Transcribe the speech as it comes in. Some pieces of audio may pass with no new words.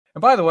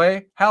And by the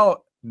way,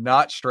 how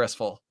not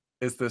stressful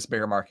is this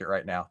bear market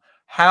right now?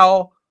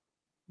 How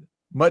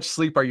much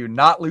sleep are you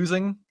not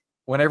losing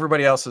when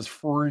everybody else is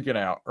freaking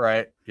out,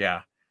 right?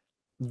 Yeah.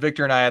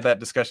 Victor and I had that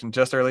discussion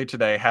just early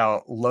today,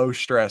 how low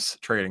stress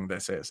trading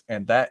this is.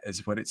 And that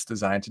is what it's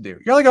designed to do.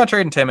 You're only going to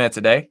trade in 10 minutes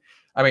a day.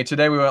 I mean,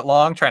 today we went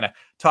long trying to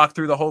talk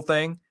through the whole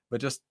thing,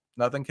 but just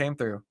nothing came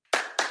through.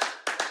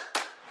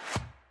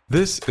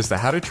 This is the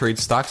How to Trade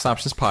Stocks and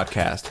Options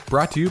podcast,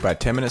 brought to you by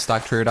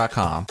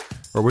 10MinuteStockTrader.com,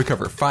 where we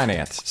cover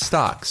finance,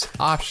 stocks,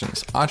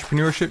 options,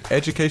 entrepreneurship,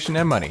 education,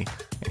 and money.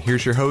 And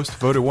here's your host,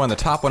 voted one of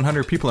the top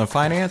 100 people in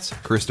finance,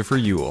 Christopher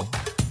Uhl.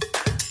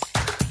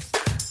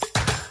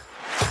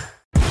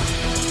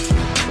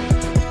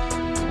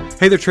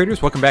 Hey there,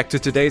 traders. Welcome back to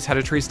today's How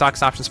to Trade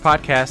Stocks and Options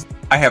podcast.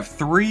 I have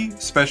 3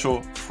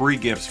 special free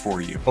gifts for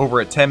you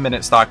over at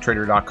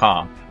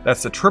 10MinuteStockTrader.com.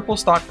 That's the Triple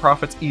Stock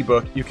Profits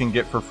ebook you can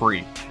get for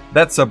free.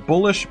 That's a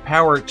bullish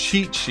power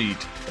cheat sheet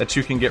that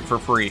you can get for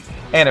free.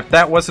 And if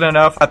that wasn't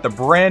enough, at the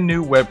brand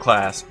new web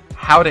class,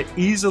 How to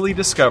Easily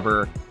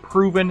Discover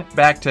Proven,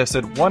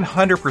 Back-Tested,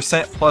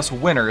 100% plus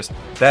winners,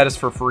 that is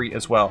for free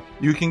as well.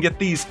 You can get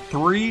these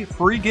 3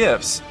 free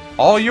gifts,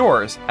 all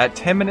yours, at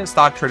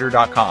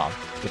 10MinuteStockTrader.com.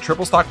 The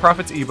Triple Stock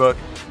Profits ebook,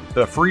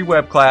 the free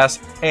web class,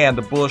 and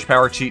the bullish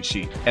power cheat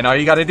sheet. And all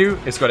you got to do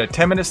is go to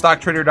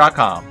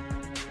 10MinuteStockTrader.com.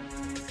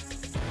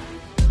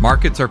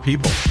 Markets are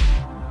people.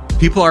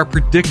 People are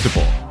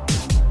predictable.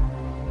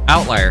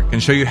 Outlier can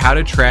show you how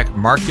to track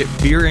market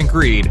fear and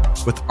greed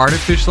with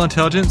artificial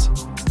intelligence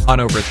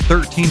on over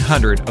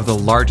 1,300 of the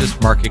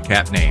largest market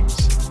cap names.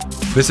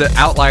 Visit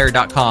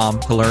Outlier.com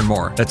to learn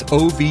more. That's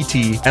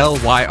OVTLYR.com.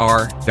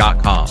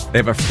 They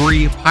have a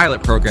free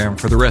pilot program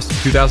for the rest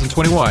of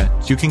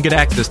 2021, so you can get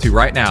access to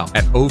right now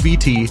at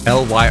OVTLYR.com.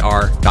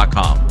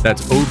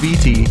 That's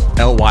OVTLYR.com.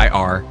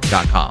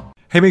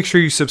 Hey, make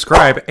sure you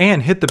subscribe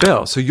and hit the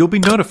bell so you'll be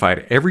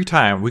notified every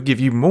time we give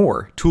you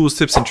more tools,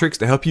 tips, and tricks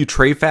to help you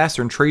trade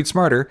faster and trade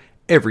smarter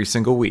every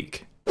single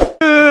week.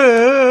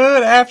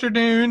 Good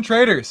afternoon,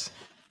 traders.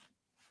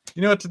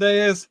 You know what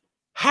today is?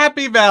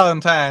 Happy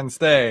Valentine's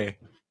Day.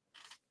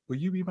 Will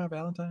you be my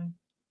Valentine?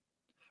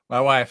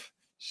 My wife,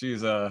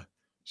 she's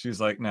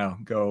like, no,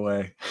 go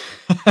away.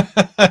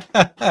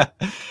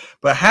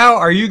 But how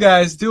are you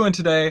guys doing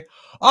today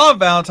on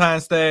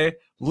Valentine's Day?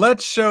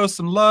 Let's show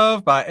some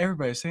love by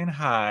everybody saying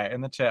hi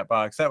in the chat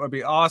box. That would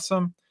be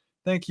awesome.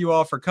 Thank you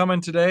all for coming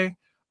today.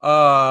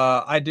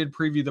 I did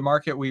preview the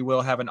market. We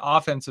will have an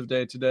offensive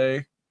day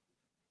today.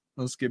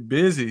 Let's get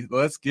busy.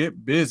 Let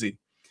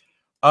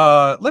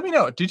me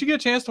know. Did you get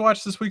a chance to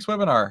watch this week's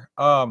webinar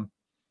on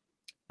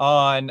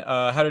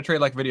how to trade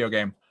like a video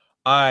game?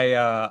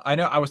 I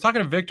know I was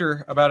talking to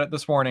Victor about it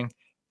this morning,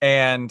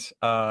 and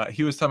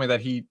he was telling me that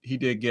he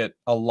did get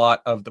a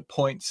lot of the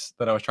points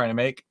that I was trying to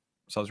make.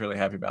 So I was really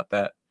happy about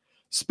that.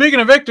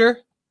 Speaking of Victor,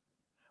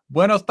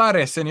 buenos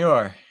tardes,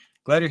 senor.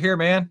 Glad you're here,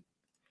 man.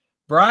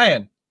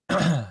 Brian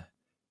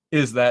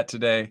is that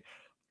today.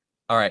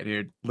 All right,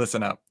 dude,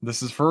 listen up.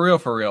 This is for real,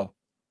 for real.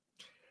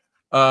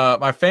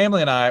 My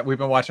family and I, we've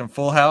been watching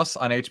Full House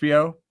on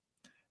HBO,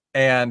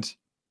 and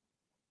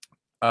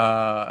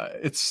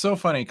it's so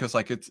funny because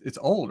like it's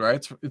old,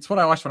 right? It's what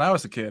I watched when I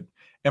was a kid,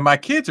 and my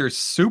kids are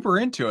super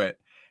into it.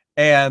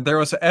 And there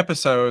was an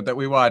episode that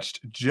we watched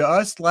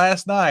just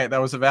last night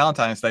that was a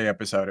Valentine's Day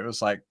episode. It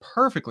was like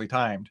perfectly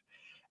timed.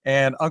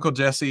 And Uncle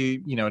Jesse,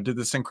 did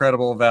this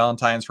incredible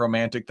Valentine's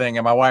romantic thing.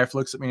 And my wife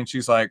looks at me and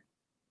she's like,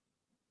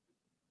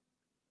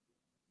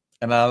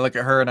 and I look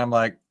at her and I'm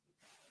like,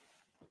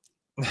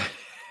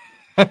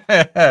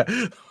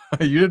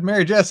 you didn't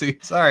marry Jesse.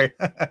 Sorry.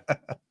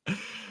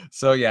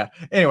 So yeah.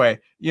 Anyway,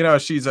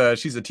 she's a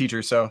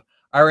teacher. So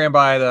I ran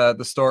by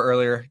the store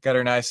earlier, got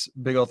her a nice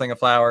big old thing of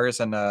flowers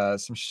and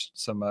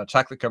some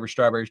chocolate covered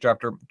strawberries.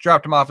 Dropped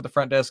them off at the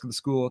front desk of the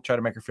school. Try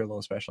to make her feel a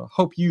little special.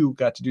 Hope you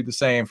got to do the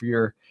same for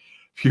your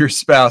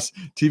spouse.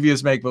 TV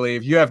is make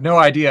believe. You have no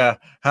idea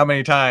how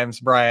many times,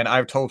 Brian,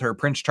 I've told her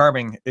Prince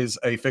Charming is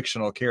a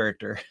fictional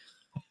character.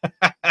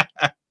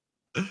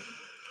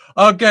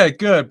 Okay,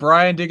 good.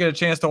 Brian did get a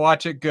chance to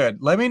watch it.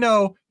 Good. Let me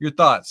know your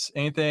thoughts.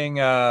 Anything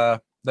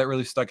that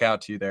really stuck out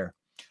to you there?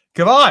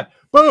 Come on,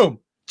 boom.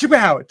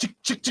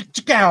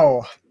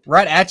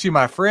 Right at you,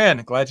 my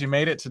friend. Glad you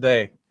made it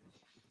today.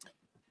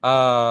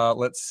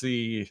 Let's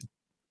see.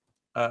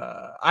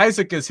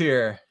 Isaac is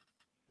here.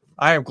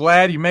 I am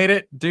glad you made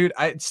it. Dude,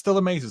 it still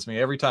amazes me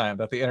every time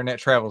that the internet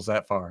travels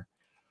that far.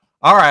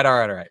 All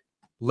right.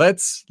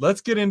 Let's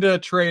get into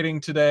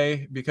trading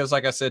today because,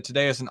 like I said,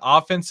 today is an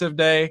offensive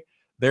day.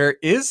 There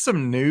is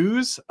some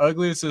news,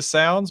 ugly as this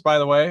sounds, by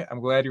the way.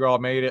 I'm glad you all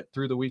made it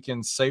through the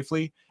weekend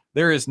safely.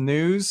 There is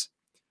news.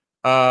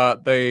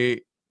 The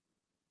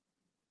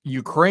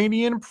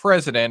Ukrainian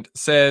president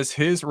says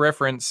his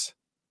reference.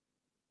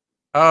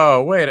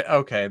 Oh, wait.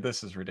 Okay.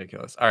 This is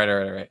ridiculous. All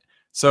right.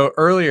 So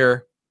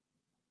earlier,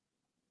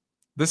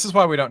 this is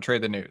why we don't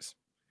trade the news.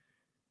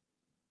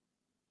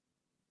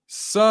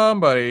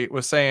 Somebody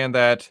was saying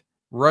that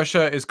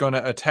Russia is going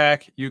to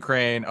attack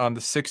Ukraine on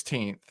the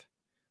 16th.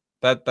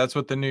 That's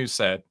what the news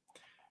said.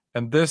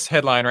 And this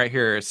headline right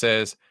here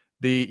says,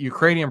 the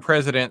Ukrainian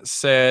president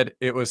said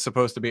it was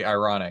supposed to be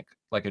ironic,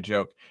 like a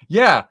joke.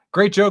 Yeah,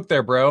 great joke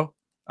there, bro.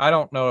 I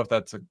don't know if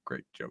that's a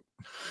great joke.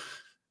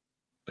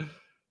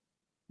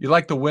 You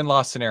like the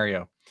win-loss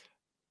scenario.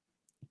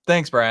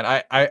 Thanks,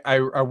 Brian.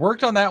 I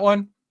worked on that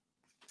one,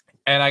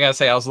 and I gotta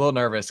say I was a little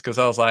nervous because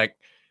I was like,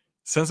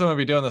 since I'm gonna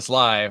be doing this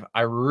live,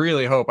 I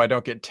really hope I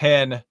don't get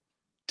 10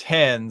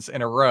 10s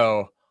in a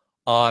row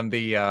on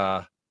the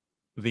other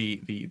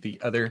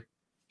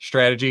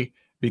strategy,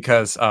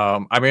 because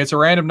I mean, it's a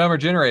random number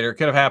generator. It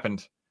could have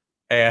happened.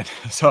 And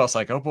so I was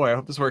like, oh boy, I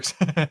hope this works.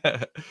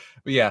 But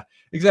yeah,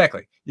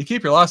 exactly. You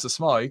keep your losses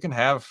small. You can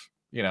have,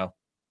 you know,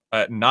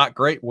 a not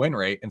great win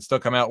rate and still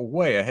come out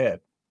way ahead.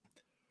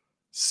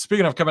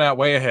 Speaking of coming out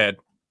way ahead,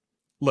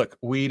 look,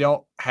 we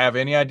don't have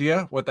any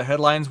idea what the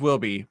headlines will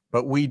be,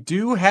 but we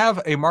do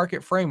have a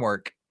market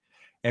framework.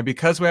 And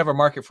because we have a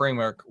market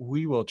framework,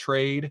 we will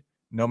trade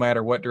no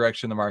matter what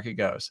direction the market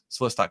goes.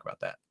 So let's talk about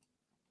that.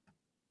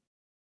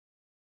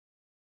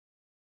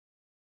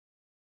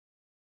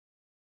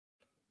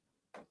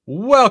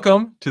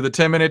 Welcome to the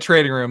 10-minute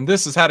trading room.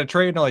 This is how to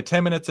trade in only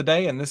 10 minutes a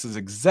day, and this is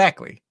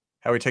exactly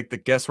how we take the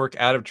guesswork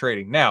out of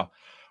trading. Now,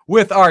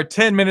 with our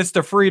 10 minutes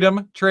to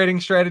freedom trading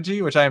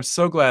strategy, which I am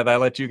so glad that I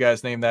let you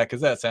guys name that,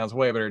 because that sounds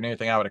way better than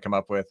anything I would have come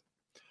up with.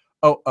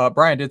 Oh,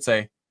 Brian did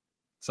say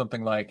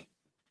something like,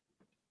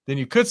 then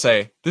you could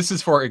say, this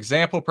is for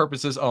example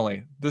purposes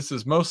only. This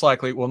is most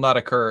likely will not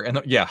occur.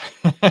 And yeah,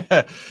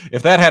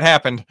 if that had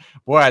happened,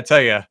 boy, I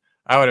tell you,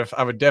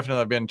 I would definitely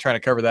have been trying to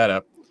cover that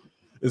up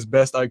as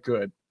best I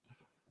could.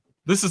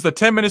 This is the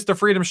 10 minutes to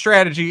freedom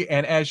strategy.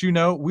 And as you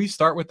know, we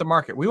start with the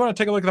market. We want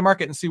to take a look at the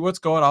market and see what's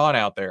going on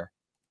out there.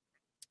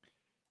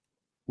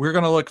 We're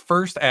going to look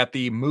first at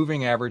the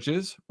moving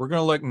averages. We're going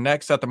to look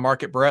next at the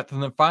market breadth.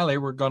 And then finally,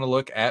 we're going to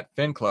look at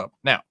FinClub.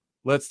 Now,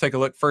 let's take a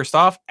look first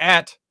off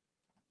at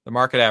the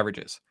market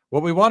averages.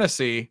 What we want to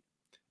see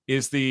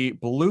is the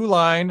blue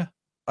line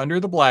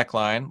under the black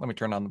line. Let me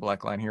turn on the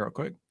black line here real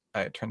quick.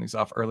 I turned these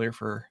off earlier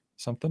for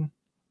something,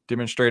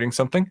 demonstrating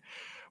something.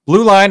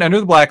 Blue line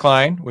under the black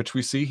line, which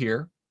we see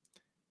here,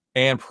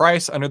 and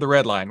price under the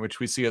red line,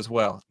 which we see as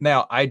well.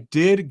 Now, I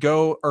did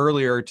go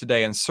earlier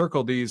today and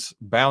circle these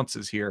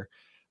bounces here.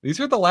 These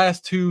are the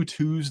last 2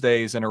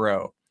 Tuesdays in a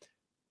row.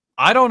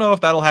 I don't know if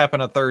that'll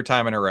happen a third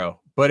time in a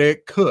row, but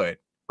it could,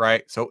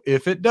 right? So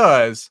if it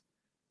does,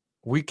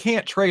 we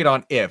can't trade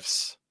on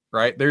ifs,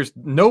 right? There's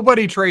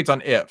nobody trades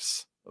on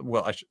ifs.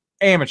 Well,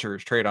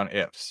 amateurs trade on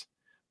ifs.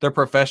 They're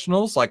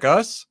professionals like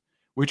us.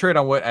 We trade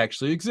on what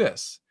actually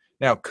exists.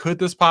 Now, could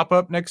this pop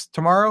up next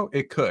tomorrow?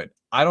 It could.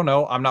 I don't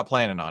know. I'm not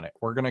planning on it.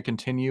 We're going to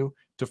continue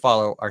to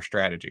follow our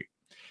strategy.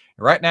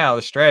 Right now,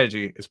 the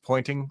strategy is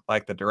pointing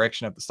like the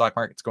direction of the stock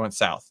market's going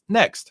south.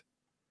 Next,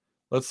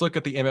 let's look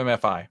at the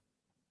MMFI.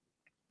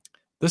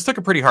 This took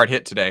a pretty hard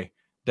hit today,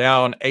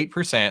 down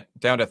 8%,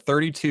 down to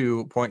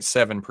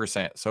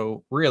 32.7%.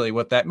 So really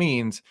what that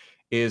means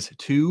is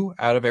 2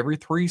 out of every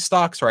 3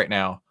 stocks right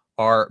now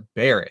are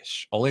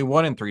bearish. Only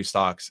 1 in 3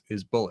 stocks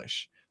is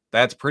bullish.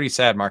 That's pretty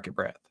sad market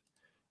breadth.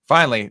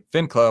 Finally,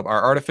 FinClub,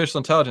 our artificial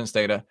intelligence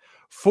data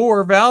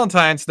for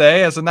Valentine's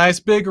Day, has a nice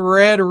big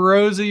red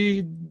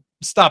rosy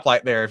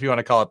stoplight there, if you want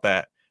to call it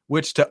that,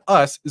 which to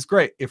us is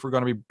great if we're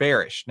going to be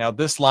bearish. Now,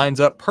 this lines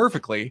up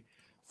perfectly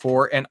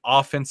for an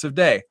offensive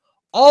day.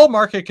 All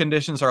market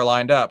conditions are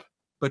lined up,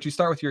 but you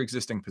start with your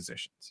existing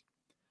positions.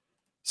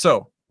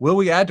 So, will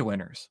we add to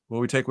winners? Will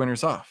we take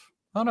winners off?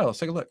 Oh no, let's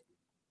take a look.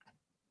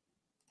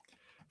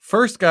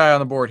 First guy on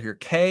the board here,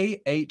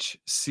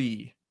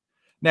 KHC.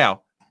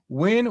 Now,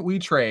 when we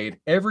trade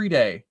every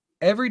day,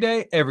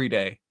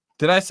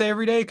 did I say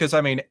every day? Because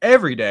I mean,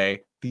 every day,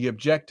 the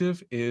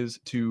objective is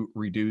to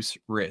reduce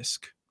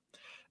risk.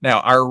 Now,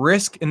 our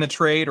risk in the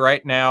trade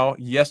right now,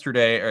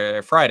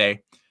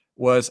 Friday,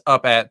 was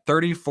up at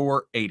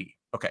 34.80.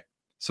 Okay,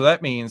 so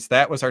that means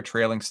that was our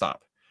trailing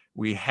stop.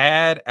 We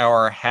had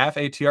our half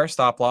ATR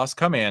stop loss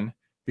come in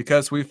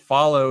because we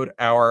followed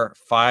our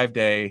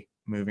 5-day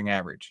moving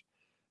average.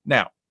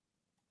 Now,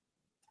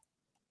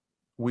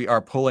 we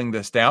are pulling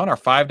this down. Our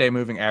 5-day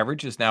moving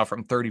average is now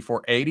from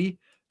 34.80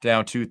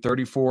 down to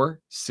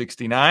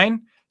 34.69.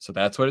 So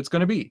that's what it's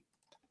going to be.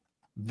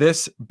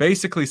 This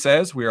basically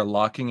says we are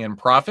locking in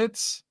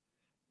profits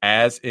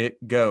as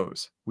it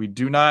goes. We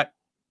do not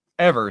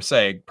ever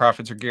say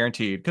profits are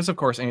guaranteed because, of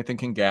course, anything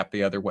can gap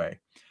the other way.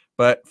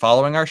 But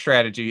following our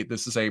strategy,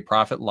 this is a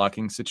profit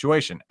locking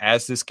situation.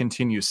 As this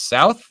continues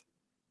south,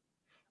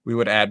 we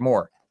would add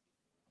more.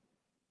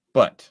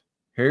 But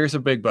here's a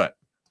big but.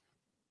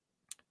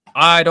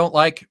 I don't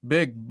like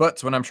big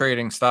buts when I'm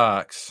trading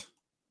stocks.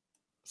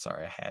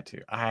 Sorry,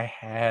 I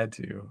had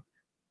to.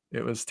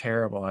 It was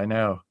terrible, I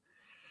know.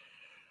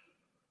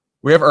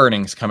 We have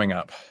earnings coming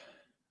up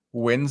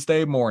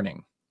Wednesday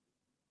morning.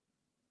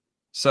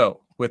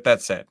 So, with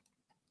that said,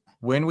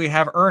 when we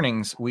have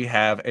earnings, we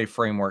have a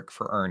framework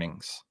for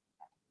earnings.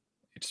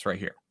 It's right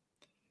here.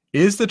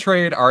 Is the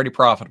trade already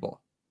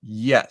profitable?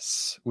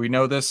 Yes, we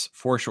know this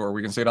for sure.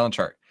 We can see it on the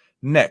chart.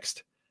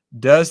 Next,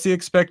 does the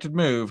expected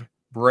move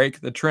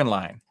break the trend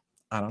line?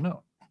 I don't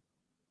know.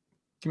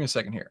 give me a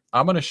second here.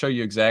 I'm going to show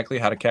you exactly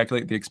how to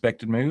calculate the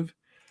expected move,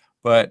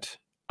 but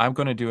I'm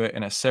going to do it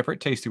in a separate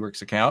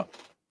Tastyworks account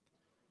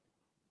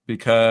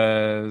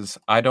because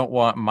I don't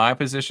want my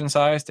position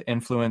size to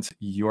influence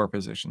your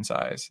position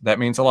size. That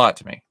means a lot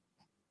to me.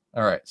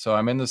 All right, so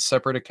I'm in this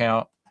separate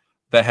account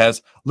that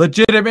has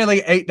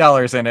legitimately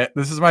 $8 in it.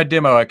 This is my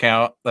demo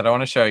account that I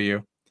want to show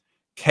you.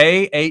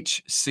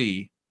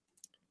 KHC.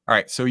 All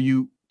right, so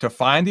to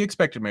find the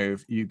expected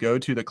move, you go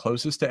to the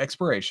closest to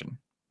expiration.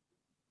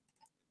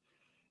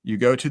 You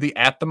go to the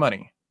at the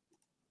money.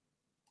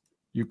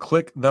 You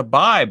click the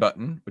buy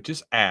button, which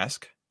is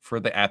ask, for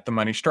the at the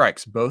money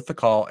strikes, both the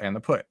call and the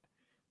put.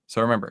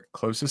 So remember,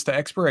 closest to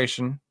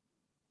expiration,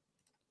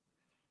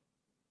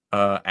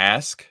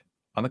 ask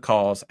on the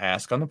calls,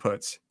 ask on the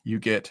puts. You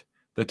get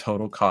the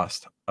total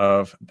cost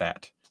of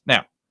that.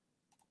 Now,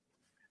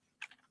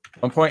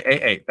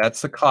 1.88,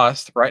 that's the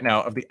cost right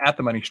now of the at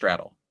the money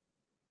straddle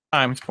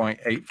times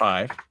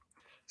 0.85.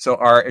 So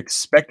our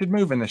expected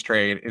move in this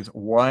trade is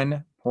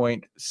 1.60.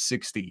 I'm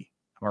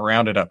gonna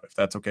round it up if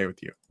that's okay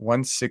with you.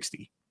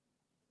 160.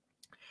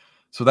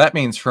 So that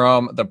means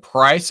from the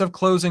price of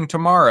closing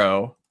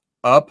tomorrow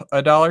up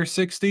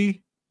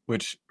 $1.60,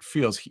 which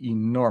feels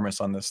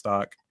enormous on this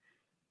stock,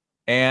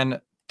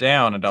 and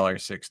down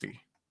 $1.60.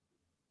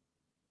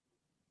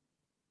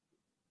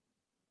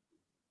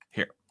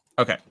 Here.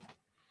 Okay.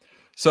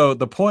 So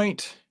the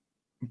point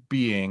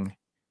being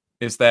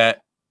is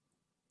that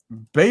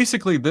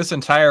basically this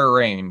entire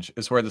range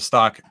is where the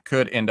stock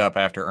could end up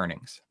after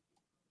earnings.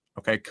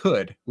 Okay,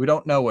 could. We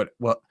don't know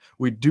what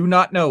we do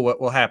not know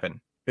what will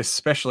happen,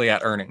 especially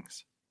at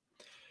earnings.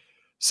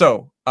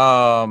 So,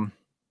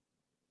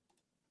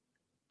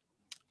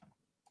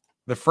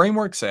 the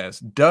framework says,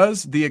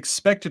 does the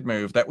expected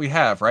move that we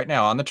have right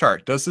now on the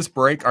chart, does this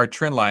break our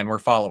trend line we're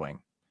following?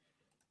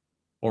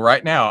 Well,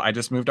 right now, I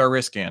just moved our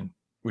risk in,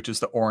 which is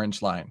the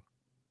orange line.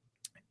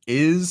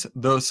 Is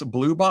this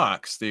blue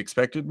box, the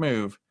expected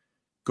move,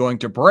 going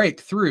to break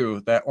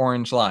through that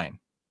orange line?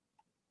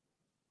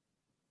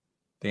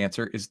 The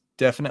answer is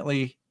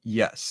definitely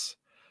yes.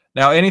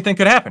 Now, anything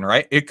could happen,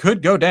 right? It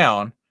could go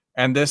down,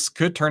 and this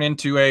could turn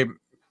into a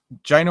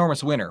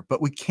ginormous winner,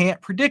 but we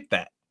can't predict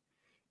that.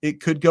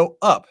 It could go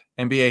up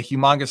and be a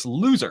humongous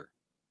loser,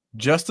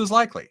 just as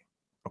likely.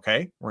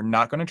 Okay, we're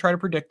not going to try to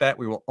predict that.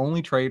 We will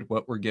only trade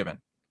what we're given.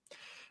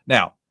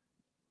 Now,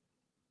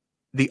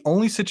 the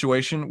only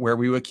situation where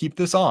we would keep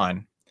this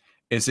on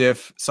is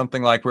if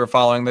something like we're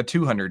following the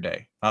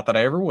 200-day. Not that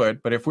I ever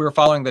would, but if we were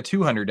following the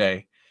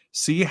 200-day,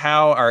 see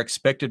how our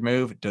expected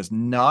move does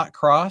not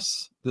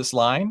cross this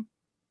line?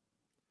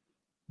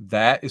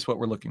 That is what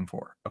we're looking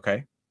for,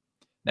 okay?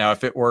 Now,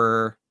 if it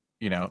were,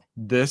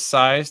 this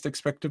sized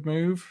expected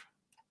move,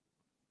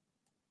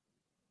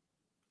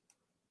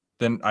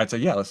 then I'd say,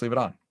 yeah, let's leave it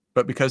on.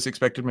 But because the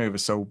expected move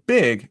is so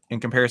big in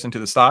comparison to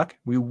the stock,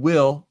 we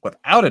will,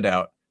 without a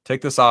doubt,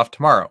 take this off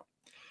tomorrow.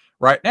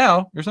 Right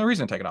now, there's no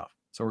reason to take it off.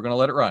 So we're going to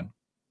let it run.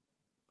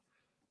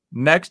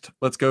 Next,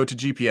 let's go to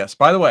GPS.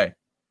 By the way,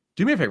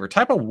 do me a favor,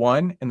 type a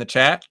 1 in the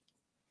chat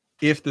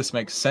if this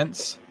makes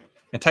sense,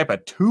 and type a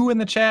 2 in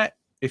the chat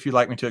if you'd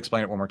like me to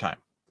explain it one more time.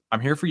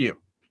 I'm here for you.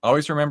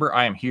 Always remember,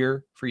 I am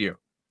here for you.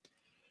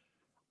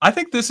 I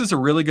think this is a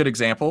really good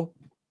example,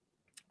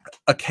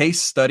 a case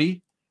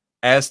study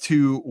as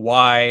to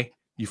why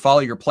you follow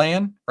your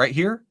plan right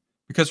here.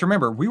 Because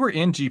remember, we were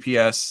in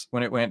GPS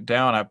when it went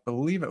down, I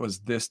believe it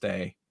was this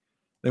day.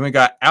 Then we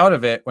got out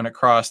of it when it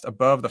crossed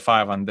above the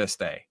 5 on this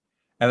day.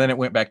 And then it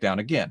went back down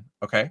again,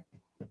 okay?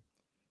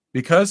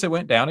 Because it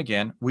went down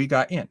again, we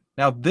got in.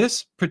 Now,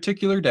 this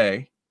particular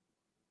day,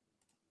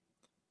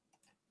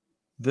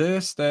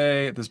 this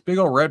big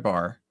old red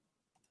bar,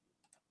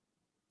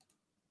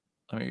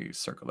 let me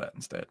circle that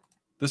instead.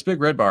 This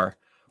big red bar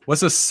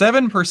was a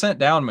 7%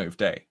 down move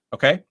day,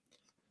 okay?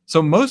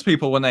 So most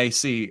people, when they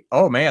see,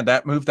 oh man,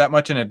 that moved that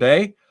much in a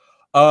day,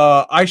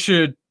 I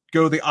should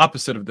go the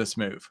opposite of this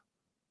move.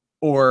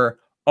 Or,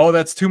 oh,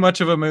 that's too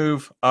much of a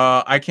move.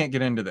 I can't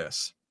get into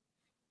this.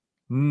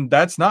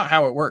 That's not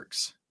how it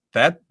works.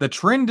 The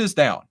trend is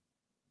down.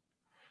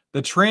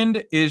 The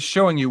trend is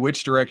showing you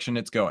which direction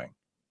it's going.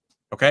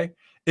 Okay?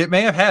 It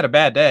may have had a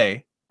bad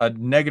day, a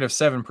negative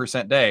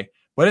 7% day,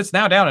 but it's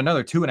now down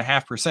another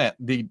 2.5%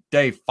 the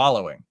day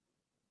following.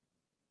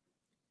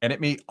 And it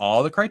met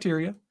all the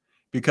criteria.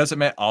 Because it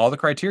met all the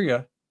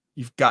criteria,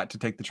 you've got to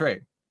take the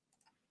trade.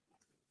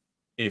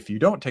 If you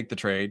don't take the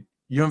trade,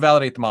 you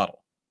invalidate the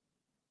model.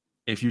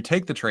 If you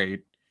take the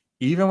trade,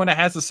 even when it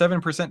has a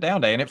 7% down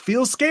day, and it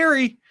feels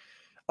scary,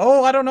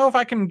 oh, I don't know if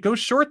I can go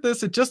short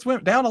this. It just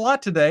went down a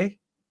lot today.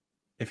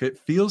 If it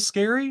feels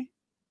scary,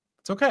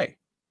 it's okay.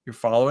 You're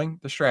following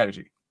the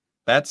strategy.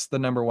 That's the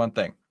number one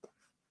thing.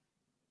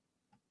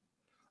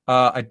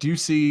 I do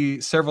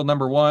see several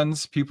number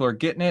ones. People are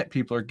getting it.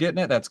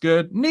 That's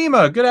good.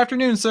 Nima, good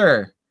afternoon,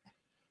 sir.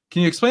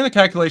 Can you explain the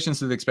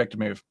calculations of the expected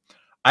move?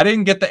 I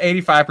didn't get the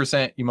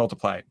 85% you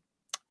multiplied.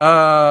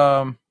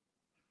 So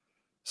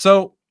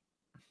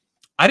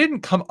I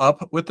didn't come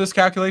up with this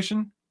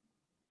calculation.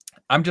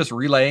 I'm just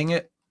relaying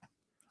it.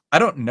 I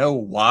don't know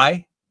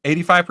why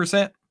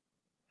 85%.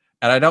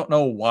 And I don't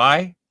know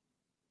why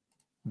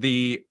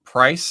the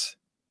price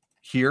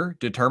here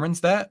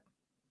determines that.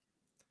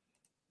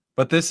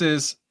 But this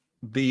is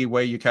the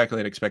way you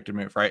calculate expected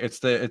move, right? It's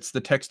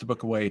the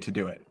textbook way to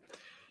do it.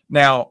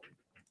 Now,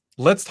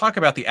 let's talk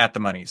about the at the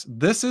monies.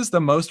 This is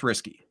the most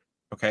risky,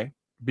 okay?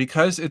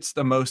 Because it's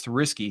the most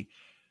risky,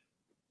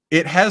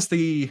 it has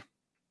the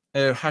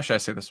how should I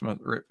say this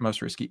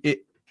most risky?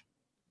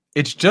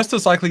 It's just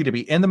as likely to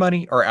be in the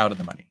money or out of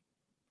the money.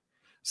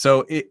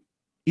 So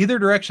either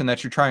direction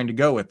that you're trying to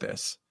go with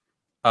this,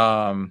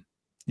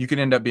 you can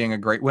end up being a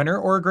great winner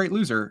or a great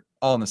loser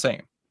all in the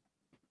same.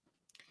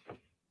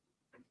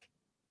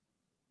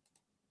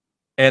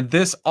 And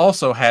this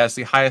also has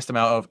the highest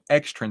amount of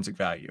extrinsic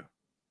value.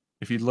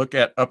 If you look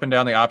at up and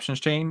down the option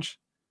chain,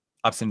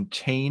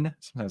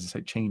 sometimes I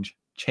say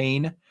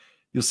chain,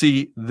 you'll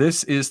see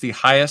this is the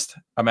highest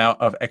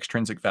amount of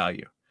extrinsic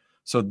value.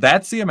 So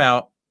that's the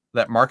amount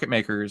that market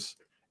makers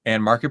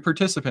and market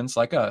participants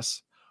like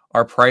us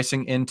are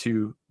pricing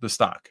into the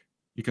stock.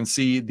 You can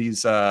see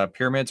these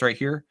pyramids right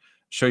here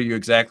show you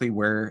exactly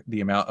where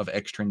the amount of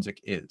extrinsic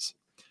is.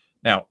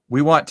 Now,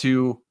 we want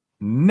to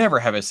never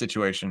have a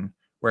situation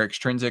where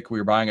extrinsic,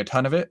 we're buying a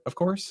ton of it, of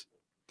course,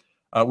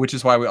 which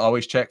is why we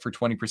always check for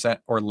 20%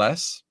 or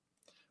less.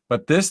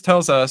 But this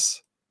tells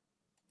us,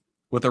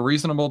 with a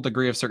reasonable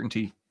degree of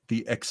certainty,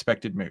 the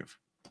expected move.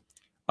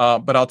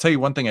 But I'll tell you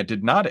one thing, it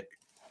did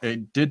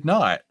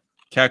not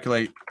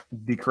calculate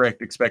the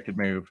correct expected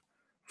move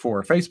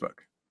for Facebook.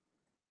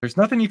 There's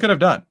nothing you could have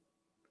done.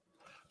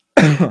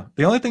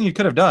 The only thing you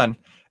could have done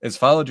is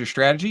followed your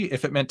strategy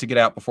if it meant to get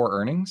out before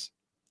earnings,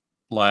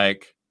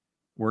 like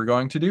we're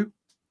going to do.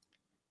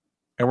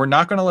 And we're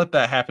not going to let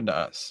that happen to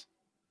us,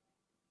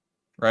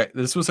 right?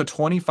 This was a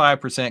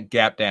 25%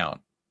 gap down.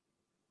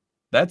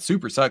 That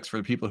super sucks for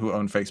the people who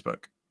own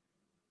Facebook.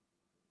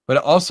 But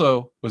it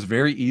also was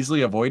very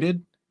easily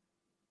avoided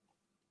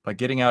by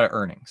getting out of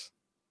earnings.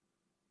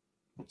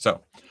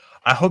 So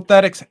I hope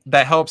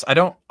that helps. I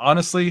don't,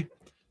 honestly,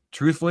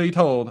 truthfully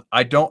told,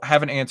 I don't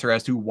have an answer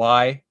as to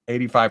why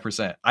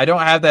 85%. I don't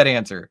have that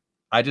answer.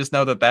 I just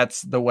know that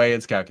that's the way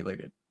it's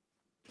calculated.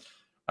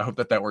 I hope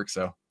that works,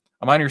 though.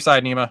 I'm on your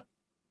side, Nima.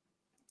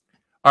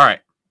 All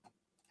right.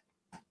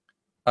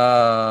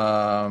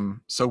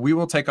 So we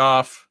will take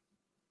off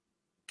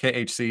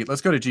KHC.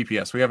 Let's go to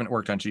GPS. We haven't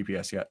worked on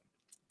GPS yet.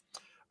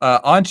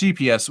 On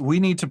GPS,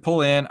 we need to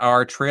pull in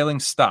our trailing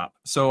stop.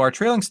 So our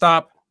trailing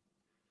stop,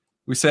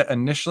 we set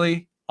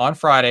initially on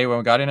Friday when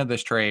we got into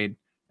this trade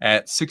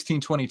at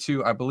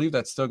 1622. I believe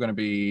that's still going to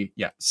be,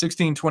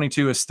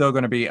 1622 is still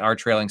going to be our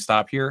trailing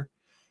stop here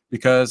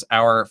because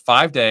our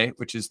 5-day,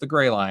 which is the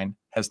gray line,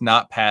 has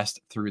not passed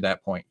through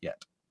that point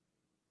yet.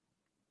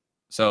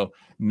 So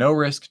no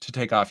risk to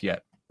take off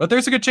yet. But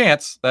there's a good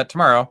chance that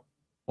tomorrow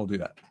we'll do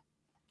that.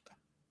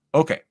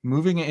 Okay,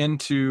 moving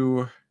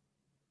into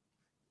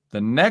the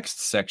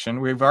next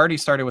section. We've already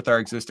started with our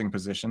existing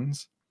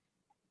positions.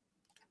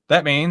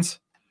 That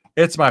means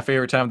it's my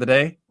favorite time of the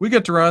day. We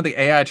get to run the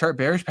AI chart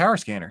bearish power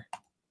scanner.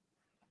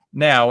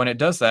 Now, when it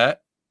does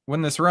that,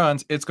 when this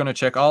runs, it's going to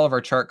check all of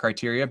our chart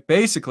criteria,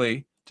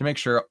 basically to make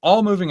sure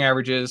all moving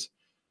averages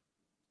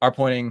are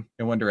pointing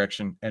in one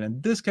direction. And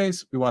in this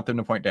case, we want them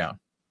to point down.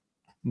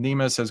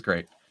 Nima says,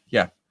 great.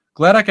 Yeah,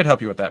 glad I could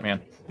help you with that,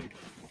 man.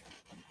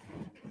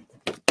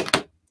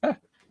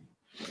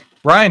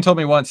 Brian told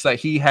me once that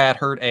he had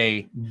heard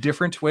a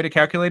different way to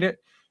calculate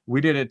it.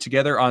 We did it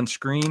together on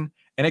screen,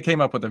 and it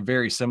came up with a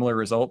very similar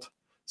result.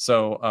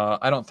 So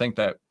I don't think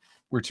that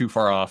we're too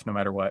far off no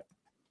matter what.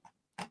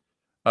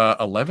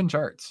 11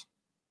 charts.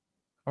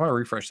 I want to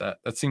refresh that.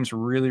 That seems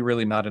really,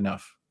 really not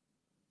enough.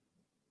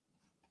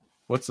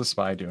 What's the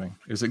SPY doing?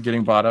 Is it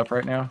getting bought up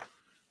right now?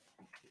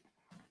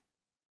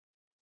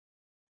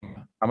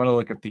 I'm going to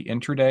look at the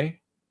intraday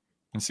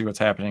and see what's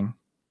happening.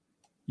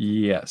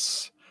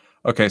 Yes.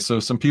 Okay, so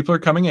some people are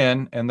coming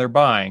in and they're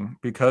buying.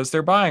 Because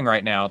they're buying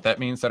right now, that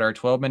means that our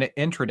 12-minute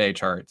intraday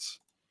charts,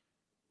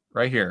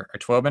 right here, our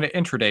 12-minute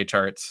intraday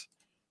charts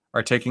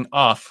are taking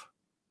off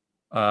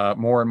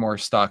more and more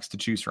stocks to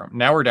choose from.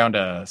 Now we're down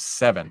to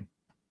 7.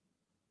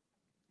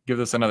 Give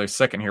this another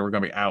second here. We're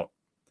going to be out.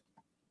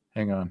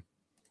 Hang on.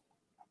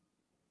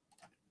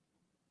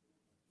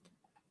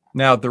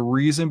 Now, the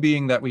reason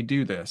being that we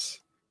do this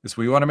is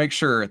we want to make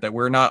sure that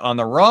we're not on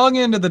the wrong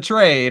end of the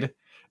trade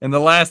in the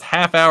last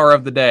half hour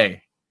of the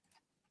day.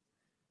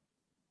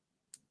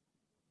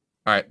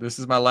 All right, this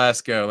is my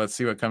last go. Let's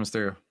see what comes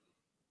through.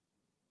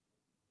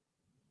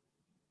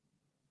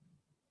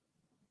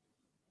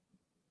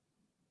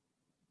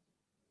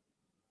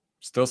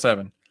 Still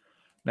 7.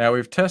 Now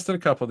we've tested a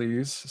couple of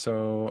these,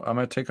 so I'm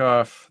going to take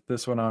off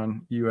this one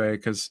on UA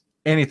because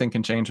anything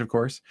can change, of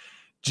course.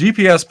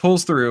 GPS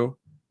pulls through,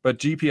 but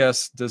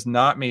GPS does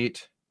not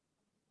meet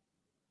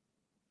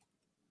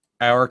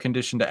our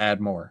condition to add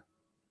more.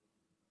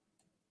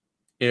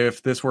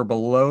 If this were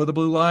below the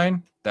blue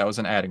line, that was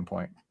an adding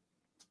point.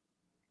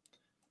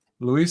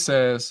 Luis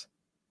says,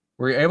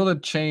 were you able to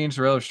change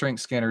the relative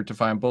strength scanner to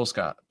find bull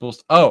spot?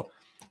 Oh,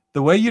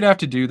 the way you'd have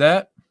to do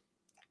that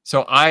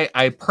So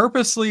I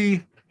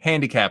purposely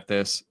handicap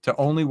this to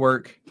only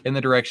work in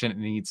the direction it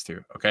needs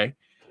to, okay?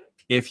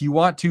 If you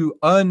want to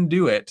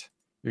undo it,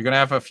 you're going to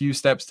have a few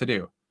steps to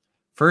do.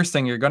 First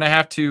thing, you're going to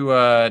have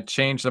to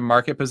change the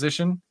market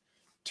position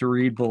to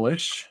read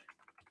bullish.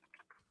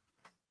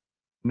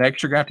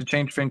 Next, you're going to have to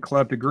change Fin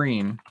Club to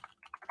green.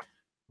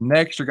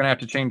 Next, you're going to have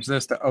to change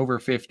this to over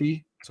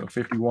 50, so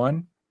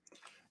 51.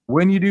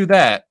 When you do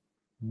that,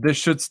 this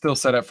should still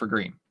set up for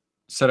green,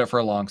 set up for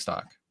a long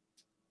stock.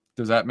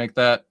 Does that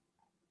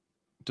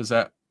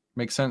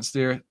make sense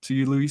there to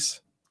you,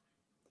 Luis?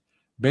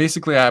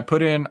 Basically, I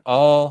put in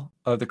all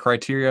of the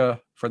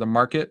criteria for the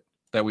market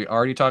that we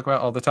already talk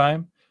about all the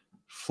time,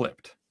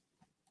 flipped.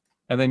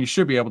 And then you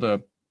should be able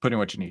to put in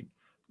what you need.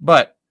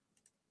 But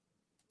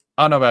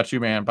I don't know about you,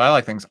 man, but I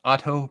like things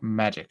auto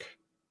magic.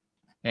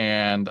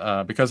 And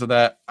because of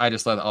that, I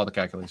just let all the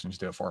calculations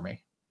do it for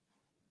me.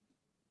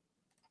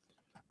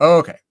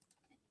 Okay.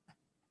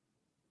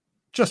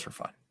 Just for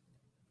fun.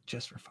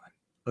 Just for fun.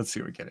 Let's see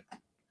if we get it.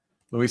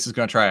 Luis is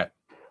going to try it.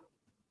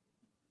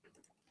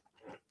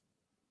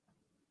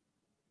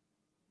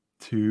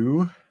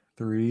 2,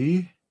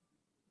 3,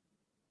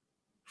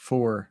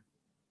 4.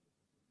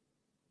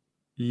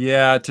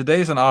 Yeah,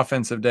 today's an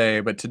offensive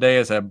day, but today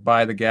is a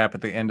buy the gap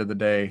at the end of the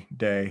day.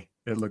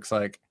 It looks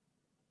like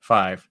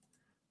 5.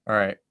 All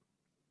right.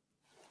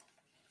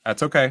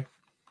 That's okay.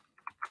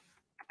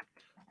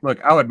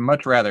 Look, I would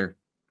much rather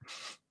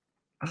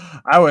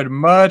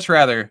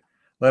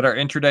let our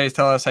intradays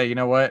tell us, hey, you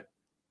know what?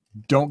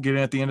 Don't get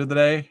in at the end of the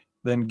day,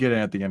 then get in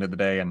at the end of the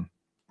day and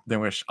then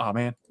wish, oh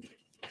man,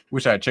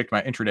 wish I had checked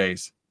my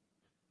intradays.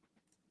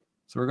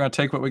 So we're going to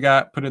take what we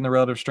got, put it in the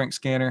relative strength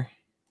scanner.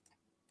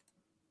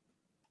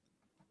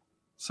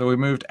 So we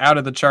moved out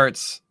of the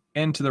charts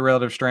into the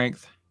relative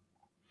strength.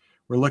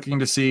 We're looking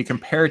to see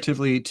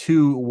comparatively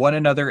to one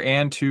another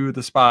and to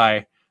the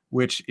SPY,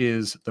 which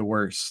is the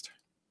worst.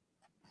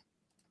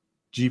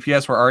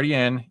 GPS we're already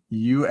in.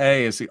 UA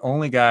is the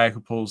only guy who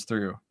pulls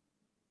through.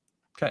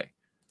 Okay.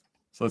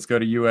 So let's go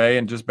to UA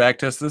and just back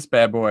test this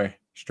bad boy.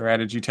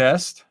 Strategy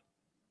test.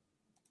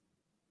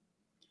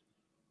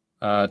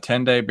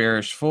 10-day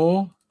bearish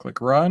full.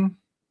 Click run.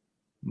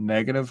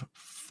 Negative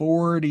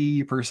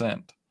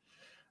 40%.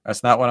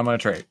 That's not what I'm going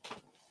to trade.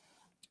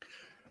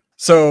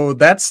 So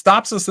that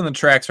stops us in the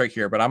tracks right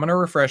here, but I'm going to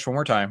refresh one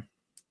more time.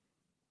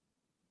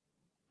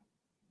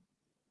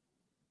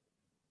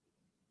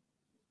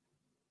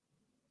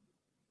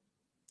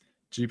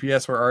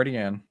 GPS we're already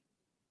in.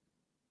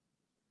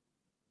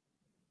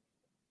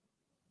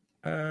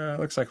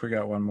 Looks like we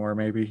got one more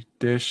maybe.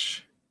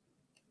 Dish.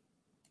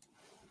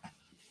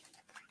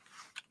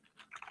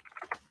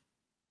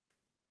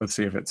 Let's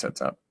see if it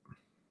sets up.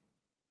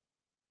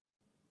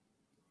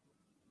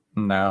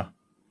 No,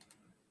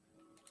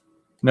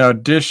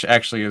 Dish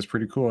actually is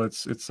pretty cool.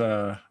 It's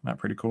not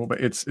pretty cool,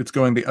 but it's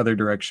going the other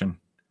direction.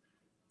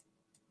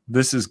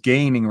 This is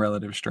gaining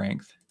relative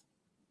strength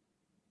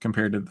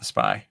compared to the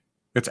SPY.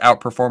 It's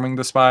outperforming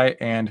the SPY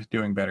and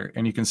doing better.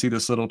 And you can see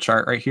this little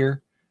chart right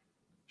here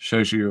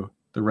shows you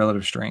the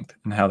relative strength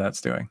and how that's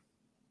doing.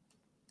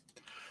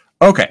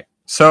 Okay,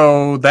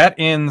 so that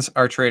ends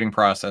our trading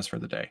process for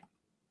the day.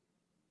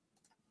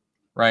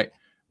 Right?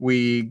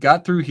 We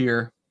got through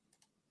here.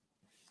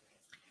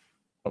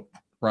 Oh,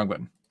 wrong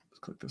button. Let's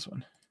click this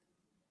one.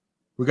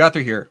 We got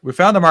through here. We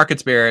found the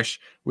market's bearish.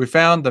 We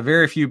found the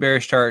very few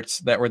bearish charts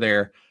that were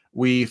there.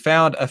 We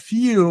found a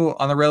few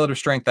on the relative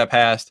strength that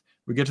passed.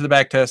 We get to the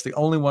back test. The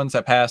only ones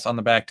that passed on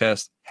the back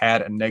test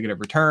had a negative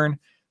return.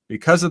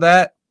 Because of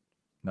that,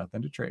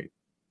 nothing to trade.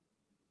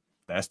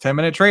 That's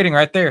 10-minute trading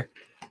right there.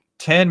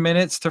 10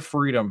 minutes to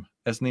freedom,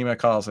 as Nima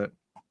calls it.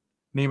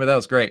 Nima, that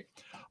was great.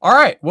 All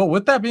right. Well,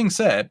 with that being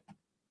said,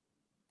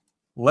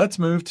 let's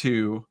move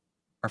to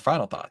our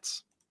final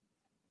thoughts.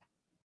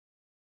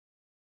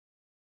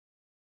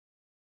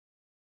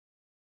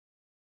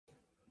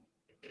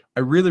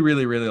 I really,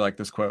 really, really like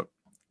this quote.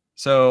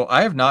 So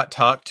I have not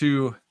talked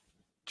to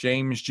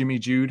James Jimmy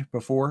Jude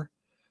before,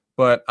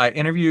 but I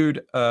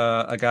interviewed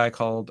a guy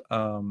called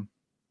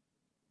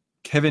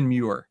Kevin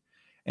Muir,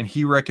 and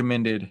he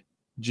recommended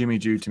Jimmy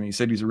Jude to me. He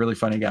said he's a really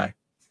funny guy.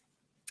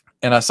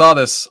 And I saw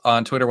this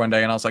on Twitter one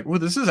day, and I was like, well,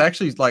 this is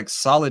actually like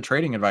solid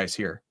trading advice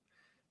here.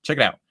 Check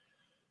it out.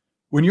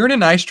 When you're in a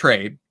nice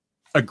trade,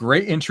 a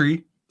great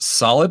entry,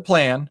 solid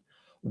plan,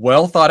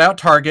 well thought out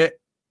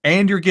target,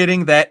 and you're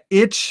getting that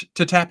itch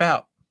to tap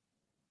out,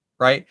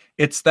 right?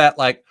 It's that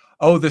like,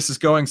 oh, this is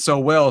going so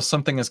well,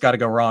 something has got to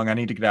go wrong. I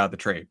need to get out of the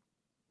trade.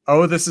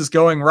 Oh, this is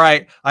going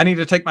right. I need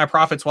to take my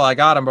profits while I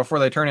got them before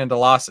they turn into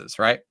losses,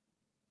 right?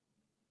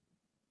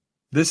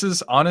 This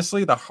is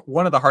honestly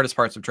one of the hardest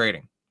parts of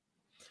trading.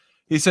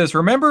 He says,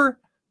 remember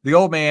what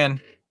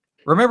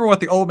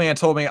the old man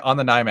told me on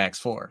the NYMEX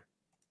floor.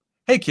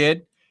 Hey,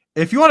 kid,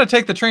 if you want to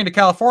take the train to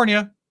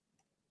California,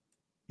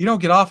 you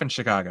don't get off in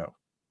Chicago.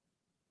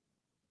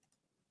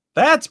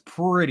 That's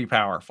pretty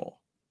powerful.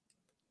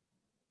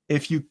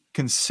 If you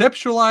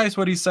conceptualize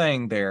what he's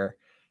saying there,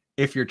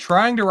 if you're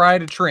trying to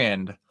ride a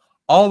trend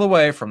all the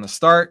way from the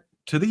start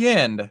to the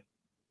end,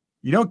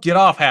 You don't get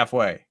off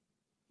halfway.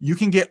 You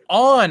can get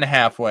on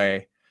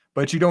halfway,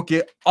 but you don't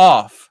get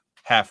off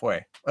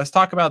halfway. Let's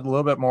talk about it a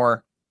little bit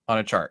more on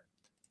a chart.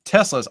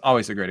 Tesla is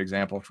always a great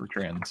example for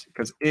trends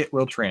because it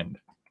will trend.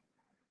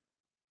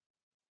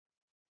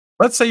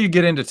 Let's say you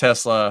get into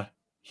Tesla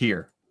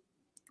here,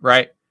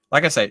 right?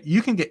 Like I said,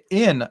 you can get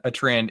in a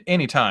trend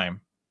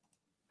anytime,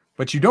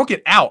 but you don't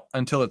get out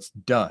until it's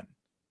done.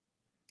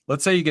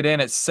 Let's say you get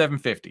in at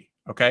 750,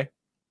 okay?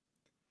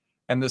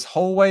 And this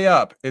whole way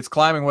up, it's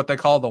climbing what they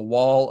call the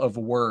wall of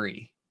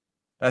worry.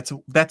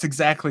 That's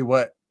exactly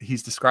what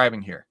he's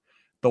describing here.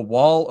 The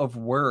wall of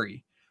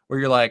worry, where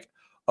you're like,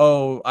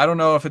 oh, I don't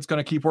know if it's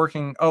going to keep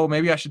working. Oh,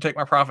 maybe I should take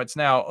my profits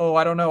now. Oh,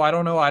 I don't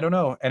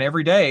know. And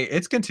every day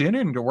it's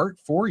continuing to work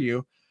for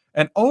you.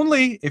 And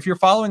only if you're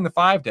following the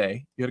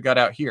 5-day, you'd have got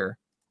out here.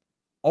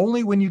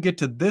 Only when you get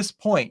to this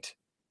point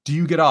do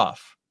you get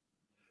off.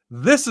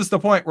 This is the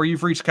point where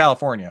you've reached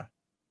California.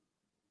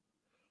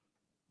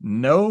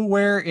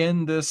 Nowhere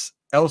in this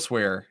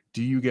elsewhere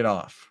do you get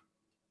off.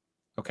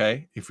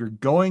 Okay? If you're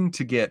going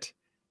to get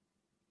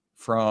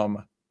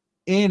from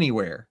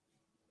anywhere,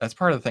 that's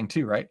part of the thing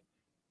too, right?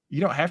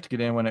 You don't have to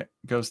get in when it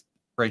goes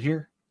right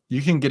here.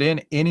 You can get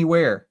in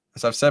anywhere.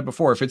 As I've said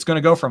before, if it's going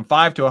to go from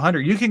 5 to 100,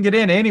 you can get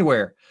in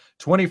anywhere.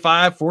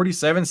 25,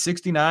 47,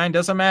 69,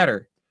 doesn't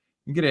matter.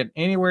 You can get in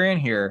anywhere in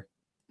here.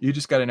 You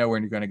just got to know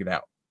when you're going to get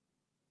out.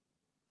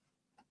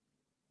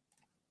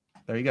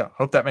 There you go.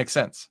 Hope that makes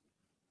sense.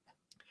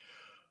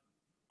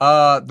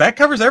 That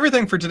covers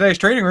everything for today's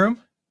trading room.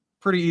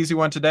 Pretty easy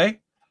one today.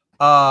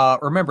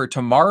 Remember,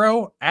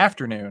 tomorrow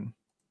afternoon,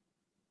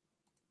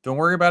 don't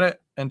worry about it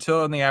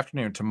until in the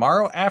afternoon.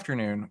 Tomorrow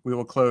afternoon, we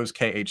will close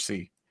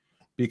KHC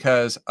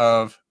because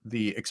of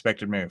the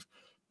expected move.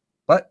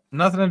 But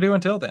nothing to do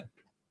until then.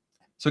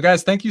 So,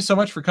 guys, thank you so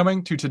much for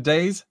coming to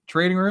today's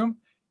trading room.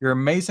 You're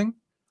amazing.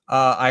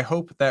 I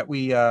hope that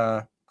we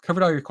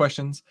covered all your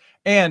questions.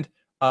 And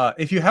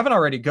if you haven't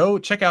already, go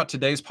check out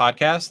today's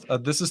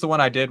podcast. This is the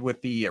one I did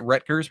with the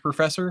Rutgers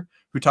professor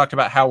who talked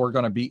about how we're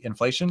going to beat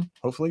inflation,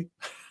 hopefully,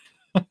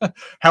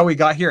 how we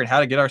got here and how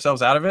to get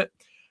ourselves out of it.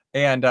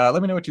 And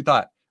let me know what you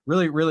thought.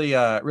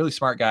 Really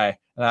smart guy.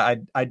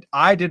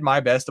 I did my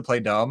best to play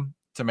dumb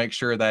to make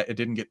sure that it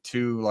didn't get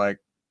too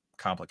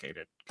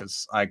complicated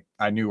because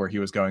I knew where he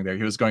was going there.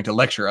 He was going to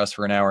lecture us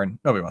for an hour and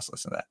nobody wants to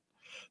listen to that.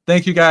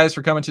 Thank you guys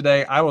for coming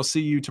today. I will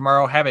see you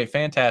tomorrow. Have a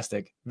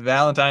fantastic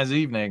Valentine's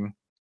evening.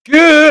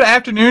 Good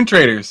afternoon,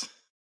 traders.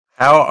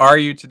 How are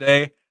you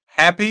today?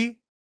 Happy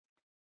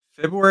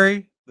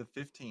February the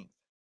 15th,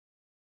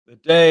 the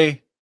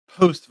day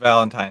post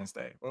Valentine's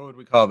Day. What would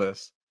we call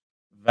this?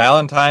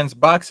 Valentine's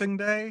Boxing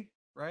Day,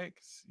 right?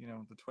 Because,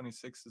 the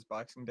 26th is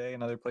Boxing Day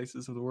in other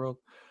places of the world.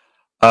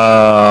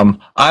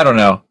 I don't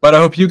know, but I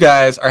hope you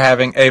guys are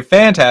having a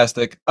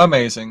fantastic,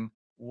 amazing,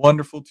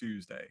 wonderful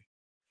Tuesday.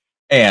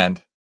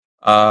 And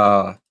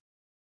not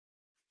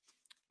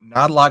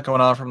a lot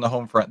going on from the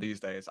home front these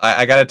days.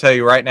 I got to tell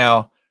you right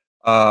now,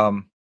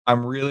 I'm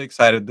really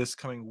excited. This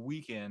coming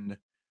weekend,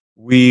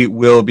 we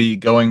will be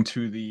going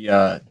to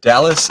the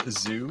Dallas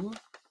Zoo.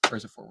 Or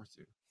is it Fort Worth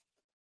Zoo?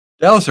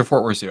 Dallas or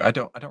Fort Worth Zoo? I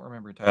don't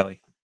remember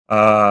entirely.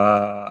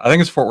 I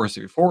think it's Fort Worth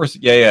Zoo.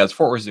 Yeah, it's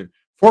Fort Worth Zoo.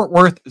 Fort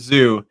Worth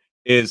Zoo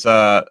is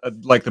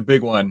like the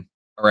big one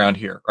around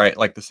here, right?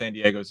 Like the San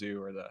Diego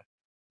Zoo or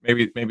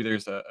maybe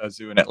there's a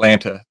zoo in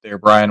Atlanta there,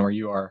 Brian, where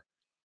you are.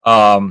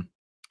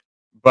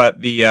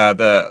 But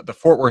the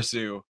Fort Worth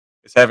Zoo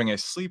is having a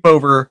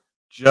sleepover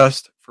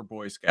just for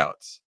Boy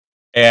Scouts.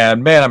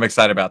 And man, I'm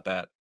excited about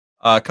that.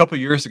 A couple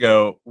years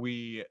ago,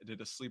 we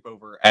did a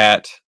sleepover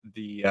at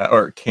the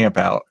or camp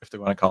out, if they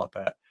want to call it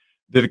that.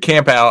 Did a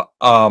camp out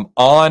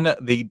on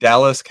the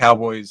Dallas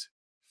Cowboys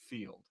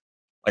field,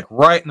 like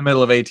right in the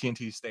middle of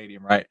AT&T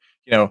Stadium, right?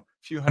 A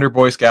few hundred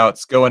Boy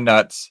Scouts going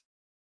nuts,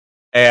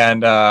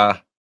 and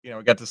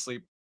we got to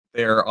sleep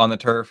there on the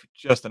turf.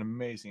 Just an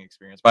amazing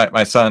experience.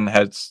 My son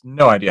had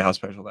no idea how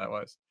special that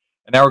was,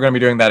 and now we're going to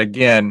be doing that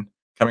again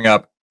coming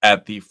up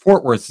at the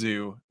Fort Worth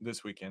Zoo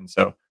this weekend.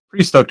 So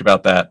pretty stoked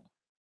about that.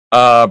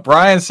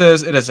 Brian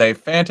says it is a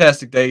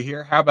fantastic day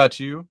here. How about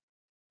you?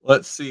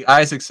 Let's see.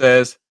 Isaac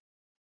says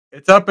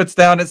it's up, it's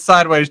down, it's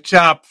sideways.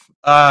 Chop.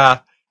 Yeah,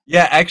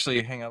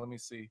 actually, hang on. Let me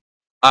see.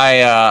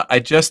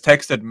 I just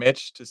texted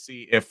Mitch to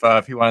see if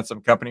he wanted some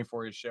company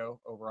for his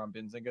show over on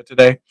Benzinga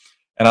today,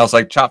 and I was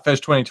like,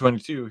 Chopfest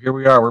 2022. Here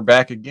we are. We're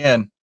back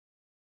again.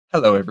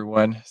 Hello,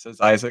 everyone.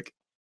 Says Isaac.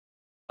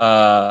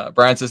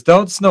 Brian says,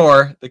 don't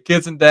snore. The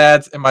kids and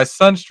dads and my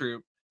son's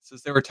troop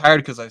says they were tired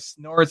because I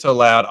snored so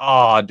loud.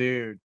 Aw,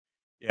 dude.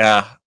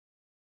 Yeah,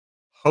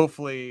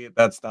 hopefully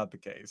that's not the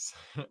case.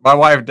 My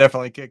wife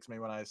definitely kicks me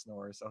when I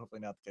snore, so hopefully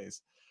not the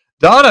case.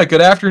 Donna, good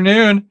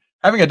afternoon.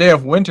 Having a day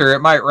of winter. It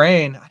might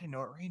rain. I didn't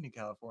know it rained in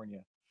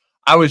California.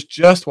 I was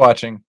just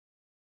watching.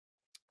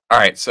 All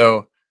right,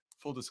 so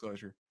full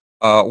disclosure.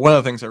 One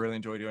of the things I really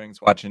enjoy doing is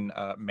watching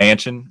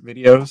mansion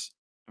videos.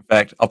 In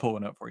fact, I'll pull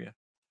one up for you.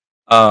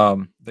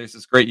 There's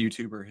this great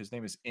YouTuber. His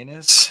name is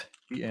Enes,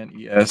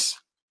 E-N-E-S,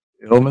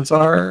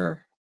 Ilmazar.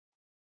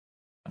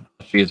 I'll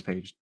see his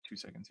page. 2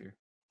 seconds here.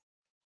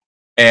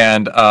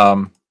 And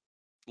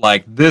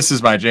like, this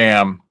is my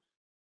jam.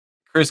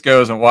 Chris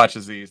goes and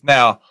watches these.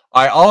 Now,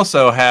 I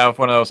also have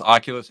one of those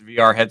Oculus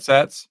VR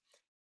headsets.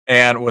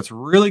 And what's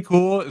really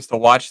cool is to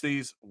watch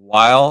these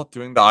while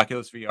doing the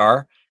Oculus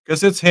VR,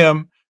 because it's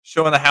him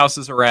showing the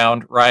houses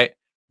around, right?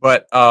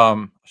 But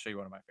I'll show you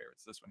one of my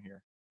favorites. This one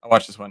here. I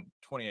watched this one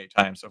 28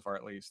 times so far,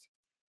 at least.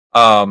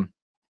 No,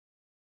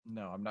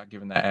 I'm not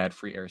giving that ad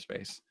free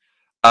airspace.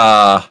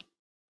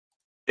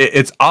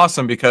 It's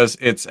awesome because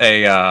it's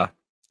a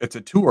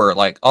tour,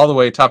 like all the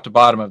way top to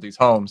bottom of these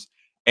homes,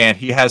 and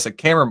he has a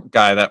camera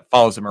guy that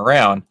follows him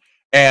around.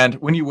 And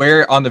when you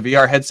wear it on the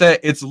VR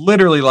headset, it's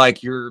literally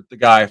like you're the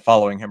guy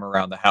following him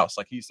around the house,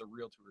 like he's the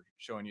realtor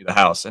showing you the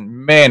house. And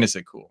man, is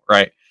it cool,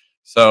 right?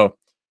 So,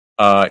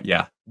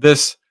 yeah,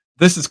 this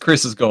is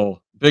Chris's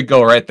goal, big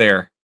goal right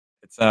there.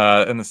 It's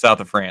in the south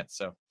of France.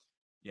 So,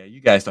 yeah,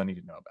 you guys don't need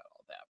to know about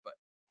all that, but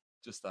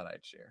just thought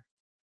I'd share.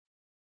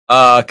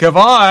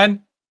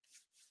 Kevon,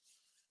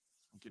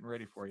 getting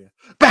ready for you.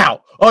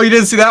 Bow! Oh, you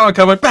didn't see that one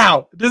coming.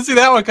 Bow! Didn't see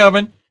that one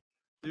coming.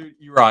 Dude,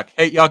 you rock.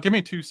 Hey, y'all, give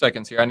me 2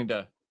 seconds here. I need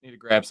to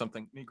grab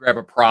something. Need to grab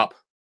a prop.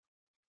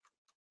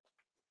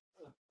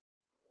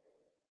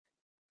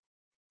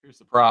 Here's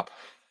the prop.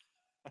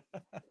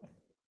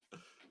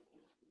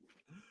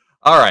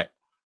 All right.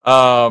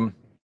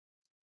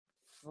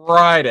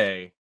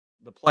 Friday,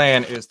 the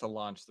plan is to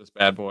launch this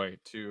bad boy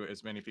to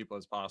as many people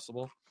as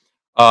possible.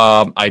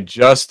 I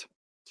just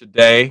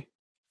today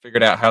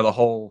figured out how the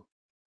whole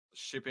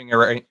shipping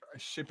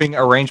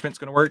arrangement's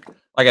going to work.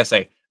 Like I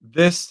say,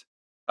 this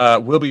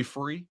will be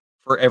free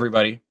for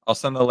everybody. I'll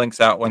send the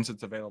links out once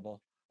it's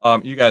available.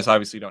 You guys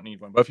obviously don't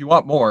need one, but if you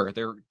want more,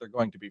 they're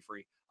going to be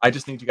free. I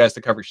just need you guys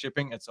to cover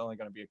shipping. It's only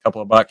going to be a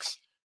couple of bucks,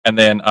 and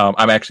then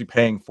I'm actually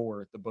paying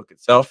for the book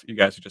itself. You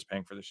guys are just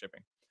paying for the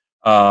shipping.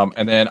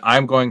 And then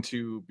I'm going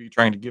to be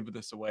trying to give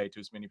this away to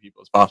as many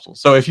people as possible.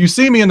 So if you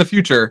see me in the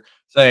future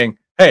saying,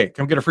 "Hey,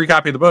 come get a free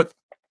copy of the book,"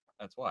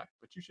 that's why.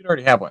 But you should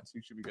already have one, so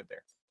you should be good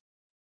there.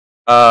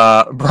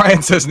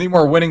 Brian says, "Need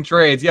more winning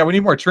trades." Yeah, we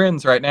need more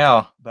trends right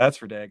now. That's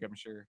for dag, I'm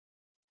sure.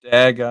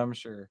 I'm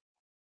sure.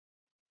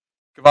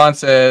 Kevon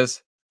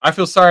says, "I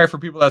feel sorry for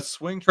people that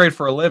swing trade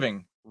for a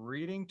living."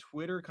 Reading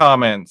Twitter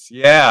comments.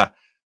 Yeah.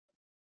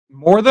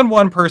 More than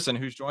one person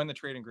who's joined the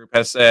trading group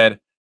has said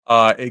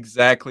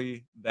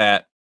exactly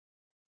that.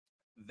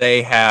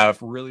 They have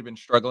really been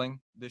struggling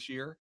this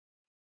year.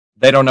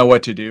 They don't know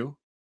what to do.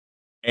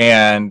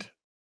 And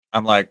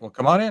I'm like, well,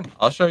 come on in.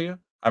 I'll show you.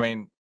 I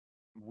mean,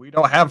 we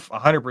don't have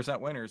 100%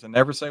 winners and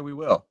never say we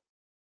will.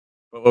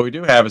 But what we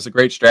do have is a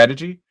great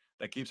strategy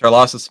that keeps our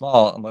losses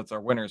small and lets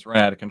our winners run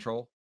out of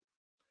control.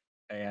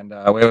 And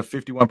we have a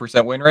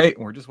 51% win rate,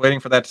 and we're just waiting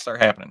for that to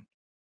start happening.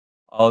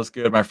 All is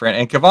good, my friend.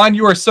 And Kevon,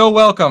 you are so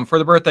welcome for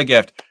the birthday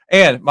gift.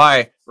 And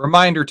my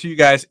reminder to you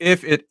guys,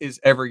 if it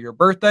is ever your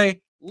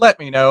birthday, let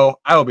me know.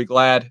 I will be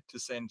glad to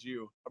send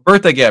you a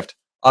birthday gift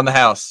on the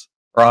house,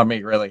 or on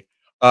me, really.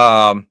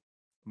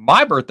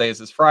 My birthday is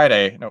this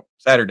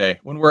Saturday,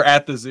 when we're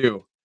at the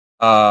zoo.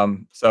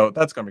 So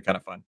that's going to be kind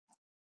of fun.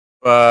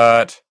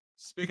 But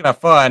speaking of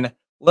fun,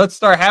 let's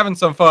start having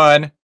some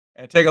fun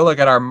and take a look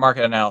at our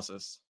market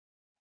analysis.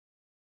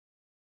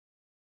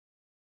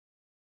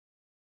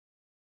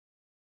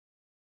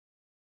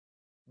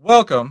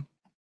 Welcome.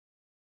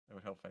 That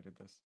would help if I did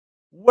this.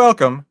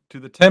 Welcome to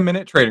the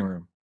 10-minute trading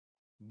room.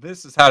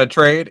 This is how to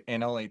trade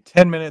in only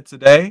 10 minutes a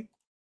day,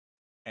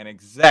 and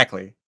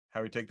exactly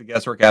how we take the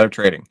guesswork out of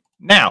trading.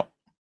 Now,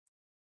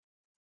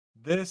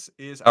 this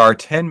is our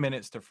 10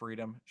 minutes to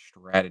freedom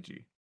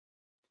strategy.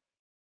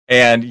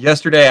 And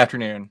yesterday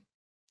afternoon,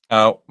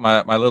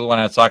 my little one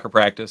had soccer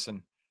practice,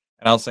 and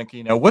I was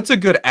thinking, what's a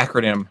good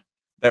acronym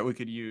that we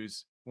could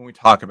use when we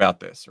talk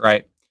about this,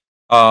 right?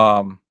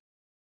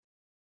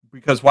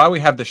 Because while we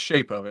have the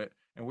shape of it,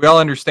 and we all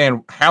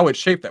understand how it's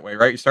shaped that way,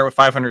 right? You start with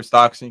 500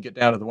 stocks and you get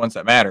down to the ones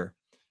that matter.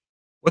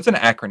 What's an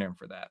acronym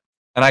for that?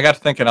 And I got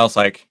to thinking, I was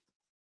like,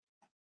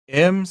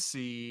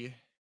 MC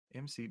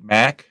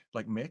Mac,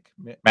 like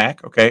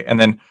Mac, okay. And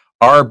then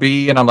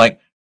RB, and I'm like,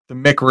 the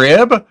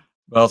McRib? But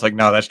I was like,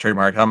 no, that's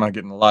trademark. I'm going to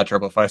get in a lot of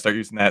trouble if I start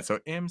using that. So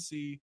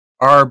MC,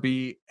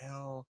 RB,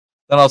 L.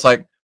 Then I was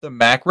like, the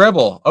Mac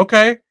Rebel.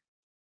 Okay.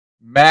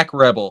 Mac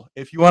Rebel.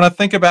 If you want to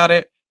think about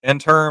it in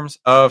terms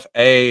of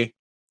a,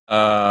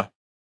 I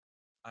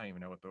don't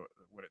even know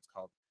what it's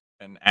called,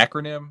 an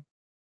acronym,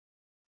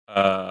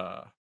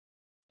 a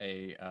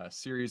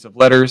series of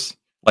letters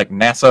like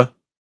NASA.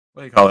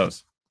 What do you call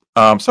those?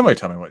 Somebody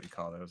tell me what you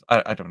call those.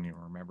 I don't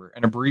even remember.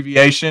 An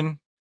abbreviation.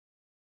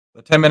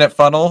 The 10-minute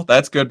funnel.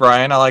 That's good,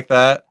 Brian. I like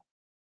that.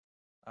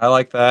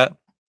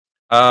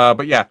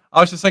 But yeah,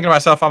 I was just thinking to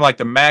myself, I'm like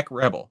the Mac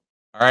Rebel.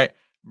 All right.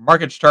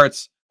 Market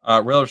charts,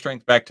 relative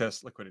strength,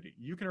 backtest, liquidity.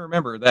 You can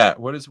remember that.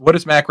 What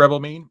does Mac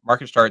Rebel mean?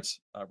 Market charts,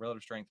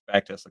 relative strength,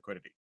 backtest,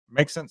 liquidity.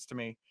 Makes sense to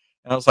me.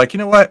 And I was like, you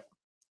know what?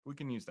 We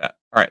can use that.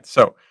 All right.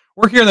 So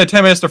we're here in the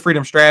 10 minutes to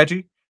freedom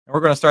strategy, and we're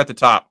going to start at the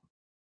top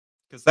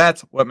because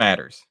that's what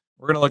matters.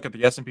 We're going to look at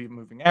the S&P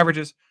moving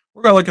averages.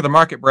 We're going to look at the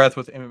market breadth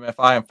with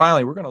MMFI. And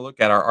finally, we're going to look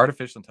at our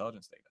artificial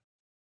intelligence data.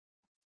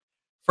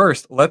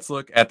 first, let's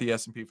look at the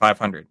S&P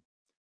 500.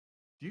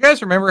 Do you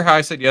guys remember how I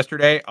said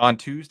yesterday on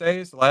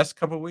Tuesdays, the last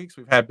couple of weeks,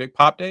 we've had big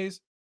pop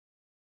days?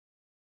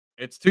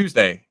 It's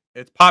Tuesday.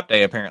 It's pop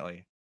day,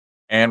 apparently.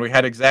 And we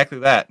had exactly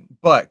that.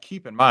 But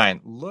keep in mind,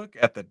 look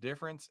at the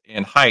difference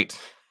in height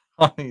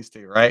on these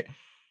two, right?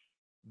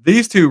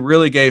 These two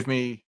really gave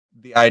me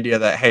the idea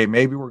that, hey,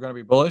 maybe we're going to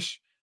be bullish.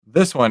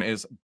 This one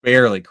is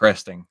barely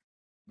cresting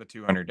the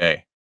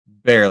 200-day.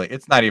 Barely.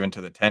 It's not even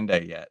to the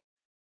 10-day yet.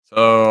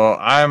 So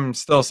I'm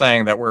still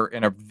saying that we're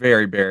in a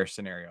very bearish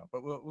scenario.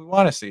 But what we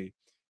want to see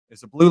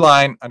is the blue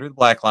line under the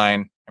black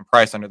line and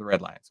price under the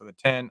red line. So the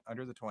 10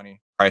 under the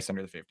 20, price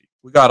under the 50.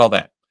 We got all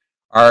that.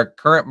 Our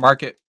current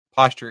market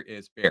posture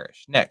is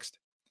bearish. Next,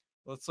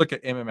 let's look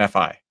at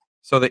MMFI.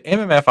 So the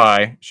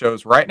MMFI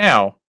shows right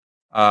now,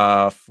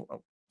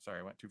 sorry,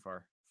 I went too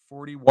far.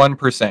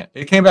 41%.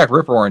 It came back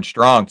rip roaring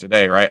strong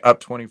today, right? Up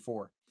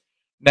 24.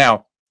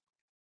 Now,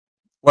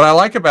 what I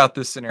like about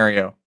this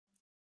scenario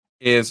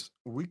is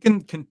we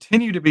can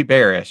continue to be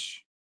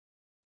bearish,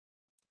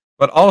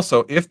 but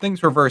also if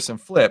things reverse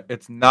and flip,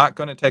 it's not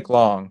going to take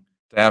long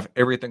to have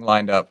everything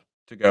lined up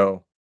to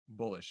go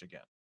bullish again.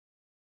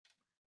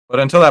 But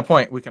until that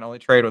point, we can only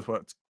trade with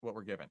what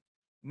we're given.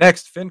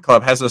 Next,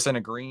 FinClub has us in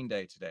a green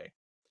day today.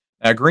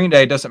 Now, green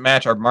day doesn't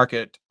match our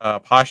market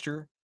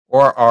posture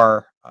or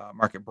our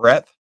market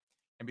breadth.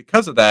 And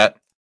because of that,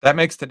 that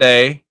makes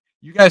today,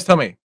 you guys tell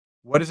me,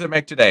 what does it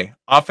make today?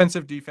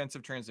 Offensive,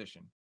 defensive,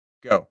 transition.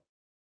 Go.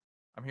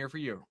 I'm here for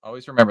you.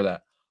 Always remember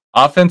that.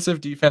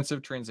 Offensive,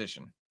 defensive,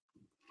 transition.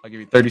 I'll give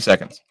you 30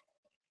 seconds.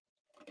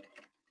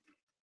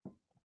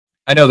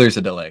 I know there's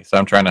a delay, so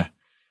I'm trying to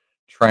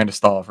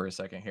stall for a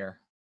second here.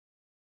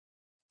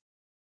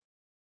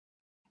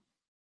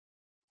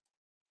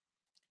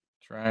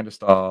 Trying to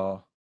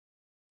stall.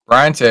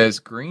 Brian says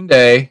green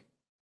day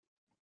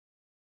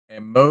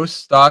and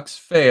most stocks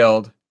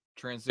failed,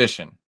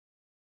 transition.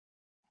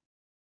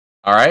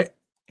 All right.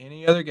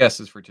 Any other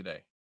guesses for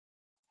today?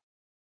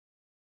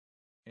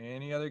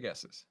 Any other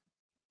guesses?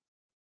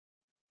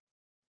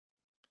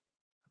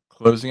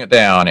 Closing it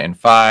down in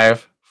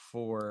 5,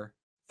 4,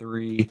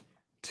 3,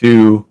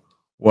 2,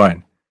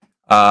 1.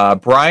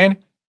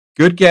 Brian,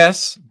 good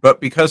guess,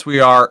 but because we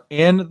are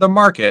in the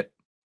market,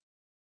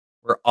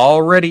 we're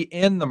already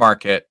in the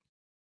market.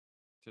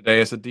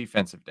 Today is a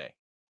defensive day.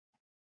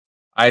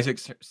 Isaac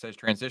says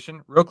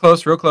transition. Real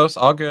close,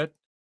 all good.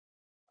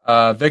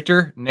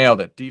 Victor, nailed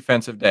it.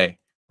 Defensive day.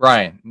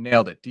 Brian,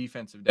 nailed it.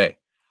 Defensive day.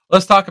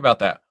 Let's talk about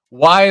that.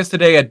 Why is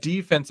today a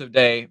defensive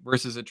day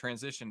versus a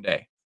transition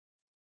day?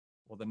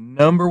 Well, the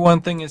number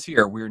one thing is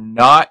here. We're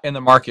not in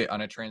the market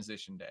on a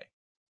transition day.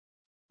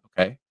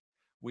 Okay?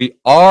 We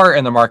are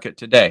in the market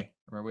today.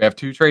 Remember, we have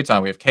two trades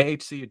on. We have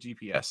KHC and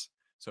GPS.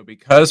 So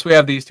because we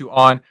have these two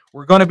on,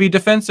 we're going to be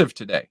defensive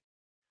today.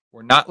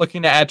 We're not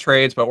looking to add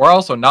trades, but we're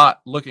also not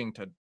looking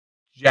to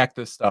jack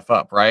this stuff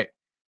up, right?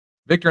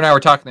 Victor and I were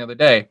talking the other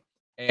day,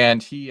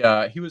 and he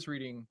was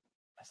reading.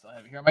 I still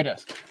have it here on my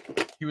desk.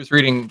 He was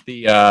reading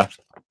the How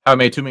I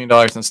Made $2 Million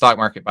in the Stock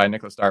Market by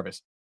Nicholas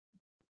Darvis.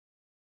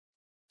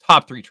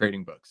 Top 3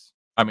 trading books.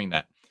 I mean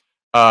that.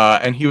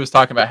 And he was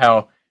talking about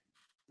how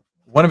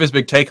one of his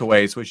big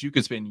takeaways was you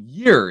could spend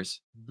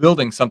years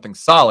building something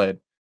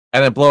solid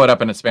and then blow it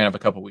up in a span of a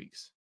couple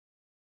weeks.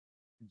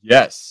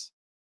 Yes,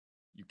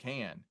 you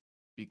can.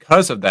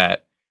 Because of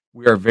that,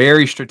 we are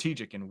very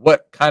strategic in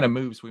what kind of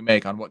moves we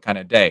make on what kind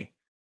of day.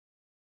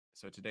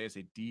 So today is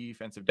a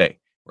defensive day.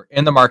 We're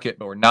in the market,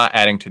 but we're not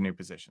adding to new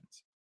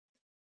positions.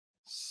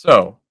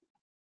 So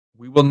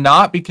we will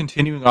not be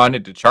continuing on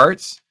into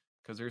charts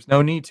because there's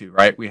no need to,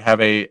 right? We have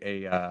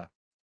we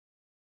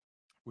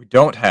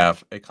don't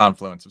have a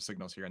confluence of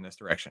signals here in this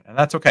direction, and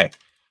that's okay.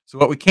 So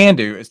what we can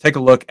do is take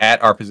a look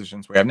at our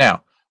positions we have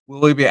now.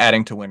 Will we be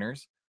adding to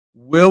winners?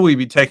 Will we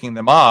be taking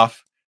them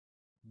off?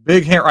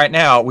 Big hint right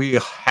now, we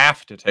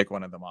have to take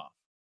one of them off.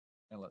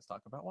 And let's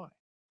talk about why.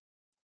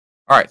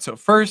 All right, so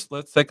first,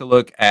 let's take a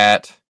look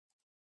at,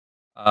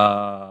 we'll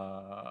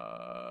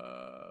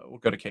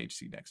go to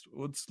KHC next.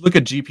 Let's look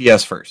at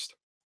GPS first.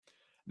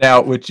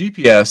 Now, with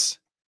GPS,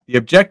 the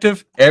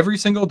objective every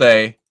single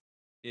day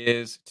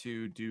is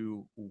to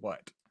do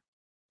what?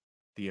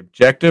 The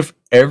objective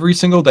every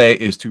single day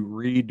is to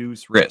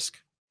reduce risk.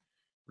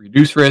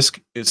 Reduce risk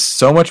is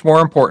so much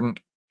more important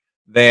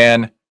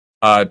than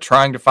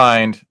trying to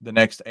find the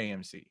next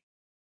AMC.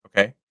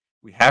 Okay?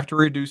 We have to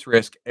reduce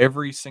risk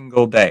every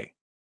single day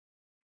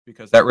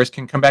because that risk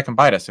can come back and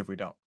bite us if we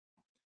don't.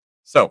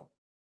 So,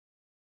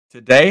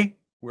 today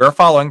we're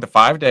following the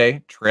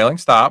 5-day trailing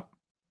stop.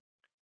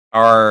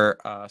 Our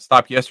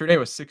stop yesterday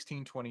was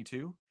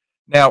 1622.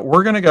 Now,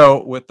 we're going to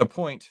go with the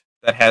point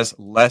that has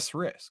less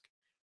risk.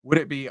 Would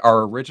it be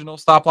our original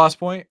stop loss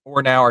point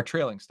or now our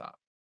trailing stop?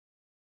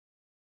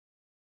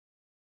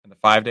 And the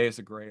 5-day is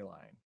the gray line.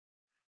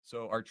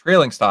 So our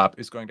trailing stop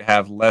is going to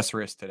have less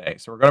risk today.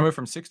 So we're going to move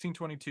from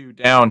 1622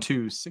 down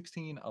to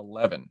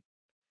 1611.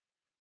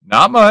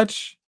 Not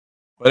much,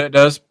 but it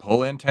does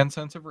pull in 10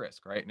 cents of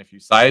risk, right? And if you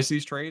size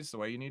these trades the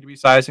way you need to be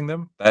sizing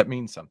them, that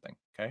means something,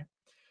 okay?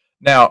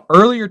 Now,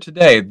 earlier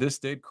today, this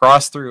did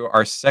cross through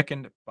our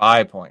second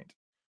buy point.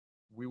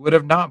 We would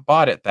have not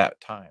bought at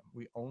that time.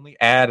 We only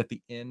add at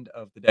the end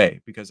of the day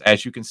because,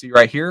 as you can see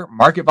right here,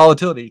 market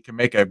volatility can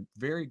make a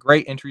very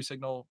great entry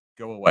signal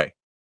go away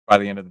by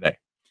the end of the day.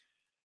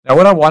 Now,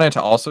 what I wanted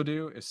to also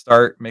do is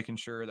start making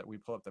sure that we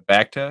pull up the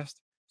back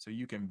test so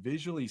you can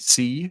visually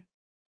see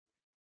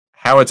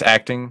how it's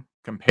acting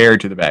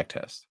compared to the back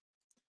test.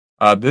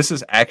 This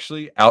is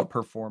actually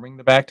outperforming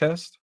the back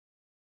test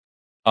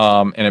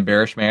in a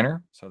bearish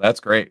manner, so that's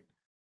great.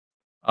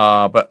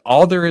 But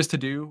all there is to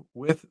do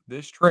with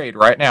this trade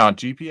right now,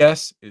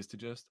 GPS, is to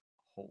just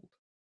hold.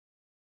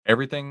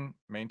 Everything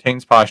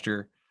maintains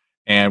posture,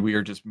 and we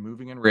are just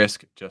moving in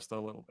risk just a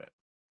little bit.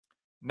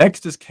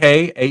 Next is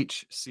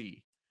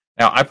KHC.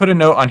 Now, I put a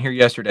note on here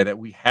yesterday that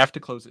we have to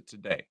close it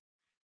today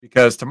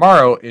because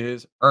tomorrow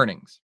is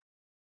earnings.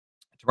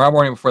 Tomorrow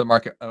morning before the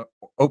market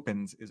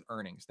opens is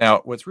earnings.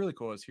 Now, what's really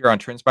cool is here on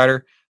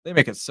TrendSpider, they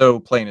make it so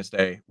plain as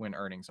day when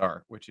earnings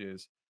are, which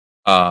is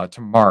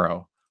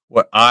tomorrow.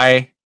 What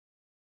I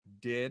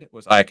did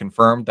was I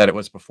confirmed that it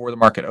was before the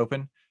market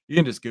opened. You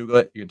can just Google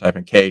it. You can type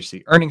in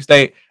KHC earnings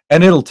date,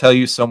 and it'll tell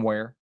you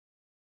somewhere,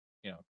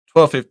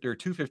 12:50 or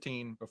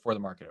 2:15 before the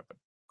market opened.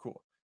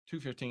 Cool.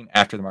 2:15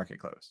 after the market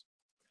closed.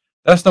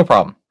 That's no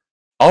problem.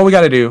 All we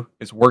got to do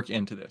is work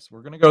into this.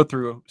 We're going to go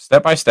through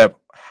step by step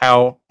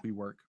how we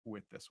work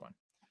with this one.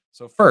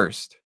 So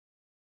first,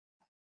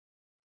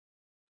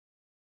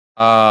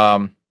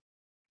 the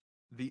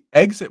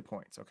exit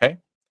points, okay?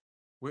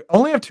 We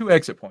only have 2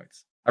 exit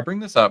points. I bring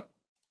this up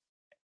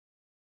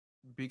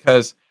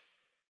because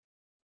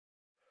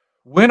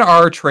when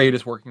our trade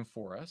is working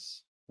for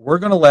us, we're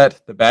going to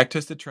let the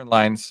back-tested trend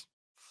lines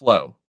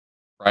flow,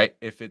 right?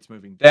 If it's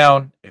moving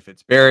down, if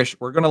it's bearish,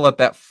 we're going to let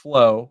that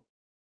flow,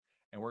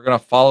 and we're going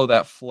to follow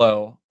that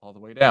flow all the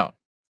way down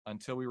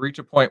until we reach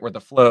a point where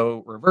the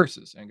flow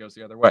reverses and goes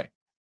the other way.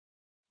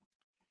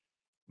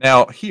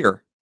 Now,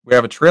 here, we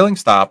have a trailing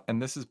stop,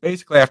 and this is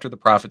basically after the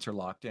profits are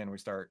locked in. We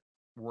start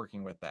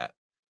working with that.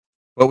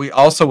 But we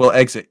also will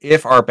exit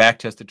if our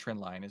back-tested trend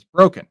line is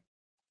broken.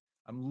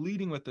 I'm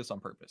leading with this on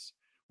purpose.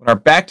 When our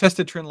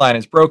back-tested trend line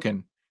is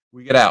broken,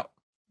 we get out,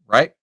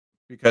 right?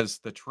 Because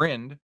the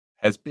trend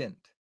has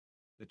bent.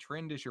 The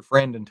trend is your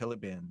friend until it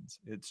bends.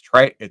 It's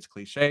trite, it's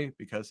cliche,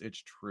 because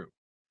it's true.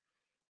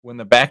 When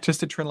the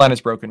back-tested trend line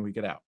is broken, we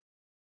get out.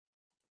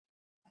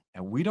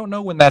 And we don't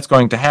know when that's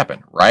going to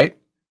happen, right?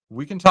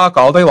 We can talk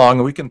all day long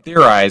and we can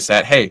theorize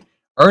that, hey,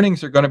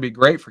 earnings are going to be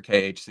great for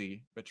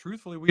KHC, but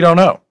truthfully, we don't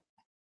know.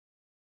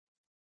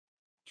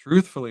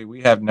 Truthfully,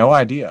 we have no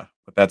idea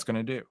what that's going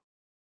to do.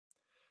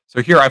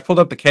 So here, I pulled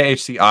up the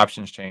KHC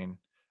options chain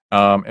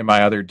in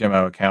my other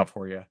demo account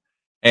for you.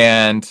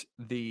 And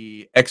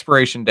the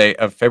expiration date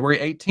of February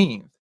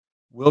 18th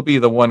will be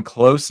the one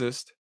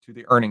closest to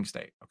the earnings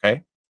date,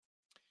 okay?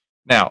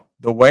 Now,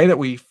 the way that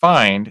we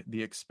find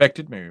the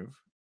expected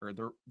move, or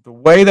the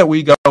way that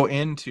we go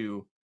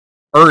into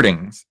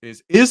earnings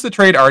is the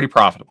trade already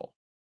profitable?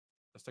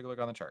 Let's take a look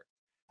on the chart.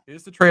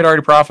 Is the trade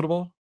already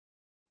profitable?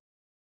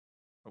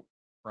 Oh,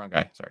 wrong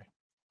guy, sorry.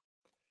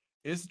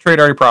 Is the trade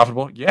already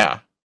profitable? Yeah.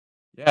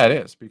 Yeah, it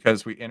is,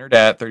 because we entered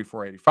at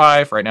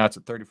 34.85. Right now it's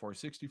at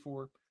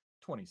 34.64.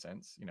 20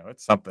 cents,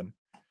 it's something.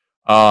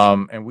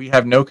 And we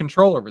have no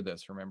control over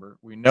this, remember.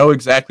 We know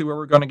exactly where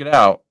we're going to get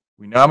out.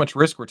 We know how much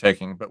risk we're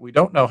taking, but we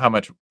don't know how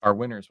much our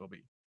winners will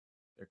be.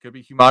 There could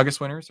be humongous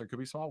winners, there could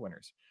be small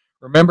winners.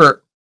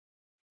 Remember,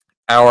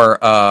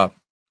 our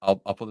I'll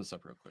pull this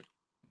up real quick.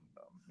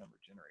 Number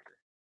generator.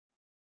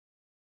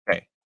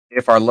 Okay,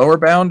 if our lower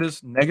bound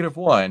is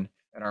 -1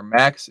 and our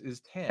max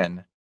is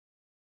 10,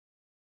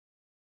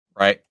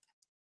 right?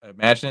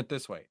 Imagine it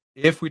this way.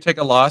 If we take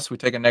a loss, we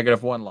take a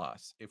 -1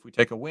 loss. If we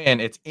take a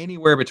win, it's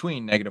anywhere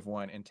between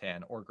 -1 and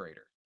 10 or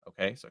greater.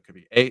 Okay, so it could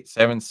be 8,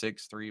 7,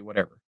 6, 3,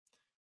 whatever.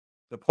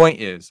 The point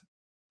is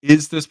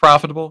this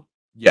profitable?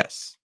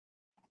 Yes.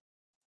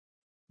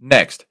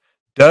 Next,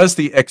 does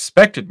the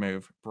expected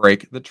move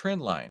break the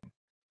trend line?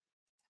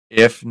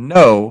 If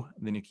no,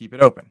 then you keep it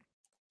open.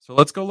 So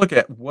let's go look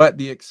at what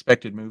the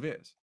expected move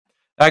is.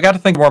 Now, I got to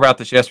think more about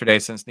this yesterday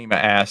since Nima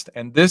asked,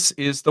 and this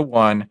is the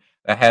one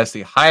that has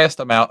the highest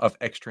amount of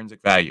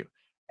extrinsic value.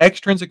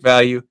 Extrinsic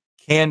value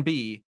can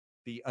be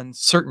the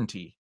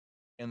uncertainty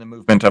in the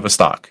movement of a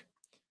stock.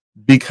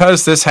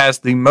 Because this has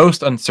the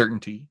most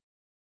uncertainty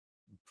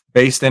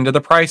based into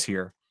the price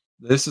here,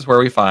 this is where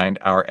we find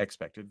our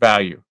expected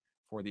value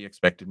for the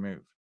expected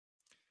move.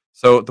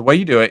 So the way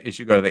you do it is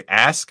you go to the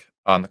ask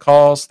on the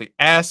calls, the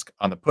ask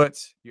on the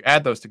puts, you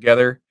add those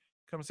together,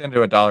 it comes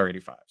into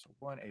 $1.85. So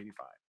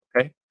 185,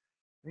 okay?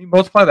 And you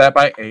multiply that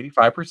by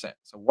 85%.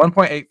 So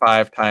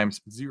 1.85 times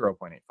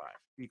 0.85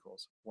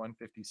 equals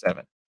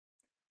 157.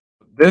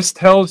 This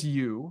tells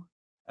you,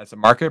 as a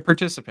market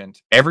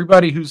participant,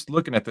 everybody who's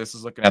looking at this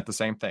is looking at the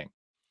same thing.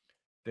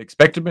 The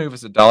expected move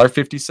is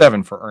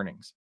 $1.57 for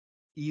earnings.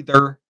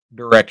 Either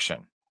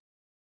direction.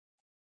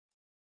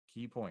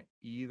 Key point,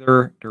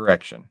 either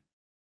direction.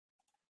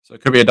 So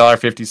it could be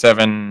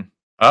 $1.57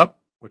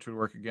 up, which would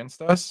work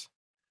against us,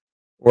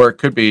 or it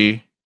could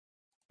be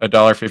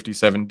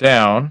 $1.57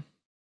 down,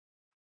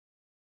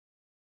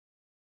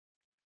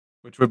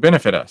 which would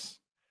benefit us.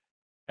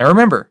 And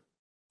remember,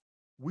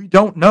 we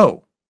don't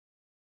know.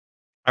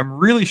 I'm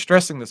really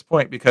stressing this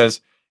point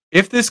because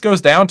if this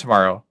goes down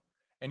tomorrow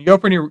and you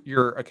open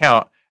your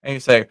account and you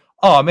say,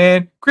 oh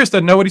man, Chris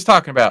doesn't know what he's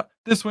talking about.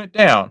 This went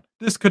down.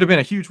 This could have been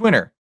a huge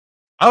winner.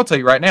 I'll tell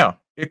you right now,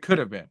 it could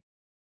have been.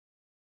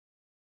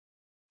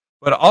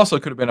 But it also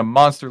could have been a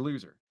monster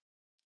loser.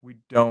 We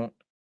don't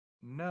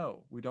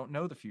know. We don't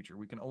know the future.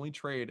 We can only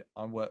trade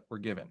on what we're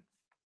given.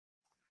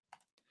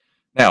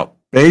 Now,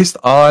 based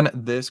on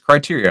this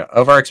criteria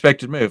of our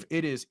expected move,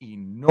 it is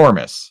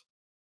enormous.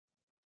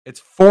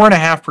 It's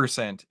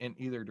 4.5% in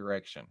either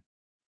direction.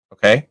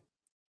 Okay?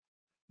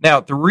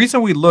 Now, the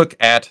reason we look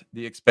at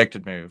the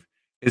expected move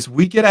is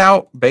we get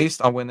out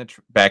based on when the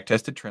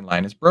back-tested trend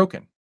line is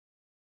broken.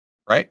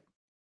 Right?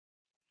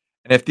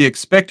 And if the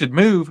expected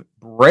move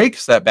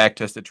breaks that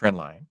back-tested trend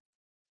line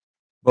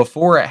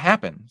before it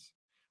happens,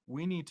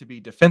 we need to be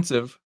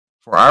defensive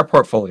for our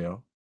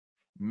portfolio,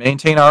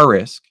 maintain our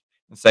risk,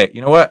 and say,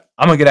 you know what?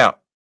 I'm going to get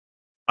out.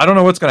 I don't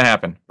know what's going to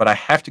happen, but I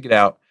have to get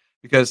out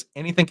because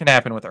anything can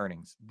happen with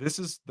earnings. This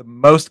is the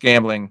most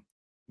gambling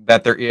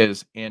that there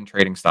is in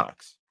trading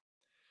stocks.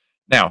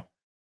 Now,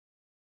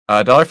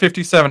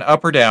 $1.57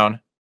 up or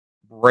down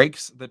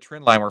breaks the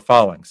trend line we're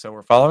following. So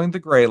we're following the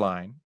gray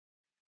line,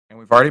 and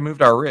we've already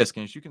moved our risk.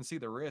 And as you can see,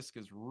 the risk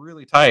is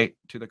really tight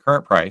to the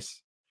current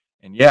price.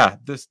 And yeah,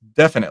 this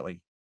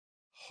definitely,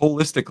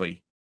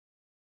 holistically,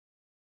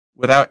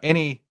 without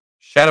any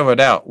shadow of a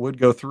doubt, would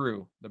go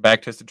through the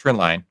back-tested trend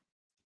line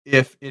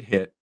if it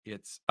hit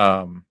its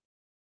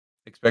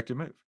expected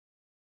move.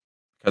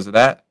 Because of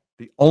that,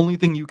 the only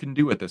thing you can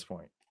do at this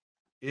point,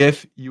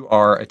 if you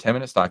are a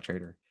 10-minute stock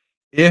trader,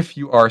 if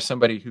you are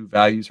somebody who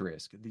values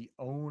risk, the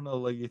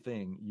only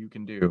thing you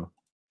can do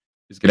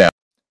is get out.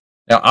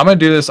 Now, I'm going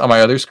to do this on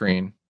my other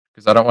screen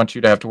because I don't want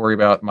you to have to worry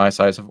about my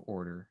size of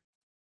order.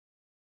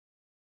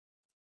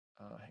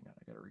 Hang on,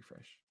 I got to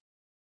refresh.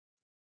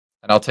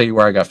 And I'll tell you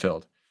where I got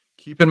filled.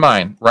 Keep in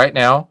mind, right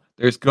now,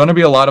 there's going to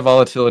be a lot of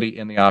volatility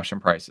in the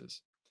option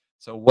prices.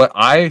 So what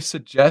I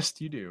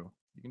suggest you do,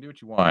 you can do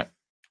what you want.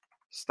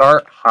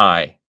 Start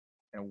high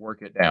and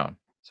work it down.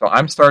 So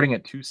I'm starting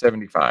at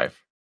 275.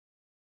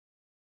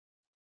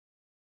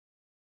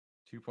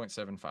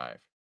 2.75.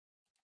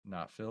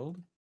 Not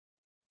filled.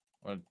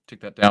 I want to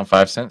take that down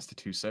 5 cents to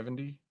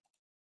 270.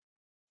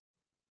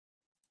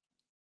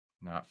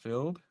 Not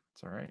filled.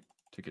 It's all right.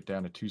 Took it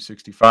down to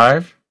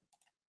 265.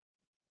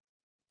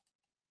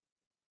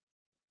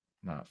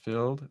 Not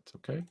filled. It's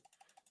okay.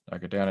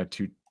 Knock it down to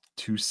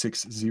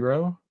 260.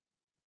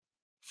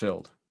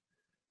 Filled.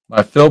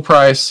 My fill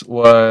price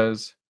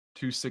was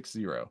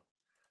 260.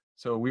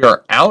 So we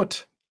are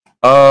out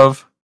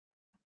of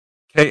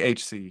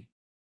KHC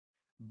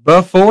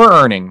before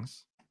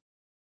earnings.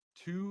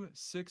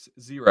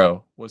 260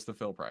 was the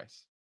fill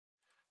price.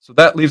 So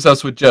that leaves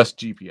us with just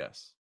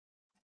GPS.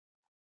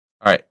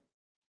 All right.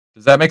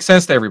 Does that make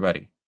sense to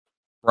everybody?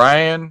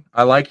 Brian,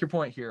 I like your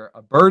point here.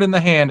 A bird in the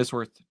hand is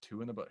worth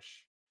two in the bush.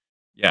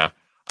 Yeah.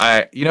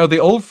 The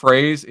old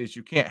phrase is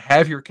you can't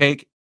have your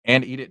cake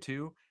and eat it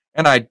too.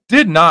 And I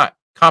did not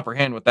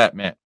comprehend what that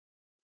meant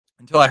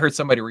until I heard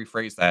somebody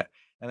rephrase that.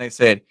 And they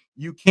said,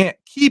 you can't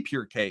keep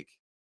your cake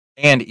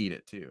and eat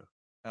it too.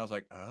 And I was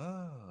like,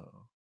 oh.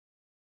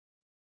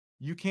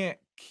 You can't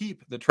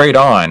keep the trade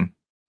on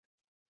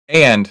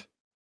and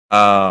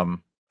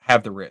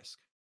have the risk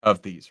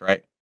of these,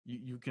 right?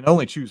 You can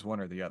only choose one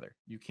or the other.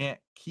 You can't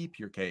keep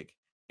your cake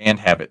and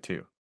have it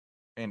too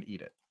and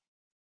eat it.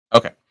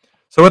 Okay.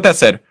 So with that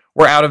said,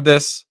 we're out of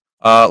this.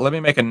 Let me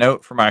make a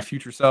note for my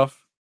future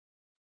self.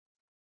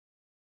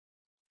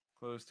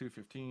 Close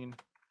 215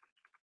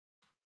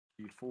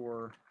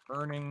 before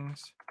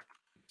earnings.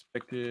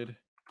 Expected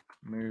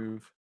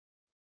move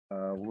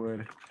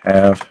would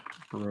have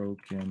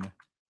broken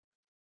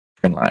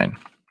trend line.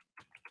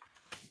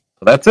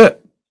 So that's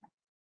it.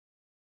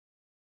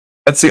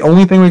 That's the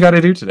only thing we got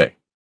to do today.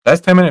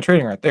 That's 10-minute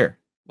trading right there.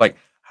 Like,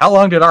 how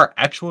long did our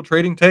actual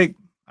trading take?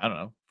 I don't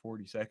know,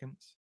 40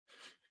 seconds.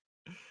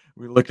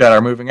 We looked at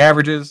our moving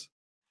averages.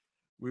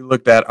 We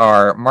looked at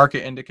our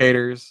market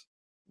indicators.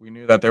 We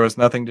knew that there was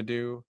nothing to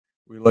do.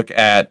 We look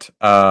at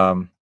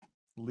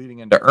leading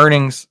into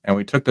earnings, and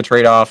we took the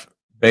trade-off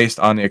based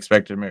on the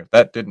expected move.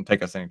 That didn't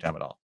take us any time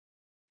at all.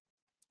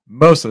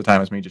 Most of the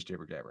time, it's me just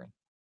jibber-jabbering.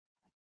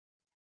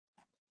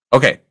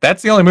 Okay,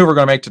 that's the only move we're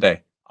going to make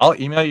today. I'll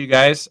email you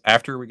guys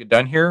after we get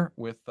done here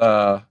with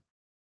the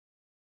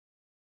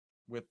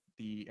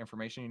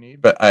information you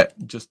need. But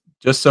just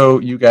so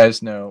you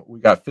guys know,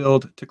 we got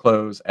filled to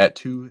close at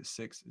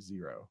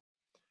 260.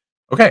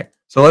 Okay,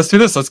 so let's do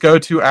this. Let's go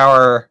to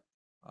our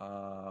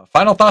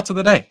final thoughts of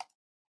the day.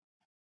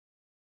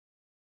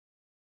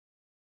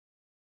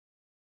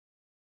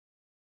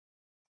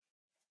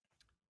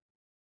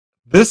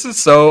 This is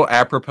so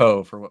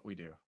apropos for what we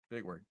do.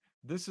 Big word.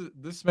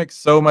 This makes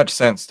so much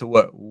sense to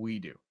what we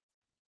do.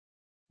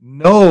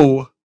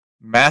 No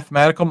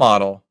mathematical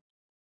model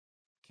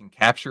can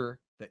capture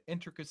the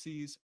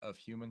intricacies of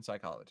human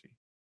psychology.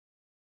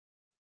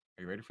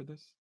 Are you ready for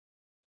this?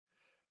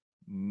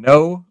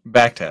 No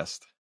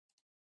backtest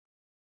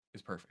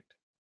is perfect.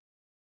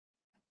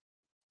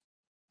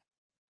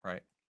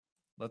 Right?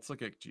 Let's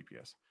look at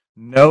GPS.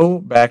 No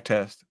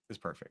backtest is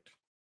perfect.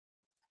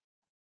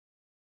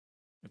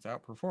 It's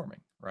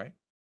outperforming, right?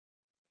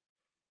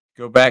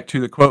 Go back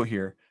to the quote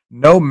here.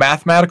 No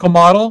mathematical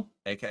model,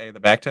 aka the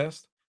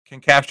backtest, can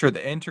capture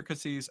the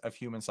intricacies of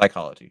human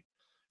psychology.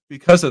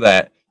 Because of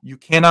that, you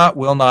cannot,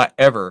 will not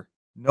ever,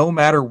 no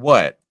matter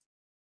what,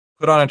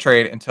 put on a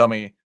trade and tell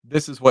me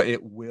this is what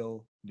it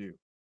will do.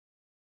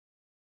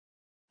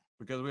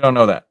 Because we don't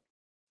know that.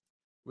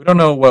 We don't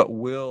know what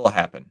will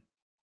happen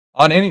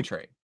on any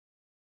trade.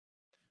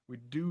 We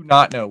do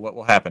not know what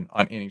will happen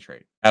on any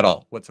trade at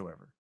all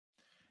whatsoever.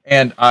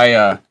 And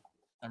I'm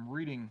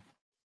reading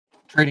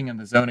Trading in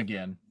the Zone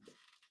again,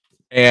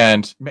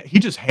 and he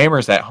just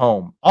hammers that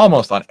home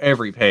almost on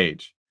every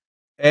page,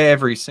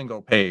 every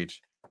single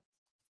page.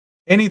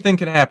 Anything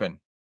can happen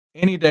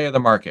any day of the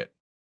market.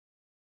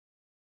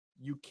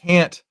 You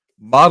can't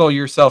model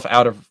yourself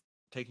out of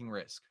taking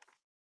risk.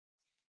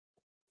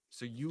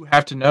 So you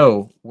have to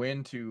know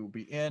when to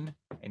be in,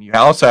 and you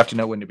also have to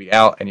know when to be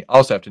out, and you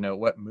also have to know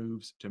what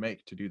moves to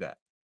make to do that.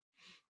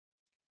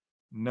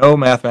 No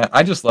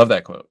I just love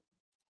that quote.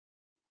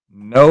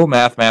 No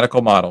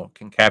mathematical model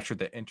can capture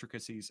the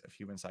intricacies of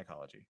human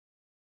psychology.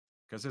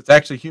 Because it's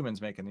actually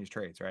humans making these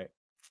trades, right?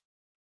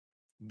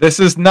 This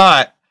is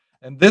not,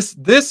 and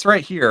this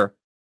right here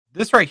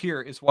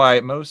is why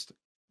most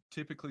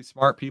typically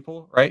smart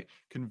people, right?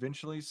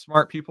 Conventionally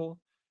smart people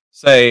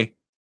say,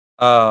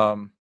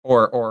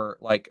 or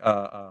like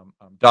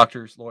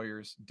doctors,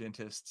 lawyers,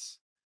 dentists,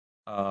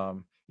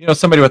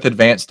 somebody with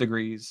advanced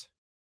degrees,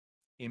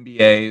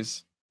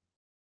 MBAs.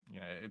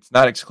 It's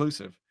not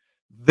exclusive.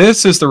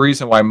 This is the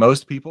reason why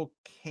most people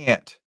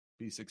can't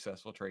be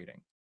successful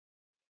trading,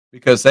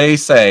 because they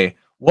say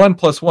 1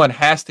 + 1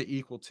 has to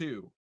equal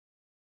 2.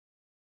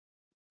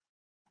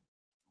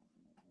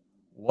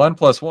 1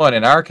 + 1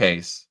 in our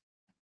case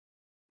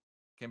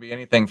can be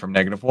anything from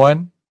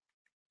 -1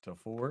 to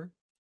 4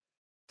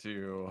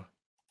 to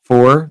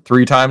 4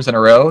 3 times in a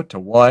row to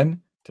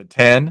 1 to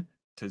 10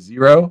 to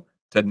 0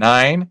 to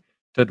 9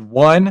 to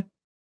 1.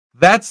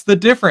 That's the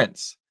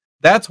difference.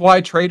 That's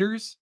why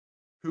traders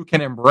who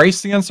can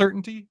embrace the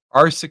uncertainty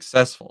are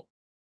successful.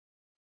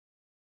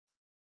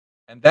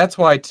 And that's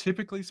why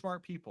typically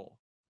smart people,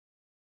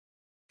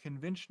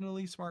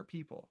 conventionally smart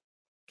people,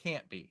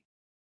 can't be.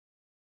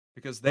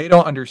 Because they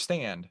don't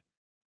understand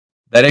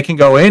that it can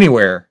go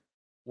anywhere.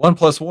 1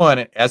 + 1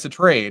 as a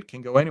trade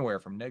can go anywhere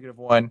from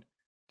 -1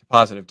 to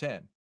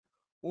 +10.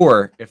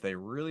 Or if they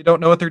really don't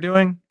know what they're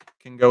doing,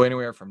 can go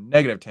anywhere from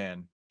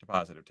 -10 to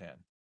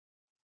 +10.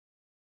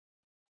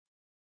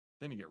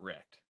 Then you get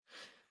wrecked.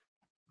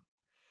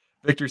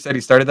 Victor said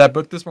he started that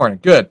book this morning.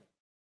 Good.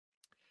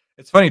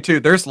 It's funny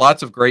too. There's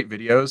lots of great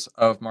videos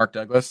of Mark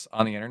Douglas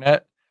on the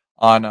internet,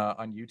 on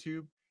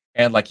YouTube,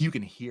 and like you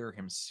can hear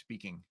him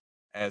speaking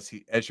as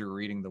you're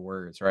reading the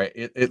words. Right?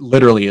 It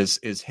literally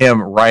is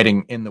him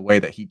writing in the way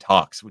that he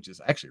talks, which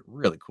is actually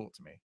really cool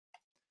to me.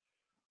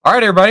 All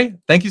right, everybody.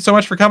 Thank you so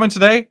much for coming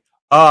today.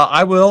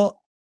 I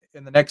will,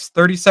 in the next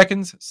 30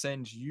 seconds,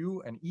 send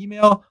you an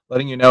email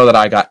letting you know that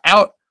I got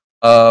out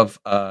of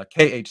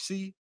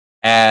KHC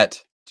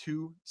at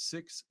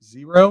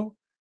 260,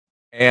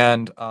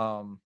 and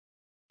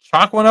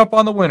chalk one up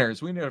on the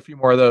winners. We need a few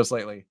more of those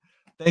lately.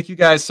 Thank you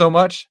guys so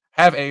much.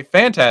 Have a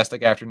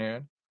fantastic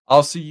afternoon.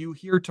 I'll see you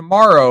here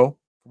tomorrow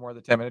for more of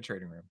the 10-minute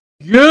trading room.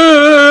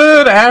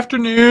 Good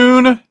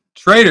afternoon,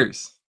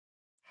 traders.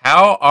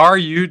 How are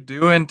you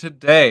doing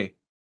today?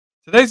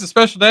 Today's a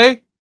special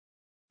day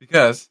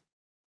because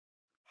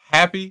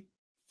happy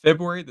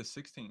February the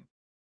 16th.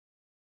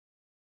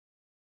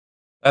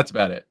 That's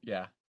about it.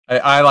 Yeah.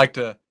 I like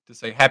to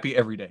say happy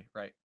every day,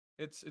 right?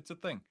 It's a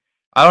thing.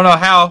 I don't know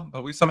how,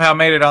 but we somehow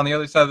made it on the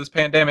other side of this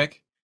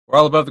pandemic. We're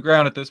all above the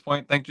ground at this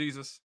point, thank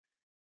Jesus.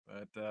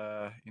 But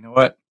you know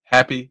what?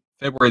 Happy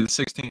February the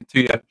 16th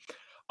to you.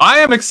 I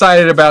am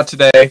excited about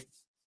today.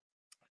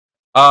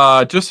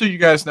 Just so you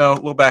guys know, a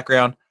little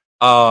background.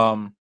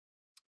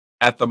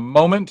 At the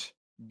moment,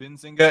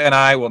 Benzinga and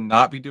I will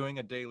not be doing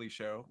a daily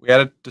show. We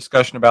had a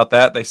discussion about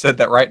that. They said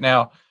that right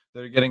now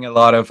they're getting a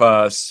lot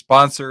of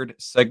sponsored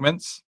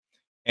segments.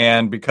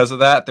 And because of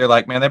that, they're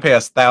like, man, they pay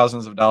us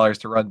thousands of dollars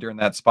to run during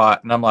that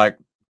spot. And I'm like,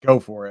 go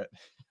for it.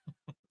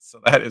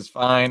 So that is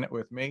fine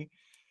with me.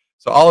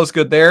 So all is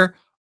good there.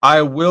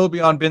 I will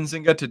be on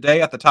Benzinga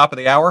today at the top of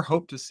the hour.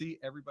 Hope to see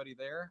everybody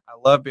there. I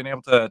love being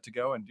able to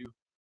go and do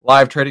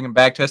live trading and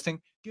back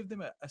testing. Give them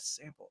a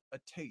sample, a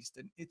taste,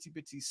 an itsy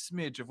bitsy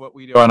smidge of what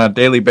we do on a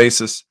daily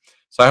basis.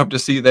 So I hope to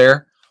see you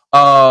there.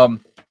 A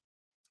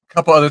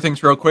couple other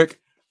things real quick.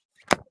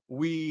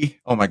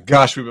 Oh my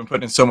gosh, we've been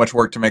putting in so much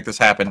work to make this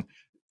happen.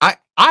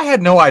 I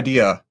had no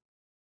idea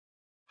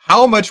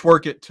how much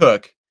work it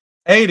took,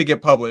 A, to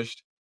get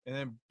published, and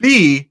then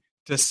B,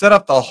 to set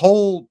up the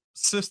whole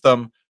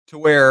system to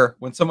where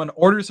when someone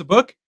orders a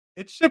book,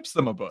 it ships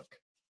them a book.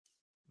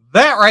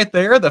 That right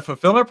there, the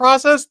fulfillment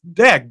process,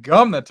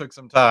 dadgum, that took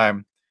some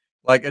time.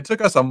 Like, it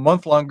took us a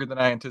month longer than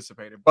I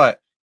anticipated.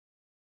 But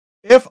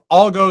if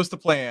all goes to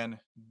plan,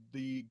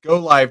 the go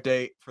live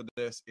date for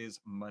this is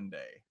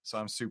Monday. So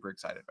I'm super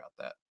excited about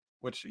that.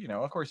 Which,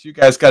 of course, you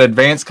guys got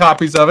advanced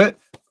copies of it,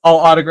 all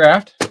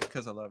autographed,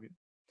 because I love you.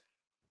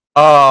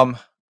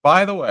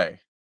 By the way,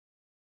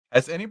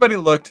 has anybody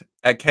looked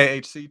at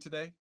KHC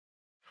today?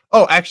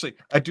 Oh, actually,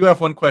 I do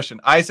have one question.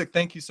 Isaac,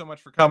 thank you so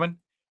much for coming.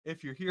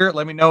 If you're here,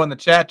 let me know in the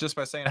chat just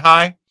by saying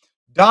hi.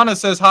 Donna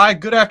says hi.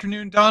 Good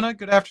afternoon, Donna.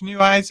 Good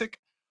afternoon, Isaac.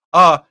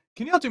 Can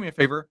y'all do me a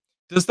favor?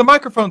 Does the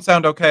microphone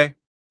sound okay?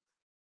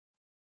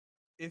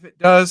 If it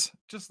does,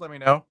 just let me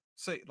know.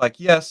 Say like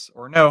yes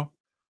or no.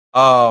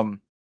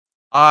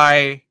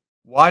 I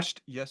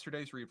watched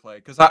yesterday's replay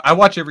because I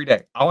watch every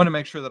day. I want to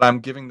make sure that I'm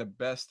giving the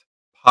best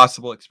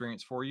possible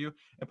experience for you.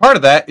 And part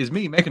of that is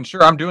me making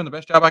sure I'm doing the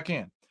best job I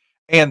can.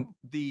 And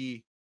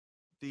the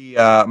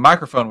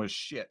microphone was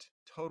shit.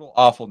 Total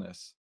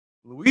awfulness.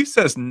 Luis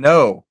says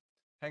no.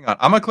 Hang on.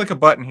 I'm going to click a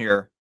button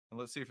here and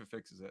let's see if it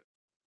fixes it.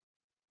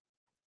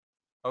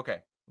 Okay.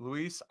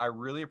 Luis, I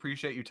really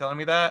appreciate you telling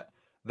me that.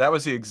 That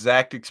was the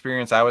exact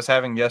experience I was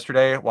having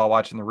yesterday while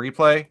watching the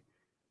replay.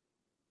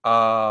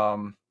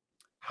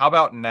 How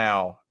about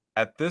now?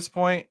 At this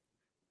point,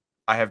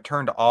 I have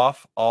turned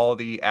off all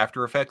the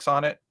After Effects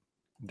on it.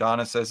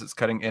 Donna says it's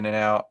cutting in and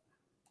out.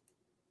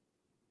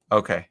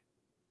 Okay.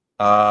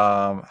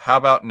 How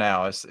about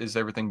now? Is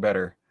everything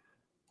better?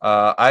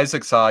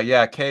 Isaac saw,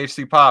 yeah,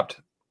 KHC popped.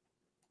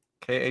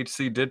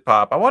 KHC did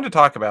pop. I wanted to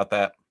talk about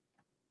that.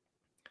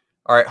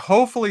 All right.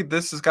 Hopefully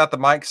this has got the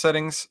mic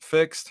settings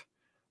fixed.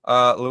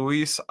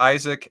 Luis,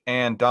 Isaac,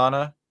 and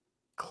Donna,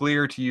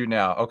 clear to you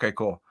now. Okay,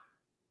 cool.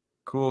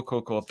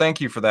 Cool. Thank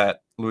you for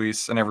that,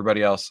 Luis, and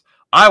everybody else.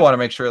 I want to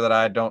make sure that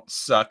I don't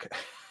suck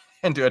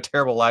and do a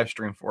terrible live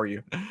stream for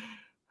you.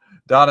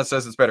 Donna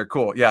says it's better.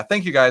 Cool. Yeah,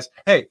 thank you guys.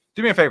 Hey,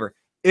 do me a favor.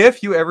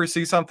 If you ever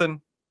see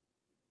something,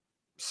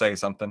 say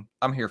something.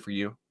 I'm here for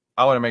you.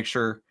 I want to make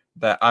sure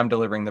that I'm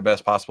delivering the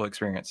best possible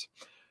experience.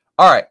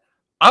 All right.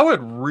 I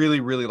would really,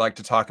 really like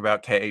to talk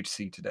about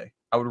KHC today.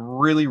 I would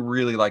really,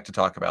 really like to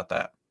talk about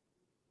that.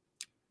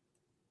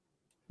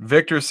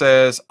 Victor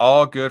says,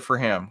 all good for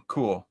him.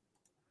 Cool.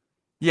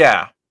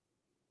 Yeah.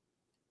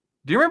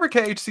 Do you remember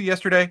KHC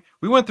yesterday?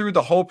 We went through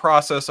the whole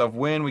process of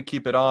when we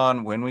keep it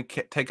on, when we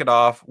take it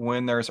off,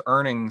 when there's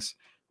earnings,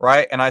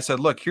 right? And I said,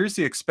 look, here's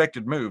the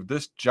expected move.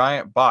 This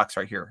giant box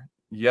right here.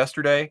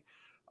 Yesterday,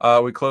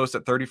 we closed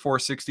at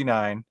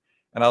 34.69.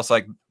 And I was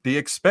like, the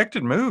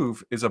expected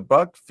move is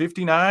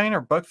 $1.59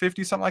 or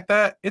 $1.50, something like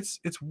that. It's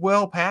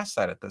well past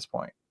that at this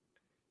point.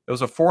 It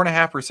was a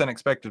 4.5%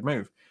 expected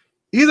move.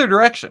 Either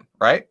direction,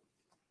 right?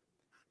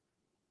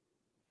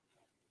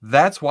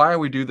 That's why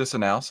we do this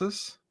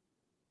analysis.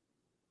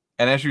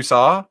 And as you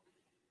saw,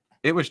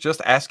 it was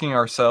just asking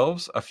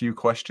ourselves a few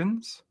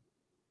questions,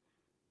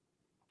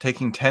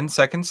 taking 10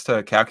 seconds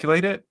to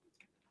calculate it.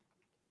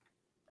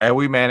 And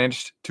we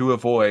managed to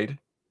avoid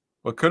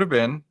what could have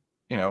been,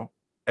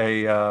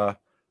 a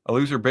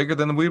loser bigger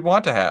than we'd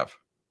want to have.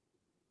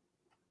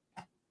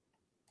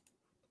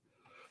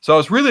 So I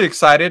was really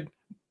excited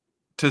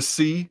to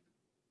see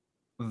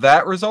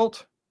that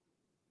result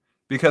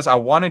because I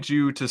wanted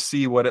you to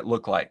see what it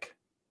looked like.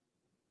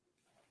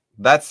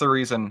 That's the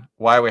reason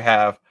why we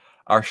have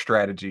our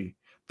strategy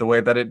the way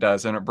that it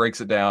does, and it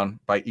breaks it down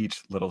by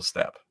each little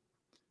step.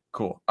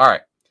 Cool. All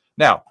right.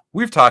 Now,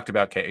 we've talked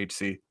about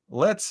KHC.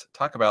 Let's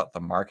talk about the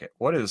market.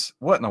 What in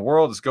the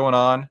world is going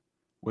on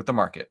with the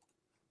market?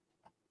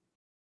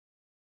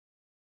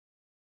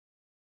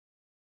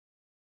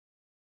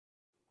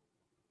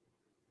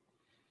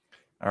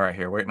 All right,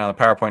 here, waiting on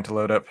the PowerPoint to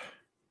load up.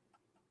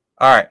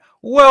 All right,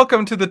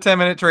 welcome to the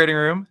 10-minute trading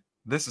room.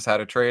 This is how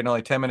to trade in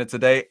only 10 minutes a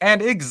day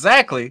and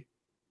exactly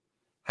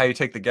how you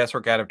take the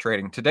guesswork out of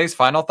trading. Today's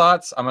final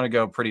thoughts, I'm going to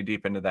go pretty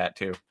deep into that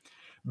too.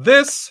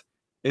 This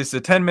is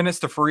the 10 minutes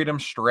to freedom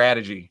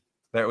strategy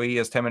that we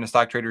as 10-minute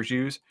stock traders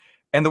use.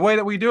 And the way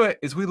that we do it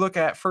is we look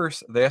at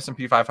first the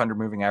S&P 500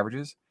 moving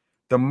averages,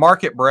 the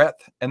market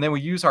breadth, and then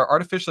we use our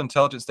artificial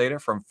intelligence data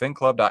from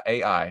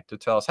FinClub.ai to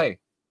tell us, hey,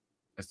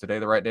 is today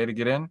the right day to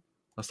get in?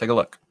 Let's take a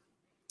look.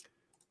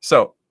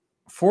 So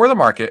for the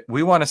market,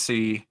 we want to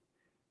see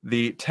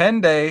the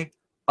 10-day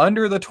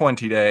under the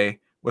 20-day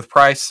with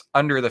price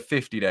under the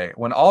 50-day.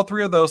 When all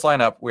three of those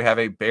line up, we have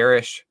a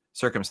bearish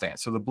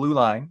circumstance. So the blue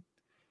line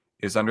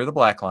is under the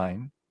black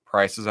line,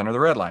 price is under the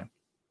red line.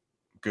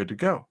 Good to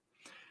go.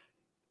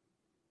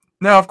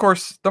 Now, of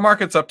course, the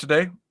market's up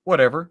today.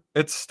 Whatever.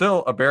 It's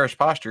still a bearish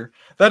posture.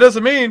 That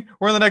doesn't mean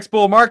we're in the next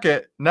bull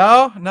market.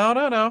 No.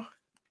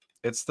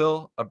 It's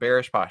still a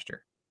bearish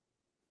posture.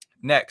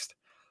 Next,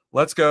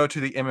 let's go to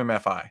the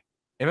MMFI.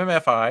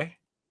 MMFI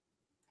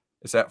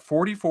is at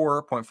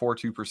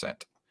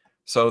 44.42%.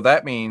 So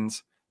that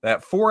means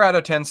that 4 out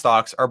of 10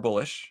 stocks are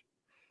bullish,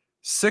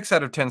 6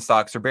 out of 10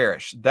 stocks are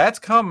bearish. That's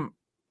come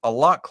a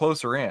lot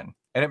closer in.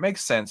 And it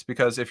makes sense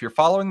because if you're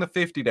following the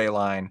 50-day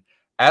line,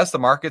 as the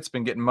market's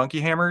been getting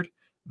monkey hammered,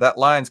 that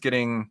line's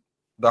getting,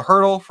 the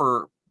hurdle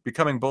for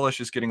becoming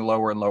bullish is getting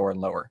lower and lower and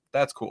lower.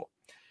 That's cool.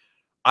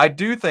 I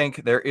do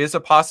think there is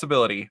a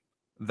possibility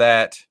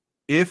that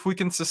if we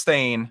can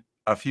sustain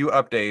a few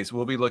up days,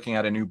 we'll be looking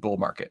at a new bull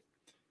market.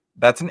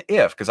 That's an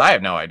if, because I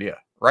have no idea.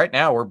 Right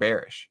now, we're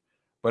bearish.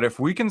 But if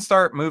we can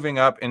start moving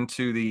up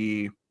into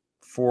the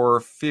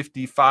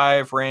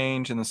 455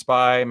 range in the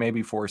SPY,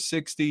 maybe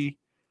 460,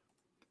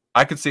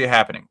 I could see it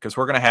happening, because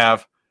we're going to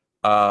have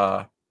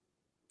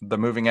the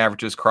moving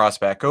averages cross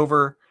back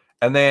over.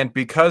 And then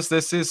because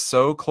this is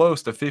so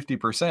close to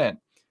 50%,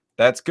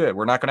 that's good.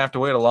 We're not going to have to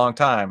wait a long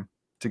time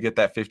to get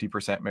that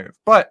 50% move.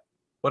 But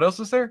what else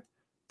is there?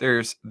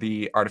 There's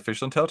the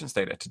artificial intelligence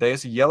data. Today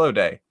is a yellow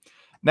day.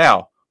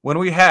 Now, when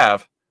we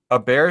have a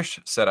bearish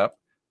setup,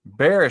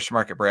 bearish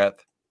market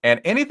breadth, and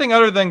anything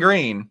other than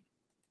green,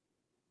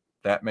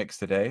 that makes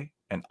today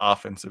an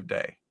offensive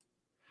day.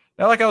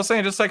 Now, like I was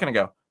saying just a second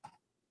ago,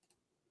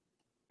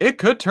 it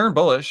could turn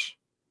bullish,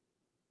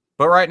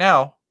 but right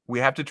now we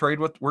have to trade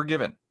what we're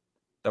given.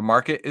 The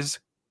market is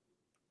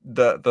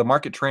the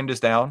market trend is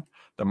down,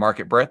 the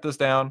market breadth is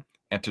down,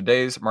 and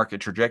today's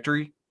market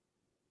trajectory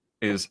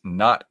is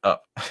not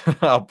up.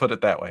 I'll put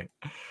it that way.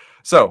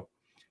 So,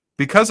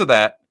 because of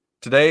that,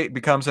 today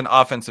becomes an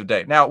offensive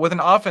day. Now, with an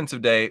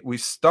offensive day, we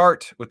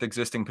start with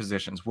existing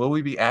positions. Will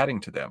we be adding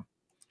to them?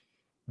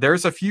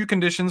 There's a few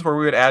conditions where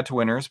we would add to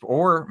winners,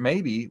 or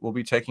maybe we'll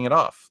be taking it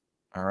off.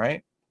 All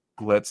right,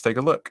 let's take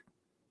a look.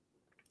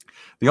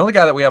 The only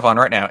guy that we have on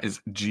right now is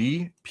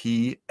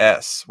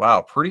GPS.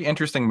 Wow, pretty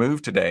interesting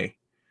move today.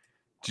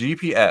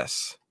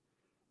 GPS.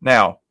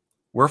 Now,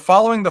 we're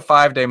following the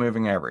 5-day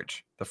moving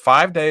average. The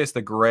 5-day is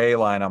the gray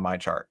line on my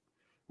chart.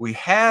 We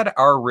had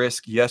our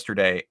risk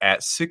yesterday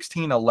at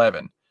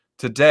 1611.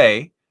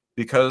 Today,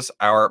 because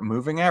our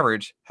moving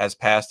average has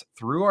passed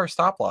through our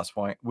stop loss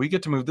point, we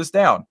get to move this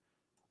down.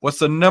 What's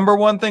the number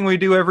one thing we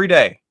do every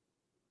day?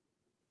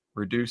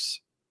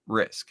 Reduce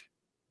risk.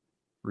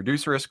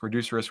 Reduce risk,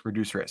 reduce risk,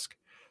 reduce risk.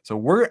 So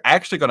we're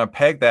actually going to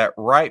peg that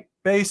right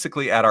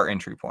basically at our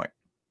entry point.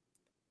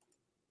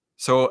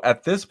 So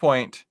at this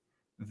point,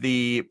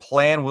 the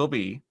plan will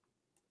be,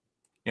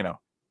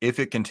 if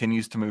it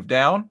continues to move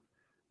down,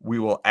 we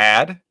will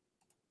add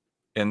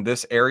in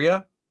this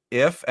area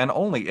if and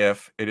only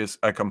if it is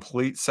a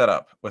complete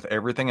setup with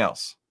everything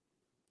else.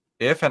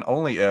 If and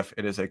only if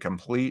it is a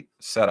complete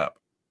setup.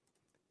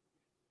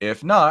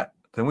 If not,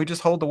 then we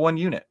just hold the 1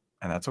 unit,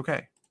 and that's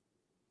okay.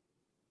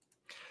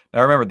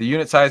 Now remember, the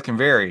unit size can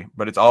vary,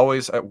 but it's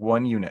always at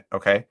 1 unit,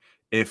 okay?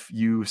 If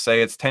you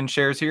say it's 10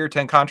 shares here,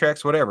 10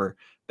 contracts, whatever,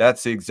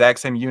 that's the exact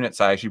same unit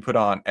size you put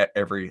on at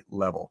every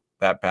level.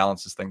 That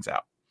balances things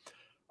out.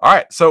 All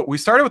right, so we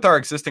started with our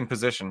existing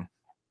position,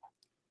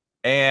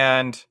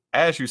 and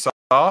as you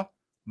saw,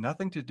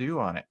 nothing to do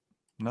on it.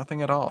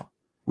 Nothing at all.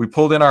 We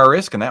pulled in our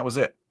risk, and that was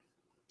it.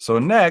 So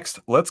next,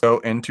 let's go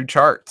into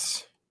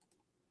charts.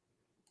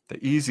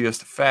 The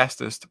easiest,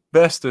 fastest,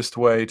 bestest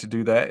way to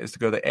do that is to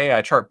go to the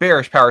AI chart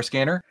bearish power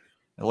scanner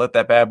and let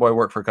that bad boy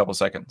work for a couple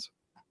seconds.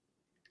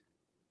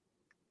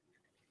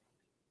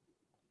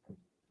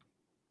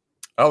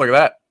 Oh, look at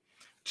that.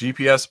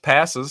 GPS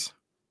passes,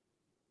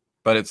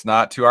 but it's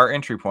not to our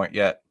entry point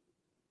yet.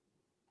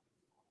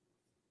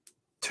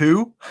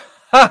 2?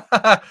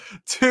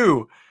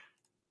 2.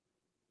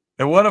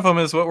 And one of them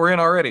is what we're in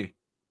already.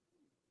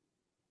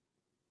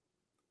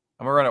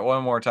 I'm going to run it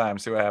one more time,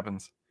 see what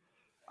happens.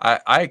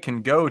 I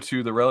can go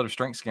to the relative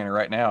strength scanner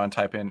right now and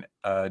type in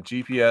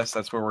GPS.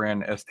 That's where we're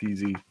in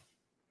STZ.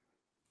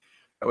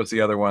 That was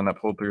the other one that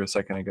pulled through a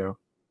second ago.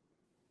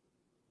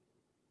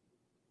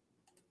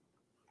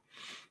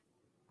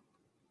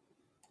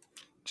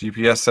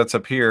 GPS sets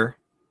up here.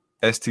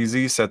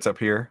 STZ sets up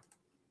here.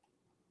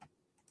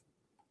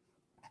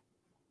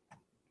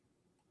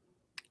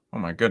 Oh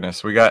my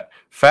goodness. We got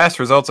fast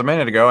results a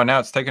minute ago, and now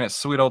it's taking its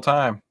sweet old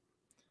time.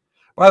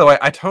 By the way,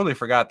 I totally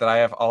forgot that I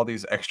have all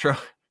these extra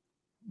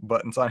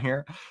buttons on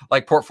here,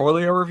 like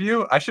portfolio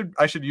review. I should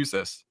use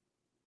this.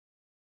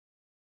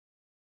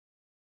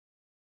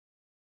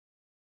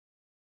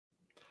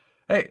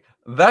 Hey,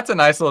 that's a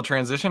nice little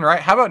transition, right?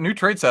 How about new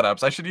trade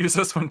setups? I should use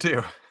this one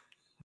too.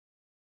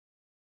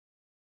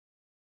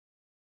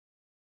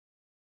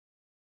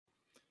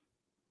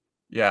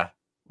 Yeah,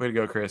 way to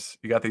go, Chris.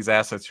 You got these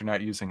assets you're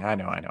not using. I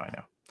know.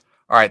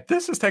 All right,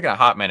 this is taking a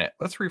hot minute.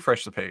 Let's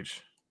refresh the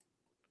page.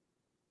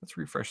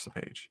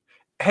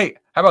 Hey,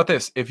 how about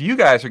this? If you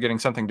guys are getting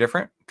something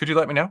different, could you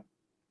let me know?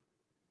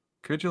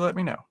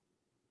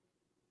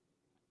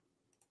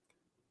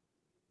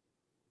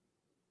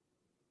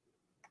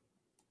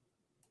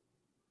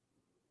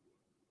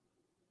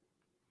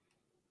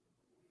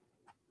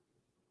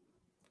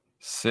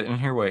 Sitting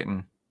here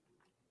waiting.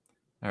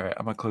 All right,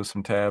 I'm going to close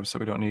some tabs so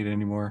we don't need it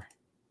anymore.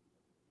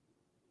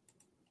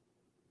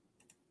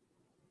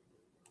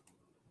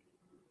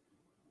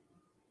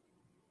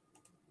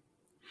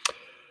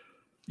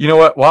 You know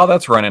what? While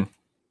that's running,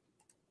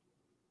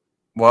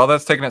 while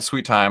that's taking its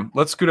sweet time,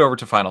 let's scoot over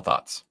to final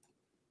thoughts.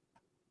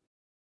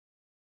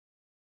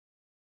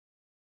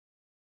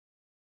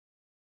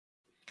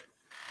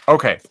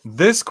 Okay,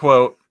 this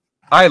quote,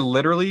 when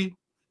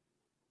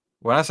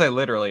I say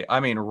literally, I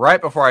mean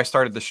right before I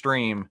started the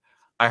stream,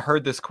 I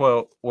heard this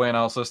quote when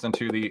I was listening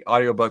to the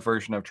audiobook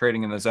version of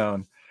Trading in the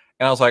Zone.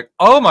 And I was like,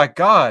 oh my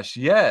gosh,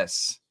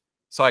 yes.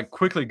 So I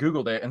quickly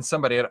Googled it, and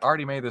somebody had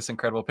already made this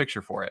incredible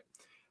picture for it.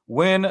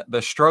 When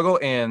the struggle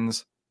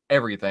ends,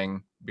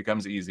 everything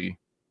becomes easy.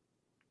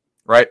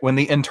 Right? When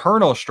the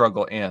internal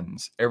struggle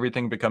ends,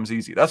 everything becomes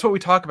easy. That's what we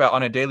talk about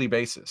on a daily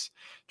basis.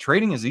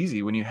 Trading is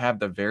easy when you have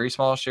the very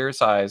small share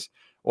size.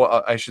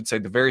 Well, I should say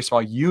the very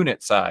small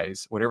unit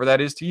size, whatever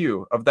that is to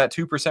you, of that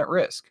 2%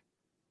 risk.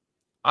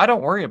 I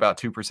don't worry about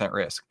 2%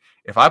 risk.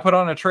 If I put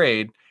on a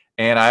trade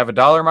and I have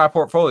 $1 in my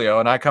portfolio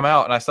and I come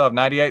out and I still have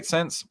 98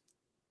 cents,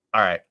 all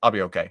right, I'll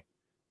be okay.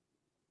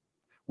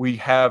 We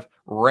have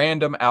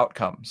random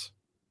outcomes,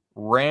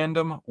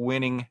 random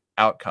winning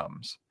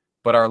outcomes,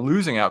 but our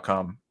losing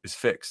outcome is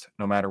fixed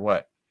no matter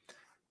what.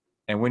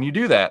 And when you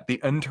do that, the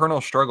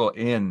internal struggle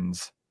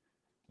ends.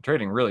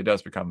 Trading really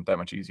does become that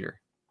much easier.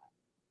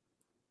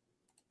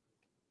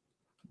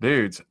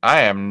 Dudes,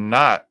 I am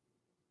not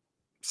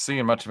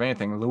seeing much of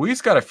anything.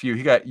 Luis got a few.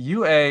 He got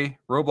UA,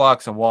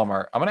 Roblox, and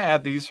Walmart. I'm going to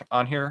add these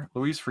on here,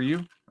 Luis, for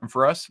you and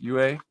for us.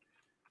 UA,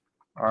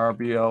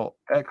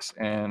 RBLX,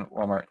 and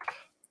Walmart.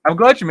 I'm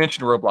glad you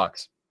mentioned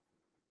Roblox.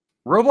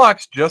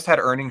 Roblox just had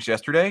earnings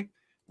yesterday,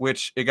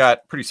 which it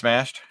got pretty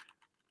smashed.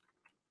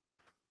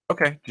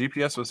 Okay,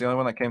 GPS was the only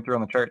one that came through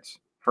on the charts,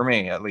 for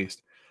me at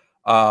least.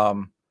 I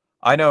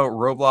know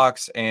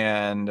Roblox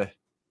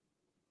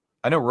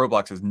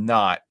is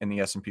not in the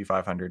S&P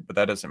 500, but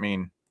that doesn't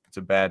mean it's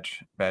a bad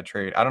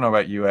trade. I don't know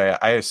about UA.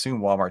 I assume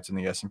Walmart's in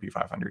the S&P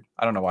 500.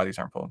 I don't know why these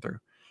aren't pulling through.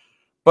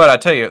 But I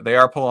tell you, they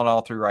are pulling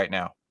all through right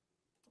now.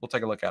 We'll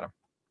take a look at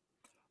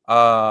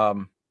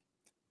them.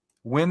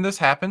 When this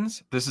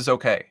happens, this is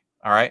okay.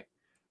 All right.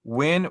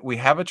 When we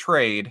have a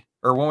trade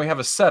or when we have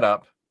a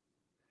setup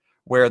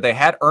where they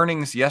had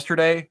earnings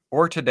yesterday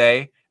or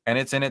today and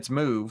it's in its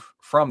move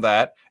from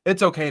that,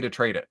 it's okay to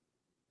trade it.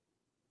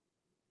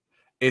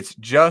 It's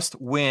just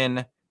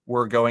when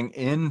we're going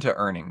into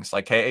earnings,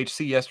 like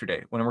KHC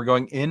yesterday, when we're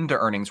going into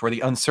earnings where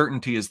the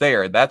uncertainty is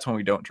there, that's when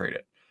we don't trade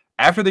it.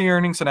 After the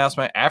earnings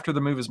announcement, after the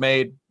move is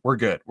made, we're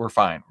good. We're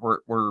fine. We're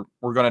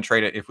going to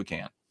trade it if we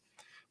can.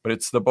 But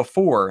it's the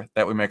before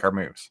that we make our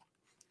moves.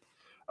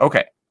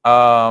 Okay.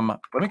 Let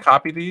me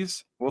copy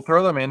these. We'll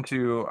throw them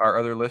into our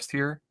other list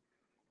here,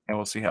 and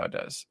we'll see how it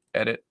does.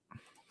 Edit.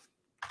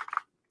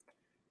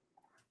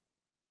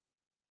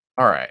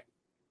 All right.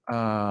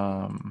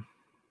 I'm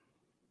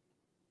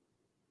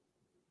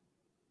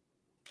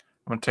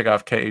going to take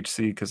off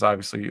KHC because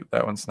obviously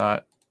that one's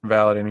not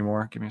valid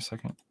anymore. Give me a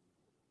second.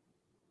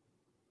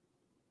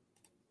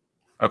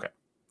 Okay.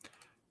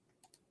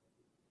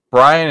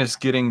 Brian is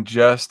getting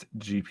just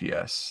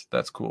GPS.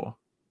 That's cool.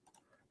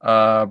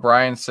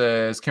 Brian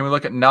says, can we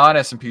look at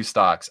non-S&P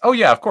stocks? Oh,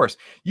 yeah, of course.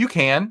 You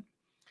can.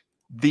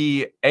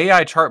 The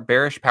AI chart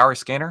bearish power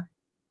scanner,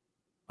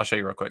 I'll show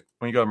you real quick.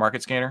 When you go to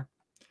market scanner,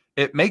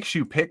 it makes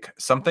you pick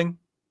something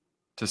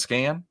to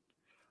scan.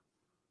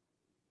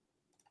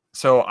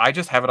 So I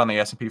just have it on the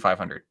S&P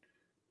 500.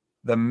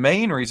 The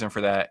main reason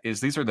for that is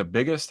these are the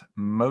biggest,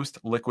 most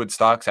liquid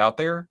stocks out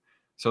there.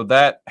 So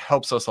that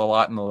helps us a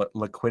lot in the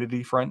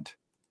liquidity front.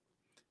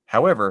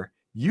 However,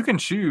 you can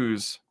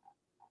choose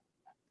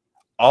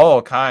all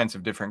kinds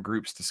of different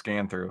groups to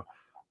scan through.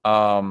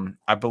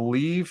 I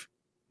believe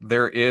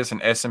there is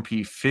an S&P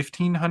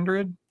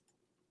 1500.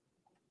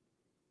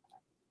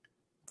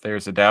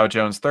 There's a Dow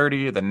Jones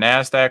 30, the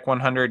NASDAQ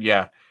 100.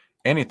 Yeah,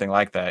 anything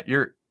like that.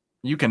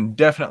 You can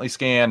definitely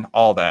scan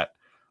all that.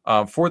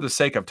 For the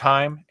sake of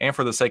time and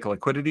for the sake of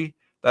liquidity,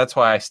 that's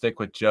why I stick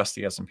with just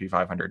the S&P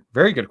 500.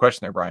 Very good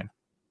question there, Brian.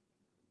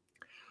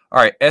 All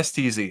right,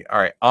 STZ. All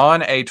right,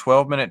 on a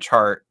 12-minute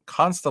chart,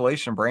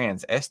 Constellation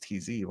Brands,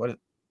 STZ. What is?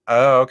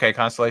 Oh, okay,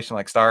 Constellation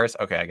like stars.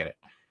 Okay, I get it.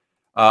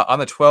 On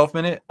the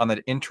 12-minute, on the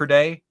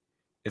intraday,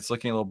 it's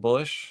looking a little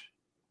bullish.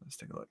 Let's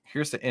take a look.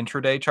 Here's the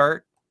intraday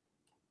chart.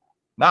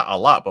 Not a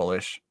lot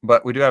bullish,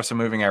 but we do have some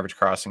moving average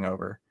crossing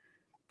over.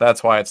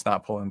 That's why it's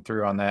not pulling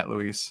through on that,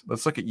 Luis.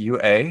 Let's look at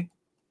UA.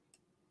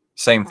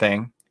 Same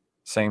thing.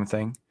 Same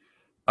thing.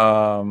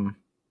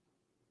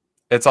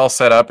 It's all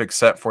set up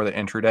except for the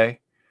intraday.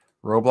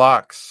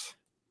 Roblox.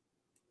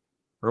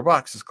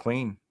 Roblox is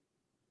clean.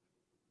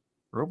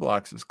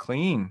 Roblox is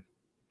clean.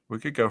 We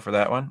could go for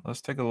that one.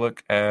 Let's take a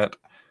look at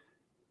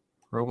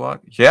Roblox.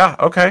 Yeah,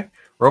 okay.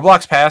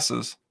 Roblox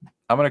passes.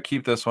 I'm going to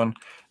keep this one.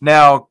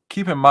 Now,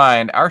 keep in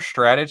mind, our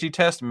strategy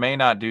test may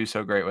not do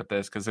so great with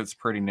this because it's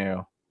pretty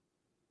new.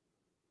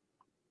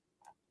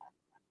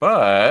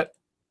 But,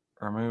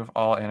 remove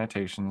all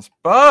annotations.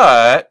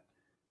 But,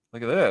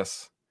 look at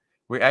this.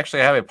 We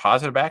actually have a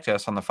positive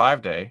backtest on the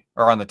 5-day,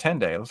 or on the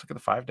 10-day. Let's look at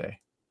the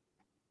 5-day.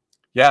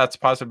 Yeah, it's a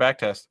positive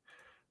backtest.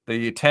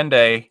 The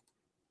 10-day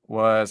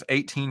was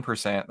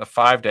 18%. The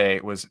 5-day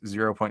was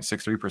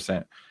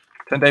 0.63%.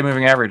 10-day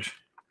moving average.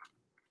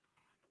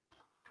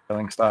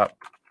 Selling stop.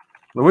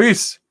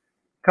 Luis,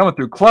 coming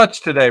through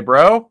clutch today,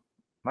 bro.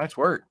 Nice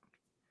work.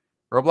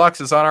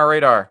 Roblox is on our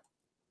radar.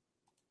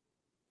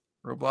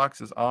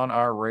 Roblox is on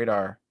our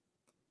radar.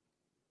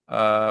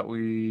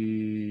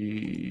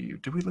 We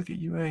Did we look at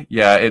UA?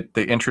 Yeah,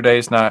 the intraday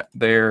is not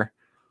there.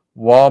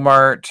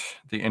 Walmart,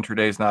 the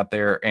intraday is not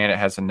there, and it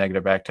has a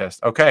negative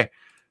backtest. Okay,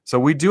 so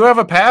we do have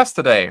a pass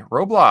today.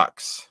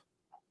 Roblox.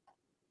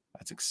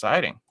 That's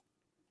exciting.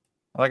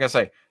 Like I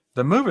say,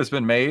 the move has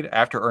been made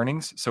after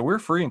earnings, so we're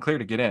free and clear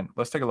to get in.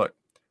 Let's take a look.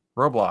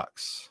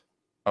 Roblox.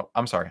 Oh,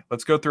 I'm sorry.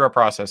 Let's go through our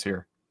process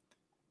here.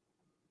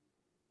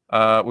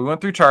 We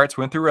went through charts,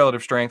 went through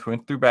relative strength,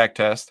 went through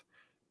backtest.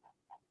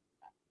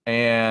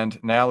 And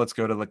now let's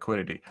go to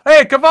liquidity.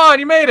 Hey, come on,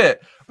 you made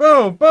it.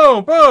 Boom,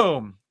 boom,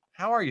 boom.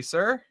 How are you,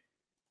 sir?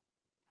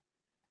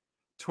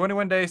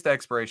 21 days to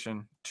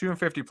expiration,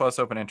 250 plus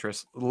open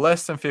interest,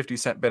 less than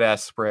 50-cent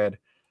bid-ask spread,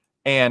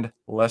 and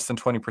less than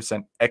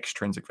 20%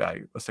 extrinsic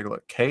value. Let's take a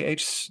look.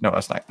 No,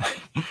 that's not.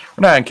 We're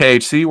not in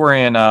KHC. We're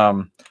in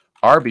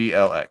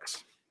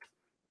RBLX.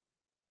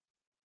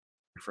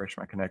 Refresh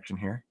my connection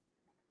here.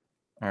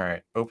 All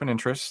right, open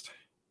interest.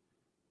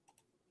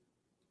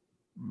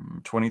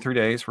 23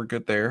 days, we're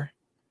good there.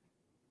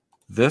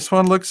 This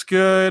one looks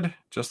good,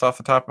 just off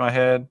the top of my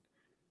head.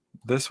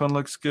 This one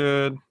looks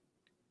good.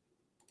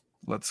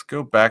 Let's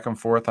go back and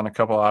forth on a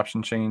couple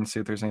option chains, see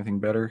if there's anything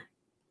better.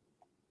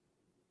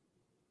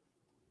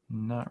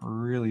 Not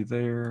really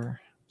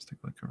there. Let's take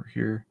a look over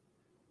here.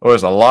 Oh,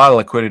 there's a lot of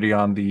liquidity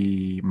on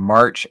the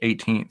March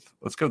 18th.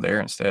 Let's go there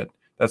instead.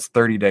 That's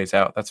 30 days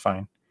out. That's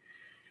fine.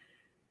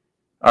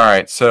 All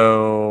right,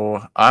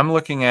 so I'm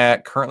looking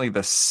at currently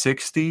the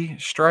 60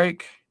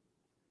 strike.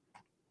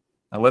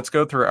 Now let's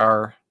go through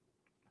our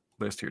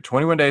list here.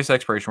 21 days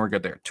expiration, we're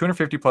good there.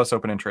 250 plus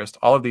open interest.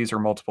 All of these are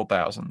multiple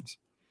thousands.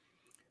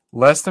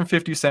 Less than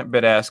 50-cent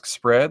bid-ask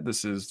spread.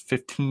 This is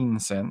 15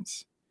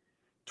 cents.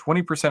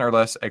 20% or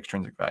less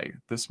extrinsic value.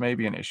 This may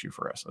be an issue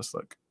for us. Let's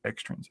look.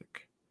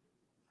 Extrinsic.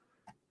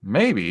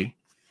 Maybe.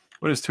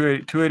 What is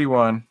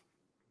 281?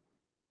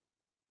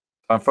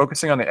 I'm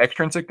focusing on the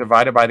extrinsic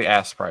divided by the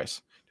ask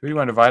price.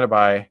 281 divided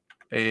by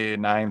a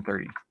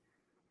 930.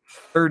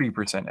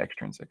 30%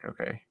 extrinsic.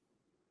 Okay.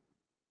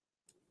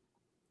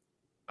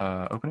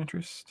 Open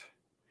interest.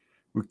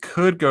 We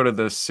could go to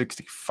the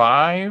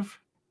 65.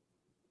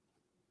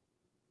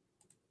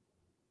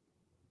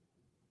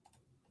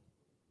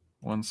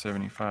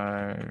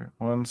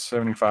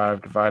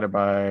 $175 divided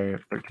by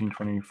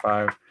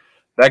 1325.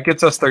 That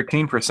gets us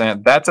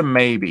 13%. That's a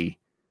maybe.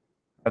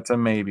 That's a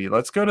maybe.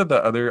 Let's go to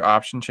the other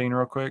option chain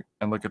real quick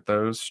and look at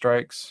those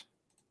strikes.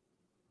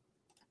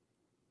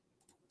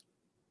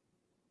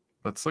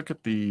 Let's look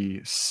at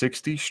the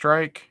 60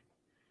 strike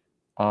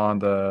on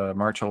the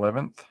March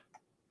 11th.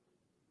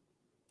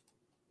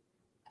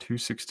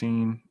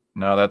 216.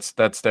 No, that's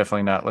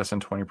definitely not less than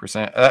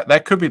 20%.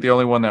 That could be the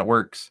only one that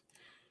works.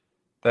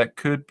 That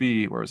could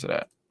be, where is it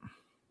at?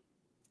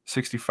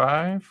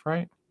 65,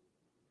 right?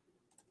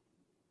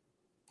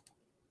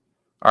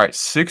 All right,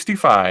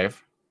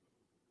 65.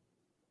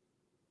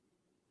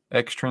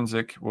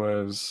 Extrinsic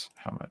was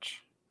how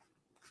much?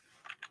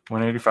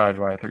 185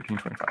 divided by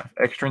 1325.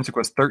 Extrinsic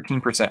was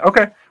 13%.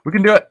 Okay, we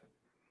can do it.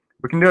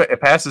 We can do it. It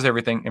passes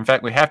everything. In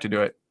fact, we have to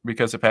do it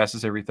because it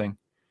passes everything.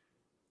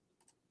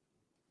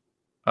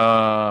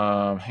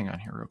 Hang on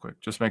here real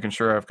quick. Just making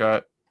sure I've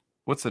got,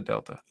 what's the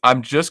delta?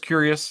 I'm just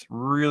curious.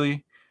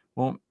 Really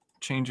won't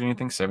change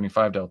anything.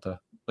 75 delta.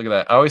 Look at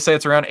that. I always say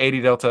it's around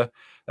 80 delta.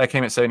 That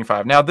came at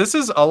 75. Now, this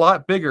is a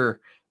lot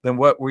bigger than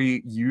what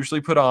we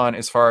usually put on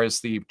as far as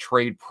the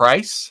trade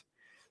price.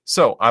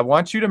 So I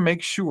want you to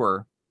make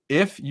sure,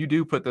 if you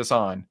do put this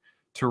on,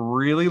 to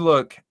really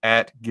look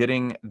at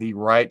getting the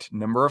right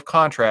number of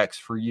contracts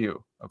for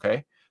you,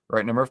 okay? The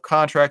right number of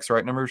contracts, the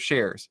right number of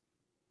shares.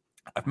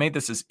 I've made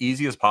this as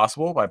easy as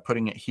possible by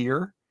putting it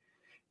here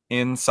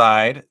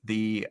inside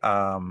the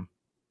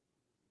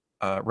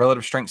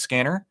relative strength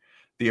scanner,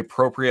 the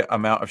appropriate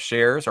amount of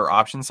shares or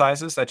option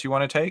sizes that you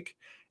want to take.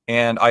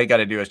 And all you got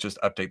to do is just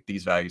update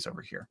these values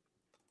over here.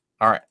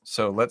 All right,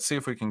 so let's see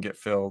if we can get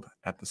filled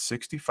at the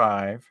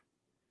 65.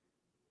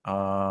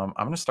 I'm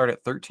going to start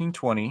at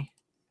 1320.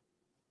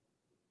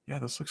 Yeah,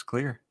 this looks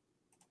clear.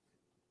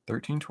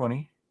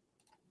 1320.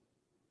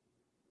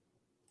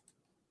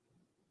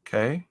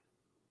 Okay,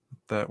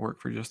 let that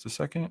work for just a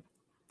second.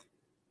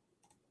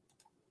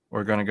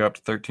 We're going to go up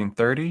to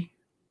 1330.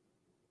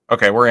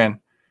 Okay, we're in.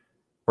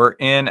 We're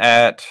in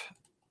at,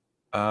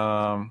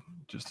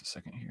 just a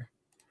second here.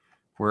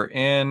 We're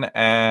in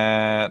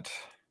at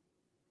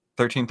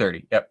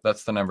 1330. Yep,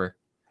 that's the number.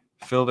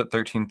 Filled at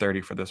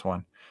 1330 for this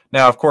one.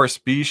 Now, of course,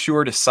 be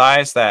sure to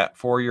size that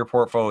for your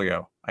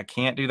portfolio. I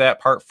can't do that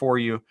part for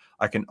you.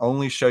 I can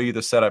only show you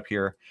the setup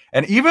here.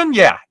 And even,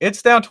 yeah,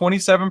 it's down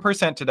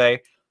 27%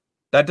 today.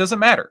 That doesn't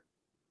matter.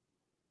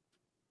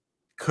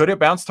 Could it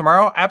bounce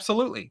tomorrow?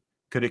 Absolutely.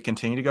 Could it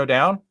continue to go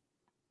down?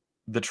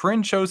 The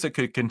trend shows it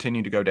could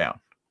continue to go down.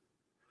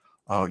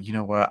 Oh, you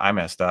know what? I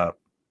messed up.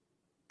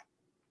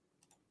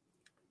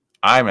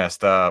 I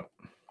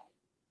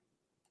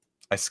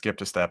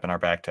skipped a step in our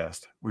back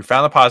test. We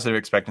found the positive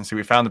expectancy.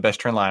 We found the best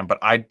trend line, but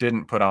I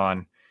didn't put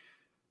on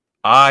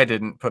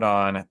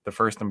the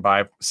first and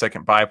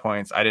second buy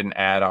points. I didn't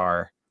add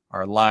our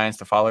lines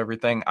to follow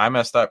everything. I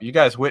messed up. You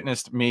guys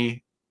witnessed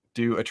me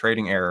do a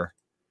trading error,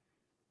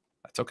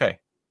 that's okay.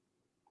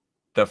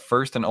 The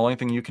first and only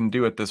thing you can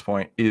do at this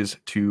point is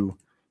to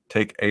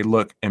take a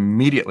look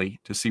immediately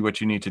to see what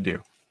you need to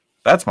do.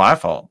 That's my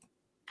fault.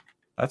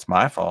 That's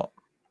my fault.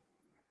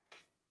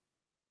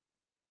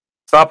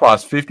 Stop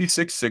loss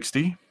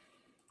 56.60.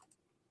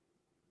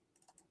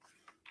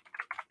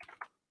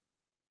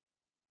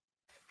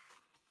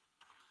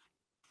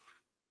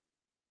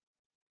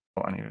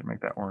 Oh, I need to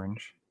make that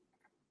orange.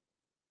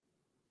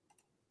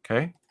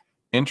 Okay.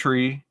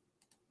 Entry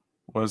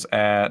was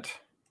at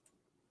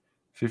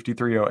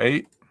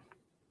 53.08.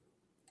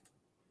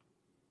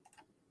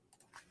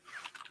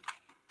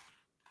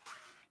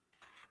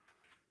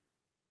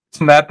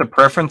 Isn't that the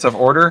preference of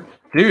order?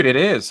 Dude, it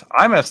is.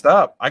 I messed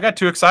up. I got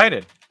too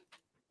excited.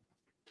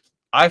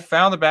 I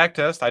found the back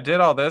test. I did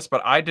all this,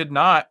 but I did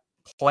not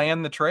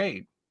plan the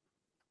trade.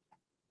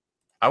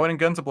 I went in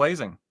guns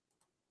a-blazing.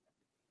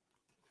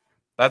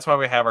 That's why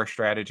we have our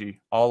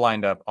strategy all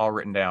lined up, all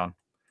written down.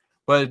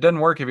 But it doesn't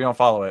work if you don't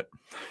follow it.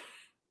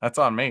 That's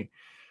on me.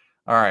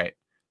 All right.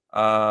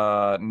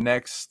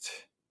 Next.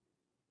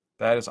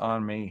 That is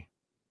on me.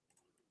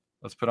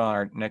 Let's put on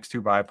our next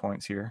two buy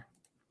points here.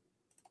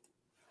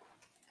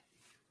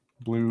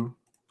 Blue.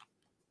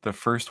 The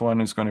first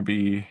one is going to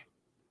be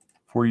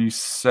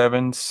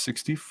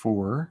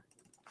 47.64.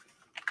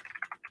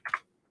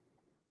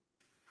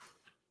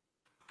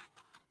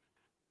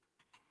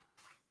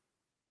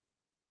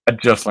 I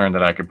just learned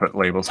that I could put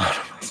labels on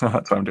them, so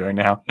that's what I'm doing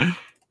now.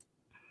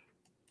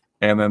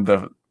 And then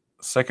the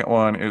second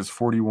one is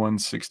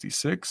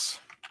 41.66.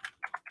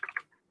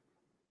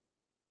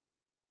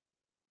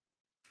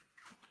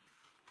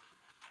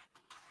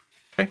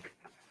 Okay.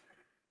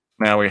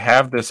 Now we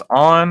have this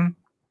on.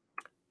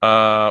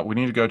 We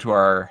need to go to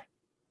our,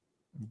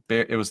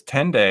 it was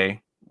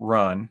 10-day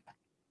run.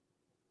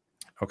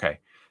 Okay.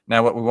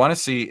 Now what we want to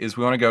see is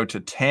we want to go to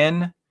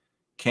 10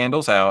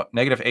 candles out,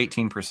 negative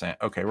 18%.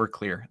 Okay, we're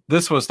clear.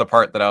 This was the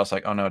part that I was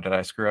like, oh no, did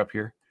I screw up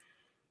here?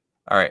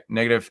 All right,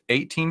 negative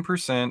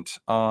 18%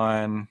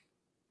 on,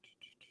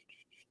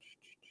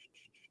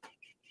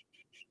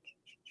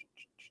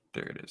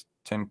 there it is,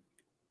 10,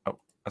 oh,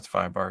 that's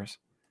 5 bars.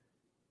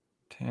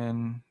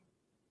 10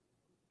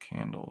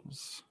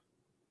 candles.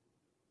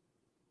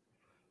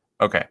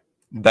 Okay,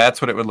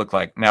 that's what it would look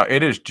like. Now,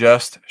 it is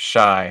just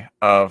shy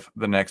of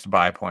the next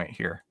buy point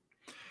here.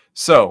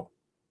 So,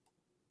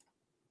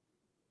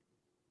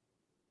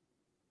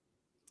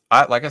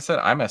 like I said,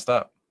 I messed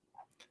up.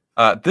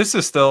 This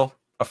is still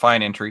a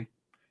fine entry.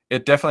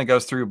 It definitely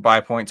goes through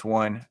buy points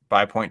 1,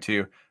 buy point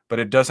 2, but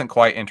it doesn't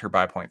quite enter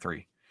buy point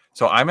 3.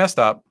 So I messed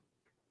up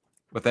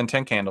within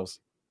 10 candles.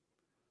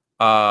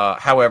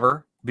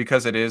 However,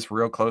 because it is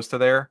real close to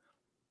there,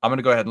 I'm going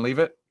to go ahead and leave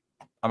it.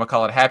 I'm going to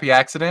call it a happy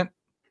accident.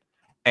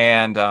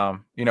 And,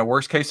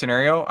 worst case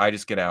scenario, I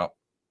just get out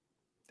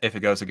if it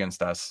goes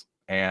against us.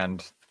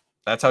 And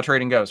that's how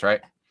trading goes,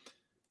 right?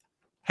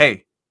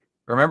 Hey,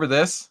 remember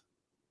this?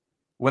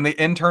 When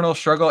the internal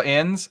struggle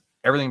ends,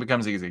 everything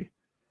becomes easy.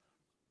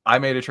 I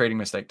made a trading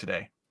mistake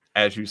today,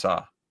 as you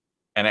saw,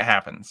 and it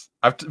happens.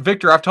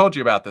 Victor, I've told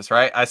you about this,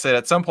 right? I said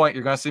at some point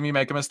you're going to see me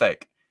make a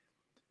mistake.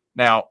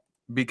 Now,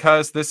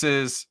 because this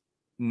is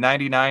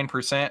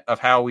 99% of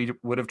how we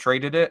would have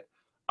traded it,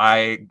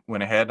 I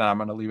went ahead and I'm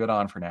going to leave it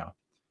on for now.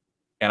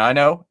 And I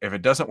know if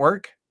it doesn't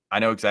work, I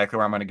know exactly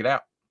where I'm going to get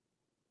out.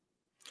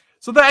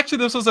 So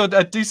this was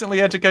a decently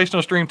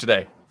educational stream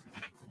today.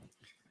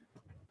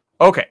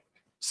 Okay.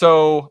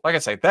 So, like I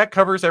say, that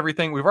covers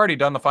everything. We've already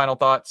done the final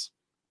thoughts.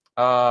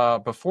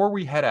 Before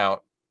we head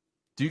out,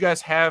 do you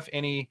guys have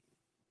anything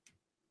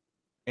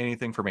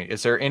for me?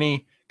 Is there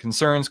any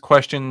concerns,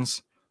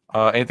 questions,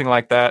 anything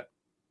like that?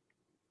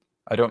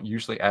 I don't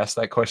usually ask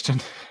that question,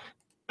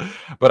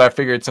 but I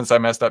figured since I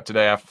messed up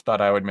today, I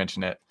thought I would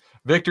mention it.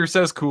 Victor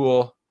says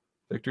cool.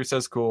 Victor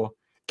says cool.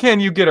 Can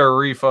you get a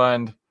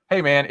refund?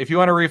 Hey, man, if you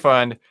want a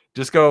refund,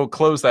 just go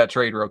close that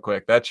trade real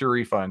quick. That's your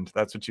refund.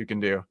 That's what you can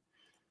do.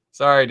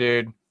 Sorry,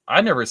 dude.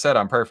 I never said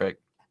I'm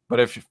perfect, but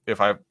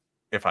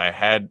if I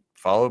had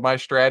followed my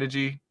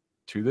strategy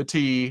to the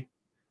T,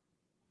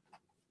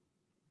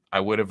 I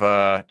would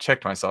have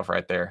checked myself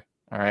right there.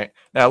 All right.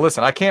 Now,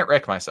 listen, I can't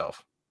wreck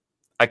myself.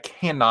 I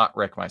cannot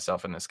wreck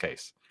myself in this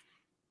case.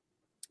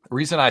 The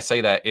reason I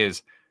say that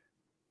is,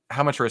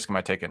 how much risk am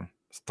I taking?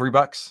 It's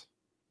 $3.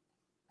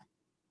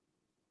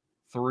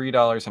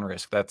 $3 in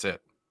risk. That's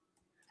it.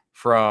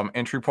 From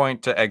entry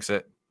point to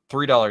exit,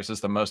 $3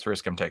 is the most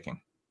risk I'm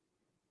taking.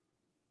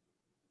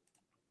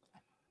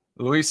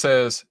 Luis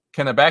says,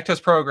 can the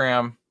backtest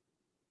program,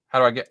 how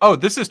do I get, oh,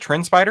 this is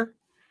TrendSpider.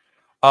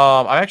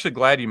 I'm actually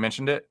glad you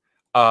mentioned it.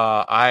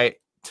 I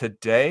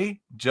today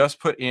just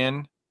put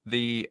in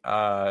the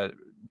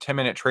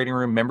 10-minute trading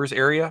room members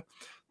area,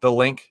 the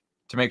link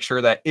to make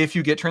sure that if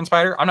you get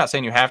TrendSpider, I'm not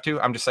saying you have to,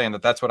 I'm just saying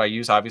that that's what I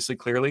use, obviously,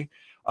 clearly.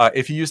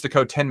 If you use the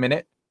code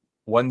 10minute,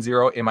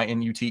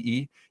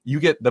 10minute, you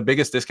get the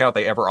biggest discount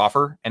they ever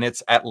offer, and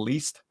it's at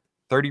least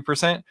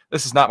 30%.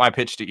 This is not my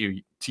pitch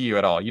to you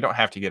at all. You don't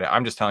have to get it.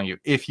 I'm just telling you,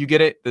 if you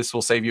get it, this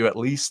will save you at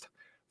least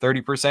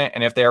 30%.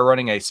 And if they are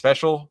running a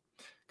special,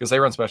 because they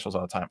run specials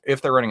all the time.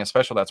 If they're running a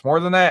special that's more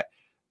than that,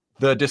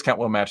 the discount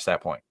will match that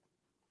point.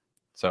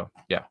 So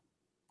yeah,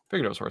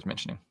 figured it was worth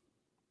mentioning.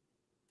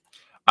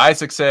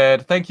 Isaac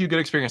said, thank you. Good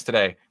experience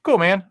today. Cool,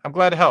 man. I'm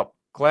glad to help.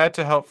 Glad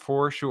to help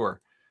for sure.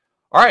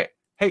 All right.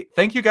 Hey,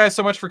 thank you guys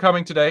so much for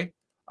coming today.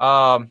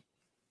 It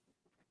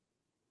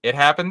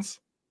happens.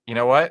 You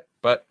know what?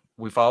 But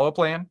we follow a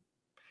plan.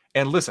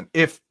 And listen,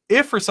 if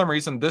for some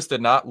reason this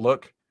did not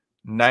look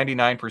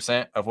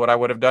 99% of what I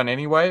would have done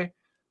anyway,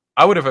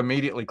 I would have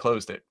immediately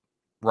closed it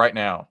right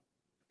now.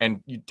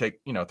 And you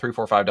take, $3,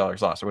 $4,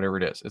 $5 loss or whatever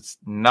it is. It's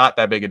not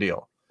that big a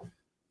deal.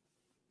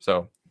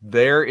 So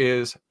there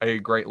is a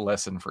great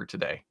lesson for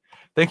today.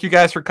 Thank you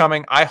guys for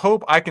coming. I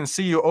hope I can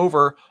see you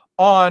over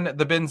on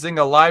the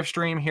Benzinga live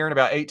stream here in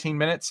about 18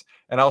 minutes.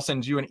 And I'll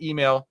send you an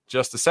email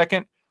just a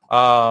second,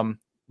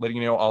 letting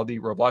you know all the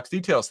Roblox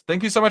details.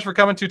 Thank you so much for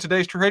coming to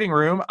today's trading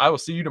room. I will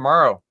see you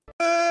tomorrow.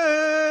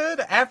 Good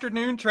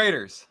afternoon,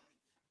 traders.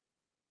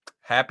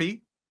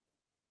 Happy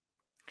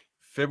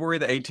February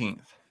the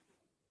 18th.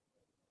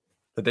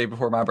 The day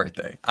before my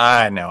birthday.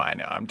 I know.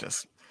 I'm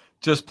just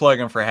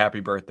plugging for happy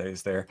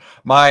birthdays there.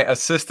 My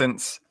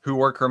assistants who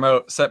work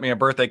remote sent me a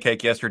birthday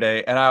cake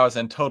yesterday, and I was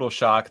in total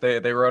shock. They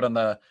wrote on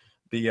the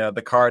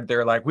card,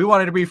 they're like, we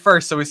wanted to be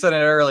first, so we sent it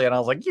early. And I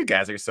was like, you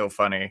guys are so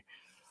funny.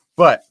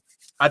 But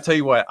I tell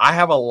you what, I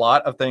have a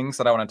lot of things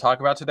that I want to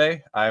talk about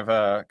today. I've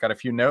got a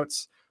few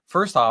notes.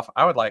 First off,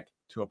 I would like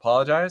to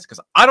apologize because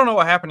I don't know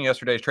what happened in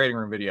yesterday's trading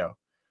room video.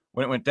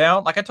 When it went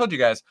down, like I told you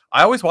guys,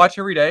 I always watch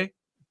every day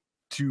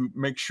to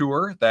make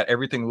sure that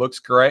everything looks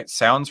great,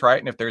 sounds right,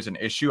 and if there's an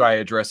issue, I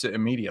address it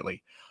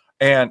immediately.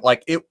 And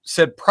like it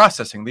said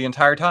processing the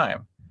entire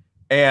time.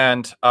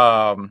 And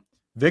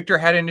Victor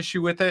had an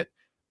issue with it.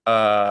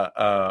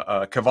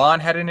 Kavan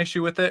had an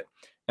issue with it.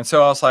 And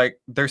so I was like,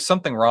 there's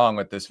something wrong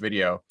with this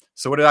video.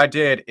 So what I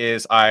did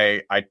is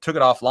I took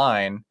it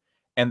offline,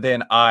 and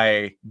then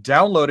I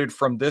downloaded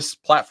from this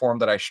platform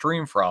that I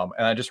stream from,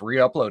 and I just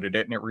re-uploaded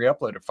it, and it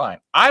re-uploaded fine.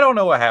 I don't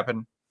know what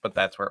happened, but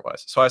that's where it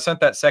was. So I sent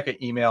that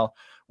second email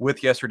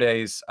with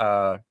yesterday's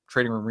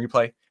trading room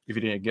replay. If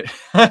you didn't get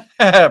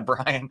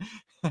Brian,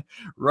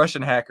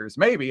 Russian hackers,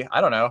 maybe,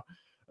 I don't know.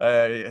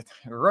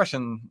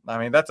 Russian, I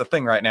mean, that's a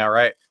thing right now,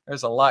 right?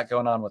 There's a lot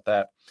going on with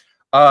that.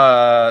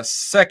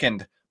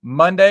 Second,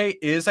 Monday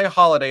is a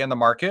holiday in the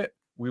market.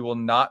 We will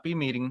not be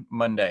meeting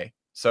Monday.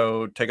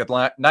 So take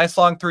a nice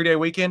long 3-day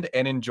weekend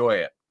and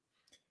enjoy it.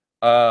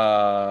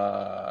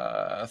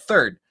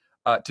 Third,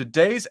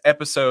 today's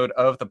episode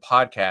of the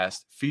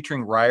podcast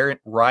featuring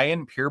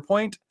Ryan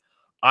Pierpoint,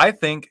 I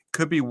think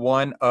could be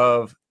one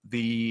of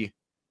the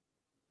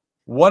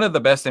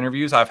best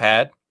interviews I've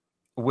had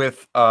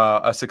with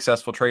a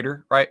successful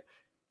trader, right?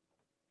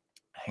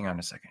 Hang on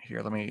a second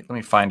here. Let me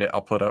find it.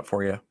 I'll put it up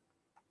for you.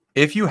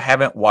 If you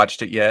haven't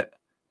watched it yet,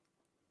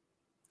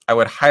 I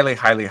would highly,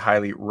 highly,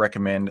 highly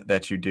recommend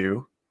that you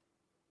do.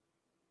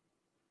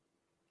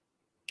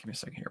 Give me a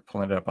second here.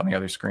 Pulling it up on the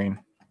other screen.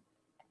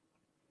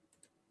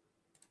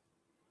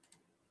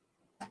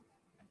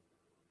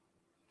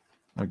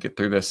 Let me get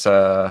through this.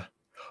 Oh,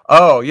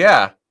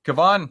 yeah.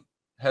 Kavan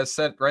has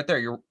said right there,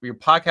 your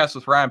podcast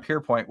with Ryan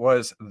Pierpoint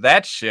was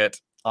that shit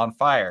on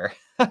fire.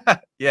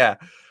 Yeah.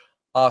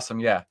 Awesome.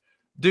 Yeah.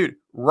 Dude,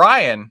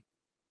 Ryan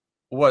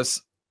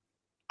was...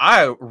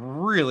 I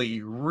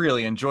really,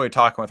 really enjoyed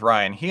talking with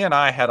Ryan. He and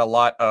I had a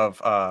lot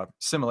of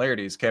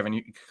similarities.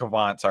 Kavan,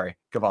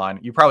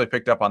 you probably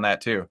picked up on that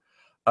too.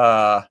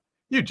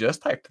 You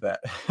just typed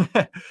that.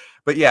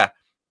 But yeah,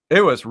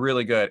 it was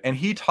really good. And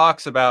he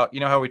talks about,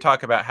 how we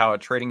talk about how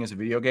trading is a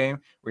video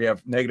game where you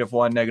have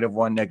 -1,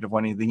 -1,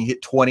 -1, and then you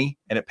hit 20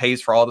 and it pays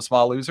for all the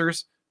small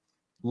losers.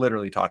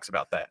 Literally talks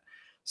about that.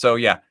 So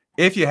yeah,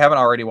 if you haven't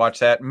already watched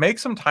that, make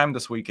some time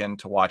this weekend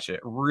to watch it.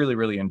 Really,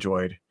 really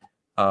enjoyed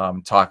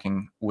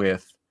talking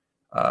with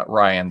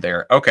Ryan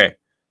there. Okay.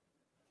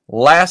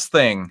 Last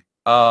thing.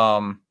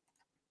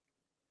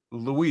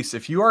 Luis,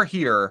 if you are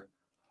here,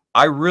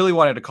 I really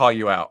wanted to call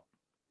you out.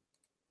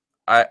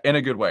 In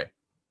a good way.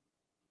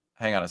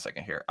 Hang on a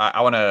second here.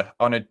 I want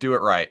to do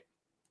it right.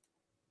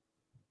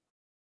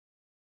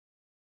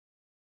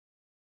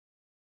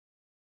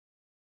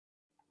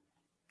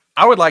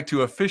 I would like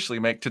to officially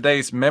make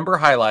today's member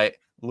highlight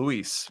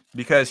Luis,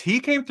 because he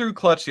came through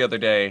clutch the other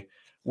day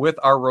with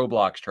our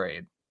Roblox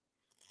trade.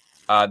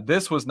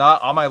 This was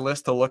not on my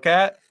list to look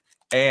at.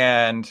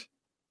 And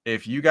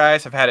if you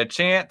guys have had a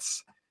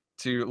chance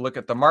to look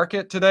at the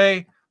market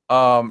today,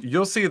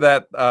 you'll see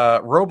that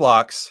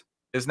Roblox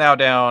is now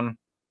down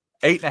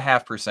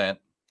 8.5%,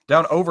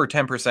 down over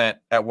 10%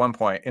 at one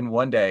point in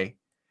one day.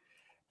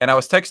 And I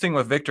was texting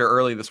with Victor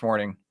early this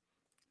morning,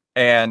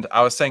 and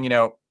I was saying,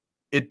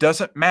 it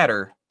doesn't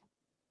matter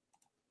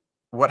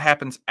what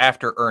happens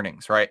after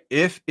earnings, right?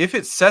 If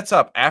it sets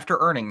up after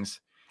earnings,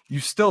 you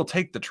still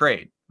take the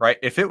trade, right?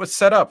 If it was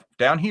set up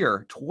down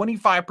here,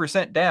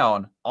 25%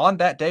 down on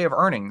that day of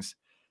earnings,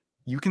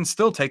 you can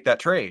still take that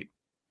trade.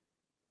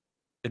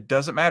 It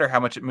doesn't matter how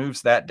much it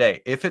moves that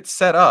day. If it's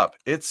set up,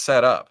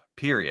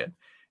 period.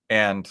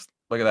 And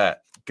look at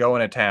that,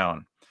 going to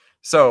town.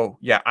 So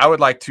yeah, I would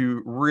like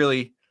to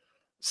really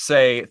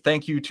say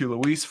thank you to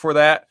Luis for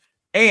that.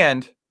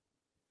 And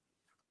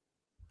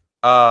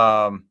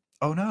oh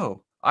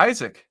no,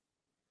 Isaac.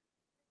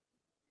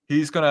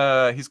 He's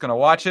gonna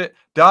watch it.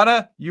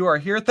 Donna, you are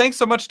here. Thanks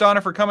so much,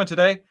 Donna, for coming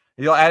today.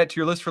 You'll add it to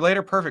your list for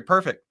later. Perfect.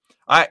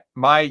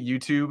 My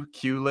YouTube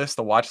queue list,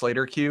 the watch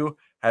later queue,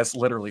 has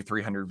literally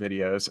 300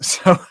 videos.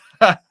 So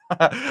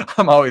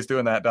I'm always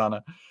doing that,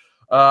 Donna.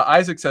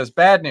 Isaac says,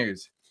 bad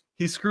news.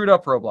 He screwed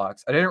up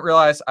Roblox. I didn't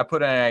realize I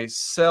put in a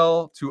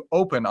sell to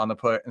open on the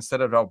put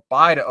instead of a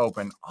buy to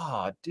open.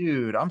 Oh,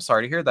 dude, I'm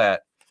sorry to hear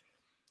that.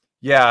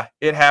 Yeah,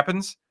 it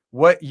happens.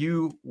 What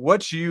you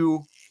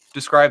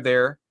described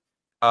there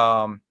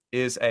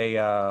is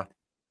a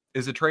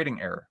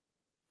trading error,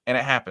 and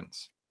it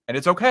happens, and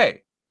it's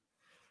okay.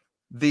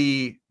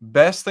 The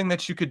best thing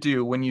that you could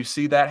do when you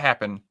see that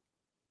happen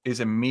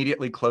is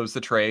immediately close the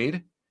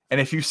trade.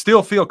 And if you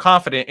still feel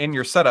confident in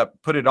your setup,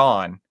 put it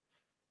on.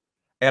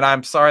 And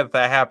I'm sorry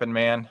that happened,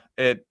 man.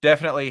 It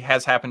definitely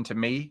has happened to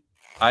me.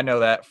 I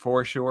know that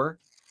for sure.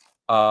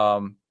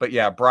 But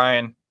yeah,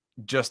 Brian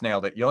just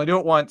nailed it. You only do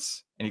it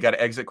once and you got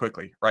to exit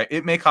quickly, right?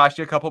 It may cost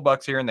you a couple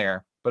bucks here and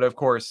there, but of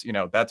course,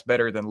 that's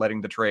better than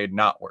letting the trade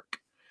not work.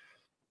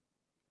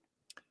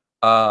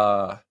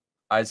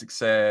 Isaac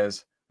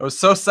says, I was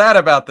so sad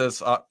about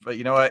this, but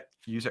you know what?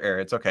 User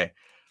error. It's okay.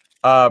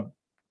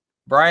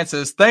 Brian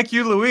says, thank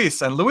you,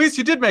 Luis. And Luis,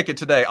 you did make it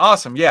today.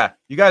 Awesome. Yeah,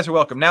 you guys are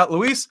welcome. Now,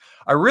 Luis,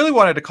 I really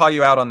wanted to call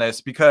you out on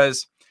this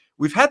because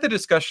we've had the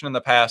discussion in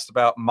the past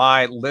about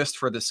my list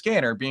for the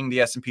scanner being the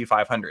S&P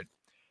 500.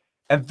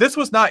 And this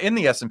was not in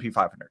the S&P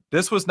 500.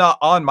 This was not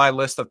on my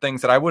list of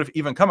things that I would have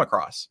even come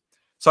across.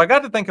 So I got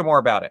to thinking more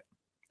about it.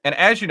 And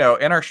as you know,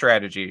 in our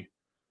strategy,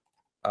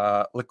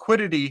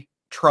 liquidity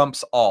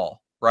trumps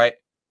all, right?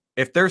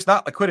 If there's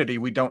not liquidity,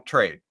 we don't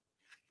trade.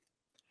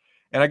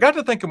 And I got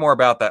to thinking more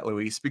about that,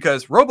 Luis,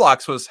 because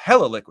Roblox was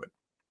hella liquid.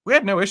 We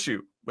had no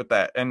issue with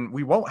that, and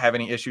we won't have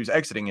any issues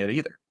exiting it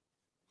either.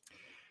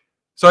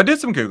 So I did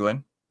some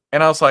Googling,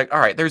 and I was like, all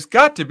right, there's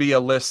got to be a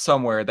list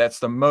somewhere that's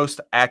the most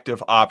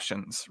active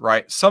options,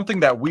 right? Something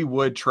that we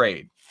would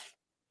trade.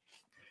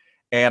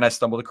 And I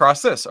stumbled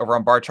across this over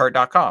on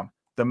barchart.com,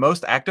 the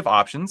most active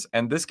options,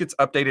 and this gets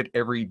updated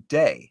every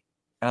day.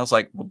 And I was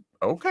like, well,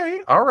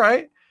 okay, all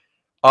right.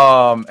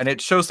 And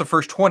it shows the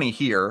first 20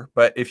 here,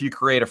 but if you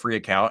create a free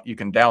account, you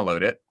can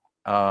download it.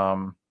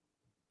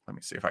 Let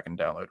me see if I can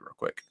download it real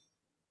quick.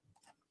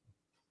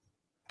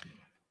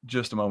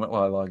 Just a moment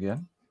while I log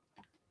in.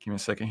 Give me a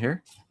second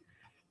here.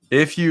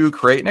 If you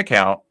create an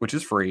account, which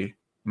is free,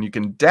 and you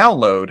can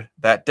download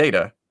that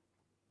data.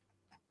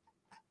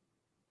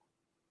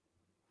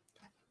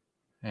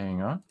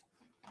 Hang on.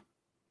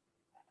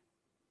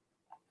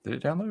 Did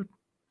it download?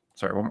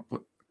 Sorry,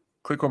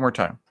 click one more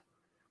time.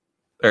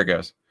 There it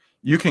goes.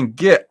 You can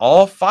get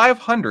all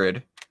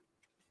 500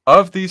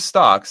 of these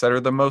stocks that are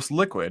the most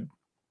liquid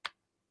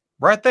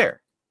right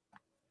there.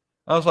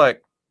 I was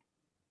like,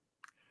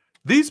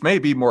 these may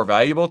be more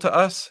valuable to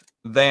us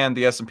than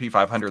the S&P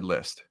 500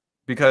 list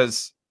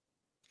because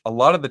a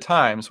lot of the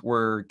times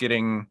we're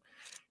getting,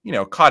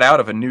 caught out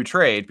of a new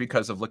trade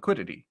because of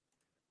liquidity.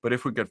 But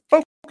if we could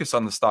focus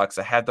on the stocks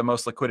that had the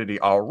most liquidity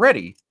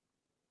already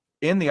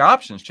in the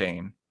options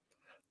chain,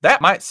 that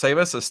might save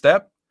us a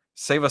step,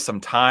 save us some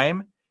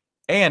time.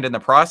 And in the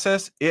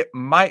process, it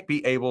might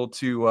be able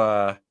to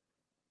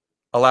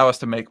allow us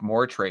to make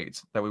more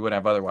trades that we wouldn't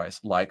have otherwise,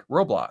 like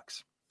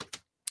Roblox.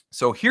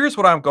 So here's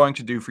what I'm going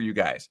to do for you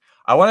guys.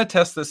 I want to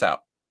test this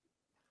out.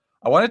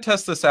 I want to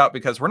test this out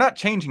because we're not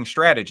changing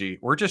strategy.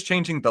 We're just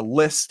changing the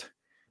list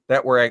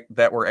that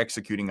we're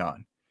executing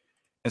on.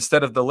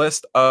 Instead of the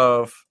list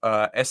of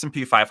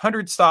S&P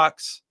 500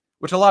 stocks,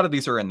 which a lot of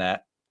these are in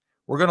that,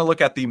 we're going to look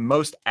at the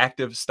most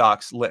active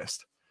stocks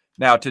list.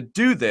 Now, to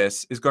do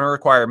this is going to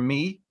require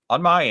me,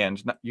 on my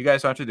end, you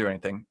guys don't have to do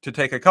anything, to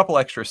take a couple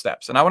extra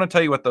steps. And I want to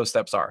tell you what those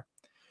steps are.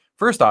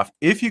 First off,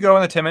 if you go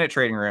in the 10-minute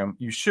trading room,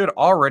 you should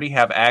already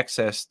have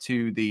access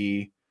to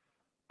the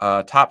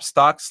top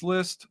stocks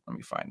list. Let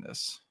me find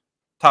this.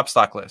 Top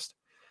stock list.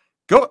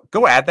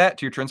 Go add that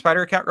to your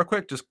TrendSpider account real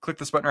quick. Just click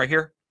this button right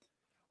here.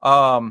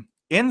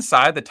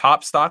 Inside the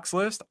top stocks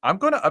list, I'm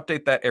going to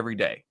update that every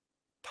day.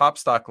 Top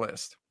stock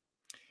list.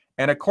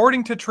 And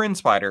according to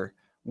TrendSpider,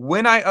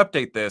 when I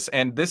update this,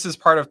 and this is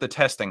part of the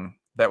testing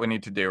that we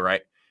need to do,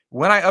 right?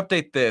 When I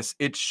update this,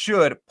 it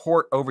should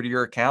port over to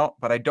your account,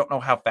 but I don't know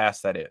how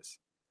fast that is.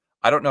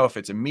 I don't know if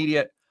it's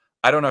immediate.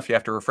 I don't know if you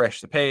have to refresh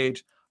the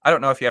page. I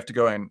don't know if you have to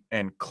go in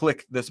and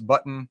click this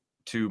button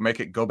to make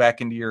it go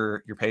back into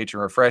your page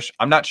and refresh.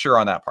 I'm not sure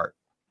on that part.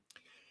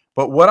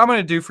 But what I'm going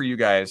to do for you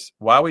guys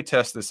while we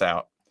test this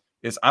out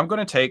is I'm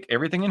going to take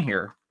everything in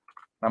here.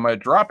 I'm going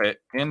to drop it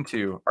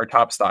into our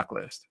top stock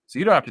list. So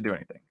you don't have to do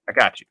anything. I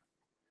got you.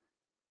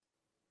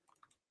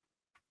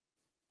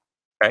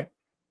 Okay.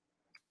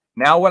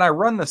 Now, when I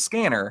run the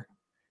scanner,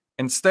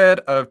 instead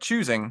of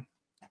choosing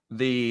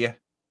the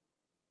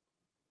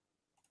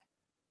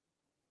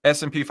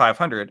S&P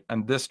 500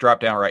 and this drop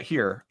down right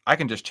here, I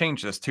can just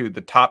change this to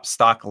the top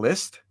stock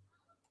list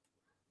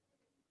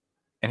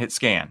and hit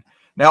scan.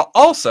 Now,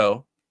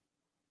 also,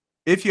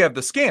 if you have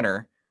the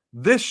scanner,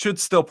 this should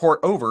still port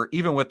over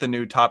even with the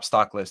new top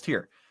stock list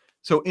here.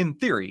 So in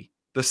theory,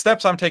 the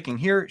steps I'm taking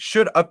here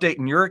should update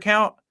in your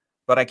account,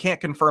 but I can't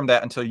confirm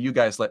that until you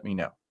guys let me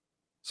know.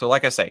 So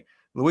like I say,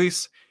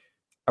 Luis,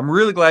 I'm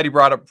really glad you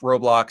brought up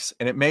Roblox,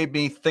 and it made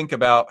me think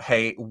about,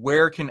 hey,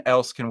 where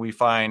else can we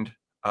find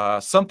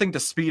something to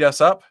speed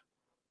us up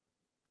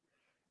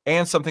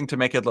and something to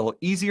make it a little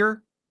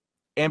easier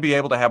and be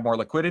able to have more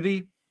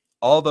liquidity.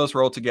 All those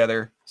roll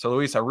together. So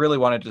Luis, I really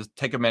wanted to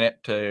take a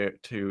minute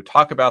to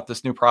talk about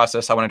this new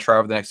process I want to try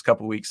over the next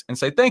couple of weeks and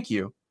say thank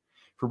you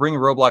for bringing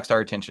Roblox to our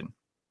attention.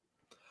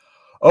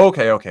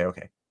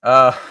 Okay.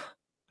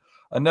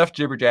 Enough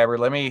jibber jabber.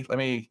 Let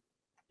me.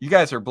 You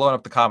guys are blowing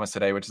up the comments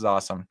today, which is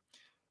awesome.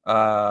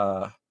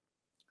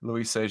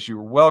 Luis says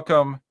you're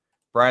welcome.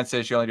 Brian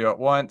says you only do it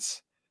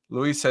once.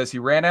 Luis says he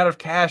ran out of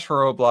cash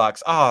for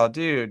Roblox. Oh,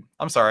 dude,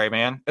 I'm sorry,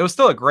 man. It was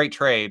still a great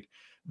trade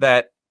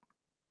that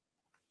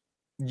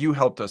you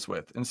helped us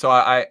with, and so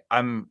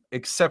I'm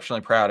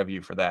exceptionally proud of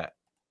you for that.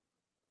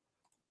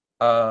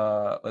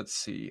 Let's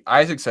see.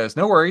 Isaac says,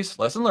 no worries.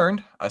 Lesson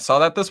learned. I saw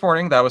that this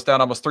morning. That was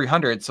down almost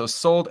 300, so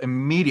sold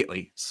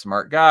immediately.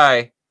 Smart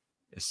guy.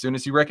 As soon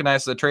as he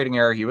recognized the trading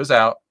error, he was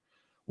out.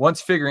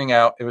 Once figuring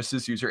out it was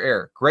his user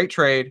error. Great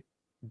trade.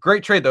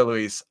 Great trade, though,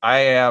 Luis. I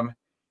am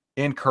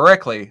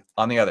incorrectly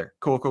on the other.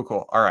 Cool.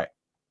 All right.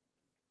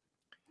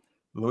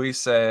 Luis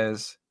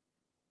says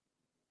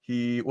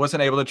he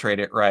wasn't able to trade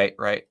it. Right.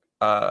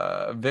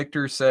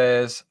 Victor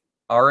says,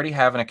 already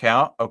have an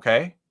account.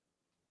 Okay.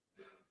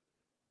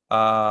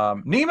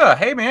 Nima,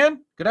 hey,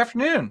 man. Good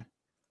afternoon.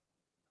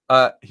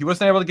 He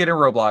wasn't able to get in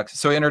Roblox,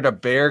 so he entered a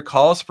bear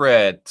call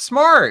spread.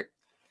 Smart.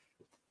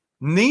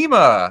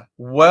 Nima,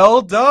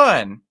 well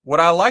done. What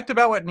I liked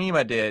about what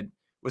Nima did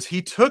was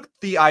he took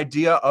the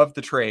idea of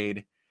the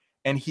trade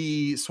and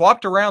he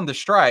swapped around the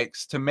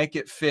strikes to make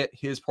it fit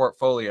his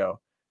portfolio.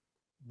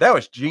 That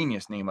was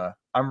genius, Nima.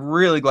 I'm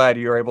really glad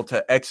you were able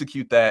to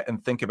execute that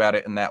and think about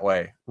it in that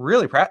way.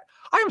 Really proud.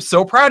 I am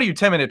so proud of you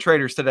 10-minute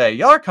traders today.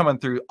 Y'all are coming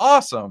through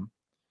awesome.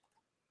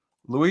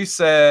 Luis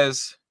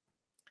says,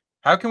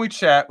 how can we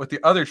chat with the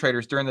other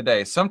traders during the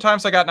day?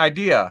 Sometimes I got an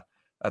idea.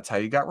 That's how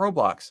you got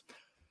Roblox.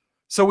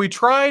 So we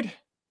tried,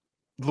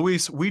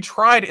 Luis,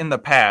 in the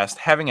past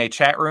having a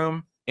chat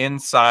room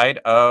inside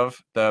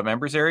of the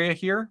members area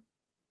here.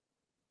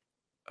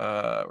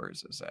 Where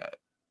is this at?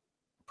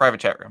 Private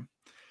chat room.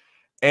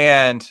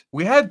 And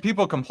we had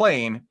people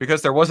complain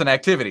because there wasn't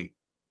activity.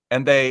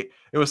 And it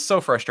was so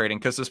frustrating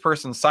because this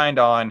person signed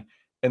on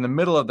in the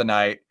middle of the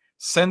night,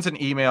 sends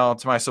an email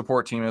to my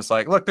support team. It's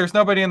like, look, there's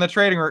nobody in the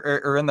trading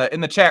or in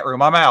the chat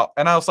room. I'm out.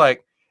 And I was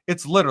like,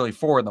 it's literally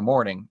 4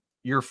 a.m.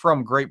 You're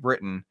from Great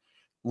Britain.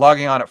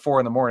 Logging on at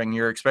 4 a.m.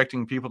 You're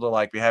expecting people to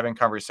like be having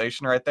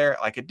conversation right there.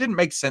 Like, it didn't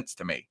make sense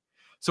to me.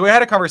 So we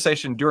had a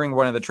conversation during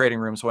one of the trading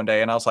rooms one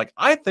day, and I was like,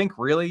 I think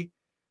really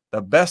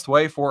the best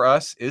way for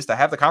us is to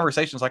have the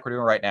conversations like we're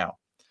doing right now.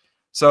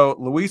 So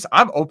Luis,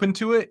 I'm open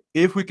to it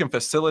if we can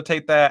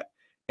facilitate that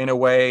in a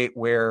way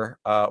where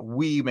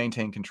we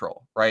maintain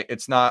control, right?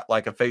 It's not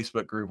like a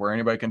Facebook group where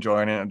anybody can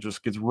join and it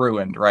just gets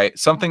ruined, right?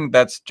 Something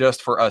that's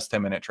just for us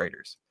 10-minute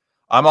traders.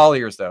 I'm all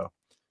ears though.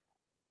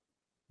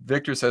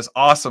 Victor says,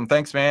 awesome.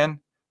 Thanks, man.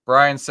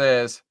 Brian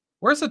says,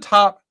 where's the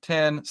top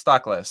 10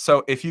 stock list?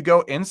 So if you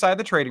go inside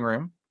the trading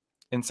room,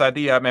 inside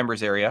the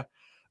members area,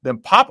 then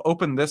pop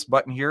open this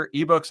button here,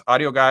 ebooks,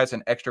 audio guides,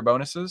 and extra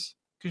bonuses.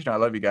 Because I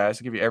love you guys.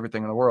 I give you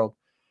everything in the world.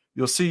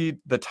 You'll see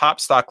the top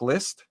stock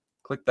list.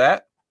 Click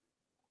that.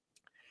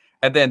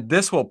 And then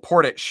this will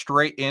port it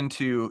straight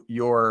into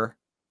your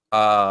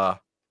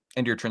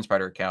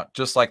TrendSpider account,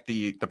 just like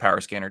the Power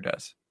Scanner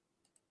does.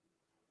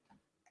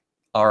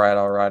 All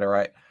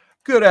right.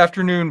 Good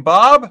afternoon,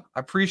 Bob.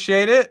 I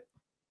appreciate it.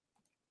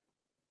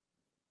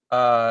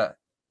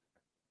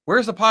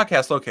 Where's the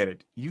podcast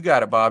located? You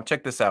got it, Bob.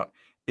 Check this out.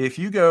 If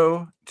you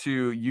go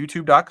to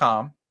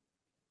youtube.com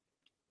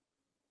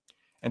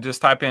and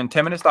just type in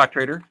 10-minute stock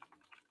trader,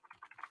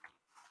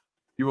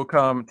 you will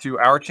come to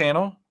our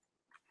channel.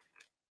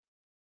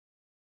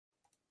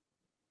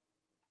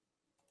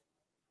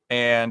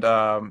 And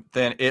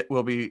then it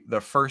will be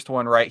the first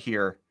one right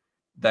here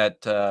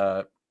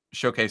that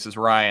showcases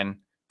Ryan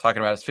talking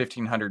about his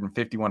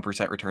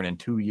 1,551% return in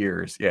 2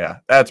 years. Yeah,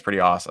 that's pretty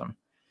awesome.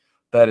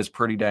 That is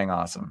pretty dang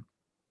awesome.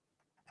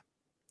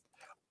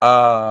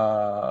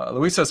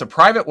 Luis says a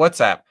private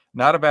WhatsApp.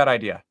 Not a bad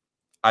idea.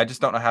 I just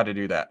don't know how to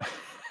do that.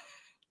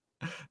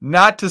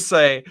 Not to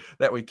say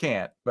that we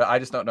can't, but I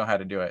just don't know how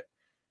to do it.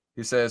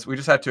 He says we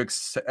just have to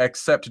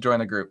accept to join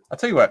the group. I'll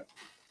tell you what.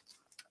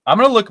 I'm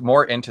going to look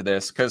more into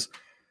this because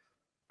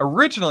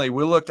originally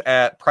we looked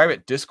at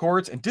private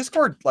Discords, and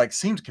Discord like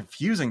seemed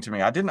confusing to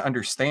me. I didn't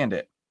understand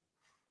it.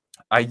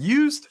 Maybe I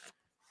used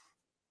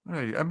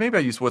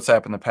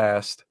WhatsApp in the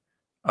past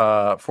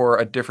for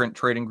a different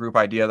trading group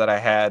idea that I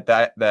had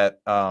that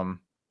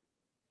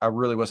I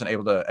really wasn't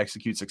able to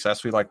execute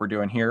successfully like we're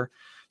doing here.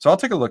 So I'll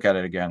take a look at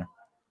it again.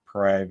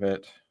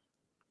 Private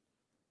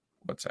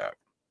WhatsApp.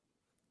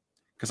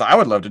 Because I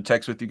would love to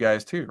text with you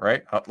guys too,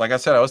 right? Like I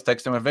said, I was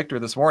texting with Victor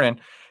this morning.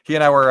 He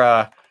and I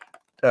were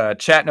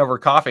chatting over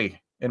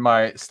coffee in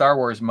my Star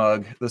Wars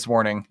mug this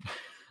morning.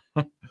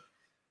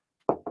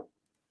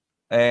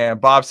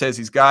 And Bob says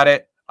he's got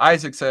it.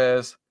 Isaac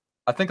says,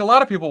 I think a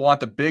lot of people want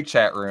the big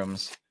chat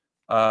rooms,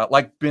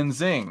 like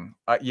Benzing.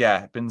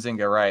 Yeah,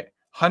 Benzinga, right.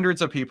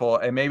 Hundreds of people,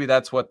 and maybe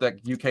that's what the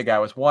UK guy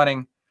was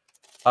wanting.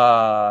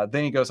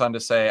 Then he goes on to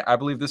say, I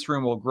believe this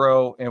room will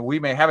grow, and we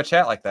may have a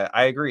chat like that.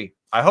 I agree.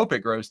 I hope it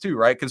grows too,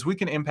 right? Because we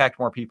can impact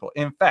more people.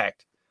 In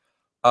fact,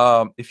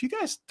 if you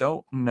guys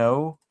don't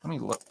know, let me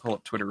pull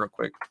up Twitter real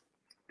quick.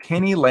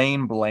 Penny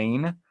Lane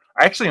Blaine.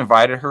 I actually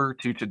invited her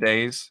to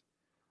today's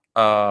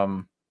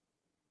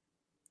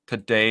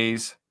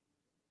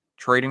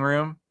trading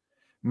room,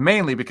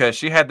 mainly because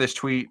she had this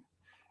tweet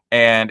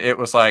and it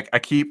was like, I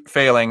keep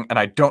failing and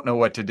I don't know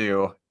what to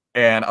do.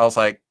 And I was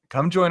like,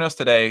 come join us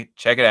today.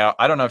 Check it out.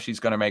 I don't know if she's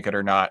going to make it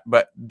or not,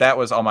 but that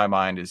was on my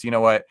mind is, you know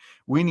what?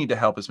 We need to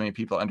help as many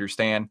people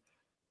understand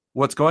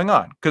what's going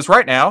on. Because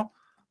right now,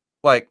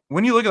 like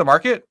when you look at the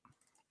market,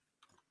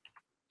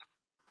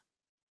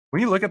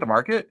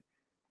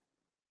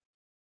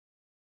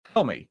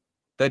 tell me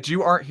that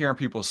you aren't hearing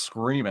people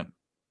screaming.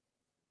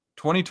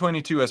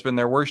 2022 has been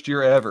their worst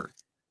year ever.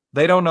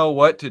 They don't know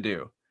what to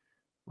do,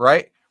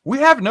 right? We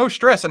have no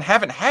stress and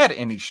haven't had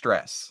any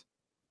stress.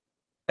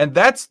 And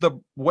that's the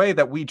way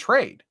that we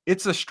trade.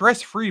 It's a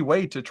stress-free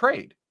way to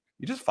trade.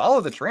 You just follow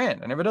the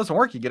trend. And if it doesn't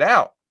work, you get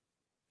out.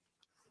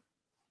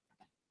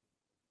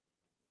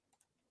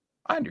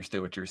 I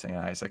understood what you were saying,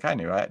 Isaac. I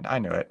knew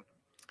it.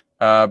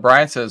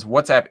 Brian says,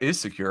 WhatsApp is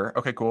secure.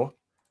 Okay, cool.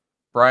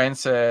 Brian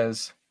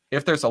says,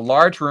 if there's a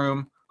large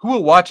room, who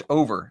will watch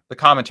over the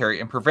commentary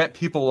and prevent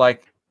people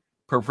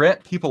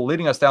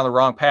leading us down the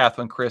wrong path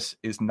when Chris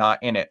is not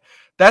in it?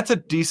 That's a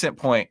decent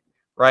point,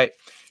 right?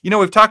 You know,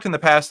 we've talked in the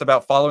past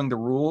about following the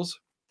rules.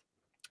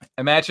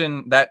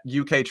 Imagine that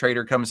UK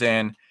trader comes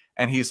in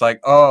and he's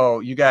like, oh,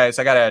 you guys,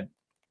 I got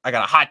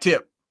a hot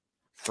tip,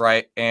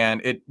 right?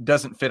 And it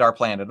doesn't fit our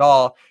plan at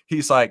all.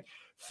 He's like,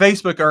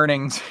 Facebook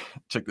earnings,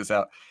 check this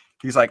out.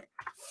 He's like,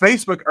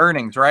 Facebook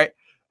earnings, right?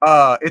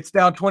 It's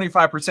down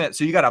 25%,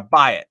 so you got to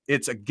buy it.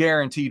 It's a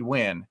guaranteed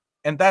win.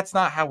 And that's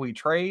not how we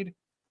trade.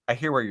 I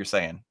hear what you're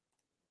saying.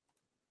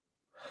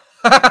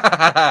 All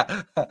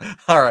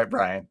right,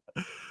 Brian.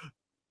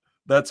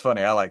 That's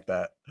funny. I like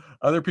that.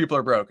 Other people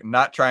are broke,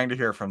 not trying to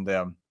hear from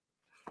them.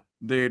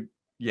 Dude,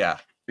 yeah,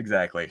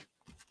 exactly.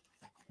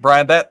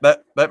 Brian,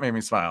 that made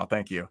me smile.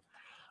 Thank you.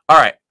 All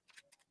right.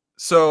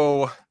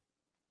 So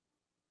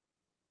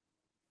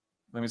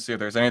let me see if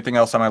there's anything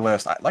else on my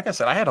list. Like I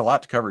said, I had a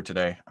lot to cover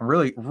today. I'm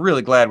really,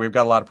 really glad we've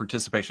got a lot of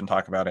participation to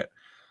talk about it.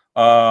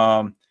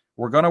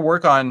 We're going to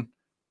work on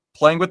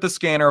playing with the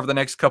scanner over the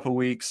next couple of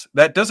weeks.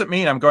 That doesn't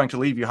mean I'm going to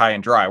leave you high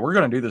and dry. We're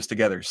going to do this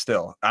together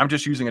still. I'm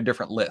just using a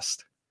different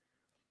list.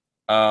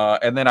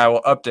 And then I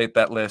will update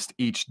that list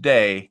each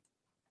day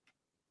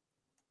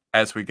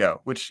as we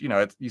go, which, you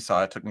know, you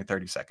saw it took me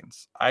 30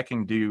 seconds. I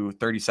can do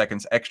 30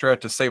 seconds extra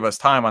to save us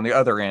time on the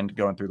other end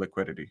going through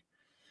liquidity.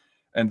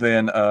 And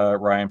then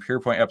Ryan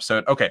Pierpoint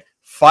episode. Okay,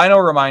 final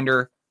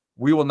reminder,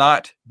 we will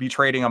not be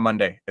trading on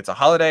Monday. It's a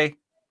holiday.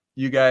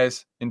 You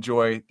guys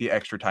enjoy the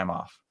extra time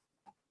off.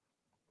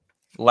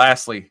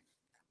 Lastly,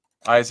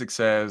 Isaac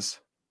says,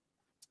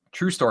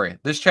 true story.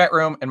 This chat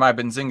room and my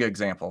Benzinga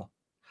example.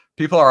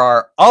 People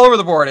are all over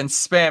the board and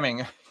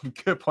spamming.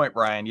 Good point,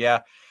 Brian.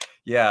 Yeah,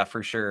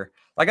 for sure.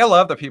 Like, I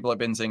love the people at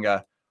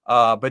Benzinga.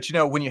 But, you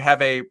know, when you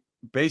have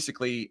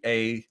basically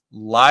a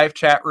live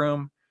chat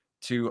room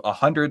to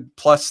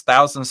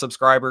 100,000+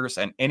 subscribers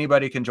and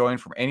anybody can join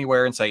from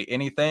anywhere and say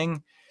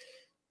anything,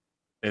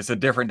 it's a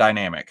different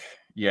dynamic.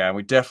 Yeah,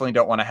 we definitely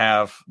don't want to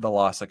have the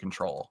loss of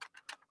control.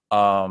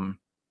 Not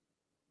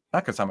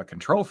because I'm a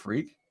control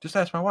freak. Just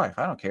ask my wife.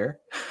 I don't care.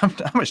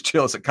 I'm as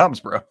chill as it comes,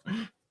 bro.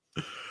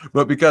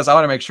 But because I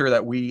want to make sure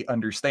that we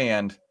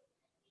understand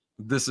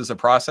this is a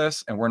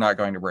process and we're not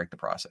going to break the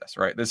process,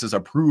 right? This is a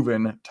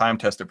proven,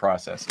 time-tested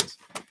processes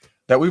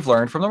that we've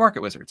learned from the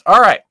Market Wizards.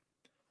 All right.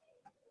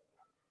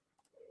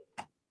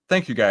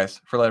 Thank you guys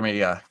for letting me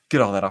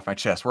get all that off my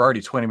chest. We're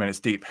already 20 minutes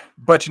deep.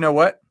 But you know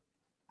what?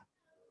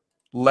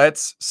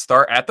 Let's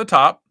start at the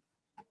top,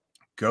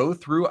 go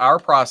through our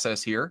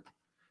process here,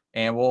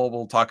 and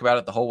we'll talk about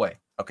it the whole way.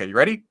 Okay, you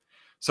ready?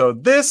 So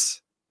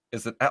this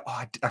is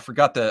I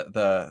forgot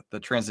the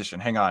transition.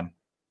 Hang on.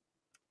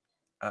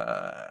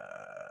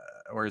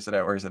 Where is it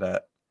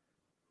at?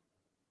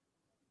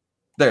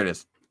 There it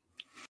is.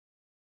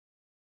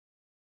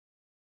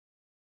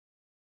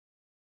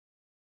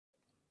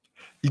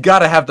 You got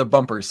to have the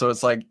bumper, so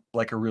it's like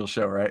a real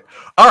show, right?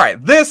 All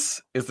right, this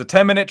is the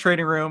 10-minute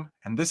trading room,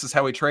 and this is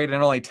how we trade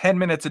in only 10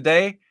 minutes a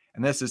day,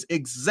 and this is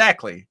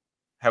exactly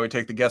how we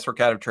take the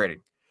guesswork out of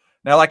trading.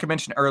 Now, like I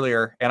mentioned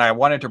earlier, and I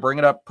wanted to bring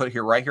it up, put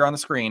here right here on the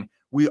screen,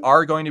 we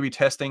are going to be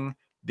testing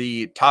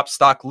the top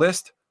stock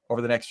list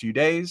over the next few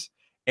days,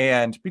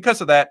 and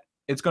because of that,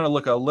 it's going to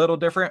look a little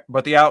different,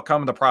 but the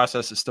outcome of the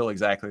process is still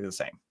exactly the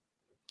same.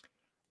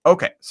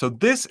 Okay, so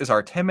this is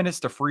our 10 minutes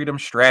to freedom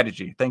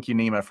strategy. Thank you,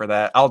 Nima, for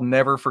that. I'll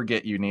never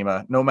forget you,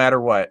 Nima, no matter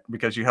what,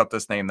 because you helped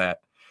us name that.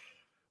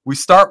 We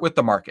start with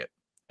the market.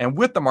 And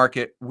with the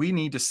market, we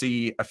need to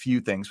see a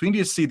few things. We need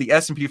to see the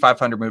S&P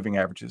 500 moving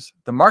averages,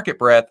 the market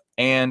breadth,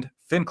 and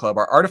FinClub,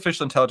 our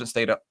artificial intelligence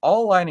data,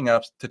 all lining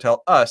up to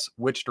tell us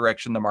which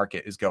direction the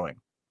market is going.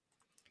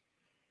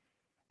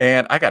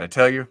 And I got to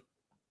tell you,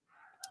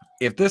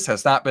 if this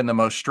has not been the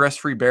most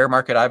stress-free bear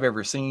market I've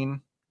ever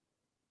seen,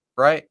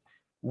 right?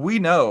 We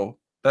know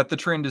that the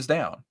trend is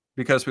down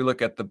because we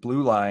look at the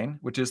blue line,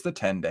 which is the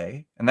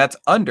 10-day, and that's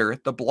under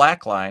the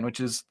black line,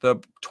 which is the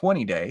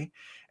 20-day.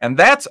 And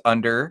that's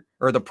under,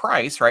 or the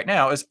price right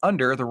now is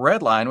under the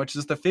red line, which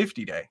is the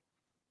 50-day.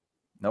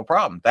 No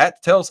problem.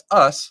 That tells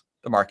us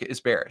the market is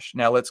bearish.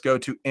 Now let's go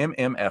to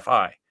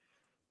MMFI.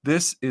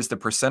 This is the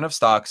percent of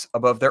stocks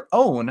above their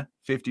own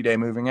 50-day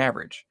moving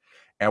average.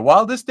 And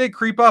while this did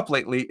creep up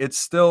lately, it's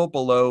still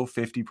below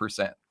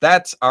 50%.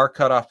 That's our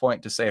cutoff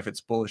point to say if it's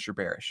bullish or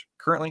bearish.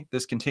 Currently,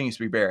 this continues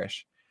to be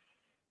bearish.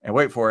 And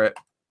wait for it.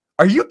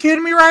 Are you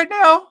kidding me right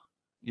now?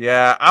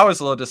 Yeah, I was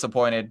a little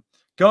disappointed.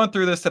 Going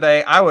through this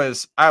today, I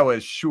was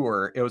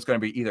sure it was going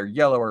to be either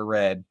yellow or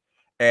red.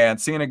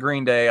 And seeing a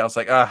green day, I was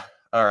like, all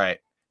right,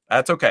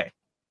 that's okay.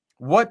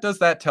 What does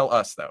that tell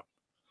us, though?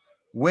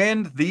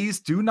 When these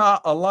do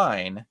not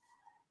align,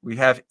 we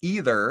have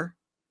either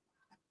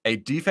a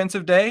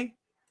defensive day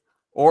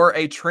or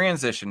a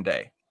transition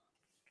day.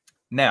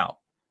 Now,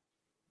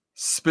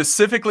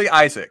 specifically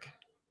Isaac,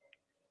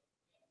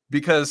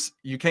 because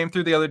you came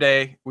through the other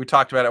day, we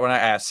talked about it when I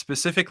asked,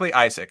 specifically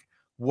Isaac,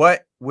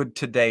 what would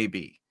today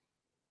be?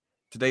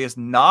 Today is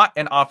not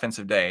an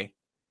offensive day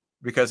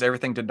because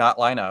everything did not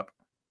line up.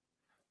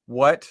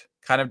 What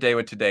kind of day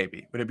would today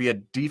be? Would it be a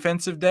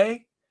defensive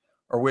day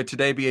or would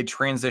today be a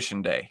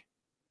transition day?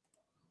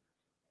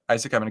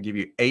 Isaac, I'm going to give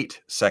you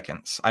 8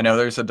 seconds. I know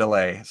there's a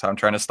delay, so I'm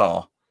trying to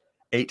stall.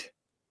 8,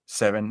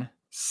 7,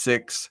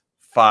 6,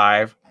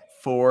 5,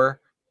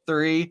 4,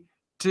 3,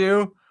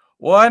 2,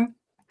 1.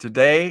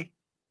 Today,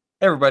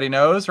 everybody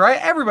knows, right?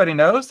 Everybody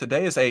knows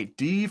today is a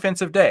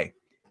defensive day.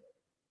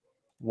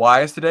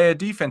 Why is today a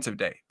defensive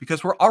day?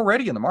 Because we're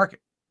already in the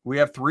market. We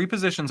have 3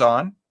 positions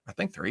on. I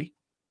think 3. Do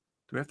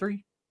we have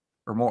 3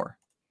 or more?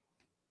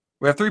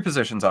 We have 3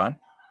 positions on.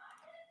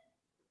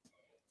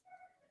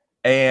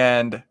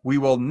 And we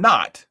will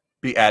not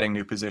be adding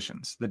new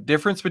positions. The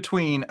difference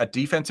between a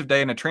defensive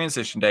day and a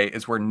transition day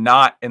is we're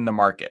not in the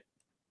market.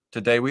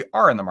 Today we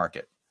are in the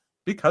market.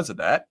 Because of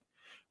that,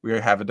 we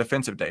have a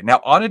defensive day.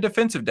 Now, on a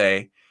defensive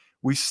day,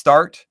 we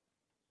start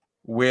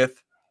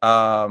with,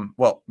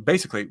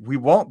 basically, we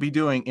won't be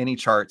doing any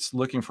charts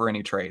looking for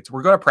any trades.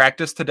 We're going to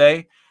practice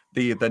today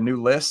the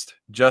new list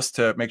just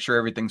to make sure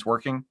everything's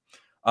working.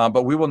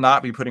 But we will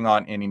not be putting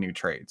on any new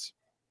trades.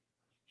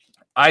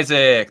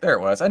 Isaac, there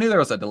it was. I knew there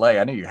was a delay.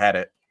 I knew you had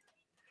it.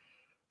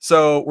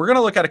 So we're going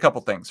to look at a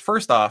couple things.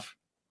 First off,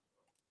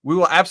 we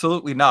will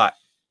absolutely not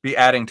be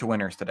adding to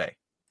winners today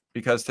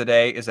because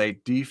today is a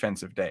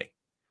defensive day.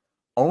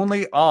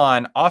 Only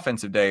on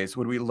offensive days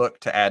would we look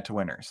to add to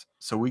winners.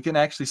 So we can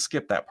actually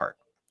skip that part.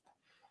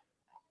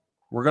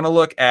 We're going to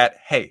look at,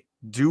 hey,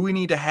 do we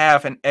need to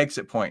have an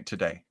exit point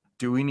today?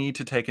 Do we need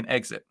to take an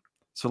exit?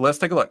 So let's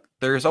take a look.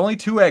 There's only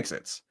 2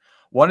 exits.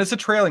 One is a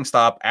trailing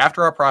stop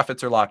after our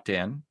profits are locked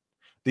in.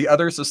 The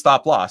other is a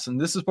stop loss. And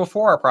this is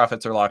before our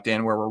profits are locked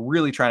in where we're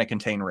really trying to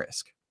contain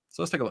risk.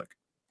 So let's take a look.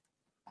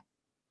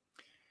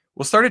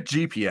 We'll start at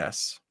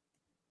GPS.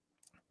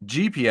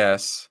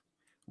 GPS,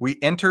 we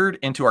entered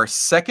into our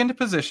second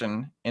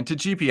position into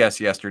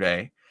GPS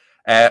yesterday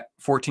at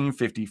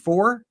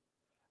 1454.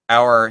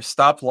 Our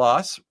stop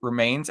loss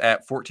remains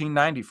at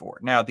 1494.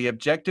 Now, the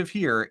objective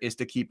here is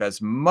to keep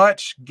as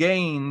much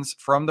gains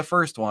from the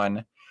first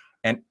one,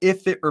 and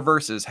if it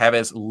reverses, have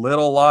as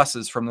little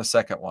losses from the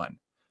second one.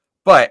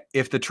 But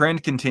if the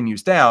trend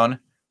continues down,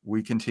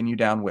 we continue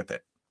down with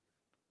it.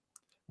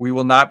 We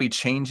will not be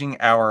changing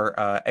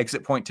our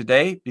exit point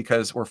today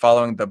because we're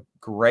following the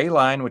gray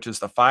line, which is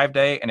the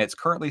 5-day, and it's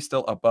currently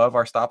still above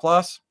our stop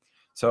loss.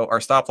 So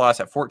our stop loss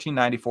at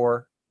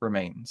 1494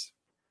 remains.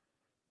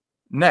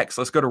 Next,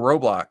 let's go to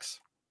Roblox.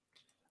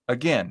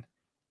 Again,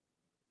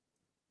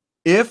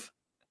 if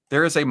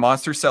there is a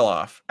monster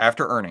sell-off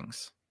after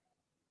earnings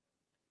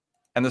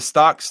and the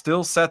stock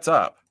still sets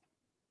up,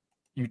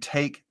 you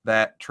take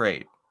that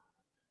trade.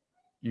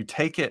 You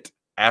take it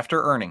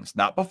after earnings,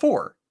 not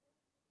before.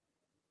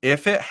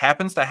 If it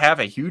happens to have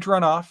a huge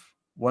runoff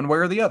one way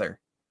or the other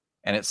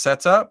and it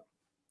sets up,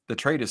 the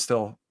trade is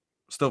still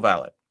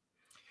valid.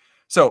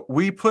 So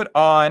we put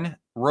on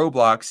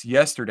Roblox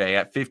yesterday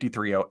at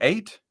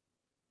 53.08.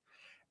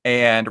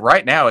 And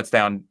right now it's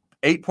down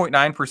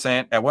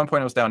 8.9%. At one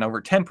point it was down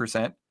over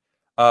 10%.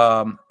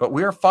 But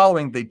we are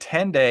following the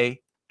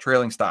 10-day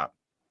trailing stop.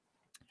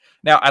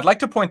 Now, I'd like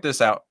to point this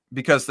out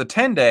because the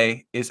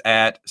 10-day is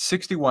at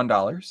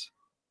 $61.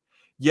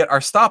 Yet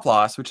our stop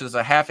loss, which is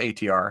a half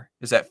ATR,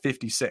 is at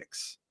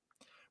 56.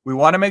 We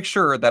want to make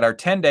sure that our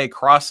 10-day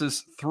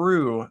crosses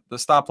through the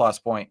stop loss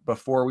point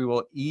before we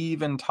will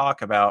even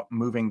talk about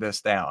moving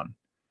this down.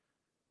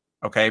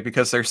 Okay,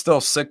 because there's still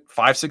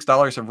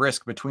 $5-6 of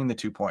risk between the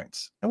 2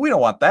 points. And we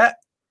don't want that.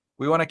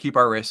 We want to keep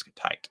our risk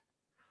tight.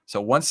 So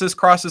once this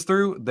crosses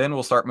through, then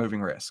we'll start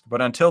moving risk. But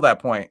until that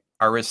point,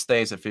 our risk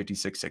stays at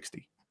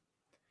 56.60.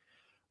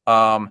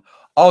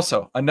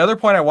 Also, another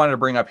point I wanted to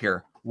bring up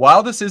here,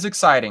 while this is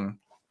exciting,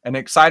 an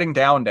exciting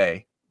down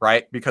day,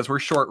 right? Because we're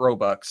short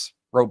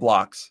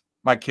Roblox.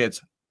 My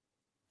kids,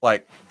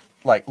 like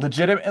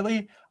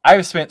legitimately,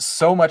 I've spent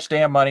so much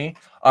damn money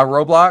on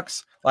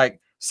Roblox.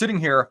 Like sitting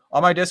here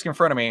on my desk in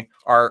front of me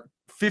are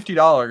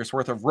 $50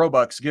 worth of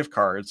Robux gift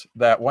cards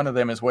that one of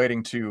them is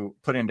waiting to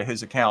put into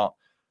his account.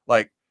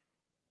 Like,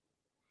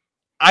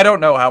 I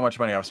don't know how much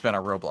money I've spent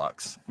on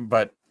Roblox,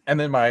 and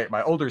then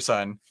my older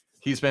son,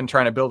 he's been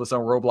trying to build his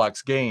own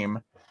Roblox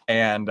game,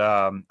 and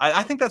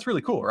I think that's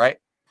really cool, right?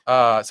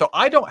 So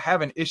I don't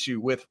have an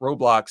issue with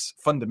Roblox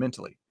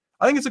fundamentally.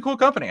 I think it's a cool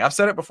company. I've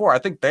said it before. I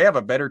think they have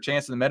a better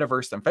chance in the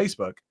metaverse than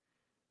Facebook,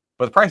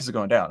 but the price is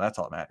going down. That's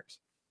all that matters.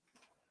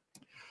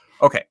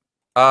 Okay.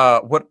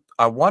 What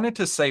I wanted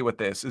to say with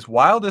this is,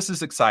 while this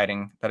is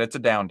exciting that it's a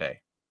down day,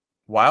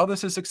 while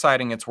this is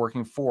exciting, it's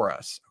working for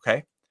us.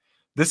 Okay.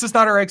 This is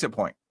not our exit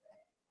point.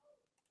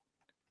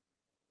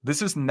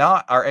 This is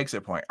not our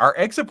exit point. Our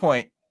exit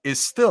point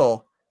is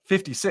still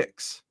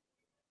 56.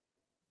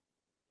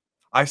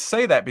 I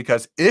say that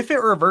because if it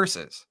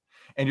reverses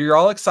and you're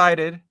all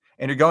excited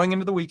and you're going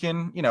into the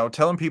weekend,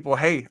 telling people,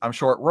 hey, I'm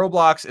short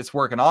Roblox, it's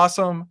working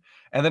awesome,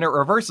 and then it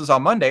reverses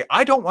on Monday,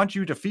 I don't want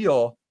you to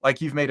feel like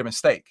you've made a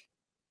mistake.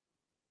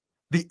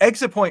 The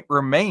exit point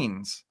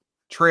remains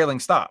trailing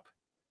stop.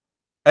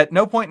 At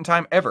no point in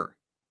time ever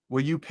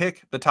will you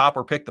pick the top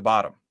or pick the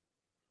bottom.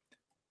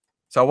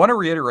 So I want to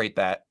reiterate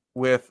that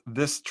with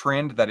this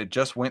trend that it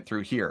just went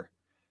through here.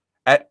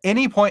 At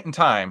any point in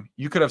time,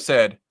 you could have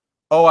said,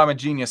 oh, I'm a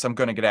genius, I'm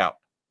going to get out,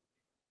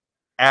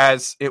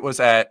 as it was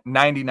at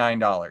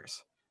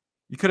 $99.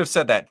 You could have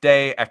said that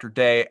day after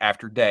day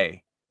after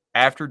day,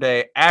 after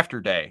day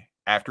after day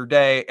after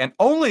day, and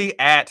only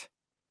at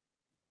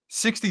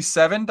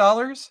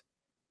 $67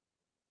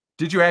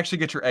 did you actually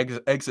get your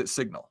exit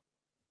signal.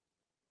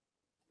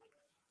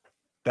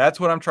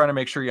 That's what I'm trying to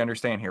make sure you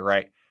understand here,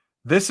 right?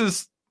 This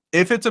is,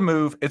 if it's a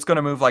move, it's going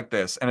to move like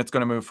this, and it's going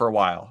to move for a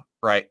while,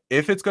 right?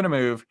 If it's going to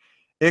move,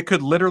 it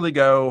could literally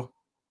go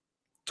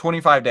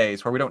 25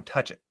 days where we don't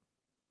touch it.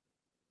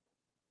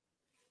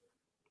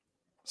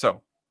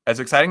 So, as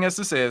exciting as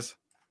this is,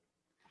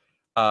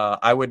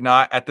 I would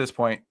not at this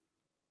point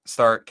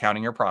start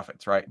counting your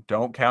profits, right?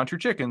 Don't count your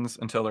chickens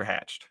until they're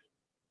hatched.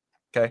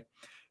 Okay.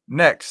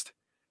 Next,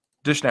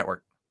 Dish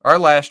Network. Our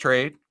last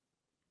trade,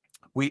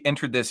 we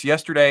entered this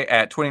yesterday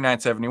at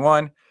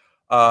 29.71.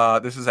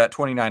 This is at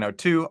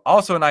 29.02.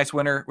 Also a nice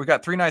winner. We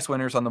got 3 nice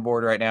winners on the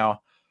board right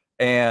now.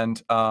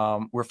 And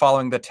we're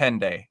following the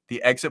 10-day.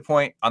 The exit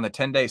point on the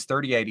 10-day is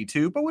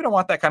 30.82, but we don't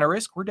want that kind of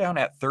risk. We're down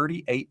at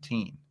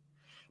 30.18.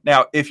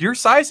 Now, if you're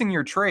sizing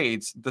your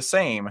trades the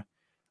same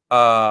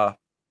by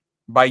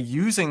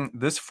using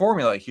this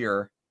formula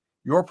here,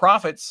 your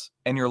profits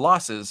and your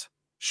losses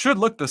should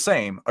look the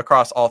same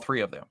across all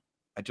 3 of them.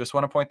 I just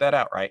want to point that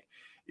out, right?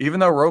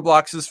 Even though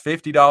Roblox is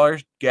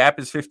 $50, Gap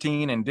is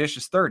 $15, and Dish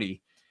is $30,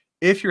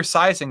 if you're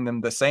sizing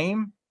them the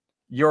same,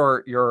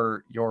 your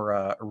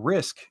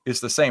risk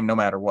is the same no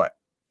matter what.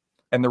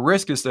 And the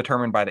risk is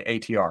determined by the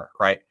ATR,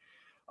 right?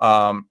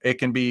 It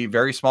can be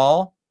very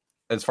small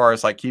as far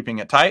as like keeping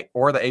it tight,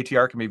 or the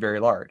ATR can be very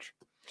large.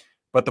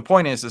 But the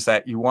point is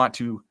that you want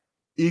to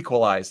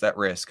equalize that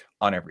risk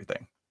on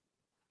everything.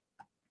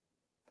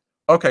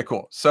 Okay,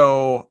 cool.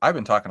 So I've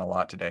been talking a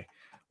lot today.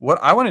 What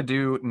I want to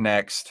do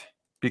next,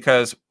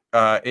 because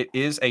it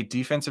is a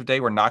defensive day,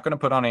 we're not going to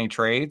put on any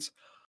trades.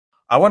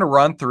 I want to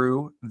run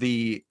through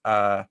the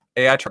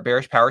AI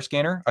Bearish Power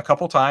Scanner a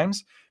couple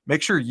times.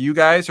 Make sure you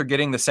guys are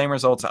getting the same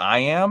results I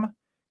am,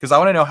 because I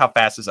want to know how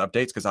fast this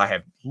updates, because I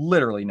have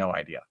literally no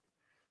idea.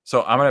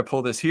 So I'm going to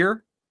pull this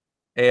here,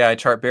 AI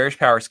Chart Bearish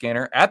Power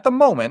Scanner. At the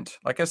moment,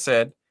 like I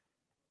said,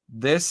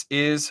 this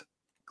is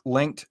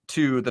linked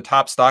to the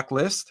top stock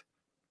list.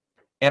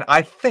 And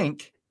I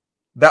think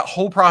that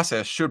whole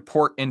process should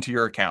port into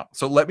your account.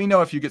 So let me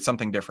know if you get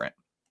something different.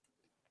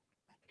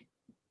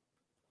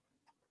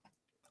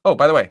 Oh,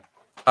 by the way,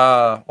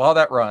 while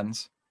that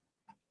runs,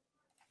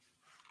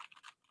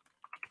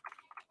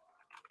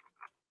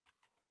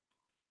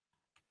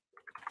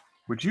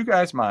 would you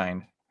guys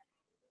mind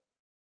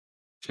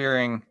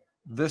sharing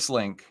this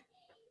link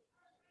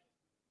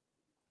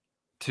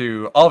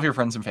to all of your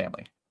friends and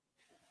family?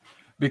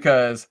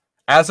 Because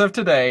as of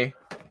today,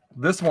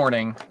 this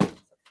morning,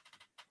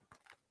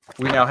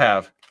 we now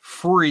have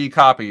free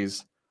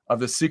copies of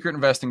the Secret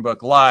Investing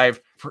book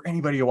live for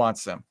anybody who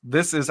wants them.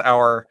 This is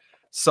our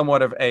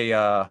somewhat of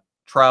a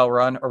trial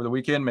run over the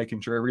weekend,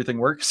 making sure everything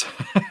works.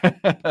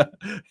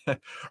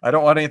 I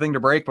don't want anything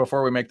to break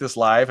before we make this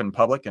live and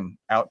public and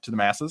out to the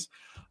masses.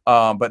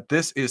 But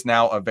this is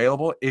now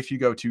available if you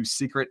go to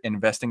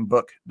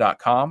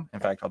secretinvestingbook.com. In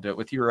fact, I'll do it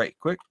with you right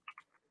quick.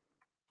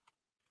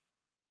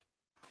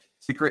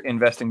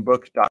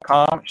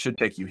 Secretinvestingbook.com should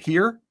take you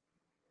here.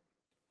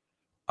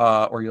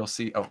 Or you'll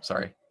see,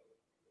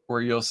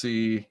 where you'll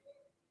see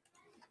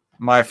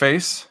my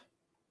face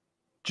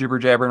jibber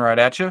jabbering right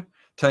at you,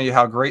 telling you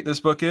how great this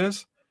book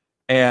is.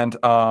 And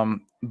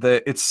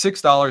it's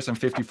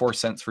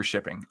 $6.54 for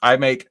shipping. I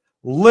make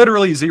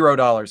literally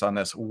 $0 on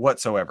this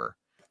whatsoever.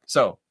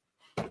 So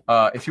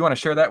if you want to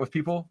share that with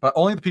people, but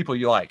only the people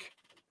you like,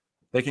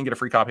 they can get a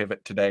free copy of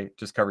it today.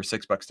 Just cover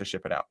 $6 to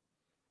ship it out.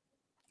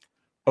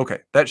 Okay,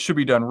 that should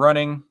be done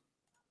running.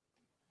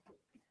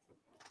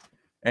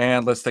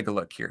 And let's take a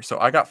look here. So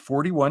I got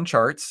 41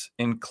 charts,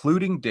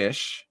 including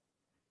Dish,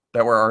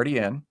 that we're already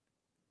in.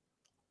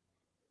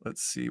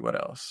 Let's see what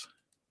else.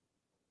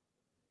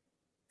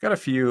 Got a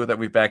few that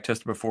we've back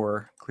tested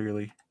before,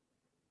 clearly.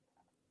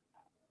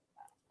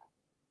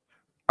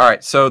 All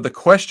right, so the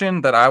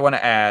question that I want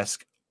to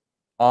ask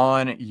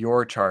on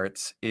your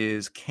charts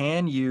is,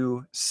 can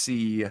you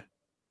see,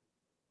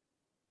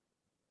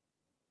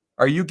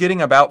 are you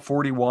getting about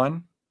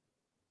 41?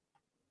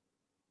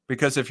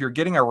 Because if you're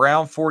getting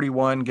around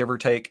 41, give or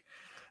take,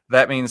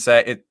 that means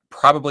that it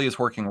probably is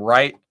working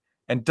right.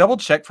 And double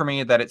check for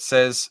me that it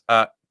says,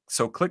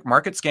 so click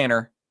Market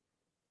Scanner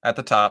at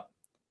the top,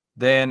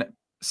 then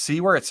see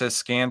where it says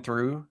scan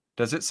through.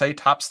 Does it say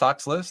top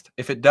stocks list?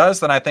 If it does,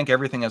 then I think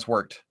everything has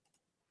worked.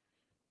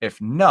 If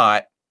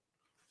not,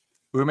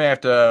 we may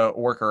have to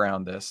work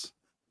around this.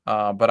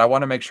 But I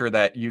want to make sure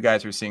that you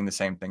guys are seeing the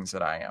same things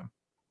that I am.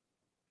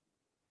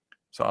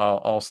 So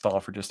I'll stall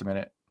for just a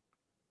minute.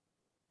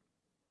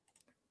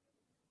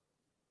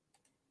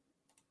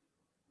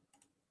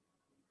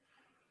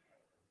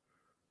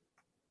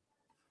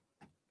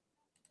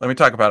 Let me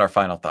talk about our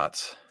final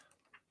thoughts.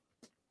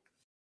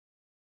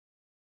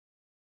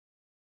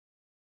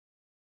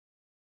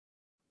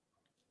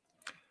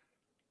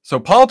 So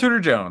Paul Tudor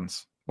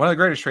Jones, one of the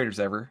greatest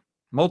traders ever,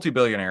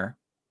 multi-billionaire,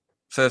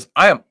 says,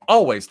 I am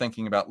always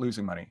thinking about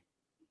losing money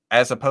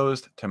as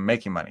opposed to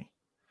making money.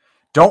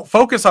 Don't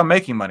focus on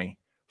making money.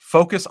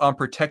 Focus on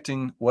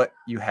protecting what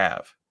you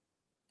have.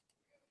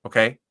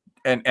 Okay?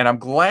 And I'm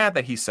glad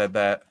that he said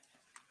that,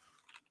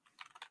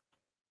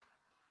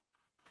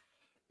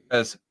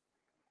 because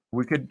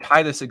we could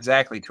tie this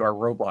exactly to our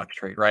Roblox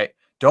trade, right?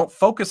 Don't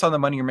focus on the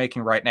money you're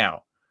making right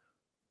now.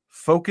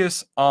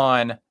 Focus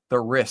on the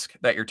risk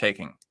that you're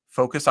taking.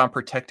 Focus on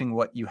protecting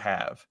what you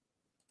have.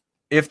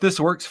 If this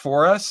works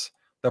for us,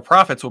 the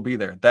profits will be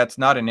there. That's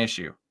not an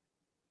issue.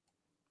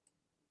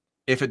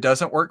 If it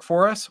doesn't work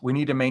for us, we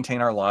need to maintain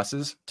our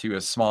losses to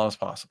as small as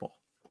possible.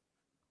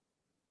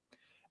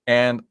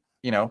 And,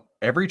 you know,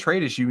 every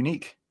trade is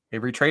unique.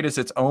 Every trade is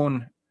its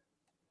own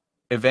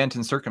event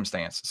and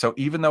circumstance. So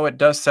even though it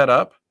does set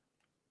up,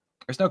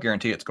 there's no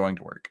guarantee it's going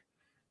to work.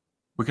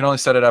 We can only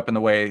set it up in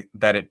the way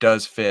that it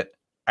does fit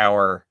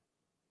our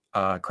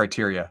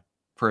criteria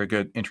for a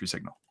good entry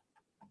signal.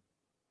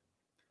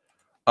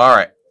 All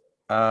right.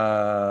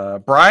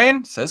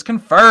 Brian says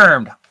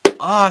confirmed.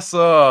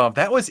 Awesome.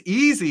 That was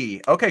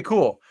easy. Okay,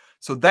 cool.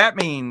 So that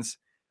means,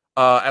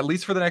 at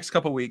least for the next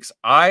couple of weeks,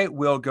 I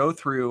will go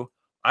through,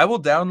 I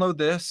will download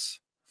this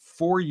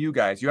for you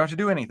guys. You don't have to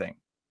do anything.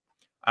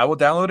 I will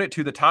download it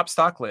to the top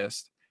stock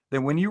list.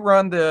 Then when you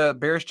run the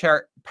Bearish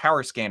Chart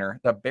Power Scanner,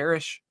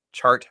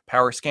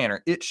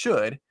 it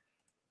should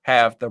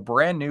have the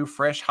brand new,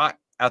 fresh, hot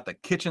out the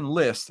kitchen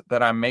list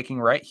that I'm making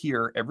right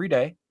here every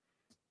day.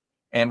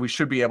 And we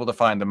should be able to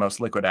find the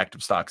most liquid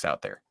active stocks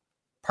out there.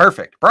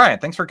 Perfect. Brian,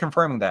 thanks for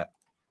confirming that.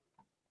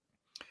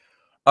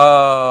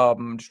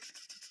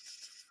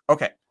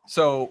 Okay,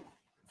 so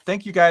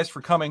thank you guys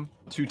for coming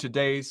to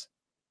today's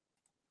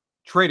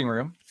trading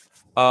room.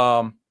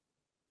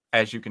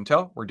 As you can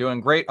tell, we're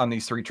doing great on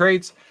these 3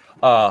 trades.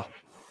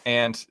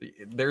 And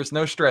there's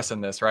no stress in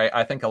this, right?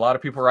 I think a lot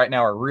of people right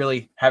now are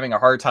really having a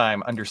hard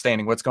time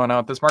understanding what's going on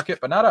with this market,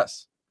 but not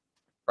us,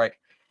 right?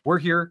 We're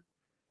here,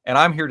 and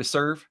I'm here to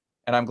serve,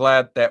 and I'm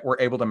glad that we're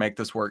able to make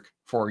this work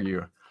for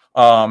you.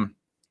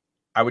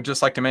 I would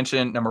just like to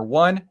mention, number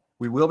 1,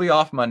 we will be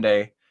off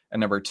Monday, and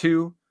number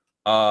 2,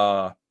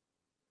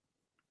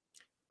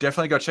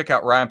 definitely go check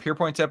out Ryan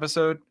Pierpoint's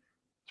episode.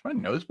 Is my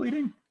nose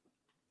bleeding?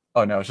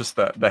 Oh no, it's just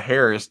the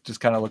hair is just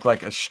kind of looked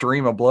like a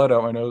stream of blood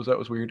out my nose. That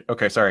was weird.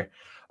 Okay, sorry.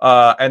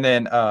 And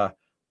then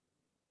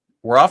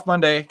we're off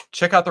Monday.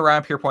 Check out the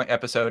Ryan Pierpoint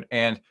episode,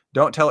 and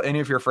don't tell any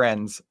of your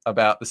friends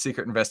about the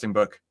Secret Investing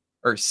Book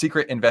or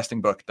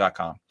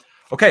secretinvestingbook.com.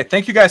 Okay,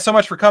 thank you guys so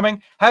much for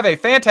coming. Have a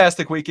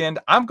fantastic weekend.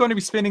 I'm going to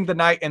be spending the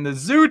night in the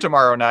zoo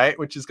tomorrow night,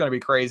 which is going to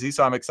be crazy.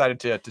 So I'm excited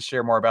to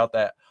share more about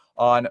that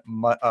on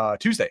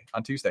Tuesday.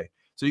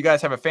 So you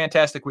guys have a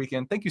fantastic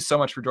weekend. Thank you so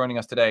much for joining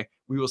us today.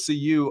 We will see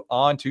you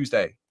on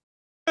Tuesday.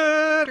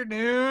 Good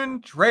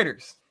afternoon,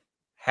 traders.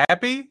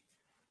 Happy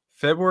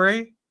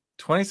February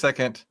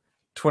 22nd,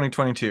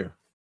 2022.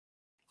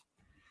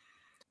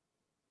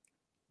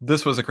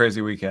 This was a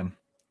crazy weekend.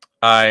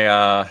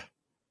 My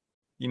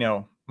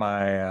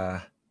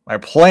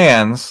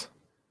plans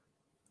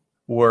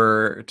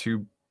were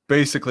to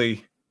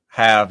basically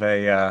have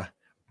a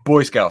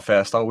Boy Scout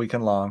Fest all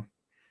weekend long.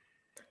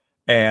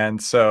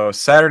 And so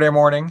Saturday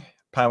morning,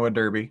 Pinewood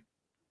Derby.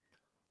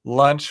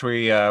 Lunch,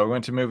 we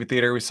went to movie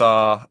theater. We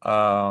saw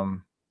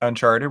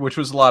Uncharted, which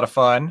was a lot of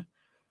fun.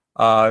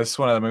 This is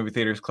one of the movie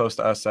theaters close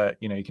to us that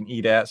you can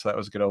eat at, so that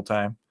was a good old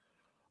time.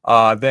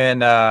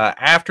 Then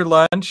after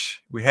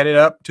lunch, we headed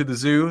up to the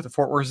zoo, the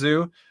Fort Worth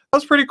Zoo. That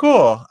was pretty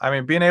cool. I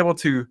mean, being able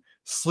to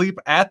sleep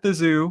at the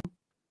zoo.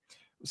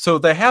 So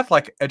they have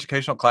like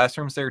educational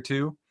classrooms there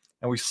too.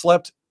 And we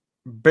slept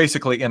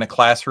basically in a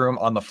classroom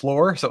on the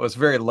floor. So it was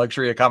very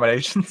luxury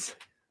accommodations.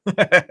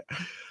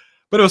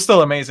 But it was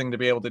still amazing to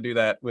be able to do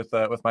that with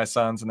my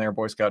sons and their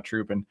Boy Scout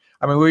troop. And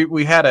I mean,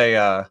 we had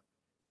a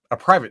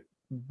private,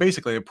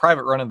 basically a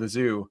private run of the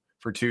zoo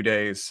for 2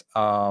 days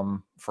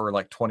for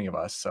like 20 of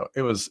us. So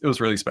it was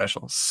really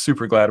special.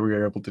 Super glad we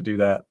were able to do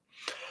that.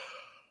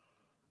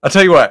 I'll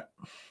tell you what,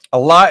 a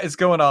lot is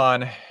going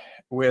on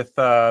with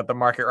the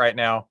market right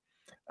now.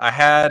 I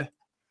had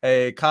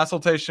a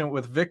consultation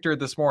with Victor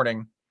this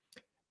morning,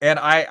 and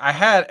I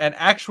had an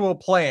actual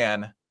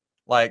plan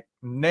like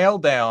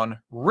nailed down,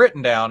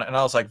 written down, and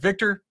I was like,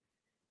 Victor,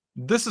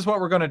 this is what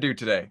we're going to do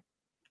today.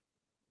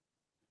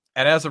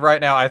 And as of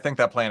right now, I think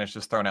that plan is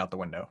just thrown out the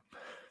window.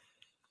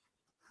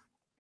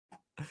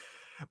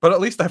 But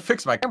at least I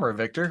fixed my camera,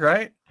 Victor,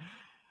 right?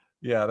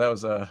 Yeah, that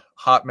was a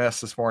hot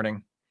mess this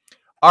morning.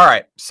 All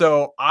right,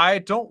 so I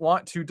don't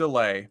want to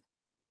delay.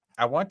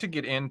 I want to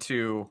get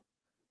into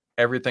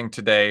everything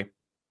today.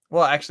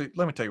 Well, actually,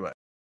 let me tell you what.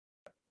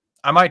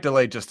 I might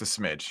delay just a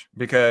smidge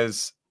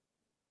because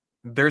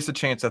there's a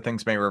chance that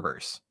things may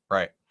reverse,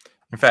 right?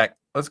 In fact,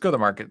 let's go to the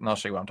market and I'll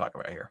show you what I'm talking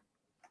about here.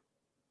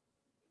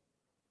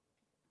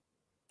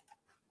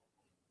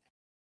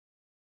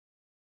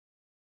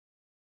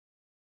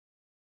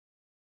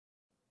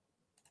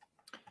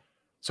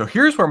 So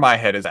here's where my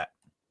head is at.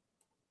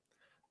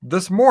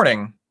 This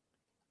morning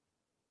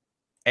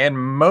and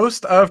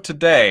most of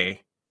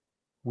today,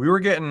 we were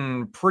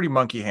getting pretty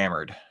monkey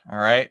hammered, all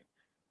right?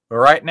 But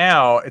right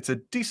now, it's a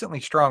decently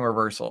strong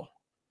reversal.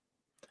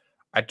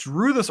 I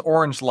drew this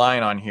orange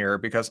line on here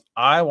because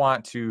I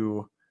want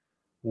to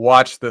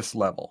watch this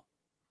level.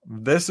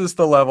 This is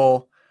the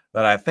level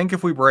that I think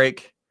if we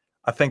break,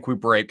 I think we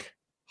break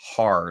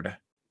hard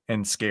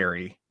and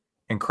scary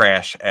and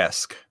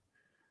crash-esque.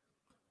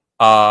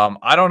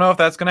 I don't know if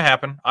that's going to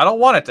happen. I don't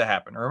want it to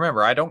happen.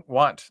 Remember, I don't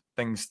want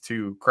things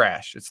to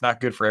crash. It's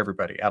not good for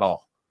everybody at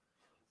all.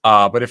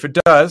 But if it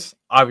does,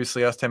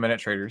 obviously us 10-minute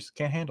traders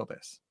can't handle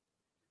this.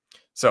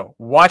 So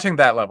watching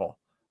that level.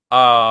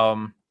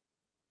 But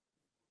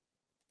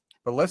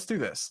let's do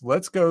this.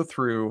 Let's go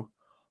through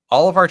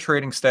all of our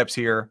trading steps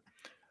here.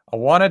 I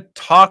want to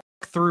talk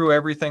through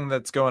everything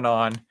that's going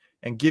on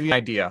and give you an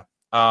idea.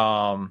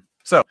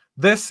 So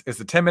this is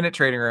the 10-minute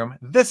trading room.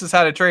 This is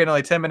how to trade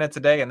only 10 minutes a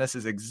day, and this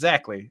is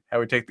exactly how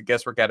we take the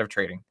guesswork out of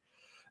trading.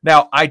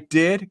 Now, I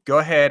did go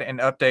ahead and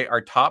update our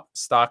top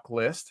stock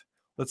list.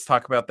 Let's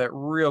talk about that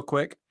real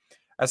quick.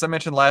 As I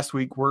mentioned last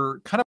week, we're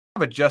kind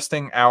of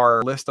adjusting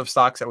our list of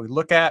stocks that we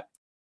look at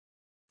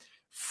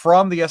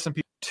from the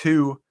S&P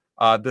to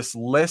this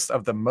list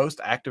of the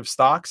most active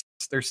stocks.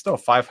 There's still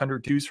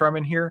 500 to choose from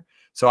in here.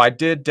 So I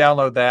did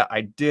download that.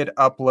 I did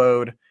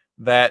upload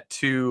that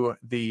to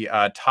the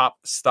top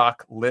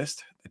stock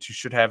list that you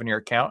should have in your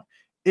account.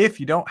 If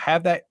you don't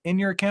have that in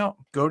your account,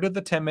 go to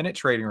the 10-minute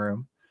trading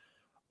room,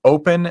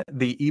 open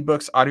the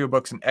ebooks,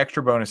 audiobooks, and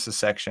extra bonuses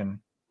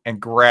section, and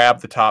grab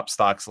the top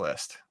stocks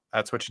list.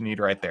 That's what you need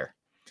right there.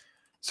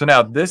 So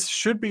now this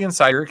should be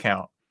inside your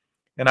account.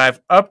 And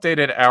I've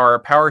updated our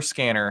power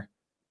scanner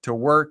to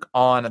work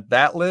on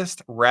that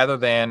list rather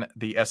than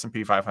the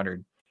S&P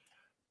 500.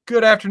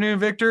 Good afternoon,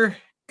 Victor.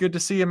 Good to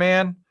see you,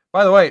 man.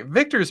 By the way,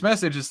 Victor's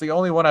message is the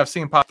only one I've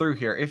seen pop through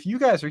here. If you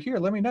guys are here,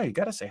 let me know. You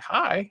got to say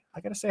hi.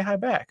 I got to say hi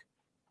back.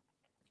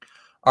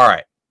 All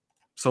right.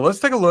 So let's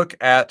take a look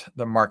at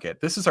the market.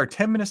 This is our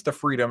 10 minutes to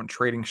freedom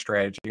trading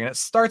strategy, and it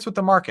starts with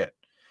the market.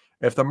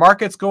 If the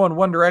market's going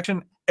one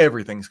direction,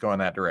 everything's going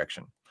that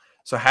direction.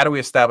 So how do we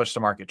establish the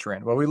market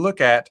trend? Well, we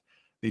look at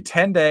the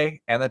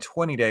 10-day and the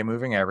 20-day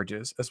moving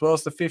averages, as well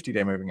as the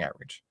 50-day moving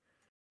average,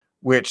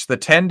 which the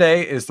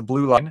 10-day is the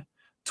blue line,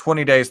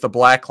 20-day is the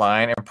black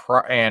line,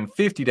 and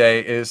 50-day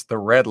is the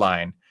red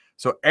line.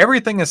 So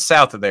everything is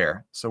south of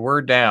there. So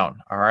we're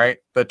down, all right?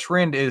 The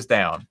trend is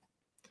down.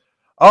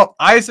 Oh,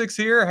 Isaac's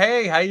here.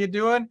 Hey, how you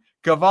doing?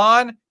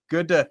 Kavan,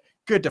 good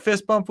to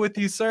fist bump with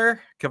you,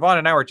 sir. Kavan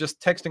and I were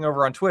just texting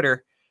over on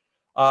Twitter.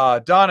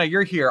 Donna,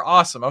 you're here.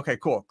 Awesome. Okay,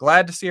 cool.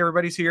 Glad to see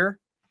everybody's here.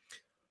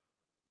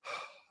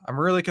 I'm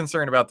really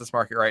concerned about this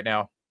market right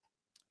now.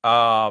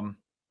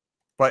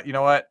 But you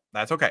know what?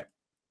 That's okay.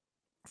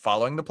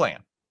 Following the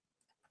plan.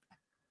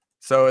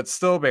 So it's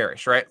still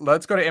bearish, right?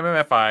 Let's go to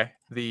MMFI,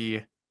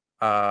 the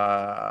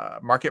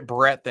market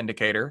breadth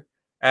indicator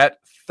at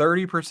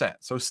 30%.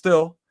 So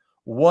still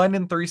 1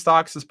 in 3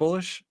 stocks is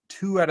bullish.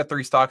 2 out of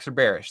 3 stocks are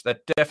bearish.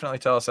 That definitely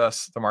tells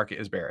us the market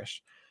is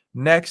bearish.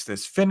 Next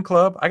is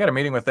FinClub. I got a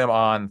meeting with them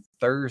on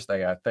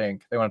Thursday, I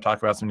think. They want to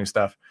talk about some new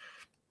stuff.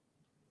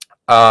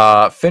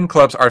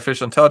 FinClub's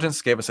artificial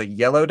intelligence gave us a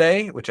yellow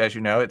day, which, as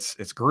you know,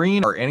 it's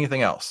green or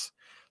anything else.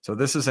 So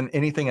this is an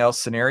anything else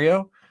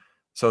scenario.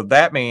 So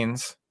that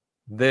means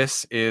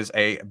this is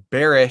a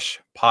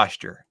bearish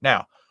posture.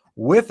 Now,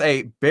 with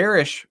a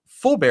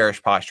full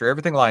bearish posture,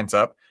 everything lines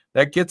up.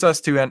 That gets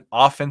us to an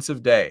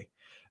offensive day.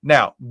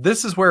 Now,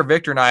 this is where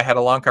Victor and I had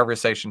a long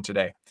conversation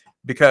today,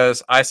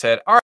 because I said,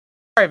 all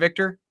right,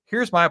 Victor,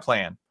 here's my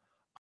plan.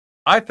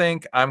 I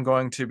think I'm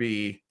going to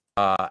be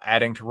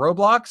adding to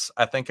Roblox.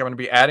 I think I'm going to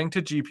be adding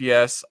to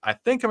GPS. I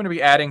think I'm going to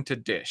be adding to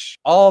Dish.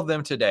 All of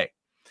them today.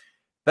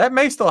 That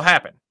may still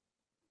happen.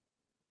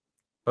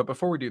 But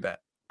before we do that,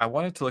 I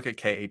wanted to look at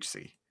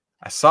KHC.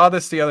 I saw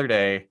this the other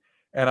day,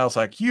 and I was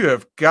like, you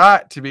have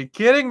got to be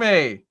kidding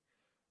me.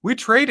 We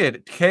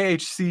traded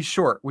KHC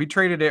short. We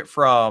traded it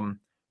from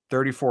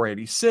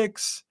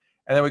 34.86,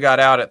 and then we got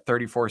out at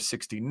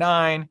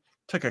 34.69.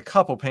 Took a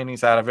couple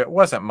pennies out of it.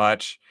 Wasn't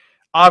much.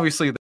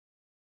 Obviously,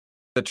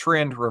 the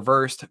trend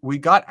reversed. We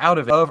got out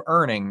of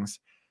earnings,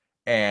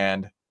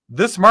 and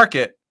this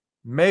market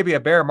may be a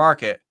bear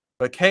market,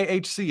 but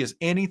KHC is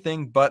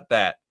anything but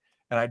that.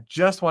 And I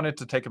just wanted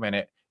to take a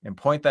minute and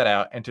point that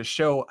out and to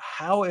show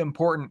how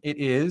important it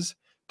is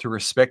to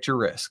respect your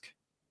risk.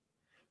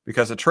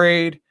 Because a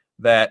trade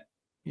that,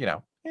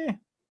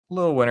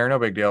 little winner, no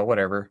big deal,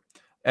 whatever,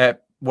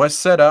 was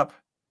set up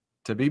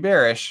to be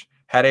bearish,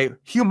 had a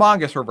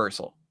humongous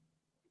reversal.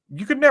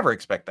 You could never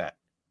expect that.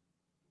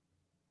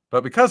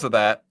 But because of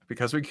that,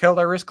 because we killed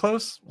our risk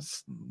close,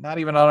 it's not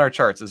even on our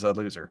charts as a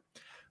loser.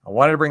 I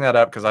wanted to bring that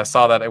up because I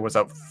saw that it was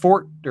up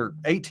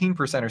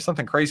 18% or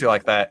something crazy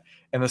like that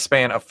in the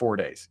span of 4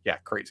 days. Yeah,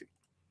 crazy.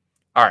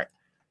 All right.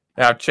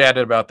 Now I've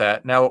chatted about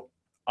that. Now,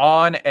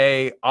 on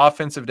a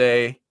offensive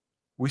day,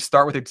 we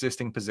start with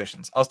existing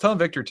positions. I was telling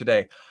Victor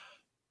today,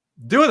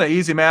 doing the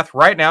easy math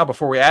right now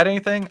before we add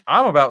anything,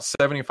 I'm about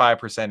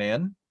 75%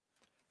 in.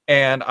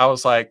 And I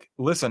was like,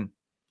 listen,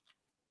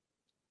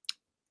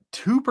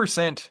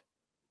 2%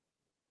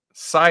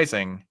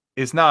 sizing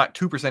is not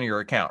 2% of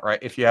your account, right?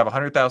 If you have a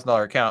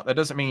 $100,000 account, that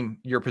doesn't mean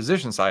your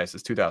position size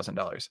is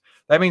 $2,000.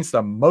 That means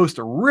the most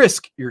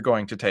risk you're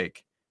going to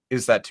take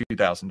is that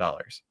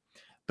 $2,000.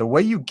 The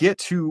way you get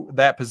to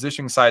that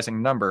position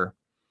sizing number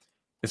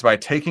is by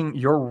taking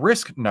your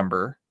risk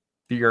number,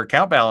 your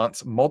account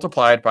balance,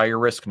 multiplied by your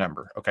risk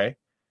number, okay?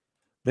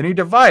 Then you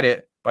divide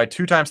it by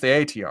 2 times the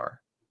ATR.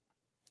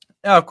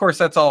 Now, of course,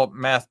 that's all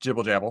math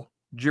jibber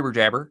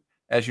jabber,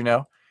 as you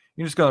know.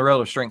 You just go to the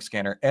relative strength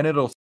scanner, and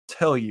it'll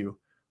tell you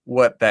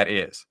what that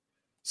is.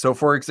 So,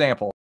 for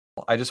example,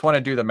 I just want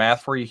to do the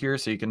math for you here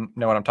so you can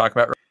know what I'm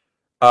talking about.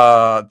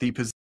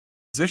 The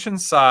position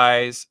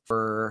size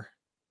for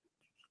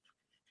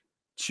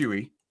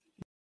Chewy,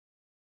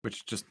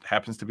 which just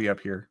happens to be up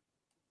here.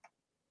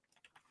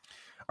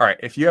 All right,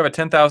 if you have a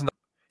 $10,000,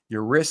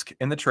 your risk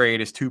in the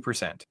trade is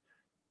 2%.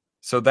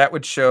 So that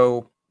would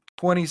show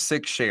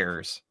 26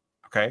 shares,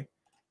 okay?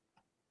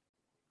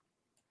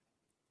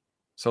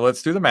 So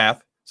let's do the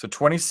math. So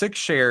 26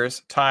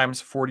 shares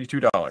times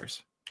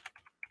 $42.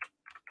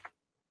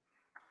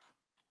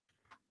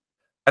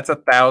 That's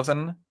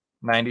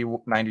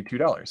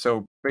 $1,092.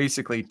 So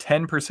basically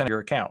 10% of your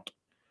account.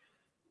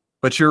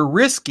 But you're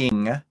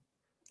risking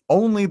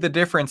only the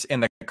difference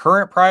in the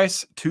current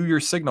price to your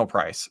signal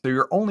price. So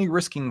you're only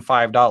risking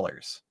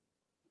 $5.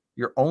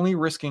 You're only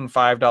risking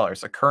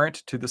 $5, the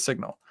current to the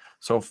signal.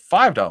 So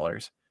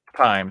 $5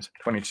 times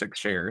 26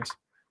 shares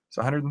is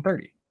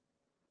 130.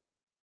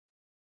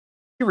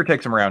 Give or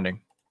take some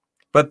rounding.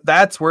 But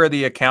that's where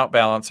the account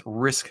balance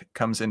risk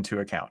comes into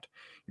account.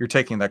 You're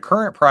taking the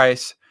current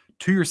price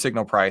to your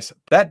signal price,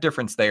 that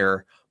difference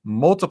there,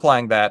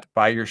 multiplying that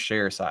by your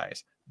share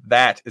size.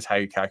 That is how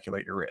you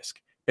calculate your risk.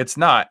 It's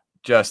not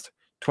just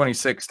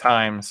 26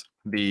 times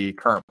the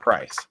current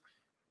price.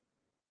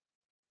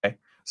 Okay?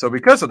 So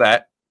because of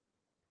that,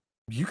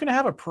 you can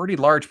have a pretty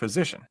large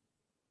position.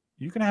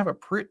 You can have a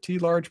pretty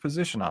large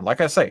position on.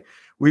 Like I say,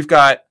 we've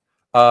got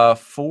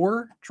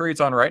 4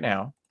 trades on right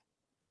now.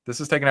 This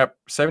is taking up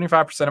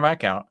 75% of my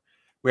account.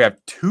 We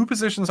have 2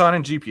 positions on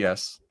in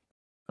GPS.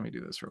 Let me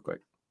do this real quick.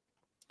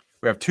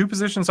 We have 2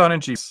 positions on in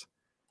GPS.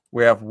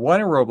 We have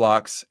 1 in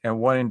Roblox and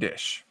 1 in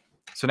Dish.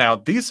 So now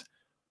these,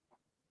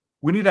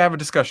 we need to have a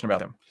discussion about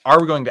them. Are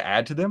we going to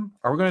add to them?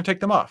 Are we going to take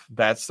them off?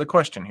 That's the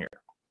question here.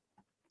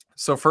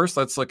 So first,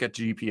 let's look at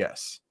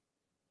GPS.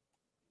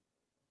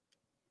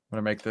 I'm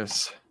going to make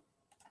this,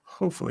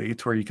 hopefully,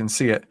 to where you can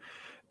see it.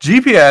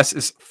 GPS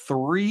is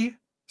 3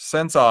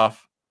 cents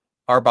off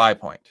our buy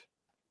point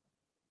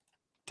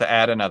to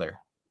add another.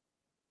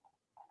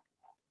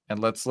 And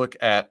let's look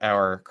at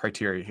our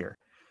criteria here.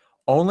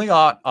 Only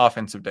on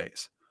offensive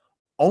days.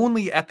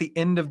 Only at the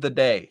end of the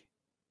day.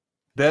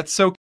 That's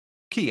so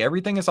key.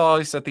 Everything is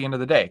always at the end of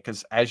the day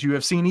because as you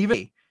have seen,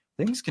 even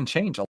things can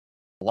change a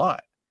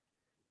lot.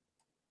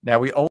 Now,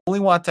 we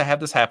only want to have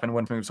this happen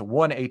when it moves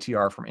 1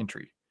 ATR from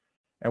entry.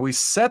 And we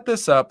set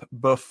this up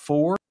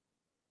before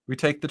we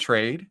take the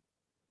trade.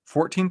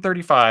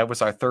 1435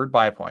 was our third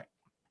buy point.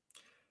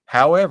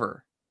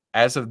 However,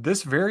 as of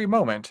this very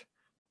moment,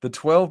 the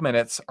 12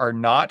 minutes are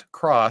not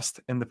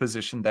crossed in the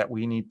position that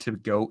we need to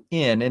go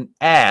in and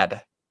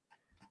add.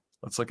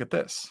 Let's look at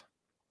this.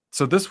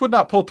 So this would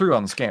not pull through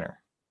on the scanner.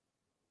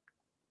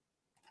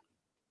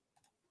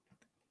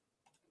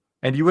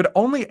 And you would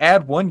only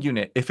add 1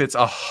 unit if it's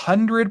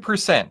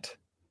 100%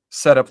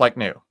 set up like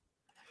new.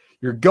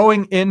 You're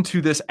going into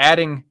this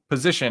adding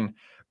position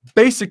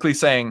basically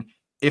saying,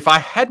 if I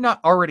had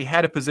not already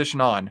had a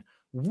position on,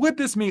 would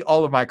this meet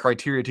all of my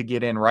criteria to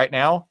get in right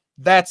now?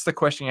 That's the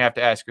question you have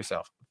to ask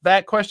yourself.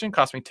 That question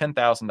cost me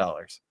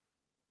 $10,000.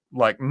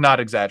 Like, not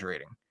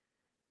exaggerating.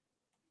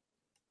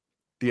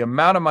 The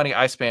amount of money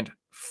I spent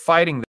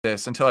fighting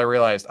this until I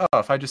realized, oh,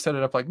 if I just set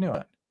it up like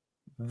Nuant,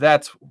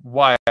 that's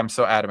why I'm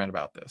so adamant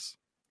about this.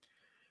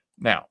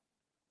 Now,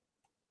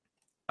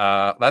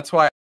 that's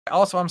why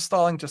also I'm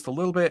stalling just a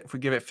little bit. If we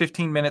give it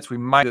 15 minutes, we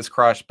might just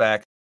cross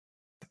back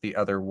the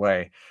other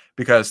way,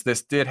 because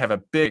this did have a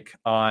big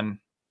on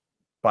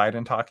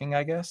Biden talking,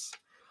 I guess,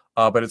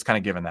 but it's kind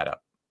of given that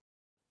up.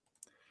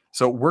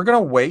 So we're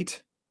going to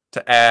wait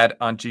to add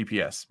on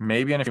GPS,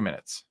 maybe in a few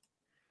minutes.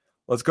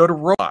 Let's go to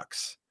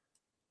Roblox.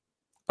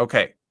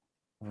 Okay,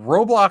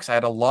 Roblox, I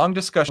had a long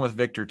discussion with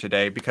Victor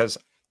today because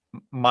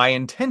my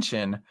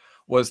intention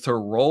was to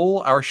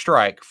roll our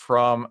strike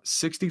from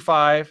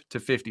 65 to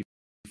 55.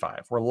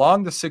 We're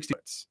long the 60.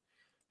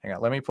 Hang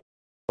on, let me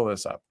pull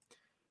this up.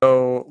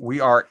 So we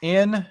are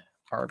in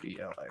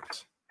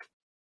RBLX.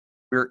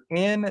 We're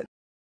in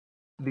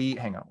the,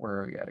 hang on,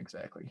 where are we at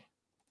exactly?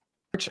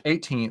 March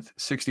 18th,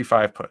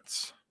 65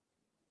 puts.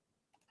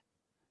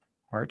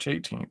 March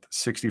 18th,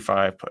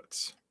 65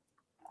 puts.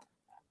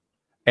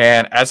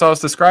 And as I was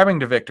describing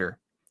to Victor,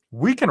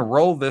 we can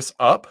roll this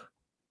up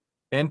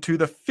into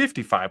the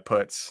 55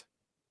 puts.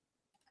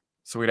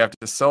 So we'd have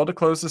to sell to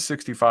close the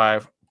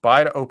 65,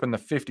 buy to open the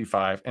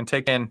 55, and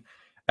take in,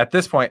 at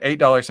this point,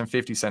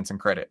 $8.50 in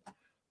credit.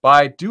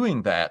 By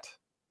doing that,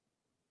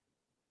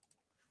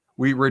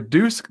 we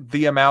reduce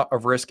the amount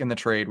of risk in the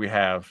trade we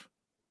have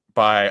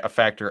by a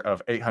factor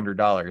of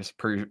 $800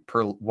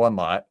 per one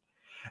lot.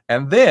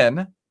 And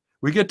then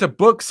we get to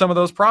book some of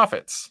those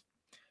profits.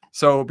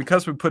 So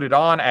because we put it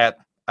on at,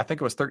 I think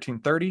it was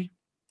 1330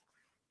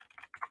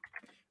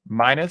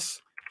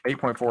 minus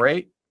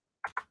 8.48,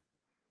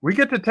 we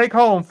get to take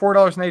home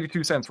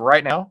 $4.82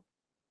 right now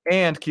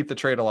and keep the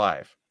trade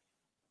alive.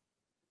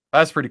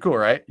 That's pretty cool,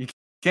 right? You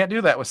can't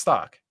do that with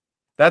stock.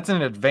 That's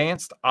an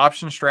advanced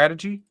option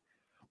strategy.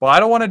 Well, I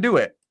don't want to do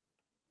it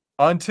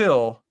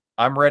until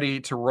I'm ready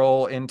to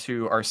roll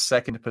into our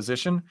second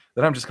position.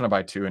 Then I'm just going to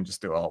buy two and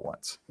just do it all at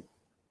once.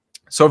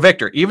 So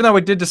Victor, even though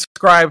we did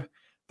describe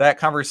that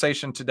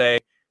conversation today,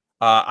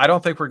 I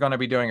don't think we're going to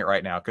be doing it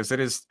right now because it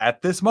is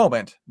at this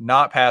moment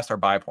not past our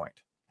buy point.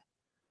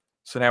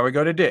 So now we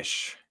go to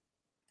Dish.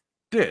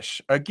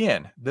 Dish,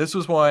 again, this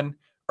was one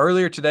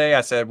earlier today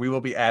I said we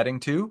will be adding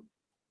to.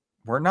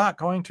 We're not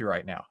going to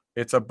right now.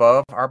 It's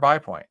above our buy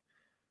point.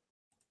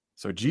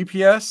 So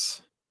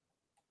GPS,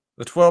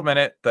 the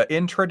 12-minute, the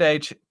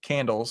intraday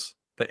candles,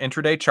 the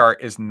intraday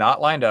chart is not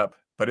lined up,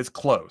 but it's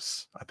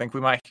close. I think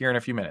we might hear in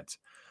a few minutes.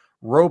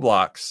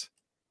 Roblox,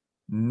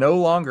 no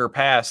longer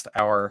past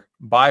our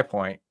buy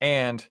point,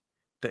 and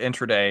the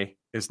intraday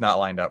is not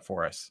lined up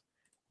for us.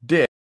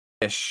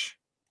 Dish,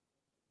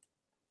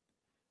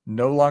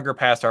 no longer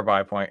past our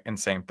buy point, and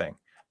same thing.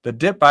 The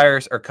dip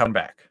buyers are coming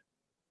back.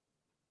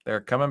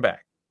 They're coming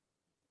back.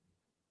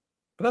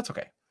 But that's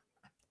okay.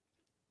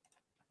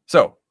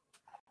 So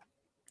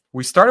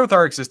we started with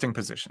our existing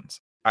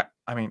positions.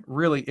 I mean,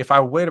 really, if I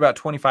wait about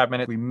 25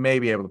 minutes, we may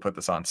be able to put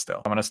this on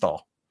still. I'm going to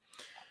stall.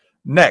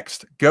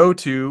 Next, go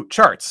to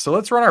charts. So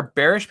let's run our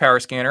bearish power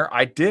scanner.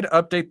 I did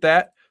update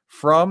that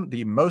from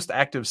the most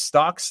active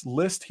stocks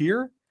list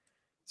here.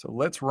 So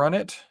let's run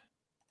it.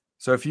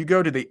 So if you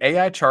go to the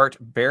AI chart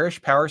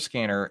bearish power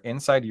scanner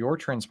inside your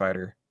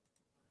TrendSpider,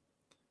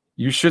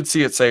 you should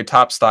see it say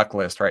top stock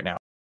list right now.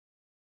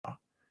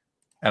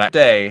 And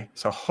today,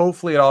 so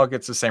hopefully it all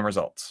gets the same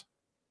results.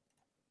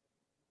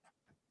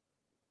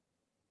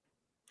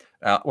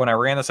 When I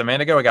ran this a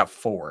minute ago, I got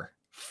four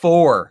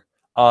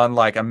on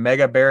like a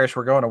mega bearish.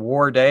 We're going to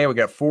war day. We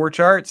got 4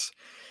 charts.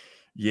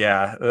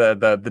 Yeah,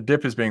 the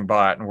dip is being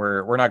bought, and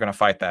we're not going to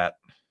fight that.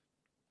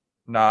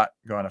 Not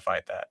going to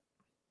fight that.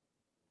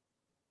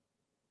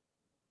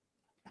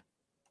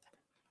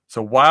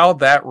 So while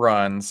that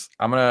runs,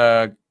 I'm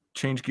going to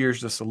change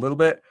gears just a little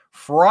bit.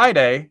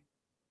 Friday,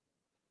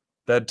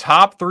 the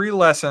top 3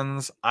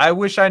 lessons I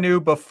wish I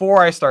knew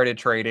before I started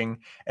trading.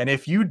 And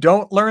if you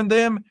don't learn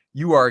them,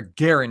 you are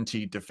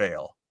guaranteed to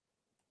fail.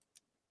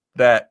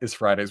 That is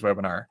Friday's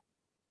webinar.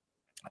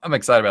 I'm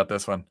excited about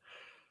this one.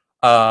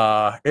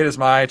 It is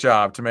my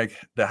job to make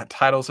the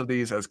titles of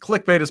these as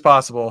clickbait as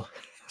possible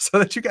so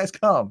that you guys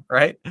come,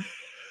 right?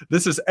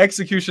 This is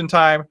execution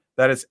time.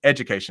 That is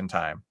education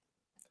time.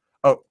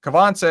 Oh,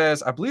 Kavan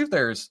says, I believe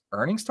there's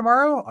earnings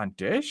tomorrow on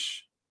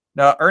Dish.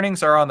 No,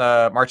 earnings are on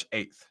the March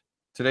 8th.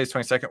 Today's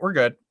 22nd. We're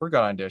good. We're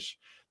good on Dish.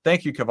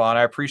 Thank you, Kavan.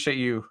 I appreciate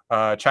you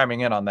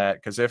chiming in on that,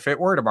 because if it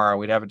were tomorrow,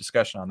 we'd have a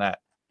discussion on that.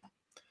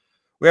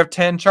 We have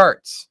 10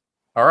 charts.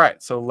 All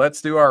right, so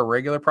let's do our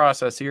regular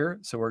process here.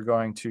 So we're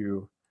going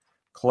to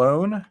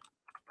clone,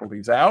 pull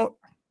these out,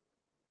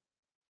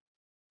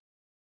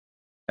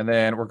 and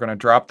then we're going to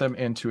drop them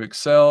into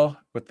Excel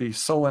with the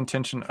sole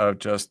intention of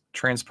just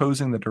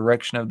transposing the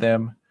direction of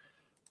them,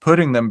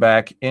 putting them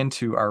back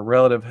into our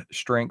relative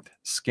strength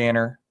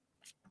scanner.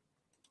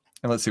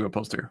 And let's see what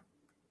pulls through.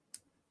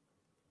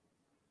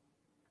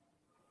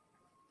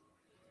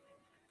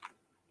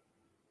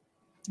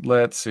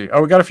 Let's see.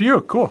 Oh, we got a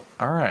few. Cool.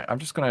 All right. I'm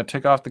just going to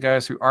take off the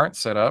guys who aren't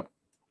set up.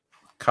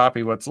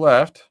 Copy what's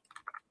left.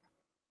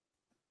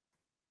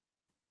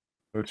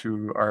 Go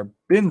to our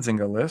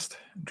Benzinga list.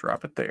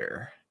 Drop it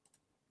there.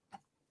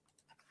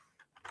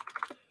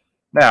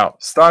 Now,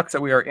 stocks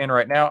that we are in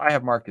right now, I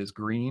have marked as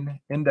green.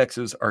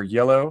 Indexes are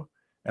yellow.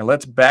 And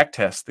let's back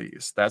test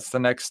these. That's the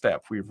next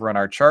step. We've run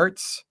our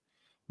charts.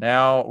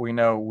 Now we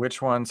know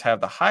which ones have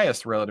the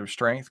highest relative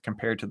strength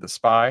compared to the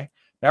SPY.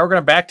 Now we're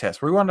going to back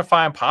test. We want to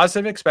find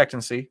positive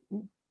expectancy.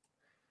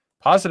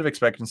 Positive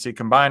expectancy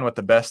combined with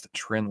the best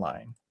trend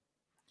line.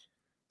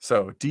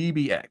 So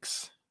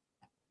DBX.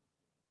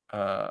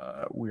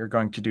 We're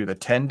going to do the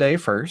 10-day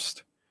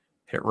first.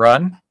 Hit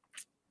run.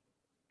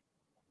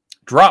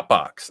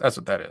 Dropbox. That's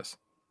what that is.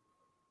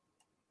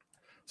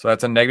 So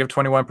that's a negative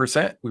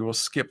 21%. We will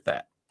skip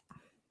that.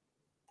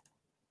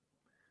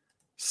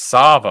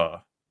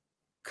 Sava.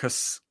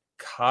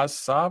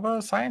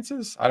 Cassava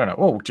Sciences? I don't know.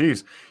 Oh,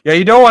 geez. Yeah,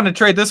 you don't want to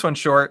trade this one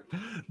short.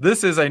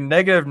 This is a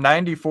negative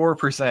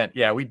 94%.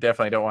 Yeah, we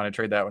definitely don't want to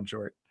trade that one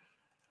short.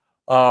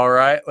 All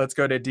right, let's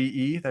go to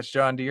DE. That's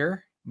John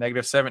Deere.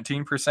 Negative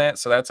 17%.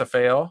 So that's a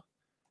fail.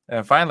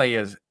 And finally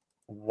is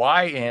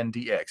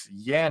YNDX.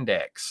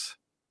 Yandex.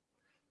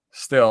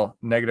 Still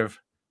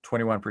negative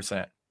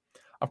 21%.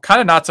 I'm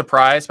kind of not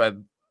surprised by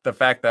the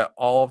fact that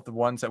all of the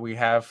ones that we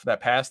have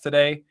that passed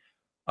today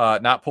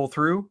not pull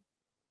through.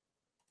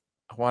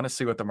 I want to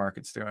see what the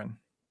market's doing.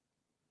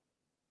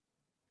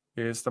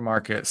 Is the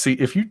market... See,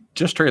 if you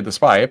just trade the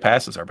SPY, it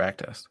passes our back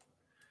test.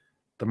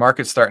 The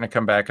market's starting to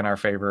come back in our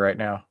favor right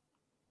now.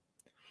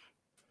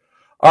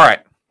 All right.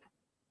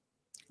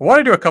 I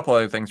want to do a couple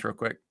other things real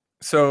quick.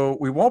 So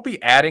we won't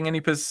be adding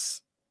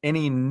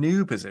any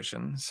new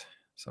positions.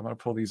 So I'm going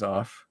to pull these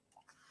off.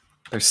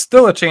 There's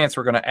still a chance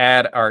we're going to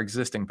add our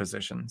existing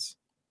positions.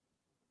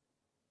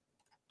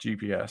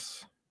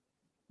 GPS.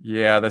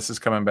 Yeah, this is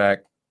coming back.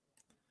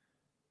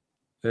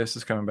 This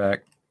is coming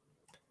back.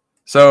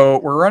 So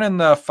we're running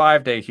the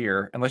 5-day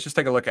here. And let's just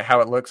take a look at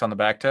how it looks on the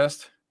back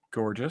test.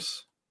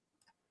 Gorgeous.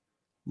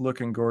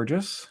 Looking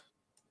gorgeous.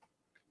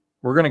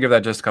 We're going to give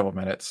that just a couple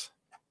minutes.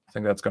 I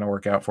think that's going to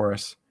work out for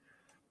us.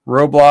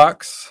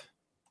 Roblox.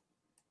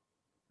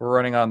 We're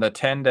running on the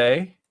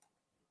 10-day.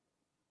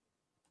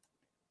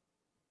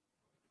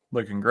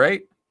 Looking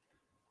great.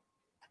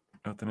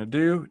 Nothing to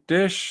do.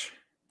 Dish.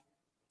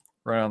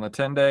 Right on the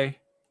 10-day.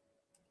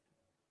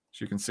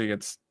 As you can see,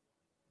 it's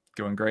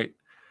going great.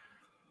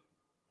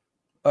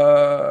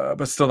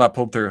 But still not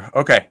pulled through.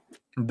 Okay.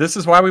 This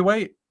is why we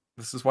wait.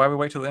 This is why we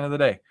wait till the end of the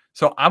day.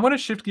 So I'm going to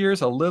shift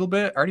gears a little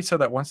bit. I already said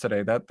that once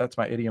today. That's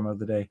my idiom of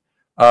the day.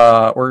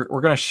 We're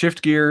going to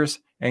shift gears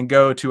and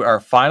go to our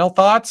final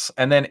thoughts.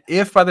 And then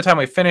if by the time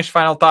we finish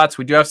final thoughts,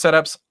 we do have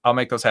setups, I'll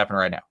make those happen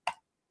right now.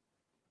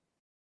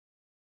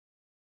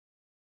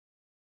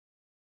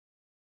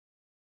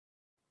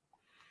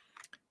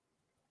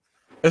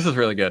 This is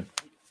really good.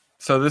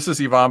 So this is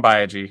Yvonne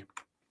Bayaji.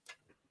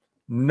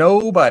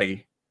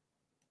 Nobody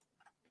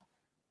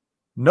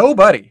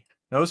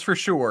knows for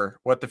sure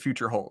what the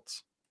future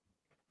holds.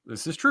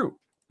 This is true,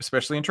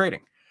 especially in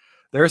trading.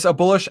 There's a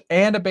bullish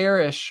and a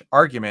bearish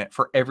argument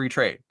for every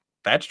trade.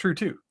 That's true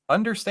too.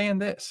 Understand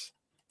this.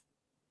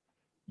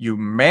 You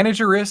manage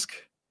your risk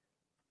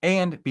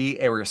and be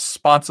a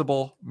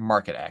responsible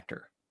market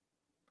actor.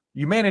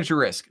 You manage your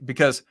risk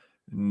because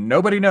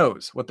nobody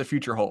knows what the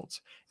future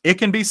holds. It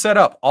can be set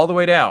up all the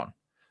way down,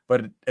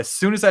 but as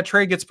soon as that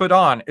trade gets put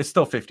on, it's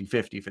still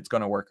 50-50 if it's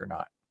going to work or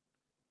not.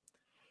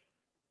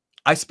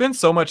 I spend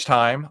so much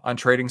time on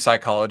trading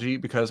psychology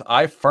because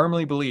I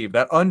firmly believe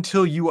that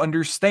until you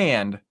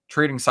understand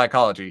trading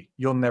psychology,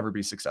 you'll never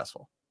be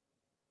successful.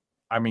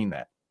 I mean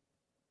that.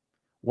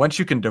 Once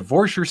you can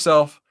divorce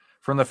yourself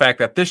from the fact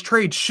that this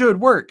trade should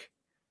work,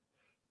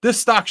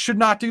 this stock should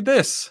not do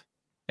this,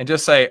 and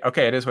just say,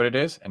 okay, it is what it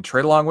is, and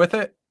trade along with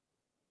it,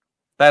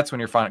 that's when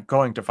you're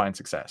going to find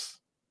success.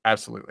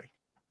 Absolutely.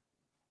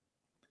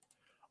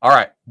 All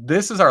right,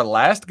 this is our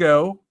last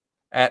go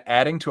at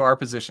adding to our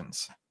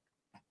positions.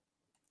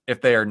 If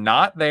they are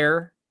not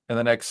there in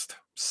the next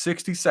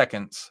 60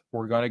 seconds,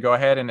 we're going to go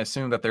ahead and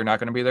assume that they're not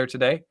going to be there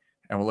today,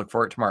 and we'll look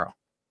for it tomorrow.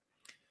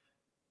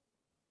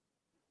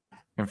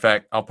 In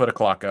fact, I'll put a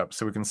clock up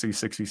so we can see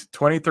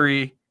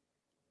 23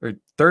 or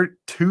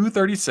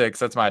 2:36.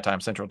 That's my time,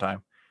 Central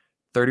Time.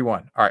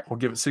 31. All right, we'll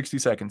give it 60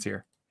 seconds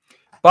here.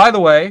 By the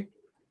way,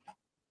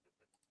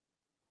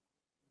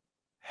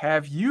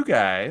 have you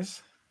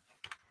guys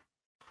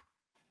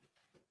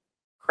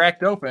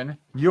cracked open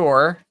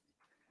your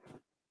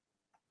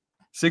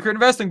Secret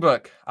Investing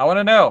book? I want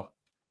to know.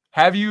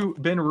 Have you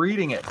been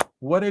reading it?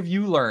 What have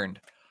you learned?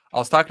 I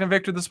was talking to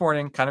Victor this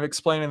morning, kind of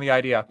explaining the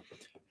idea.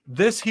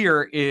 This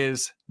here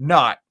is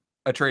not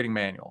a trading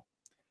manual,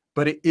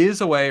 but it is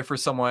a way for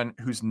someone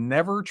who's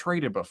never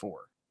traded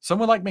before.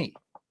 Someone like me,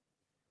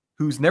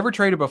 who's never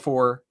traded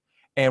before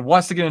and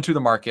wants to get into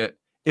the market.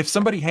 If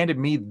somebody handed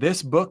me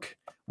this book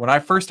when I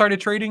first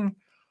started trading,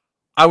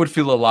 I would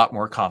feel a lot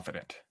more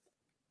confident.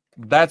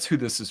 That's who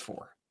this is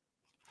for.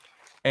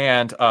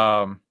 And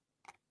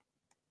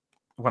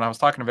when I was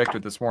talking to Victor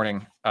this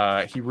morning,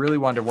 he really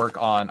wanted to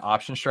work on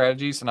option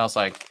strategies. And I was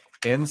like,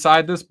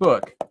 inside this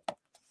book,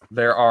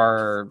 there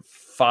are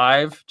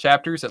 5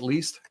 chapters at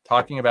least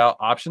talking about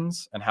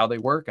options and how they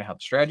work and how the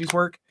strategies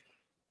work.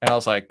 And I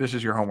was like, this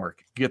is your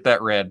homework. Get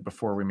that read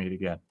before we meet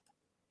again.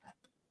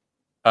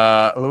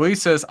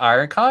 Luis says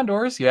iron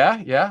condors.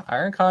 Yeah,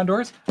 iron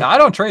condors. Now, I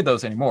don't trade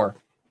those anymore.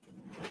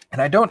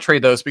 And I don't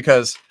trade those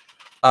because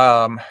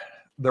the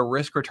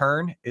risk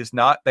return is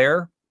not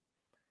there,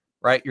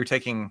 right? You're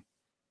taking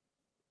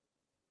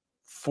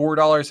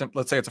 $4, and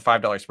let's say it's a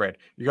 $5 spread.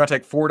 You're going to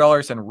take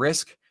 $4 in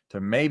risk to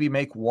maybe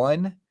make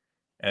 1.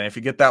 And if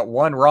you get that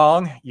 1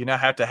 wrong, you now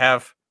have to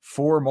have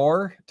 4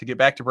 more to get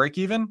back to break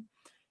even.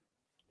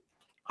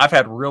 I've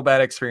had real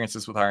bad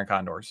experiences with iron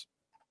condors.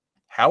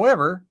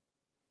 However,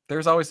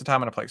 there's always a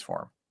time and a place for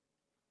them.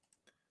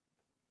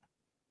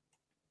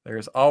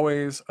 There's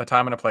always a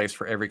time and a place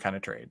for every kind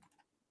of trade.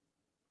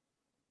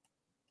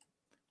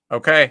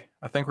 Okay,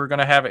 I think we're going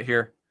to have it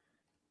here.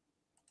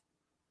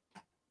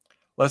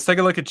 Let's take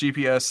a look at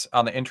GPS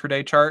on the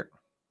intraday chart.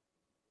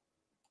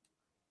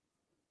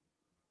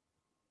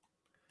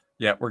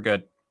 Yeah, we're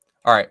good.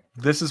 All right,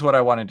 this is what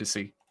I wanted to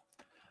see.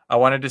 I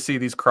wanted to see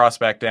these cross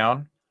back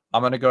down.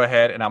 I'm going to go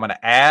ahead and I'm going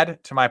to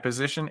add to my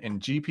position in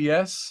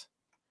GPS.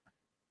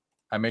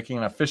 I'm making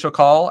an official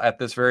call at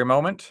this very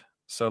moment.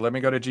 So let me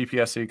go to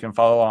GPS so you can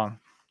follow along.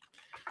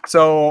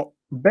 So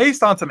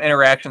based on some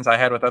interactions I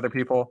had with other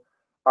people,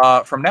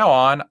 from now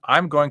on,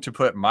 I'm going to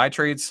put my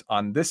trades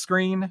on this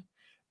screen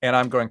and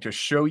I'm going to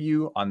show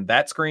you on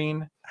that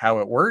screen how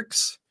it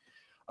works.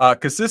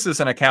 Because this is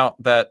an account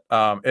that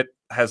it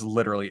has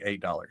literally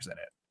 $8 in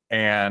it.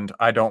 And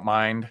I don't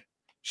mind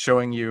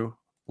showing you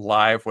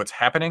live what's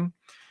happening.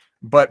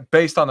 But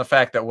based on the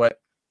fact that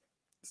what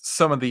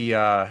some of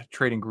the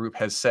trading group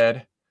has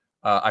said,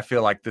 I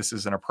feel like this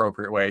is an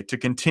appropriate way to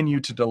continue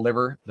to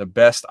deliver the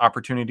best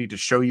opportunity to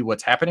show you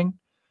what's happening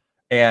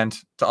and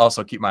to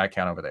also keep my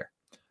account over there.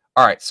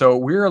 All right, so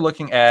we're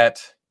looking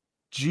at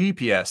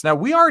GPS. Now,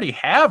 we already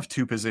have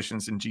 2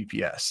 positions in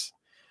GPS.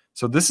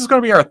 So this is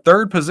going to be our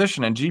 3rd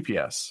position in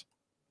GPS.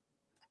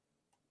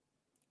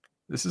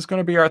 This is going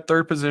to be our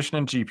 3rd position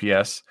in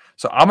GPS.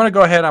 So I'm going to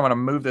go ahead. I'm going to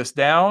move this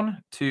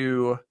down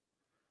to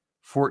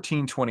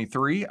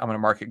 1423. I'm going to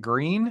mark it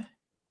green.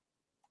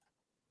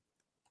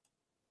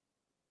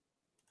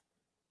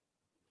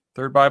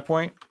 3rd buy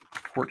point,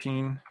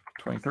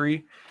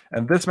 1423.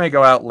 And this may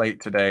go out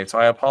late today. So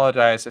I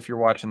apologize if you're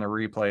watching the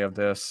replay of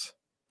this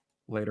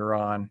later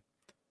on.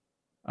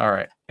 All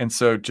right. And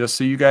so just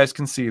so you guys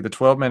can see, the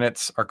 12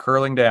 minutes are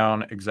curling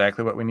down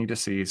exactly what we need to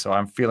see. So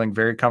I'm feeling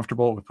very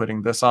comfortable with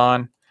putting this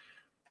on.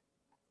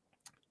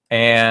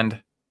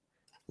 And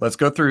let's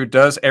go through.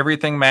 Does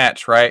everything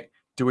match, right?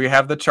 Do we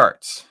have the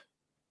charts?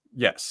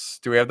 Yes.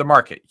 Do we have the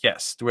market?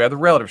 Yes. Do we have the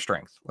relative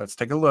strength? Let's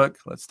take a look.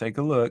 Let's take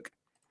a look.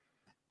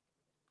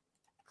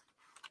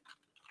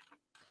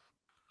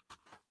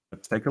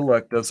 Let's take a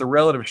look. Does the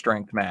relative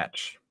strength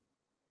match?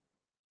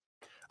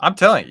 I'm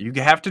telling you,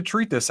 you have to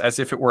treat this as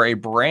if it were a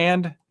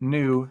brand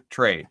new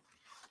trade.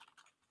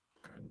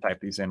 Type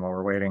these in while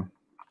we're waiting.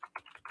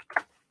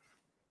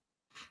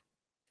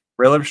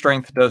 Relative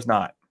strength does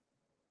not.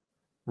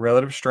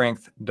 Relative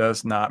strength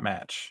does not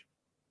match.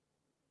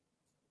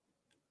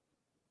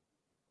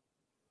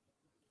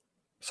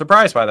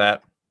 Surprised by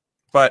that,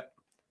 but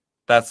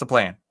that's the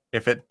plan.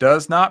 If it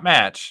does not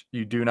match,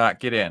 you do not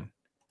get in.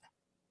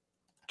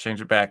 Change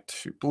it back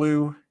to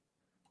blue.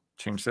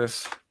 Change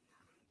this.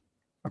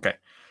 Okay.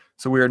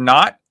 So we are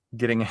not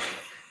getting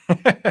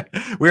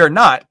we are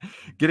not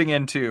getting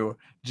into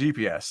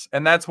GPS.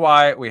 And that's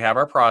why we have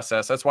our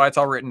process. That's why it's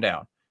all written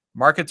down.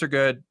 Markets are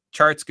good,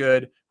 charts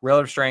good,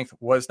 relative strength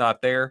was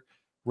not there.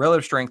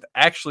 Relative strength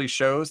actually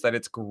shows that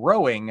it's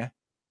growing.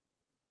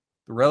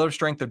 The relative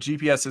strength of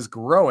GPS is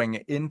growing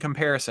in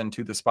comparison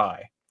to the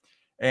SPY.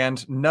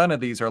 And none of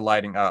these are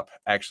lighting up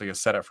actually a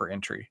setup for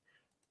entry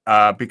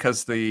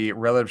because the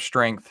relative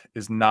strength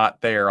is not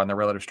there on the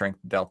relative strength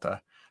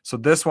delta. So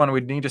this one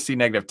we'd need to see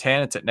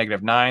 -10. It's at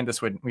 -9.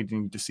 This one we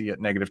need to see at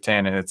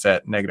 -10 and it's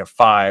at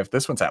 -5.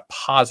 This one's at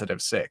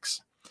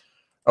 +6.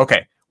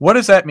 Okay, what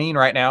does that mean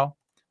right now?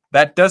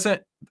 That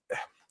doesn't,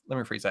 let me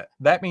rephrase that.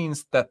 That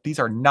means that these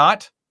are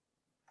not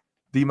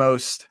the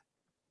most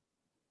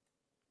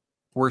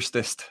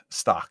worstest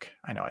stock.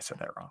 I know I said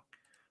that wrong.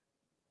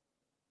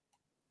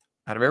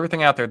 Out of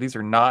everything out there, these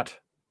are not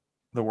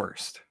the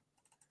worst.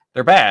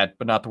 They're bad,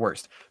 but not the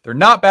worst. They're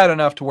not bad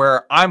enough to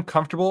where I'm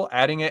comfortable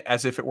adding it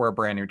as if it were a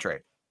brand new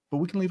trade. But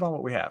we can leave on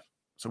what we have.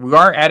 So we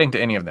aren't adding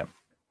to any of them.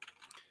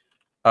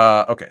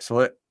 Okay,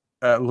 so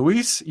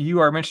Luis, you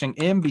are mentioning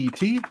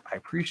MBT. I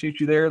appreciate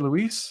you there,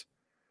 Luis.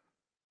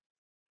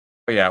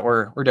 But yeah,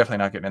 we're definitely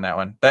not getting in that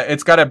one.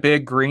 It's got a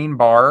big green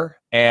bar,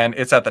 and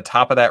it's at the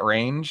top of that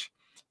range.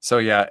 So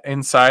yeah,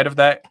 inside of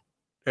that,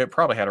 it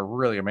probably had a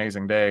really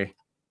amazing day.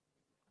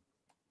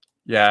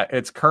 Yeah,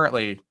 it's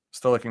currently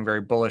still looking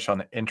very bullish on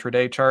the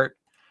intraday chart.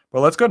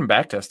 But let's go ahead and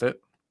backtest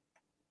it.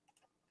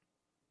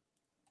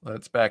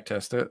 Let's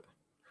backtest it.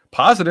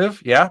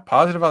 Positive, yeah,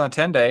 positive on the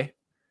 10-day.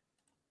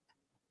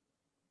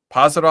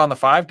 Positive on the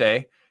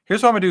 5-day.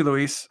 Here's what I'm going to do,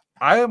 Luis.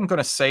 I am going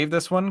to save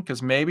this one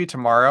because maybe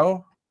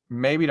tomorrow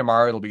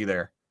it'll be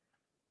there.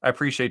 I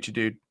appreciate you,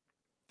 dude.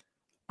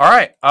 All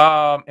right.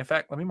 In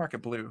fact, let me mark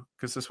it blue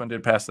because this one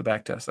did pass the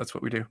back test. That's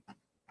what we do.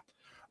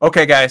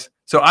 Okay, guys.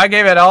 So I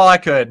gave it all I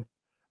could.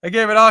 I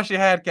gave it all she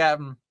had,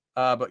 Captain.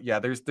 But yeah,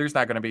 there's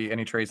not going to be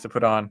any trades to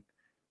put on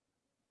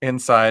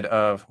inside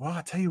of. Well,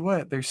 I tell you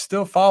what, they're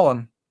still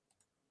falling.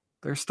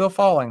 They're still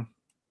falling.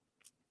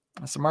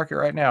 That's the market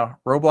right now.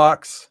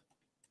 Roblox.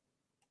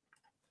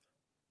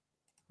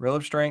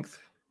 Relative strength.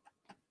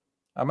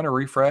 I'm going to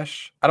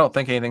refresh. I don't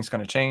think anything's going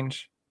to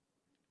change.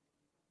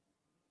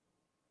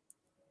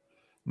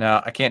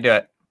 No, I can't do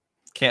it.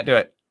 Can't do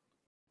it.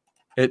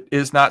 It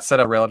is not set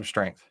up relative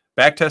strength.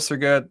 Back tests are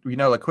good. We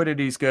know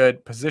liquidity is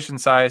good. Position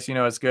size,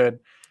 is good.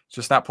 It's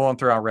just not pulling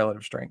through on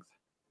relative strength.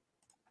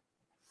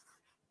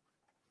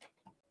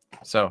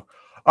 So,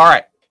 all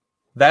right.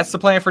 That's the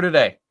plan for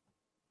today.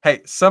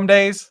 Hey, some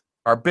days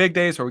are big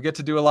days where we get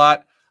to do a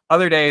lot.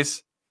 Other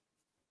days,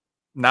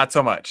 not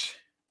so much.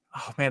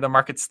 Oh, man, the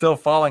market's still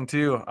falling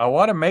too. I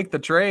want to make the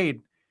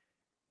trade.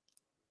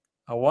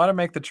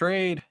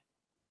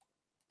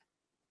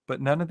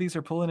 But none of these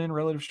are pulling in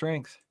relative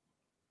strength.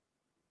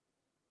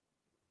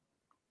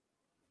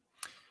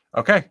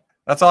 Okay,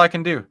 that's all I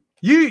can do.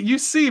 You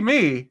see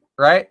me,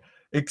 right?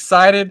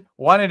 Excited,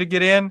 wanted to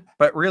get in,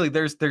 but really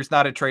there's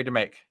not a trade to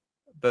make.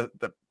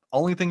 The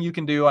only thing you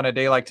can do on a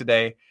day like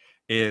today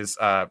is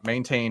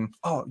maintain.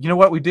 Oh, you know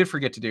what? We did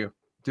forget to do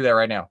that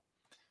right now.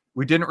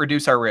 We didn't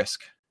reduce our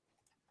risk.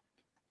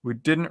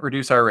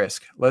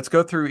 Let's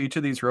go through each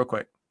of these real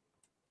quick.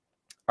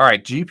 All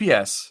right,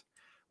 GPS.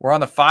 We're on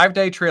the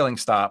 5-day trailing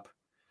stop.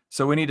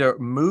 So we need to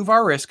move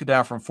our risk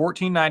down from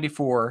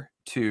 1494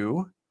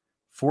 to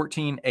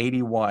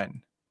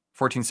 1481,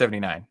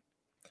 1479.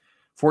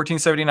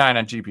 1479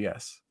 on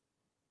GPS.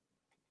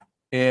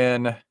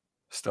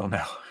 Still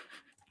no.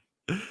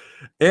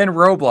 In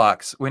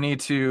Roblox, we need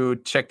to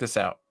check this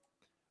out.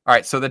 All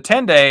right, so the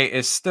 10-day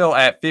is still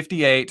at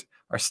 58.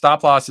 Our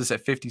stop loss is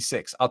at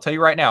 56. I'll tell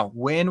you right now,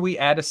 when we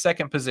add a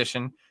second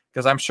position,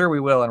 because I'm sure we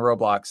will in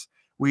Roblox,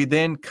 we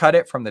then cut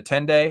it from the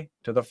 10-day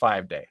to the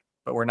 5-day.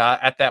 But we're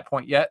not at that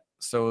point yet,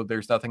 so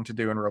there's nothing to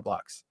do in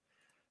Roblox.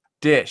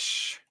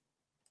 Dish,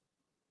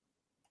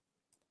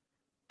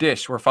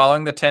 we're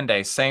following the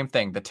 10-day. Same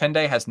thing. The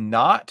 10-day has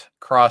not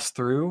crossed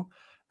through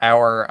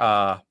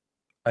our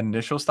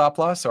initial stop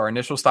loss, so our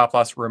initial stop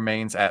loss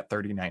remains at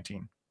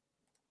 30.19.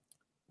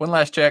 One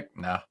last check.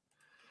 No.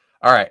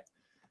 All right.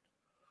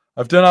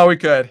 I've done all we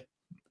could.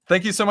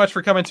 Thank you so much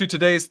for coming to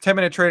today's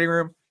 10-minute trading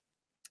room.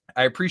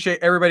 I appreciate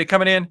everybody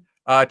coming in,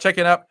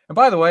 checking up. And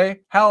by the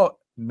way, how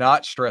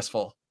not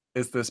stressful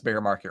is this bear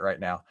market right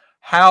now?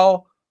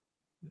 How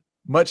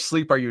much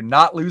sleep are you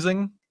not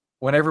losing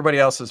when everybody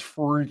else is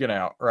freaking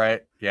out,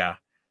 right? Yeah.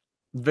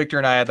 Victor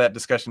and I had that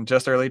discussion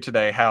just early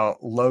today, how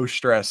low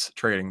stress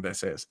trading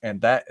this is. And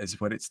that is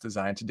what it's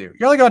designed to do.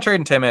 You're only going to trade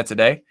in 10 minutes a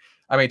day.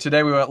 I mean,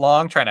 today we went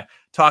long trying to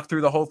talk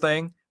through the whole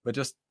thing, but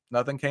just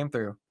nothing came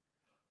through.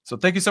 So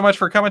thank you so much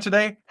for coming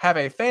today. Have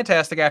a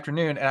fantastic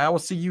afternoon, and I will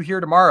see you here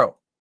tomorrow.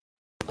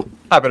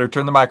 I better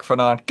turn the microphone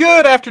on.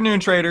 Good afternoon,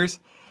 traders.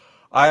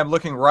 I am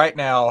looking right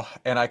now,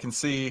 and I can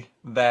see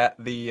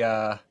that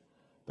the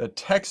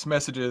text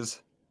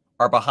messages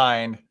are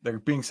behind. They're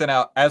being sent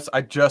out as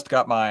I just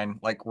got mine,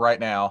 like right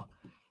now.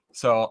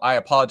 So I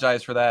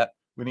apologize for that.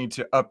 We need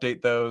to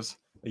update those.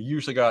 They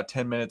usually go out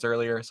 10 minutes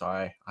earlier, so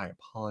I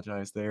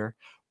apologize there.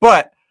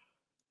 But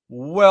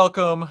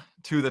welcome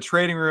to the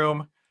trading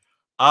room.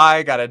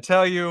 I got to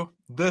tell you,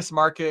 this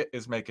market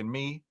is making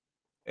me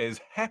as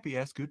happy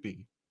as could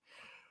be.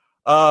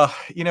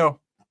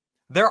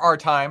 There are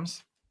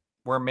times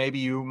where maybe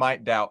you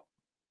might doubt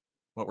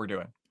what we're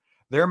doing.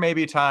 There may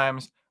be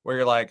times where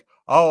you're like,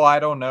 oh,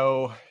 I don't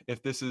know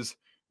if this is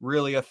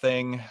really a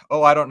thing.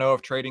 Oh, I don't know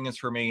if trading is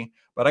for me.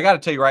 But I got to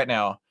tell you right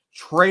now,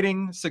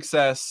 trading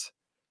success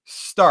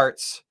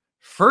starts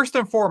first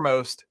and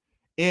foremost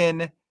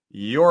in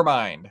your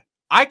mind.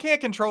 I can't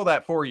control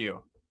that for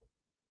you.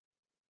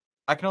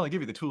 I can only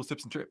give you the tools,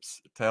 tips, and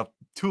tricks to help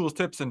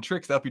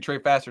you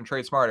trade faster and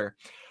trade smarter.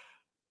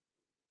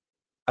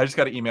 I just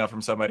got an email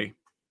from somebody. It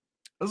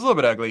was a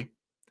little bit ugly.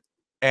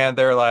 And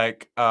they're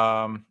like,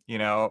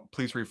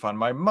 please refund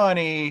my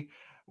money.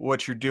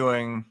 What you're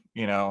doing,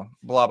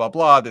 blah, blah,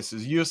 blah. This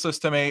is useless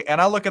to me. And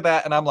I look at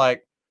that and I'm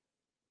like,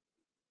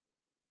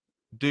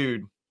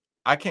 dude,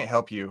 I can't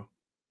help you.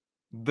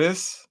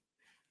 This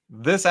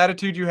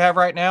attitude you have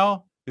right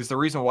now is the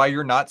reason why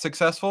you're not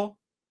successful.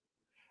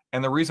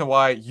 And the reason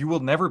why you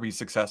will never be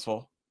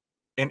successful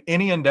in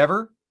any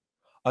endeavor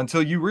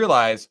until you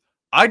realize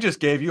I just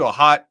gave you a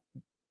hot,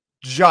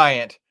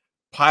 giant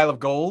pile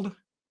of gold.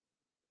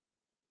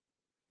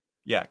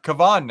 Yeah,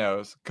 Kavan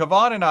knows.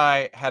 Kavan and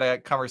I had a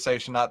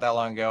conversation not that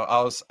long ago.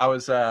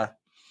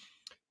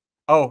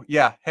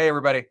 Hey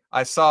everybody.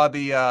 I saw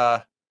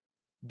the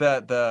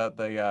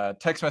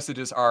text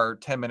messages are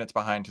 10 minutes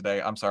behind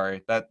today. I'm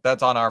sorry.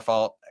 That's on our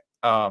fault.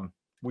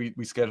 We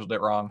scheduled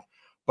it wrong.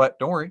 But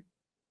don't worry.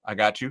 I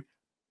got you.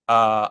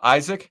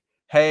 Isaac,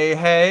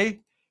 Hey.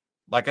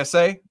 Like I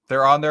say,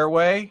 they're on their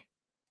way.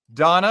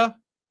 Donna,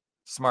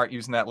 smart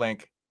using that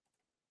link.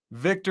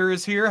 Victor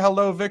is here.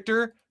 Hello,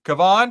 Victor.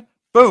 Kavan,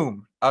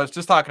 boom. I was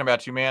just talking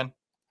about you, man.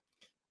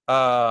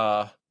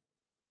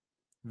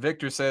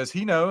 Victor says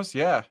he knows.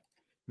 Yeah,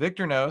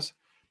 Victor knows.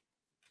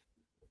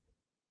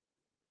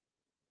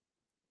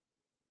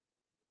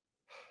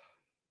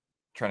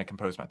 Trying to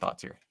compose my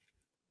thoughts here.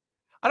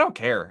 I don't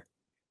care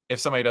if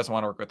somebody doesn't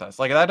want to work with us.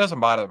 Like, that doesn't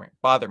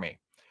bother me.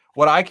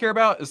 What I care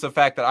about is the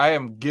fact that I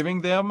am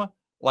giving them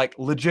like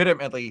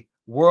legitimately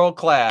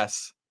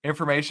world-class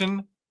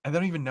information and they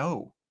don't even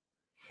know.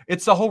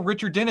 It's the whole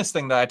Richard Dennis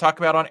thing that I talk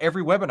about on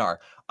every webinar.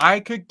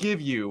 I could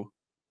give you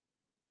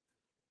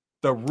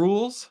the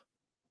rules.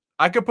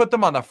 I could put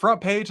them on the front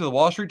page of the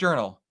Wall Street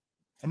Journal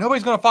and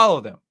nobody's going to follow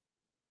them.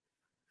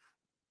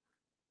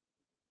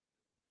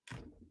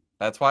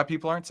 That's why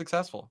people aren't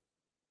successful.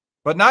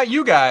 But not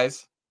you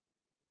guys.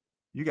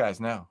 You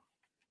guys know.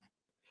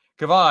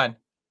 Kavan,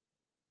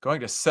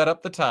 going to set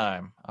up the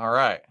time. All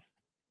right.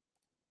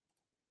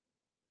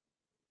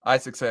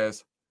 Isaac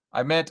says,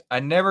 I meant I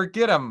never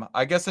get them.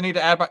 I guess I need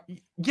to add my...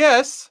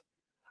 Yes.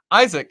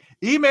 Isaac,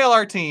 email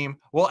our team.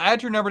 We'll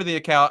add your number to the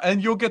account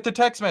and you'll get the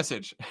text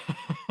message.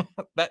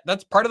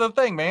 That's part of the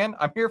thing, man.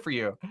 I'm here for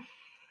you.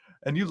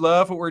 And you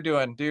love what we're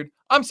doing, dude.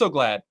 I'm so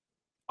glad.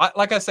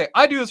 Like I say,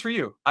 I do this for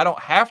you. I don't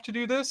have to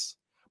do this,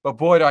 but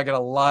boy, do I get a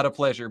lot of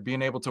pleasure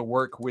being able to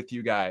work with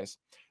you guys.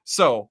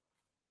 So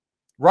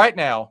right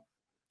now,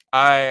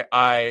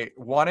 I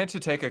wanted to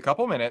take a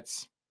couple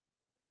minutes,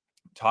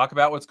 talk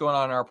about what's going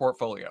on in our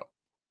portfolio.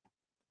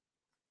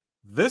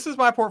 This is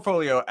my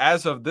portfolio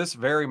as of this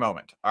very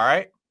moment. All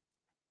right.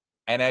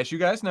 And as you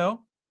guys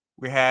know,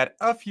 we had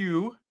a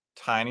few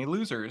tiny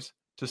losers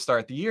to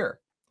start the year.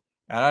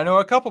 And I know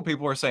a couple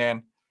people are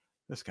saying,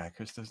 this guy,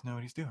 Chris, doesn't know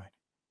what he's doing.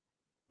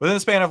 Within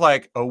the span of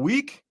like a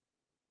week,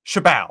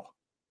 shabow.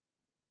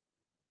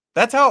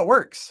 That's how it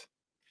works.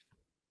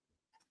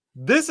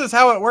 This is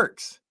how it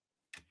works.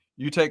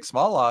 You take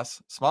small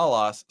loss,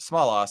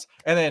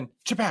 and then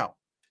chapow.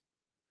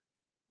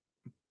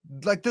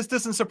 Like, this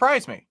doesn't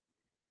surprise me.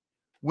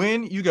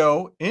 When you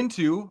go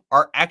into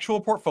our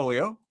actual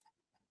portfolio,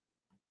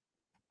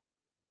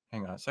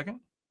 hang on a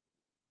second.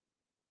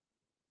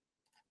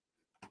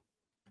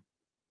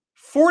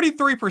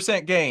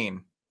 43%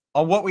 gain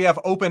on what we have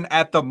open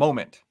at the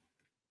moment.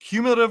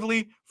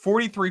 Cumulatively,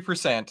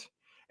 43%,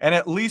 and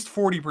at least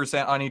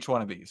 40% on each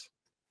one of these.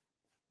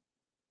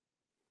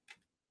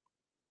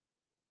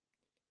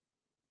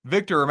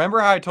 Victor,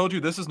 remember how I told you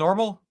this is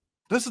normal?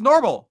 This is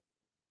normal.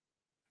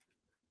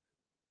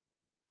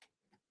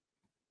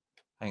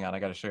 Hang on, I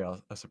got to show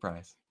you a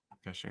surprise. I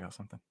got to show you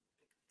something.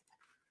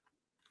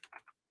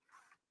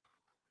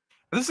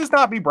 This is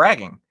not me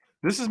bragging.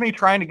 This is me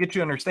trying to get you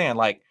to understand,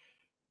 like,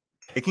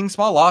 taking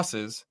small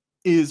losses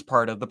is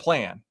part of the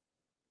plan.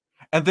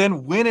 And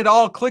then when it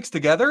all clicks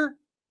together,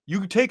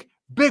 you take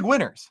big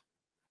winners.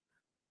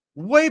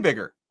 Way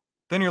bigger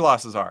than your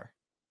losses are.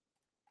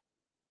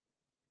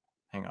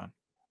 Hang on.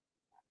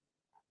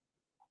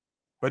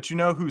 But you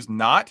know who's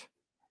not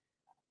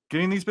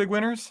getting these big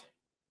winners?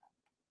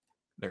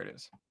 There it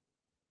is.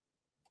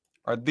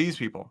 Are these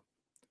people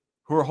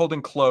who are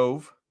holding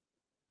Clove,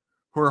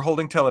 who are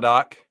holding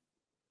Teladoc,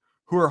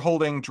 who are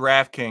holding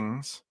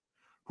DraftKings,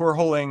 who are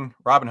holding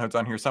Robinhood's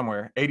on here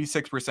somewhere,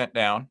 86%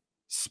 down,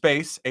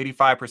 Space,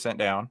 85%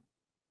 down,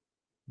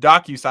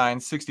 DocuSign,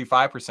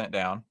 65%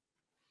 down.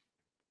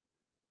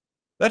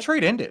 That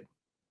trade ended.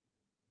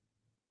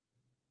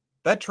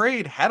 That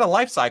trade had a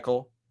life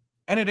cycle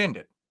and it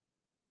ended.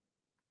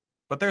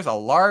 But there's a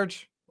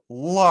large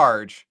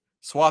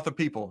swath of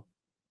people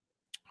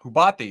who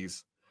bought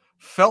these,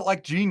 felt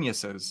like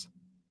geniuses,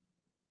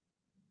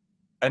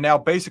 and now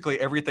basically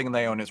everything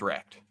they own is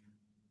wrecked.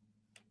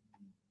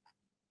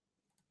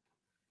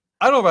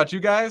 I don't know about you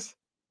guys,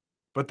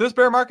 but this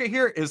bear market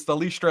here is the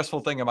least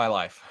stressful thing in my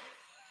life.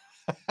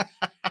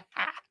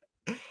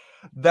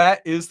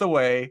 That is the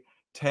way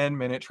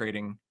 10-minute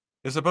trading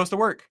is supposed to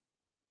work.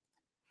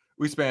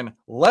 We spend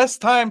less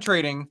time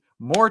trading,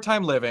 more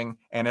time living,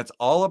 and it's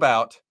all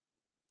about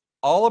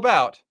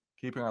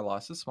keeping our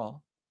losses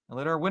small and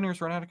let our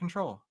winners run out of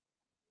control.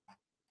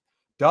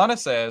 Donna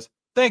says,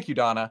 thank you,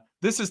 Donna.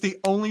 This is the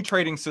only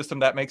trading system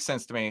that makes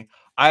sense to me.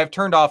 I have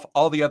turned off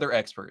all the other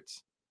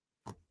experts.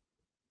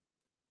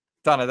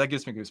 Donna, that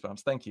gives me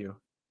goosebumps. Thank you.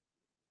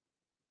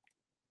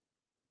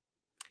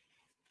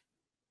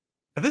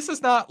 This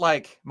is not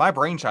like my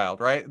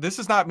brainchild, right? This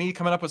is not me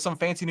coming up with some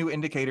fancy new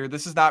indicator.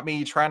 This is not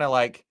me trying to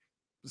like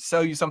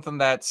sell you something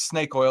that's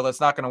snake oil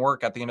that's not going to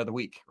work at the end of the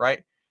week,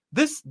 right?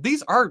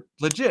 These are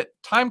legit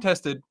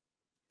time-tested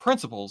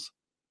principles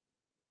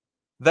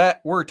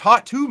that were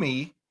taught to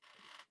me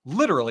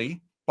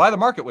literally by the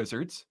market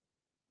wizards.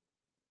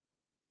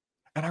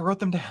 And I wrote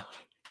them down.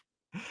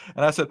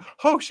 And I said,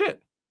 oh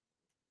shit,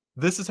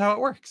 this is how it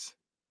works.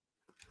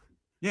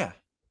 Yeah.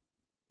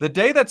 The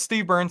day that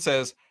Steve Burns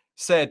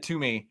said to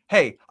me,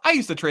 hey, I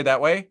used to trade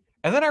that way,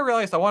 and then I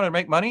realized I wanted to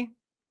make money.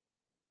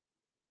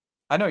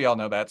 I know y'all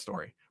know that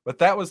story, but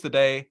that was the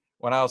day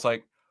when I was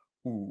like,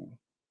 ooh,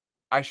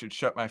 I should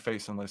shut my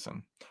face and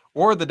listen.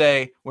 Or the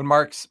day when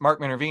Mark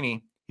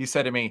Minervini, he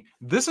said to me,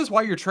 this is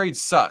why your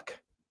trades suck.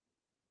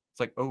 It's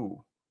like,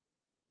 oh,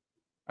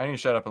 I need to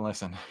shut up and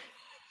listen.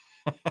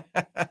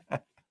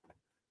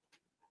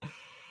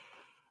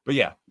 But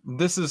yeah,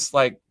 this is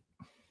like,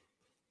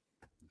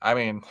 I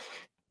mean,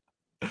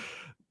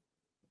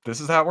 this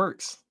is how it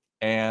works.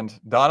 And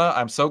Donna,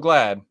 I'm so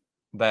glad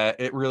that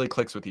it really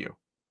clicks with you,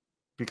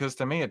 because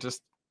to me,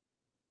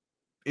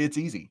 it's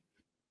easy.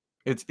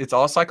 It's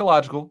all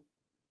psychological,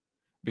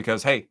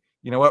 because, hey,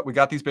 you know what? We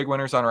got these big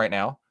winners on right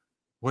now.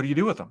 What do you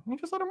do with them? You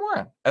just let them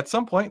run. At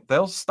some point,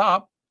 they'll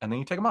stop, and then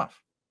you take them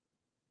off.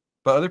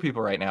 But other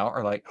people right now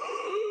are like,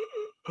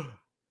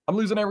 I'm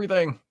losing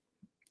everything.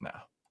 No.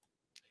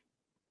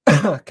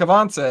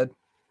 Kavan said,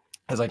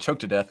 as I choke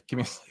to death, give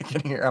me a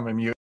second here. I'm going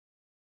to mute.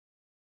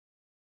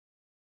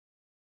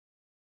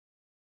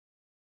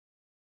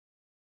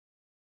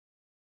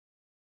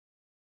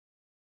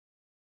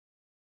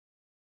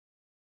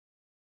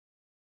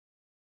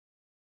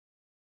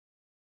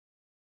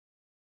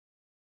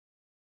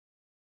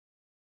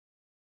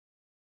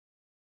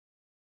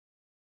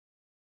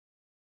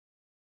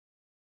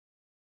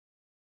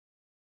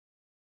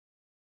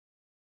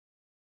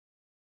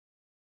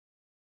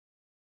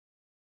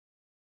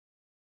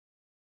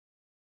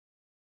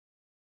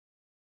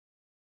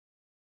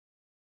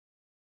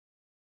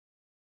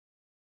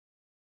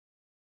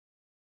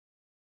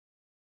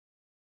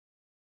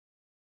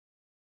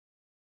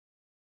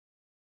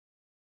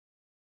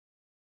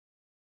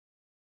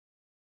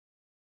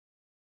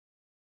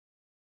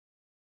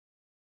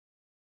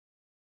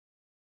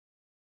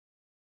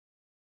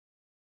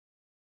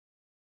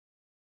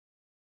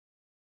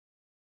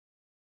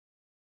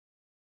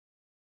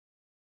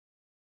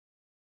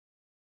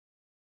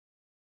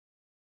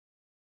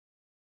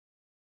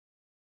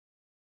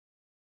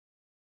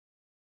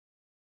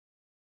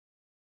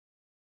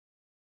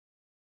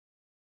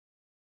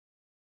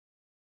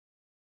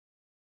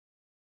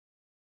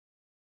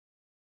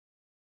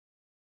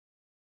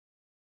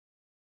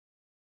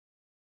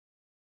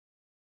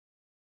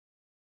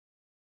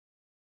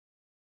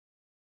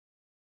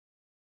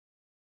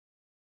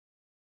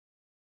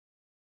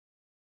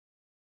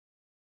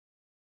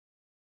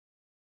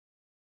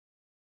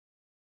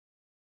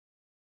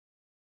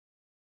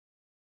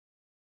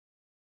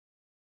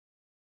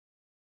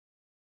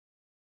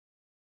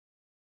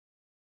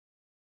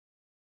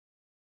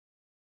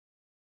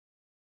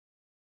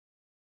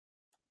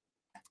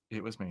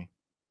 It was me.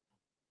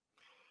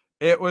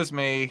 It was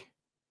me.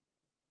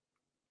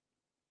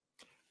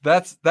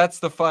 That's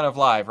the fun of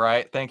live,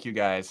 right? Thank you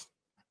guys.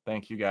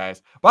 Thank you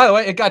guys. By the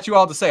way, it got you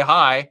all to say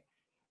hi.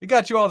 It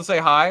got you all to say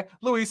hi.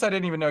 Luis, I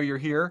didn't even know you're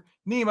here.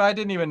 Nima, I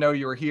didn't even know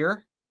you were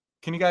here.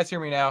 Can you guys hear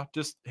me now?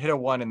 Just hit a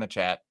 1 in the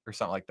chat or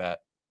something like that.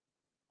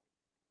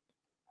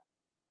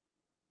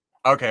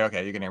 Okay,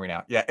 you can hear me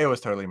now. Yeah, it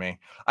was totally me.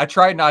 I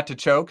tried not to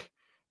choke,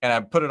 and I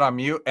put it on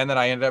mute, and then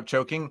I ended up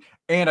choking,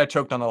 and I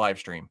choked on the live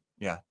stream.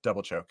 Yeah,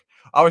 double choke.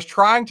 I was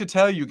trying to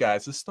tell you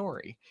guys a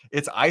story.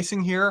 It's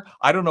icing here.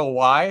 I don't know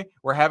why.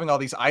 We're having all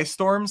these ice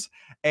storms,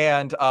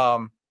 and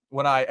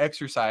when I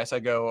exercise, I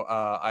go,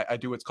 I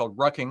do what's called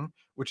rucking,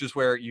 which is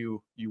where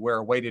you wear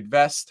a weighted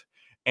vest,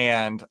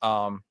 and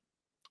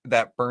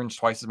that burns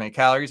twice as many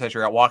calories as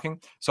you're out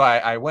walking. So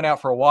I went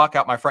out for a walk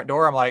out my front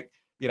door. I'm like,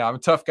 I'm a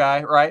tough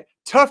guy, right?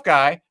 Tough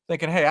guy,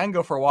 thinking, hey, I can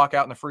go for a walk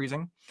out in the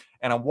freezing.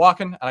 And I'm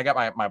walking, and I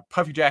got my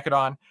puffy jacket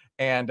on,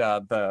 and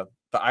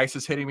the ice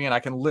is hitting me, and I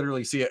can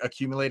literally see it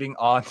accumulating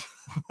on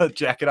the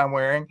jacket I'm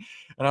wearing.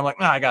 And I'm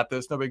like, I got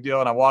this, no big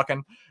deal. And I'm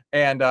walking,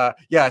 and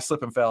I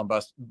slip and fell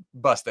and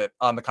bust it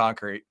on the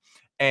concrete.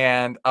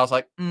 And I was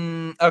like,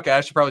 okay,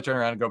 I should probably turn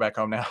around and go back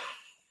home now.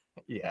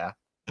 Yeah.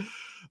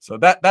 So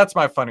that's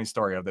my funny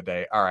story of the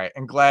day. All right.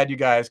 And glad you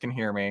guys can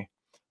hear me.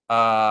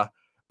 By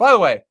the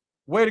way,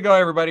 way to go,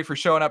 everybody, for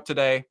showing up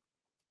today.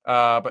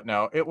 But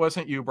no, it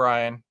wasn't you,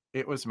 Brian.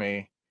 It was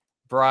me.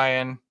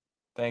 Brian,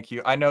 thank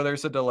you. I know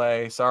there's a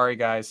delay. Sorry,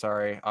 guys.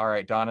 Sorry. All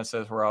right. Donna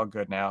says we're all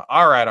good now.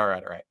 All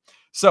right.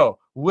 So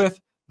with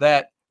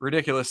that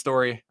ridiculous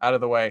story out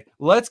of the way,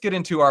 let's get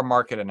into our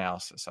market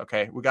analysis.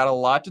 Okay. We got a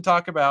lot to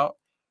talk about,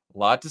 a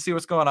lot to see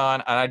what's going on.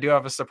 And I do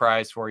have a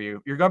surprise for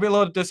you. You're going to be a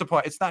little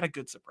disappointed. It's not a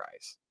good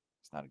surprise.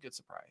 It's not a good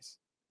surprise.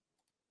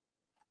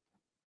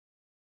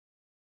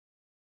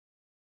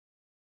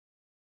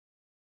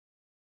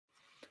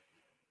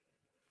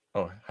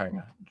 Oh, hang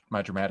on.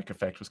 My dramatic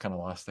effect was kind of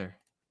lost there.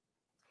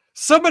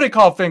 Somebody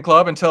call Fin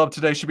Club and tell them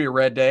today should be a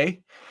red day.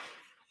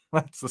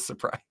 That's the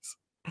surprise.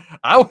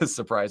 I was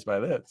surprised by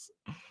this.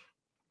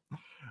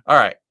 All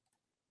right.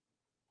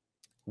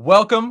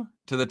 Welcome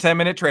to the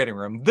 10-minute trading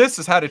room. This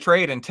is how to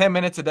trade in 10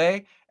 minutes a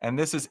day, and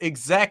this is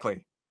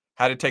exactly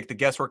how to take the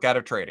guesswork out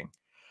of trading.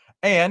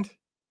 And,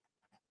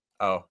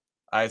 oh,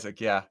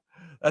 Isaac, yeah.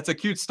 That's a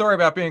cute story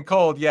about being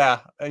cold. Yeah,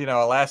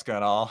 Alaska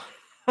and all.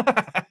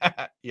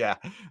 Yeah,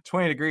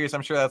 20 degrees.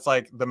 I'm sure that's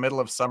like the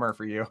middle of summer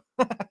for you.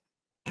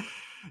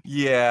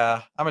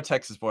 Yeah, I'm a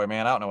Texas boy,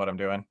 man. I don't know what I'm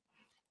doing.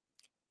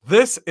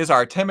 This is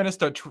our 10 minutes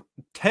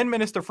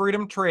to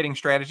freedom trading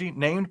strategy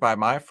named by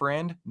my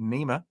friend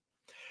Nima.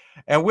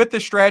 And with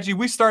this strategy,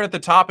 we start at the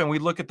top and we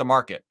look at the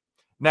market.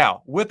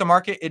 Now, with the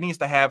market, it needs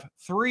to have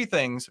three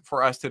things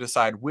for us to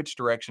decide which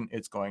direction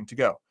it's going to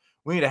go.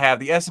 We need to have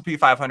the S&P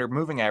 500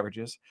 moving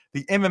averages,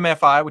 the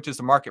MMFI, which is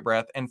the market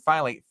breadth, and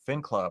finally,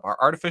 FinClub, our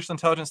artificial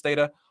intelligence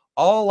data,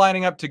 all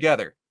lining up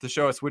together to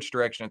show us which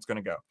direction it's going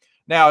to go.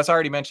 Now, as I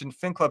already mentioned,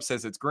 FinClub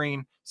says it's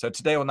green, so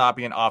today will not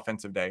be an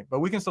offensive day, but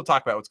we can still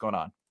talk about what's going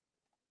on.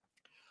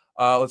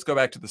 Let's go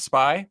back to the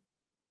SPY.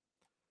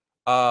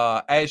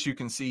 As you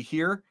can see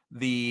here,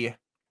 the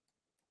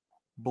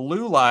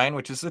blue line,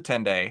 which is the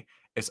 10-day,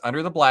 is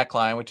under the black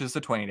line, which is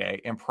the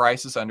 20-day, and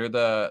price is under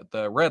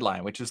the red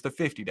line, which is the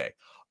 50-day.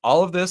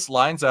 All of this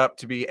lines up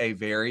to be a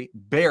very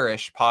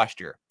bearish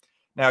posture.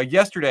 Now,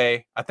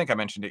 yesterday, I think I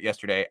mentioned it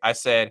yesterday, I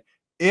said,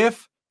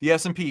 if the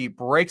S&P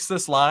breaks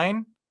this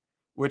line,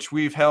 which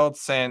we've held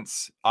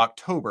since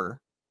October,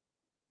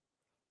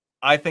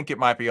 I think it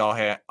might be all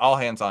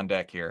hands on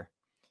deck here.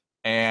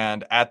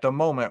 And at the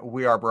moment,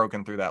 we are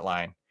broken through that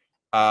line.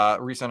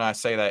 Reason I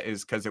say that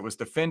is because it was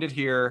defended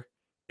here,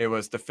 it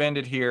was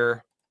defended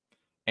here,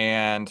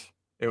 and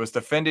it was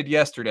defended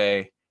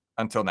yesterday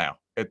until now.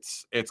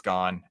 It's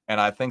gone. And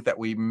I think that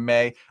we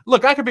may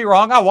look, I could be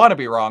wrong. I want to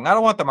be wrong. I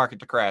don't want the market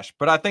to crash,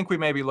 but I think we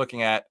may be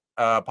looking at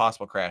a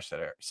possible crash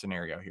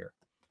scenario here.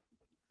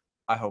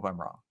 I hope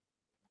I'm wrong,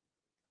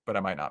 but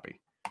I might not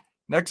be.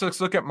 Next, let's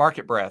look at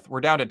market breadth.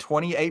 We're down to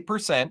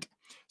 28%.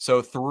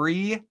 So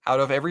 3 out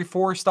of every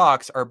 4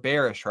 stocks are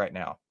bearish right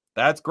now.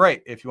 That's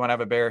great if you want to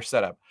have a bearish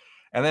setup.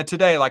 And then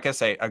today, like I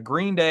say, a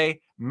green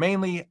day,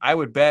 mainly I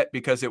would bet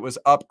because it was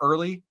up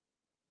early.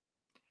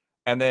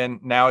 And then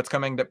now it's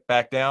coming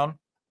back down.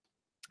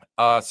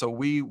 So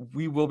we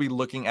will be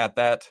looking at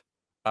that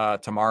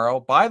tomorrow.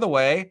 By the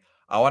way,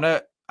 I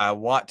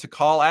want to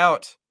call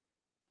out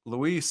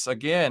Luis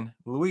again.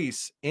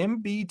 Luis,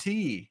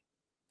 MBT.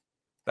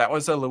 That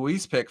was a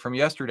Luis pick from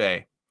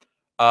yesterday.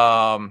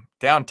 Down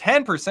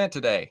 10%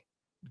 today.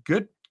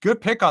 Good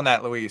pick on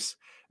that, Luis.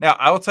 Now,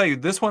 I will tell you,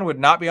 this one would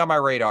not be on my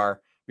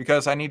radar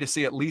because I need to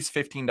see at least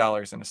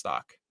 $15 in a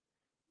stock.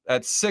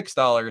 At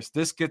 $6,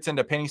 this gets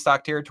into penny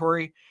stock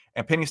territory,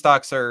 and penny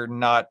stocks are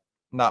not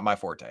my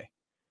forte.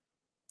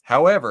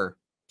 However,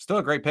 still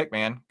a great pick,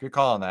 man. Good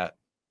call on that.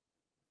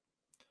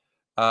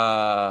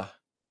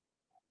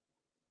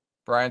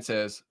 Brian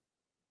says,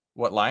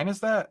 what line is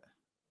that?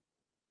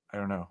 I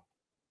don't know.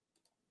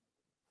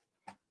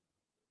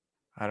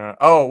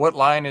 Oh, what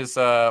line is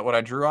what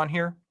I drew on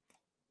here?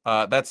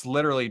 That's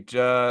literally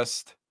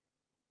just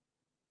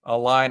a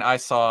line I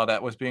saw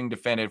that was being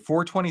defended.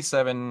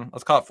 427,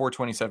 let's call it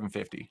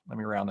 427.50. Let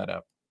me round that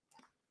up.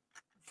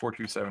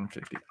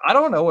 427.50. I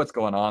don't know what's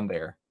going on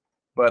there,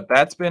 but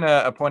that's been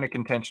a point of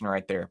contention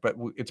right there. But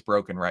it's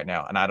broken right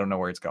now, and I don't know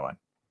where it's going.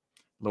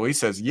 Luis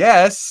says,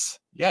 yes.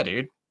 Yeah,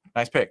 dude.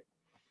 Nice pick.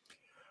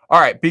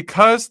 All right,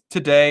 because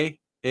today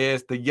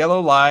is the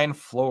yellow line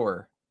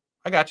floor.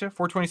 I got you.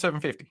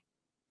 427.50.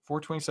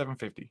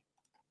 427.50.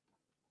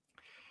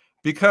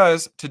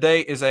 Because today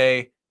is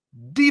a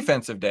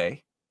defensive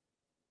day,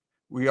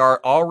 we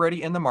are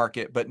already in the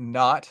market, but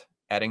not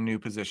adding new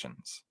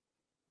positions,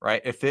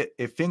 right? If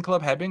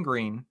FinClub had been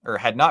green, or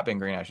had not been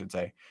green, I should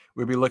say,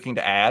 we'd be looking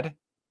to add,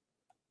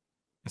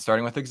 and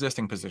starting with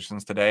existing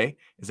positions. Today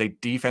is a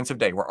defensive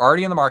day. We're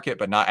already in the market,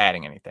 but not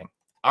adding anything.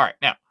 All right,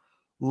 now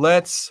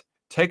let's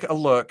take a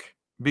look.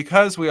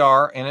 Because we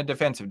are in a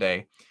defensive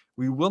day,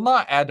 we will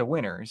not add to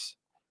winners,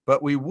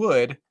 but we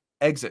would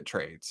exit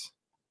trades.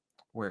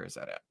 Where is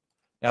that at?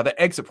 Now, the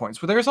exit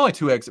points. Well, there's only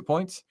 2 exit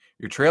points.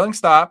 Your trailing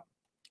stop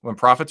when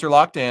profits are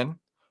locked in,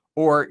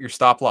 or your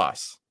stop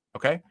loss.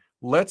 Okay?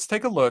 Let's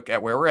take a look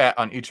at where we're at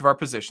on each of our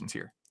positions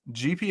here.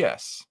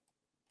 GPS.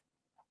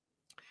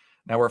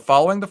 Now, we're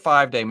following the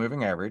 5-day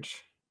moving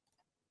average.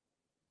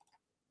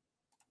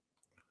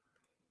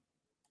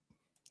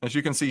 As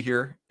you can see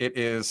here, it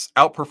is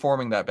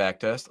outperforming that back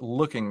test,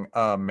 looking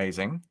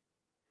amazing.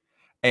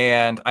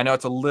 And I know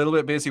it's a little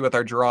bit busy with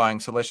our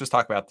drawing, so let's just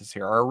talk about this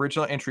here. Our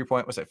original entry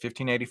point was at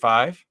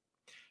 1585.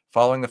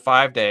 Following the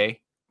 5-day,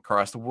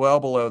 crossed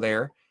well below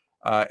there.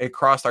 It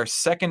crossed our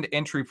second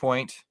entry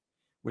point,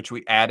 which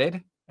we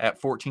added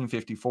at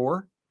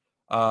 1454.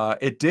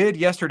 It did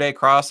yesterday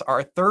cross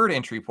our third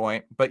entry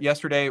point, but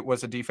yesterday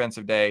was a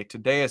defensive day.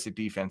 Today is a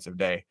defensive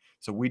day,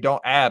 so we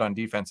don't add on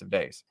defensive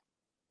days.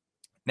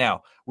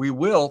 Now, we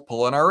will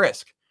pull in our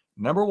risk.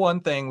 Number one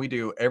thing we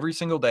do every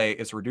single day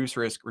is reduce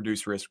risk,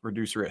 reduce risk,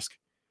 reduce risk,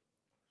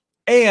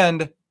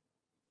 and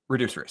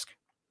reduce risk.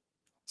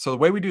 So the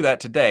way we do that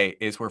today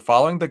is we're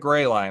following the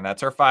gray line.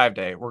 That's our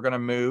 5-day. We're going to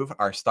move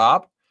our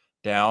stop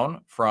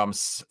down from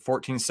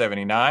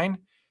 1479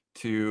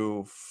 to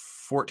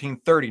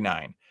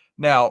 1439.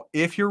 Now,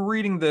 if you're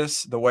reading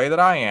this the way that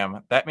I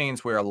am, that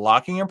means we are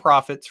locking in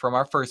profits from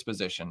our first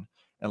position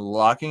and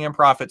locking in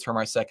profits from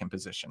our second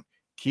position.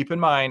 Keep in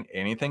mind,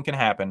 anything can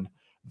happen.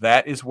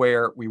 That is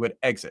where we would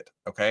exit,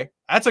 okay?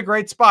 That's a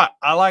great spot.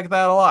 I like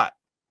that a lot.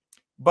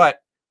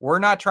 But we're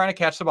not trying to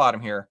catch the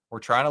bottom here. We're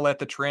trying to let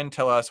the trend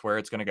tell us where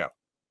it's going to go.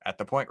 at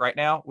the point right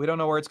now, we don't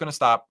know where it's going to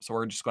stop, so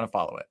we're just going to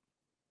follow it.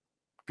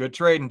 Good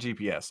trade in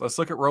GPS. Let's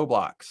look at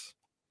Roblox.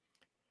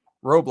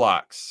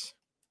 Roblox.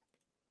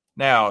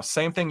 Now,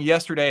 same thing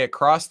yesterday. It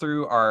crossed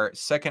through our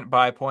second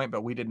buy point,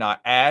 but we did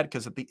not add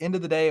because at the end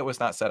of the day, it was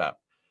not set up.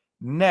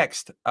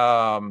 Next,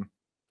 today,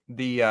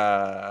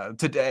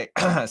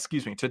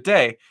 excuse me,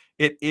 today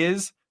it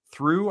is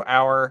through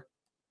our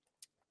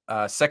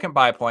second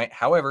buy point.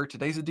 However,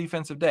 today's a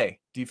defensive day.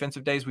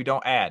 Defensive days we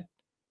don't add.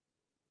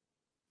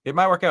 It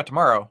might work out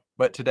tomorrow,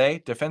 but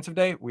today, defensive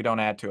day, we don't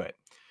add to it.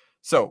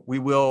 So we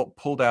will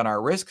pull down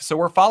our risk. So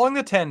we're following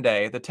the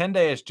 10-day. The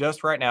 10-day is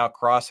just right now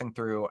crossing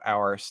through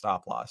our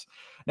stop loss.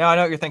 Now, I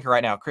know what you're thinking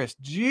right now, Chris,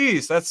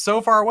 geez, that's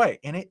so far away.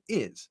 And it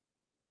is.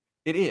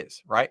 It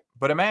is, right?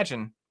 But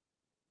imagine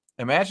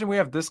we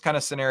have this kind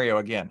of scenario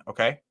again,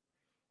 okay?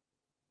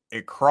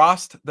 It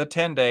crossed the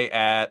 10-day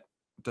at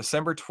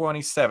December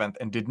 27th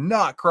and did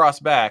not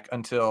cross back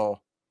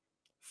until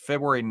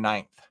February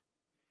 9th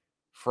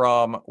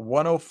from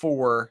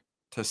 104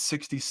 to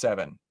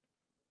 67.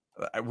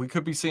 We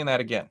could be seeing that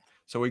again.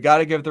 So we got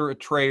to give the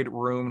trade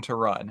room to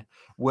run.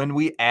 When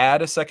we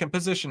add a second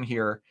position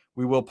here,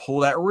 we will pull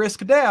that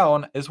risk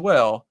down as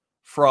well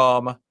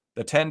from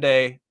the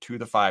 10-day to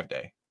the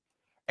 5-day.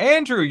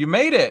 Andrew, you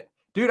made it.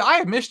 Dude, I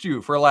have missed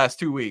you for the last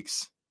 2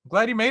 weeks. I'm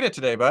glad you made it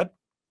today, bud.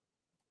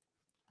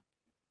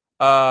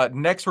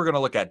 Next, we're going to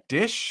look at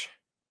Dish.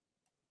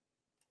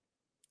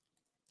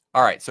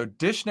 All right, so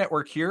Dish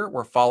Network here,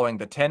 we're following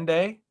the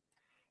 10-day,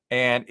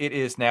 and it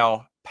is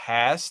now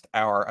past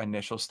our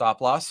initial stop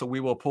loss. So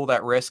we will pull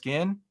that risk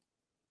in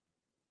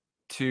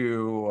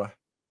to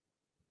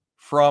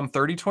from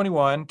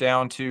 30.21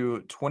 down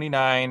to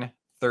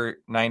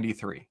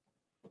 29.93.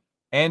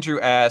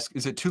 Andrew asks,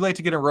 is it too late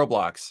to get in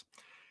Roblox?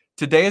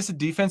 Today is a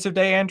defensive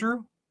day,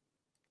 Andrew.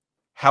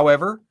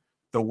 However,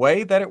 the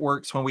way that it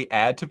works when we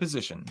add to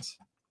positions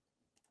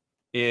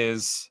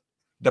is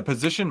the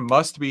position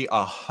must be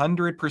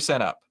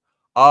 100% up.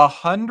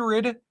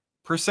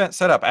 100%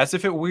 set up, as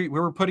if we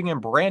were putting in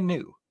brand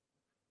new.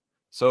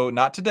 So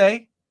not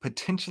today,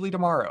 potentially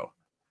tomorrow.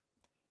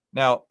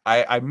 Now,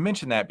 I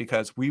mentioned that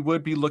because we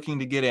would be looking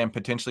to get in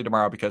potentially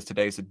tomorrow because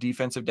today is a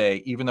defensive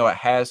day, even though it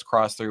has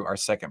crossed through our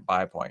second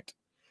buy point.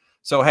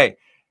 So, hey,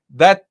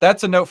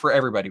 that's a note for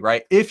everybody,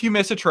 right? If you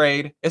miss a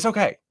trade, it's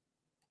okay.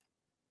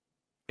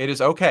 It is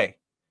okay.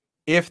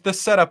 If the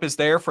setup is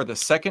there for the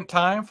second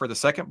time, for the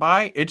second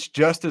buy, it's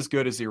just as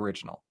good as the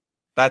original.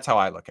 That's how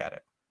I look at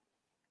it.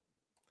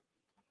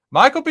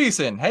 Michael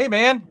Beeson, hey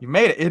man, you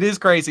made it. It is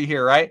crazy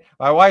here, right?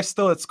 My wife's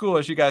still at school,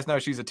 as you guys know.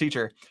 She's a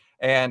teacher,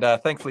 and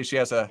thankfully she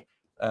has a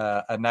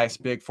nice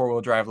big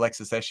 4-wheel drive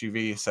Lexus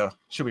SUV, so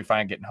she'll be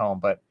fine getting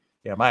home. But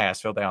yeah, my ass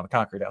fell down on the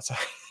concrete outside.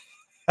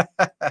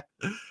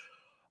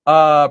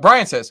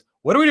 Brian says,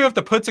 "What do we do if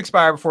the puts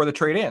expire before the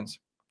trade ends?"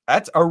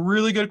 That's a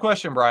really good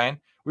question, Brian.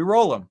 We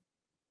roll them.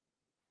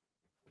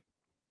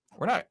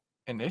 We're not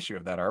in the issue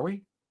of that, are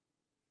we?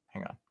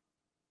 Hang on.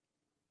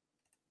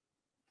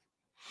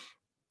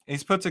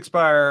 These puts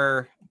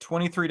expire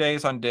 23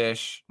 days on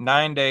Dish,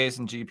 9 days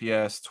in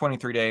GPS,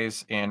 23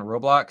 days in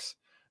Roblox.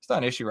 It's not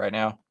an issue right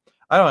now.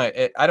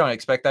 I don't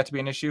expect that to be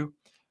an issue.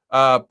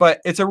 But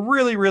it's a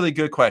really, really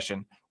good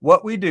question.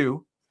 What we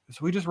do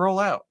is we just roll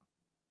out.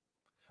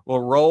 We'll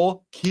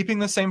roll, keeping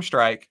the same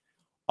strike,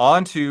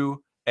 onto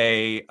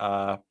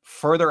a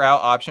further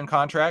out option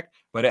contract,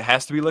 but it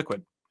has to be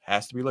liquid.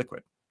 Has to be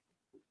liquid.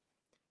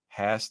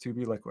 Has to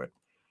be liquid.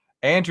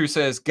 Andrew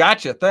says,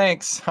 gotcha,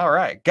 thanks. All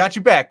right, got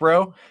you back,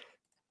 bro.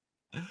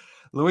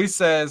 Luis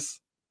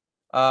says,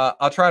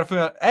 I'll try to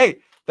find out. Hey,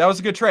 that was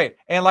a good trade.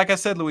 And like I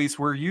said, Luis,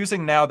 we're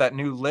using now that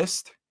new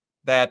list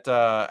that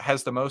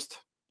has the most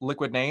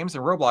liquid names,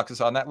 and Roblox is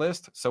on that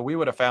list. So we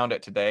would have found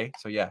it today.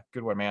 So yeah,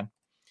 good one, man.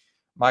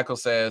 Michael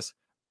says,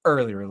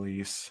 early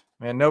release.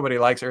 Man, nobody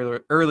likes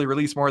early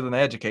release more than the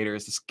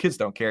educators. The kids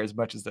don't care as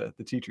much as the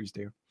teachers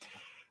do.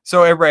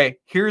 So everybody,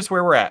 here's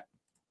where we're at.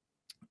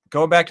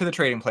 Going back to the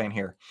trading plan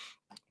here.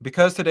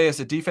 Because today is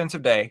a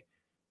defensive day,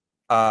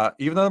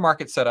 even though the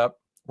market's set up,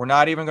 we're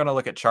not even going to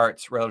look at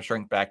charts, relative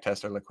strength,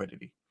 backtest, or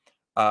liquidity.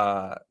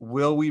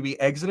 Will we be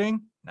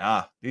exiting?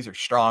 Nah, these are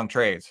strong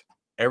trades.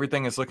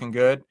 Everything is looking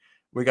good.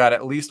 We got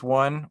at least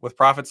one with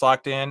profits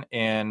locked in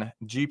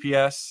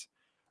GPS,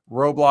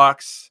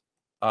 Roblox.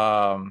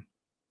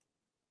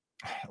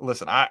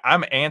 Listen,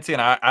 I'm antsy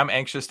and I'm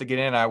anxious to get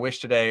in. I wish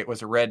today it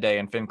was a red day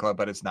in FinClub,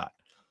 but it's not.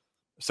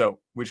 So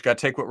we just got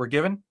to take what we're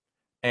given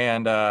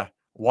and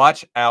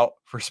watch out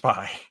for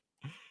SPY.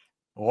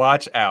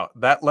 Watch out.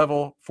 That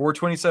level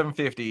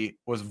 427.50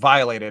 was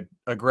violated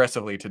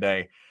aggressively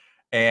today.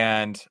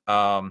 And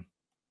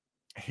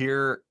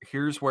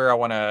here's where I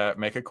want to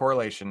make a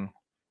correlation,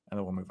 and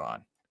then we'll move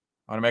on.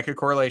 I want to make a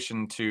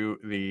correlation to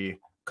the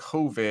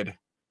COVID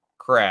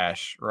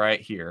crash right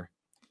here.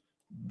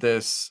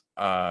 This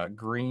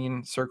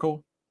green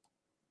circle.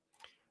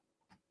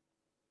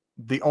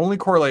 The only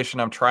correlation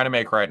I'm trying to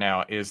make right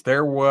now is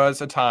there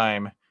was a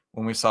time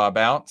when we saw a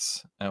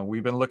bounce, and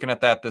we've been looking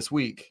at that this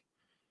week.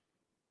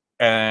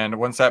 And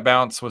once that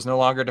bounce was no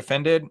longer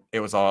defended, it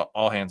was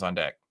all hands on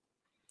deck.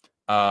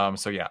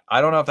 So yeah,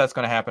 I don't know if that's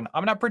going to happen.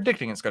 I'm not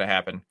predicting it's going to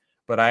happen,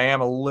 but I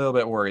am a little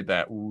bit worried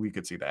that we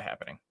could see that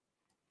happening.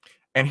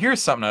 And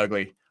here's something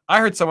ugly. I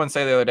heard someone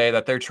say the other day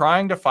that they're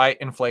trying to fight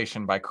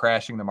inflation by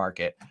crashing the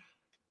market.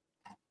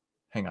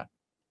 Hang on.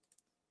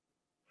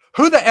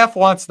 Who the F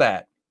wants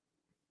that?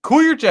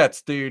 Cool your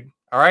jets, dude.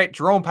 All right,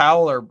 Jerome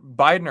Powell or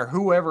Biden or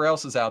whoever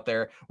else is out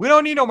there. We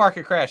don't need no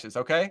market crashes,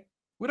 okay?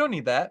 We don't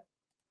need that.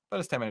 But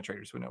as 10-minute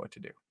traders, we know what to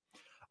do.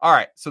 All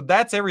right, so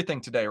that's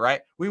everything today,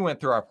 right? We went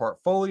through our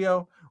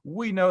portfolio.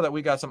 We know that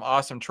we got some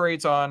awesome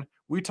trades on.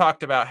 We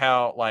talked about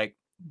how, like,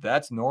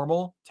 that's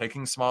normal.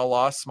 Taking small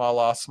loss,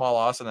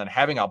 and then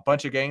having a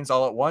bunch of gains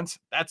all at once,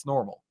 that's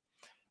normal.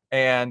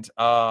 And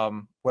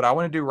what I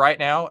want to do right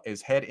now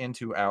is head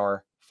into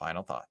our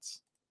final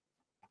thoughts.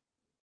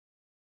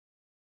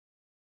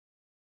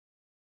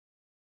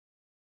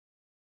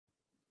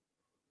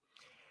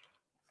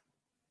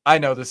 I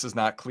know this is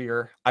not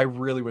clear. I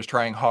really was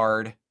trying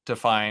hard to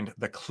find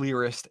the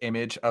clearest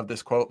image of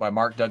this quote by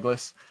Mark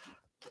Douglas.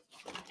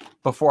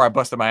 Before I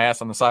busted my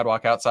ass on the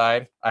sidewalk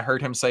outside, I heard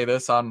him say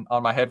this on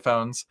my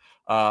headphones,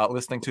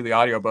 listening to the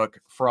audiobook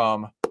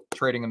from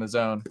Trading in the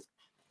Zone.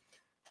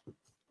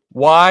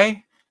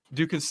 Why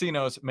do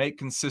casinos make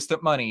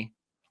consistent money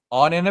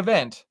on an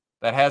event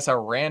that has a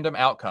random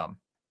outcome?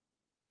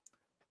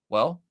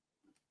 Well,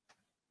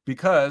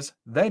 because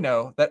they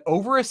know that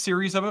over a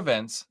series of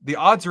events, the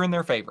odds are in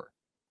their favor.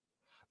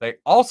 They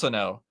also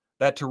know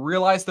that to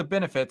realize the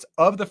benefits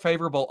of the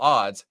favorable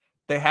odds,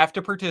 they have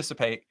to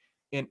participate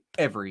in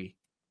every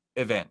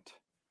event.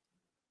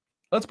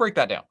 Let's break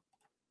that down.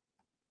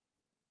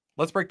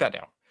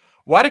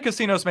 Why do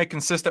casinos make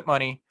consistent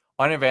money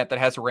on an event that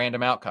has a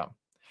random outcome?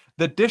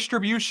 The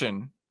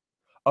distribution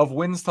of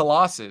wins to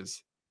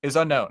losses is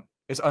unknown,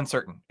 is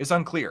uncertain, is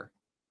unclear.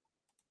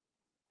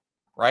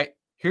 Right?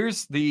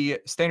 Here's the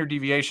standard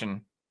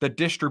deviation, the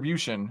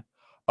distribution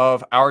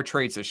of our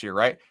trades this year,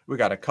 right? We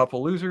got a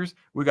couple losers,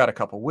 we got a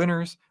couple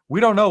winners.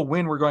 We don't know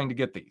when we're going to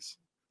get these.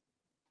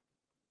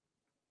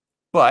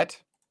 But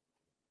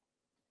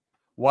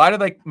why do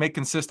they make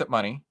consistent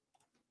money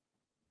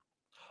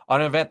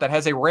on an event that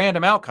has a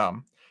random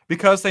outcome?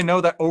 Because they know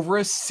that over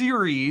a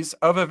series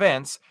of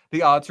events,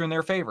 the odds are in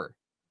their favor.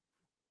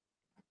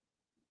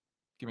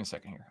 Give me a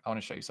second here. I want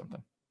to show you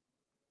something.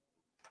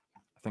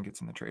 I think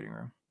it's in the trading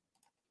room.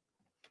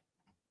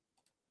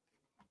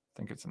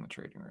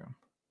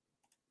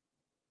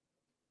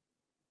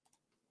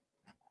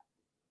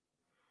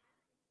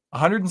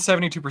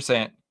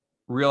 172%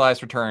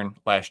 realized return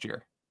last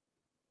year.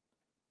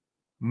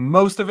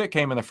 Most of it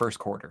came in the first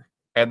quarter.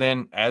 And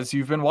then as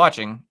you've been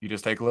watching, you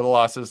just take little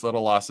losses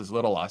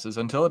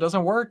until it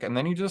doesn't work. And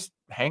then you just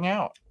hang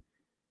out.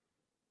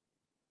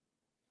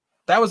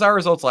 That was our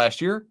results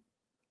last year.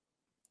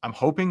 I'm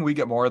hoping we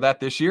get more of that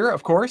this year,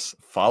 of course,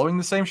 following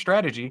the same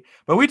strategy.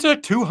 But we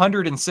took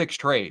 206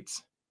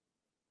 trades.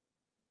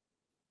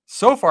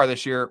 So far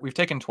this year, we've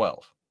taken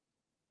 12,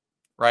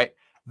 right?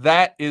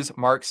 That is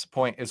Mark's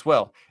point as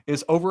well,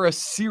 is over a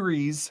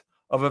series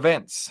of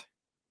events.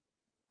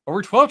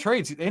 Over 12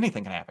 trades,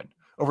 anything can happen.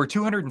 Over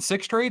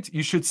 206 trades,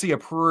 you should see a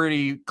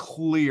pretty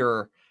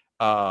clear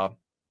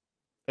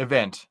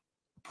event,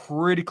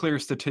 pretty clear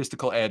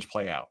statistical edge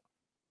play out.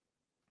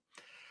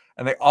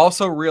 And they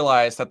also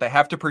realize that they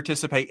have to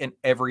participate in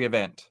every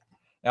event.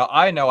 Now,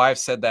 I know I've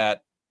said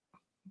that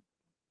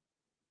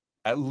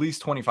at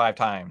least 25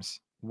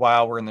 times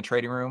while we're in the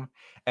trading room.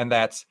 And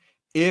that's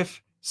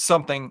if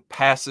something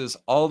passes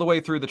all the way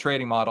through the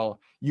trading model,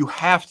 you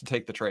have to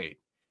take the trade.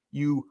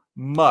 You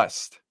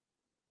must.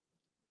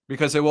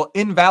 Because it will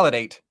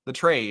invalidate the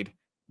trade,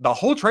 the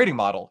whole trading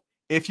model,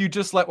 if you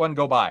just let one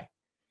go by.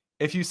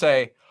 If you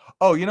say,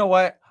 oh, you know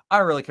what? I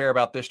don't really care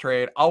about this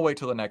trade. I'll wait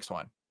till the next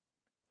one.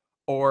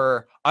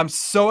 Or I'm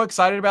so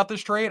excited about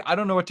this trade, I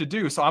don't know what to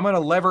do, so I'm going to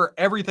lever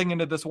everything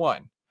into this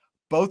one.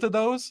 Both of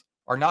those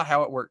are not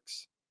how it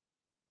works.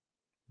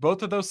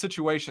 Both of those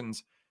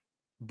situations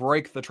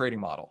break the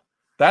trading model.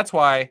 That's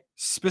why,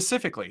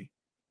 specifically,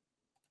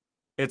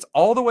 it's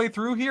all the way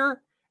through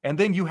here, and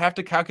then you have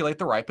to calculate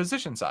the right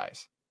position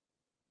size.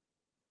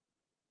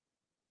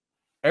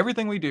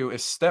 Everything we do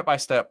is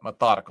step-by-step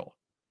methodical,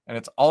 and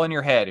it's all in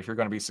your head if you're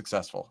going to be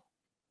successful.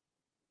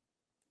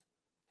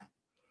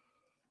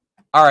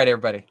 All right,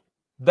 everybody.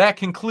 That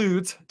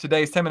concludes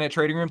today's 10-minute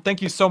trading room.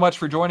 Thank you so much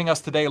for joining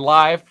us today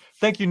live.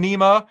 Thank you,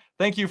 Nima.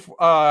 Thank you,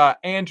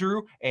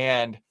 Andrew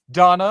and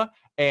Donna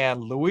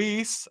and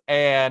Luis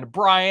and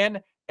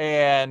Brian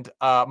and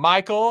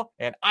Michael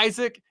and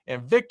Isaac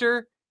and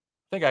Victor.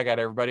 I think I got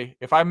everybody.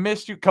 If I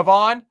missed you,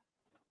 Kavan,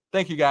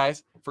 thank you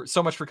guys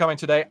so much for coming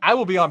today. I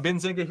will be on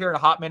Benzinga here in a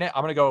hot minute.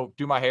 I'm going to go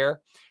do my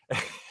hair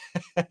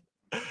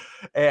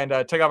and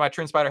take out my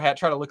TrendSpider hat,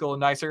 try to look a little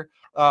nicer.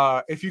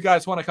 If you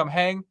guys want to come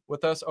hang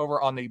with us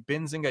over on the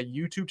Benzinga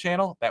YouTube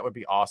channel, that would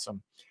be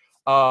awesome.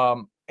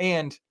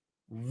 And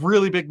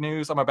really big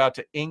news, I'm about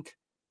to ink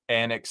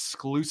an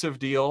exclusive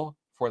deal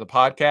for the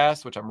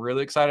podcast, which I'm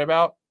really excited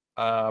about.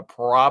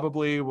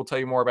 Probably we'll tell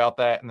you more about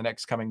that in the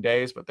next coming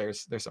days, but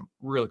there's some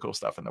really cool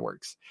stuff in the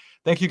works.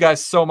 Thank you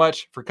guys so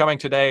much for coming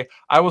today.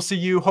 I will see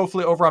you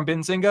hopefully over on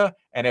Benzinga,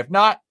 and if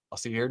not, I'll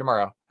see you here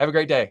tomorrow. Have a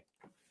great day.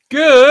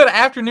 Good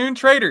afternoon,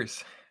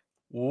 traders.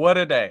 What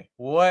a day.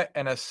 What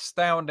an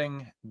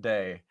astounding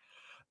day.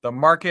 The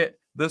market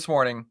this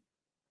morning,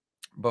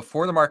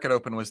 before the market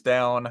open, was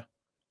down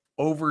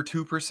over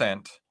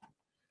 2%.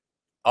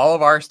 All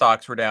of our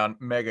stocks were down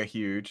mega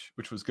huge,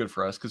 which was good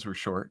for us because we're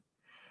short.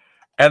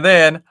 And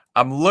then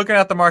I'm looking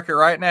at the market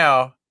right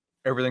now.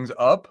 Everything's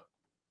up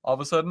all of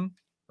a sudden,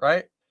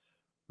 right?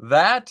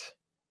 That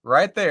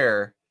right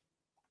there.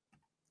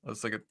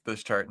 Let's look at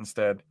this chart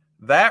instead.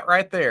 That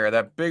right there,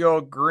 that big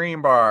old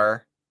green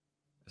bar,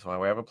 is why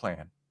we have a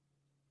plan.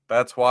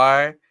 That's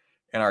why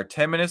in our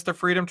 10 minutes to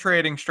freedom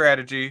trading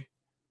strategy,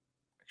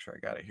 make sure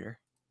I got it here.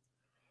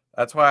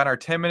 That's why in our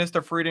 10 minutes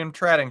to freedom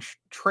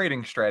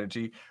trading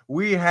strategy,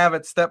 we have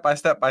it step by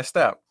step by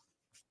step.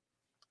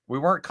 We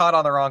weren't caught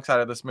on the wrong side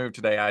of this move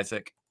today,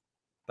 Isaac.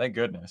 Thank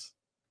goodness.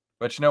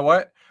 But you know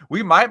what?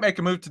 We might make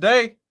a move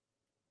today.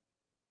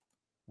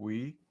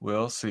 We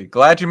will see.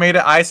 Glad you made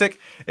it, Isaac.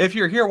 If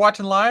you're here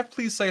watching live,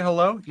 please say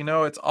hello. You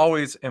know, it's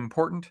always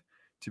important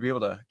to be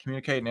able to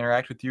communicate and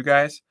interact with you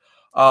guys.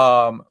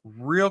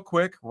 Real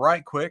quick,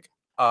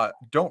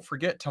 don't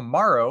forget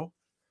tomorrow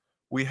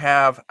we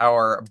have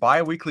our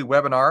bi-weekly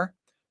webinar.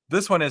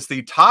 This one is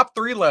the top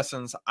 3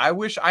 lessons I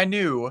wish I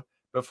knew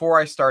before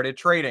I started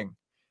trading.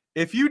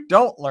 If you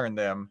don't learn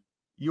them,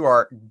 you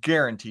are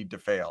guaranteed to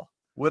fail.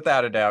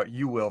 Without a doubt,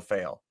 you will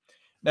fail.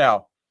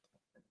 Now,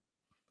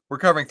 we're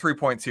covering 3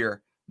 points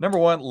here. Number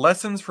 1,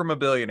 lessons from a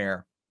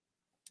billionaire.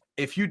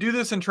 If you do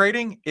this in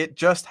trading, it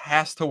just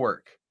has to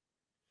work.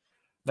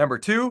 Number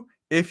 2,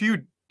 if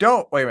you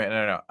don't, wait a minute,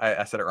 no,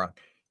 I said it wrong.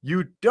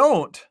 You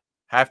don't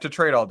have to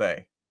trade all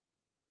day.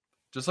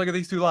 Just look at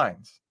these 2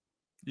 lines.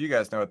 You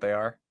guys know what they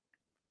are.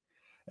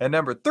 And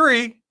number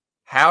 3,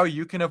 how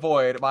you can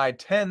avoid my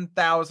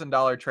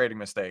 $10,000 trading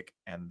mistake.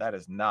 And that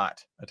is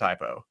not a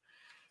typo.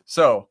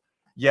 So,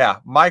 yeah,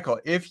 Michael,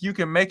 if you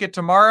can make it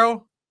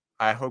tomorrow,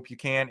 I hope you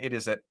can. It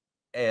is at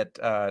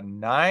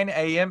 9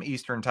 a.m.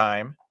 Eastern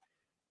Time,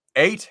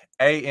 8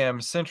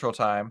 a.m. Central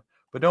Time.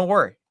 But don't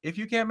worry. If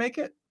you can't make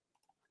it,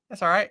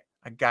 that's all right.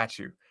 I got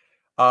you.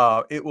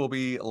 It will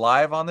be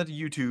live on the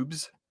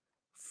YouTubes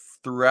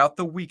throughout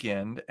the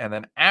weekend. And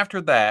then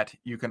after that,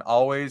 you can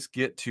always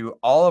get to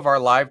all of our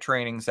live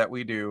trainings that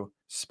we do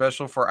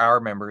special for our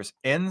members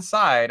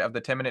inside of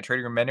the 10-minute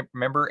trading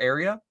member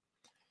area.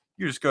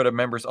 You just go to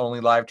members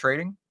only live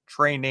training.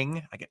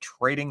 I get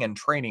trading and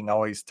training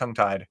always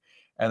tongue-tied.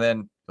 And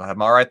then you'll have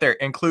them all right there,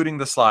 including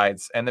the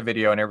slides and the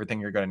video and everything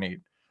you're going to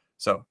need.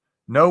 So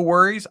no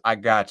worries. I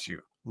got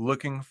you.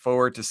 Looking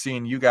forward to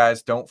seeing you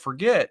guys. Don't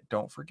forget.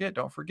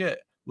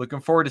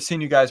 Looking forward to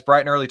seeing you guys bright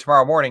and early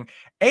tomorrow morning.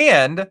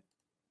 And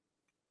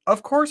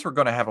of course, we're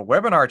going to have a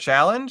webinar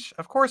challenge.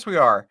 Of course we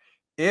are.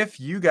 If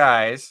you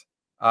guys,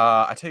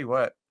 I tell you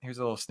what, here's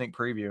a little sneak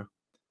preview.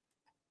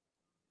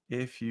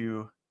 There's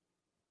a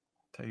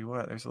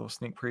little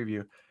sneak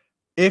preview.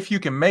 If you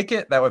can make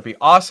it, that would be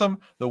awesome.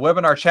 The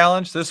webinar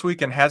challenge this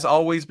weekend has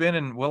always been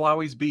and will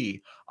always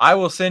be. I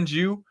will send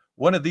you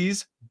one of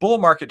these bull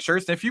market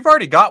shirts. And if you've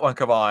already got one,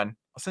 Kavan,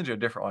 I'll send you a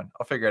different one.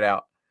 I'll figure it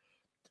out.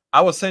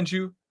 I will send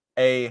you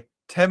a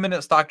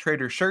 10-minute stock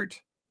trader shirt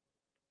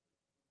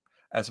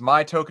as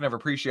my token of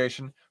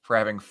appreciation for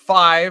having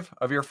 5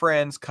 of your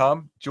friends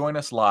come join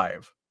us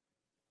live.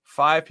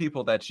 5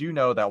 people that you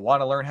know that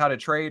want to learn how to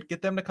trade,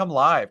 get them to come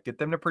live, get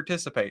them to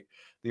participate.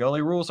 The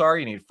only rules are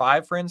you need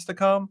 5 friends to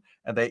come,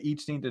 and they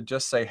each need to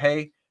just say,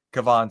 hey,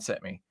 Kavan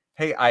sent me.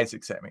 Hey,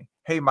 Isaac sent me.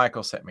 Hey,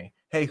 Michael sent me.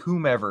 Hey,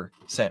 whomever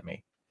sent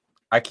me.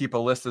 I keep a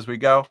list as we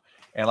go.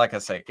 And like I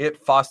say,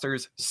 it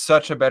fosters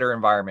such a better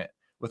environment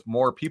with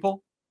more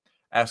people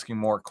asking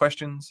more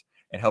questions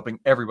and helping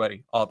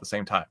everybody all at the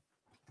same time.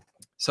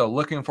 So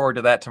looking forward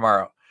to that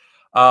tomorrow.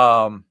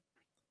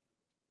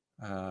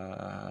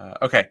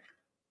 Okay.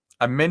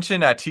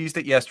 I teased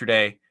it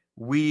yesterday.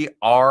 We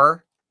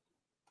are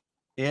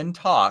in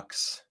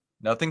talks.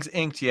 Nothing's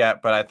inked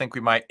yet, but I think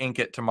we might ink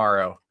it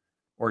tomorrow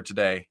or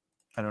today.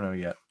 I don't know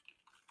yet.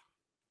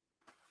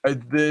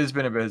 It has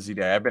been a busy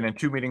day. I've been in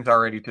 2 meetings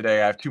already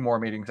today. I have 2 more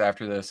meetings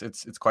after this.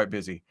 It's quite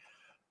busy.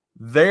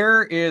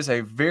 There is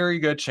a very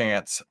good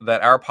chance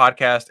that our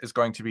podcast is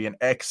going to be an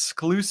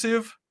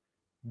exclusive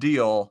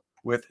deal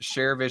with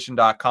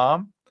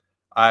sharevision.com.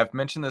 I've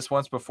mentioned this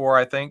once before,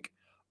 I think,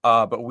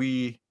 but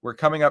we're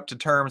coming up to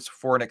terms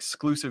for an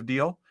exclusive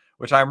deal,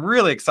 which I'm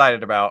really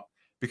excited about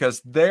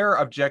because their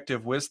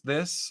objective with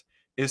this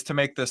is to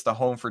make this the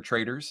home for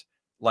traders.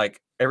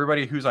 Like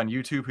everybody who's on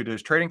YouTube who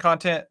does trading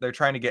content, they're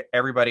trying to get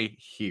everybody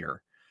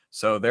here.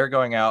 So they're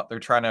going out, they're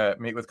trying to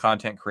meet with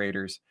content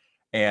creators.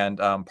 And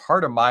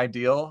part of my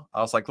deal,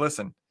 I was like,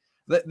 listen,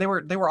 they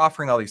were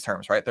offering all these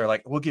terms, right? They're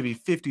like, we'll give you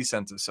 50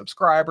 cents a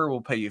subscriber.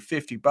 We'll pay you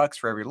 $50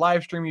 for every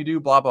live stream you do,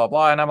 blah, blah,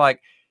 blah. And I'm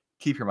like,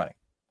 keep your money.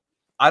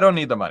 I don't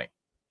need the money.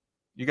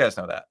 You guys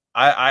know that.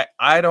 I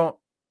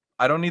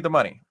don't need the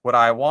money. What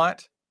I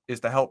want is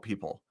to help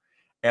people.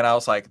 And I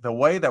was like, the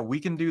way that we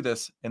can do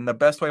this in the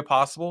best way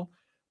possible,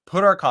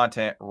 put our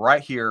content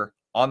right here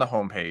on the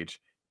homepage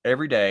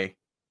every day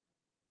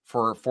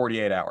for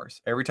 48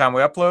 hours. Every time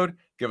we upload,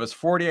 give us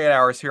 48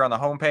 hours here on the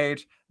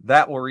homepage.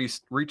 That will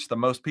reach the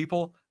most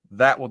people.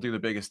 That will do the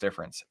biggest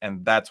difference.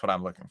 And that's what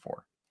I'm looking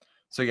for.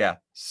 So yeah,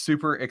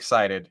 super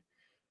excited.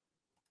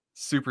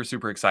 Super,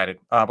 super excited.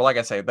 But like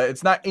I say,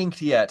 it's not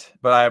inked yet,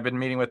 but I've been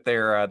meeting with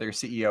their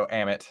CEO,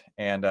 Amit,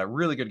 and a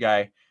really good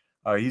guy.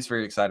 He's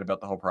very excited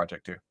about the whole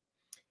project too.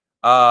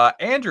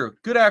 Andrew,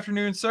 good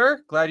afternoon,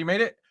 sir. Glad you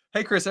made it.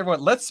 Hey, Chris,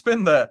 everyone, let's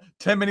spin the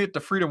 10-minute to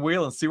freedom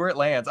wheel and see where it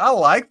lands. I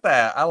like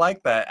that. I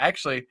like that.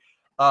 Actually,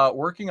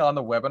 working on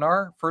the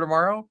webinar for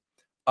tomorrow,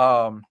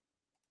 I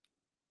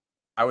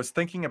was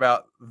thinking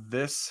about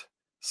this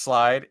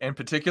slide in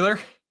particular,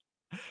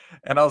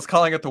 and I was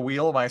calling it the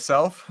wheel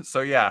myself.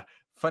 So yeah,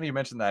 funny you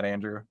mentioned that,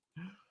 Andrew.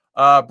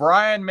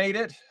 Brian made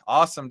it.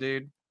 Awesome,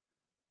 dude.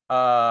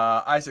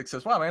 Isaac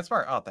says, wow, man,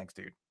 smart. Oh, thanks,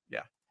 dude.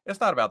 Yeah,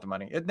 it's not about the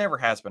money. It never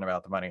has been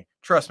about the money.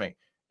 Trust me.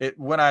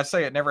 When I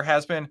say it never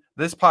has been,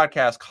 this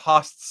podcast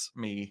costs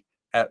me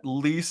at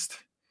least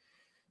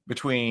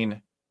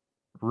between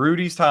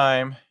Rudy's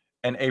time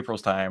and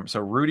April's time. So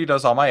Rudy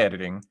does all my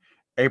editing.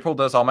 April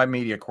does all my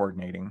media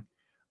coordinating.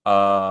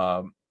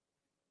 We're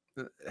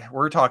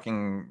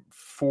talking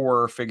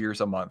 4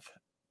 figures a month.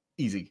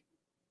 Easy.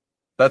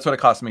 That's what it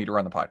costs me to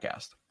run the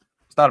podcast.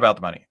 It's not about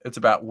the money. It's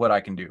about what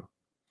I can do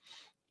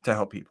to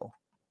help people.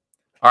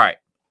 All right.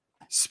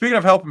 Speaking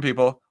of helping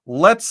people,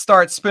 let's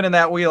start spinning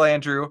that wheel,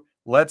 Andrew.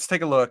 Let's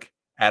take a look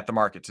at the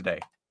market today.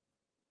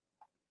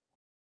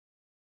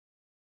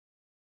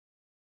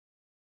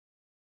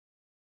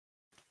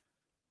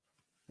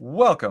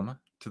 Welcome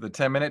to the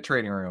 10-minute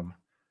trading room.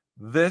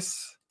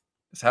 This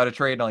is how to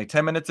trade in only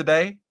 10 minutes a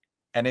day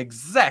and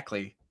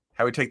exactly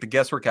how we take the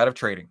guesswork out of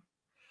trading.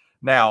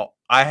 Now,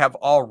 I have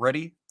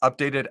already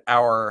updated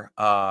our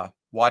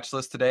watch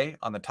list today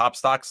on the top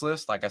stocks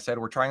list. Like I said,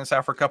 we're trying this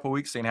out for a couple of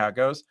weeks, seeing how it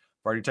goes.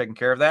 I've already taken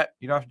care of that.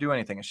 You don't have to do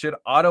anything. It should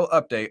auto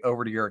update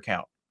over to your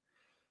account.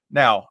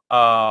 Now,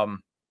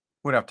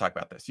 we don't have to talk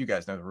about this. You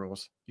guys know the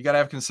rules. You got to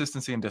have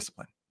consistency and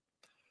discipline.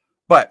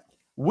 But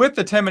with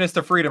the 10 minutes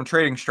to freedom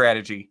trading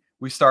strategy,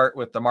 we start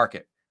with the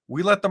market.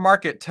 We let the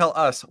market tell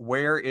us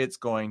where it's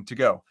going to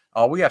go.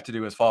 All we have to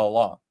do is follow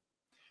along.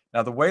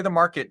 Now, the way the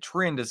market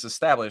trend is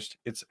established,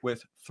 it's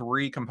with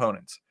 3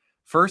 components.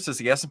 First is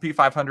the S&P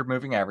 500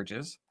 moving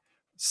averages.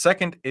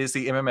 Second is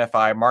the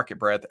MMFI market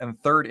breadth. And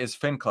third is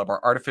FinClub,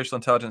 our artificial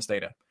intelligence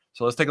data.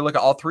 So let's take a look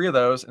at all 3 of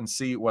those and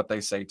see what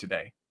they say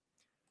today.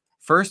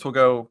 First, we'll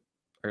go,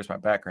 there's my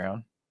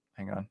background.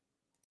 Hang on.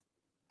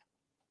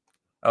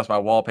 That was my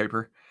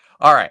wallpaper.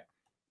 All right.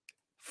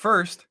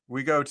 First,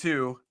 we go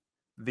to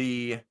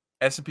the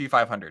S&P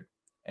 500.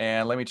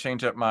 And let me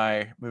change up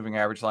my moving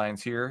average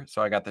lines here.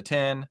 So I got the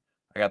 10,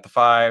 I got the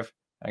 5,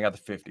 I got the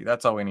 50.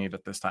 That's all we need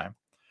at this time.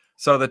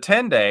 So the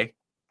 10-day,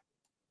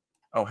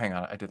 oh, hang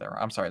on. I did that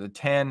wrong. I'm sorry. The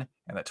 10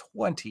 and the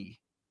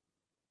 20.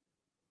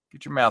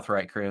 Get your mouth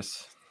right,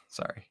 Chris.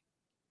 Sorry.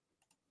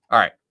 All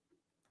right.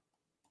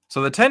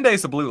 So the 10-day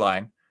is the blue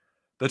line,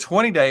 the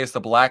 20-day is the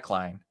black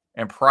line,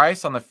 and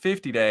price on the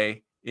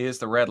 50-day is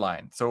the red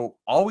line. So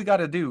all we got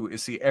to do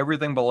is see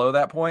everything below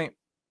that point.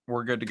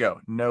 We're good to go.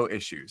 No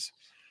issues.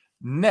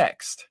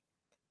 Next,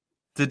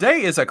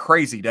 today is a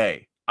crazy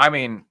day. I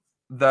mean,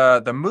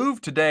 the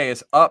move today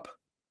is up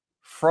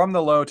from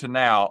the low to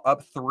now,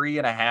 up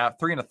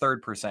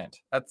 3.5%.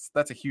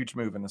 That's a huge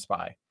move in the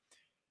SPY.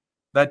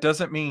 That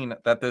doesn't mean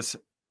that this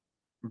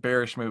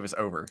bearish move is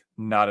over.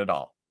 Not at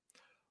all.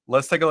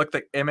 Let's take a look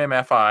at the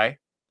MMFI.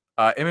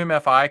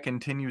 MMFI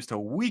continues to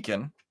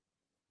weaken.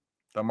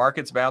 The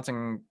market's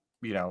bouncing,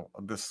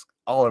 this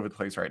all over the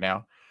place right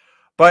now.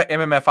 But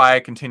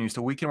MMFI continues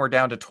to weaken. We're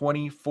down to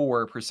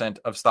 24%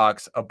 of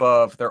stocks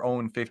above their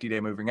own 50-day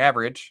moving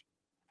average.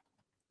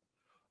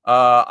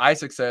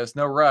 Isaac says,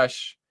 no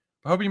rush.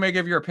 I hope you may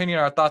give your opinion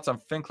on our thoughts on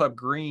FinClub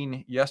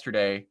Green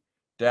yesterday,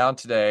 down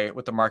today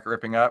with the market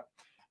ripping up.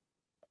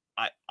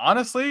 I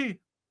honestly,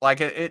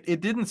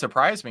 it didn't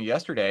surprise me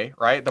yesterday,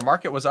 right? The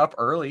market was up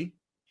early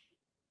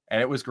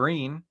and it was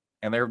green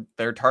and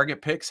their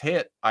target picks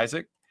hit,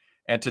 Isaac.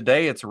 And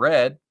today it's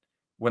red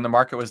when the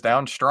market was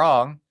down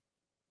strong.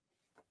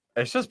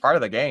 It's just part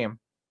of the game.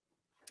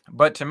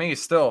 But to me,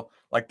 still,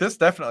 this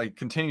definitely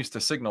continues to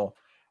signal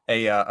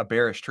a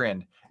bearish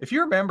trend. If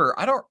you remember,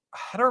 I don't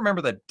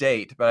remember the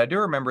date, but I do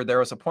remember there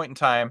was a point in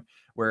time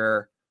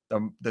where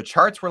the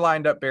charts were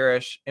lined up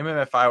bearish,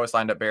 MMFI was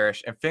lined up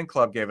bearish, and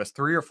FinClub gave us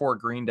 3 or 4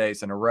 green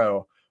days in a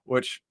row,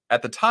 which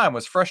at the time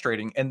was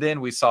frustrating. And then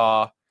we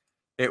saw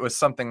I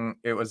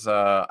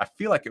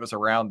feel like it was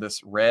around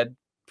this red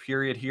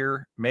period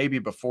here, maybe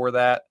before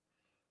that.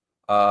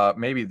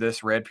 Maybe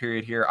this red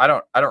period here. I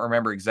don't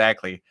remember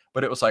exactly,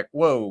 but it was like,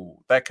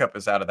 whoa, that cup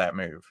is out of that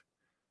move.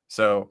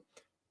 So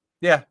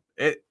yeah,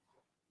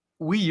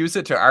 we use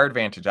it to our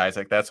advantage,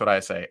 Isaac. That's what I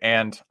say.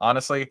 And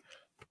honestly,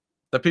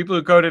 the people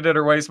who coded it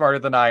are way smarter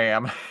than I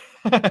am.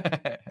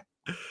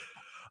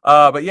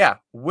 But yeah,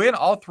 when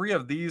all 3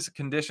 of these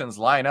conditions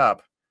line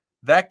up,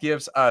 that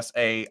gives us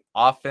a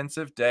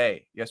offensive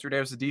day. Yesterday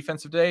was a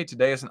defensive day.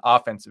 Today is an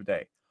offensive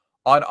day.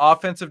 On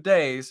offensive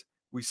days,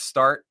 we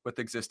start with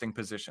existing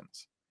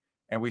positions.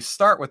 And we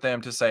start with them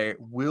to say,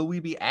 will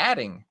we be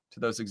adding to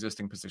those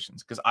existing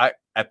positions? Because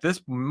at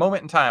this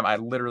moment in time, I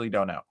literally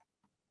don't know.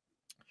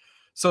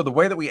 So the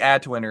way that we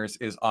add to winners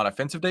is on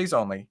offensive days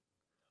only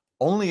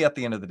at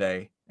the end of the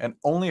day, and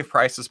only if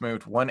prices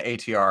moved 1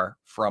 ATR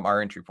from our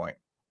entry point.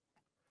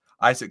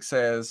 Isaac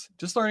says,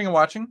 just learning and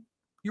watching.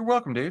 You're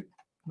welcome, dude.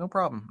 No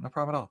problem. No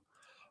problem at all.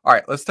 All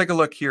right, let's take a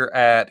look here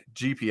at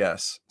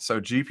GPS.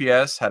 So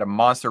GPS had a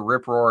monster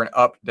rip roar and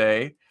up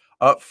day,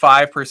 up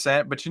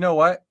 5%. But you know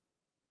what?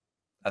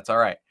 That's all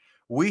right.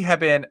 We have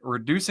been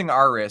reducing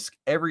our risk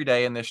every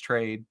day in this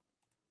trade.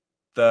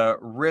 The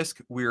risk,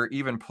 we're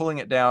even pulling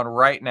it down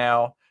right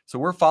now. So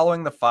we're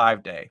following the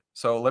 5-day.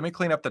 So let me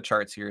clean up the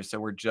charts here. So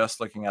we're just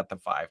looking at the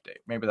 5-day.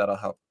 Maybe that'll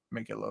help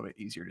make it a little bit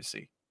easier to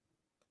see.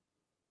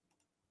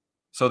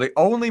 So the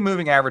only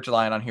moving average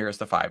line on here is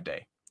the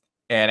 5-day.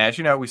 And as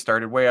you know, we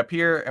started way up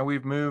here and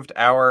we've moved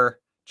our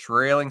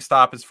trailing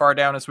stop as far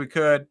down as we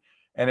could.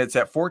 And it's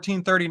at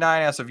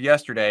 1439 as of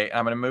yesterday.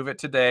 I'm going to move it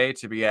today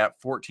to be at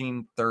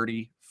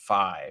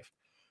 1435.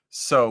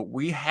 So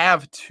we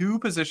have 2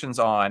 positions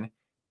on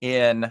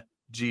in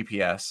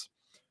GPS.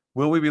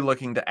 Will we be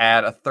looking to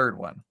add a third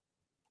one?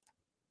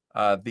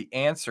 The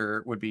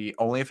answer would be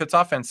only if it's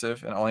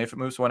offensive and only if it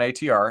moves 1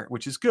 ATR,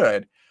 which is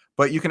good.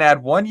 But you can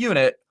add 1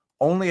 unit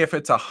only if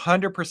it's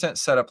 100%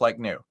 set up like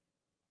new.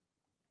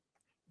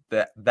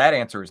 That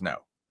answer is no.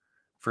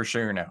 For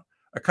sure no.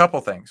 A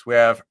couple things. We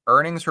have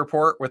earnings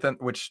report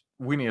which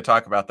we need to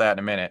talk about that in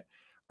a minute.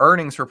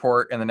 Earnings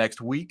report in the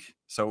next week.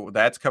 So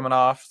that's coming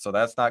off. So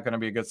that's not going to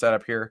be a good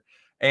setup here.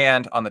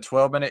 And on the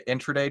 12-minute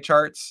intraday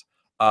charts,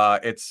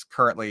 it's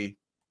currently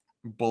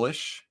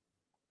bullish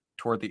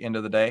toward the end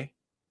of the day.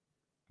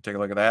 Take a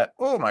look at that.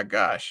 Oh my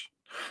gosh.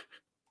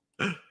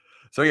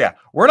 So yeah,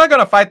 we're not going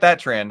to fight that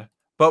trend.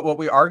 But what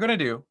we are going to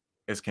do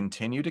is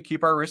continue to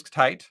keep our risk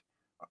tight.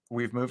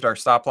 We've moved our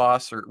stop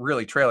loss, or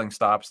really trailing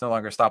stops, no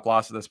longer stop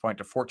loss at this point,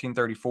 to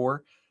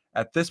 1434.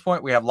 At this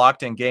point, we have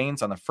locked in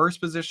gains on the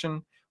first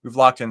position. We've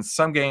locked in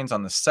some gains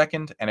on the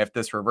second. And if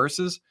this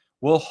reverses,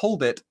 we'll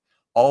hold it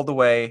all the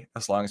way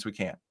as long as we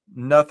can.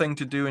 Nothing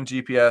to do in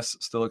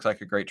GPS. Still looks like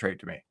a great trade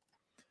to me.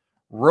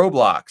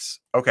 Roblox.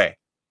 Okay.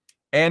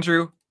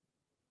 Andrew,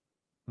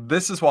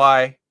 this is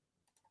why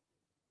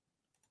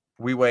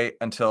we wait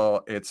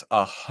until it's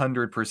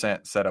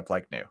 100% set up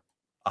like new.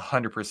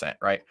 100%,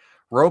 right?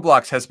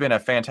 Roblox has been a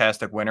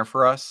fantastic winner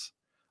for us,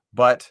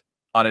 but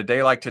on a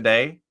day like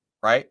today,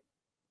 right?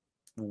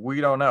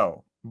 We don't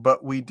know,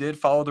 but we did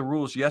follow the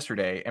rules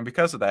yesterday. And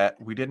because of that,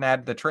 we didn't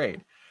add the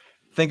trade.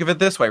 Think of it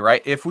this way,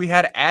 right? If we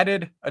had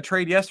added a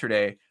trade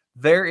yesterday,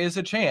 there is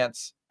a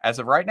chance, as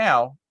of right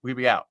now, we'd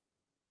be out.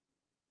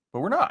 But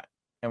we're not,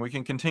 and we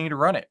can continue to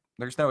run it.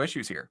 There's no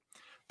issues here.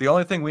 The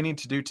only thing we need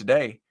to do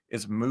today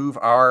is move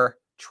our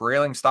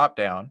trailing stop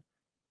down,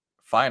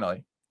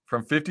 finally,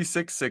 from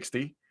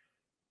 56.60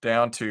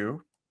 down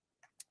to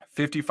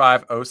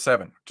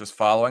 55.07, just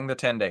following the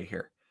 10-day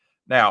here.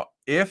 Now,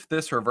 if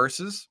this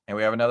reverses and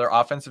we have another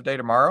offensive day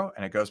tomorrow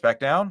and it goes back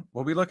down,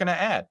 we'll be looking to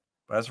add.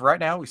 But as of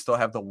right now, we still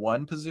have the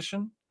 1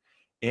 position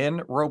in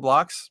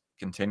Roblox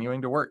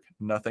continuing to work.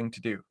 Nothing to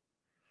do.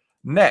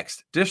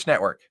 Next, Dish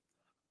Network.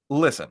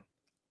 Listen,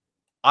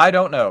 I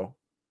don't know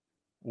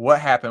what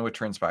happened with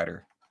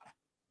TrendSpider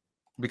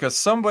because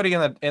somebody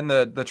in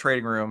the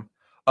trading room.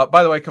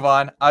 By the way,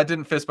 Kavan, I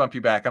didn't fist bump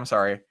you back. I'm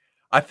sorry.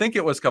 I think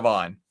it was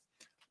Kavan.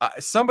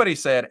 Somebody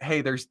said,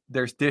 "Hey,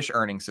 there's Dish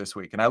earnings this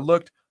week," and I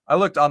looked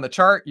on the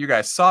chart. You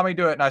guys saw me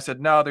do it, and I said,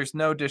 "No, there's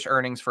no Dish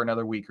earnings for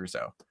another week or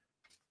so."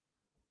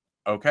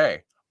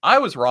 Okay, I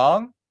was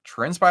wrong.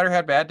 TrendSpider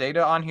had bad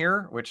data on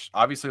here, which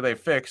obviously they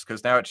fixed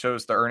because now it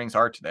shows the earnings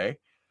are today.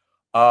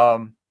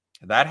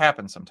 That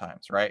happens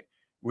sometimes, right?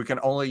 We can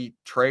only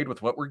trade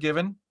with what we're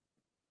given,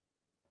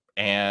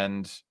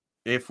 and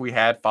if we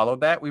had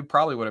followed that, we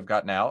probably would have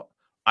gotten out.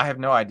 I have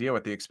no idea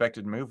what the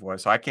expected move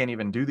was, so I can't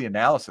even do the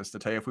analysis to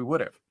tell you if we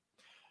would have.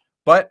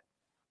 But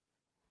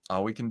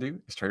all we can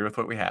do is trade with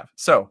what we have.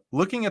 So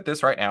looking at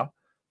this right now,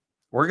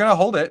 we're going to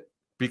hold it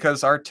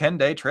because our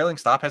 10-day trailing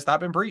stop has not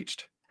been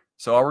breached.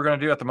 So all we're going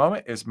to do at the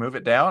moment is move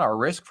it down, our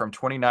risk from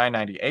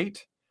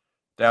 29.98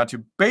 down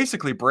to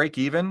basically break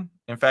even.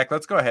 In fact,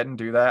 let's go ahead and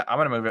do that. I'm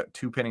going to move it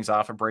 2 pennies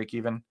off of break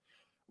even,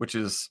 which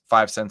is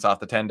 5 cents off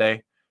the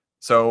 10-day.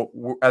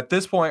 So at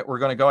this point, we're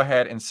going to go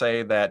ahead and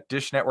say that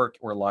Dish Network,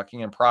 we're locking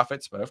in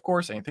profits, but of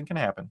course, anything can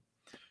happen.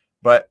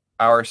 But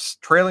our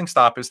trailing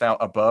stop is now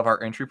above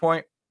our entry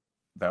point.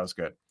 That was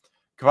good.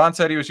 Kavan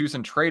said he was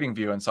using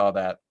TradingView and saw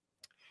that.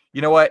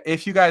 You know what?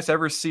 If you guys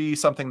ever see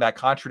something that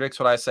contradicts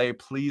what I say,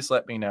 please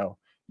let me know.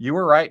 You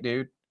were right,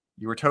 dude.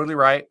 You were totally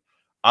right.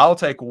 I'll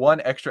take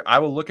one extra. I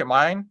will look at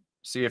mine,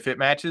 see if it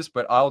matches,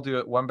 but I'll do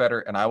it one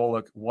better, and I will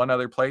look one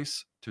other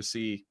place to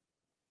see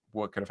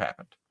what could have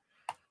happened.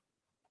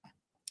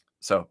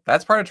 So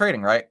that's part of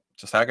trading, right?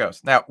 Just how it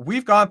goes. Now,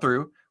 we've gone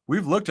through,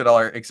 we've looked at all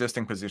our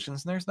existing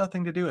positions, and there's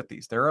nothing to do with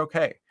these. They're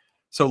okay.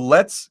 So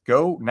let's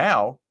go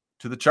now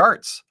to the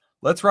charts.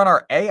 Let's run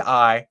our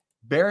AI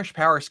bearish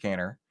power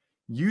scanner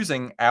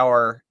using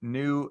our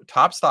new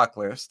top stock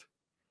list.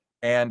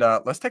 And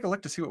let's take a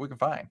look to see what we can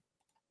find.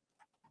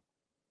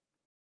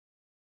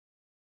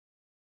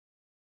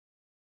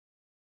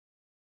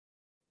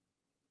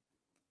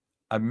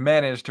 I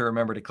managed to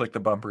remember to click the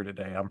bumper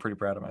today. I'm pretty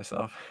proud of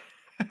myself.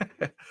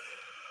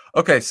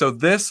 Okay, so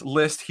this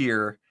list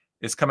here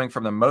is coming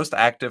from the most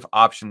active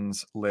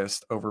options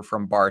list over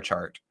from bar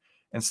chart.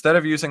 Instead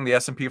of using the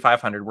S&P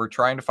 500, we're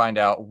trying to find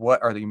out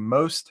what are the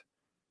most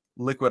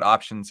liquid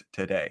options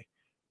today.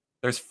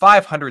 There's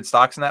 500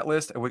 stocks in that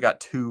list, and we got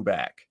 2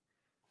 back.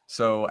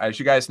 So as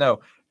you guys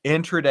know,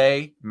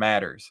 intraday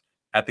matters.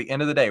 At the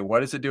end of the day,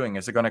 what is it doing?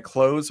 Is it going to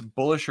close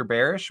bullish or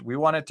bearish? We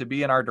want it to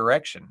be in our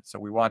direction, so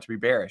we want it to be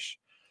bearish.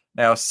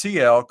 Now,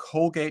 CL,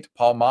 Colgate,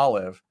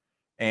 Palmolive,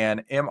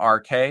 and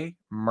MRK,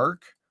 Merck,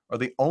 are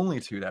the only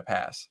 2 that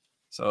pass.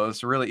 So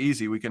it's really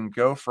easy. We can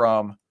go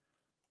from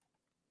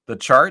the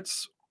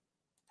charts,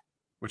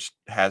 which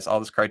has all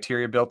this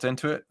criteria built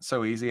into it.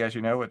 So easy, as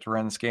you know, to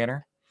run the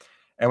scanner.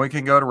 And we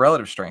can go to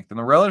relative strength. And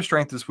the relative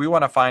strength is we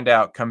want to find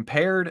out,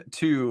 compared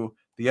to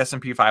the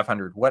S&P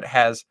 500, what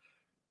has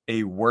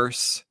a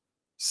worse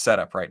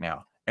setup right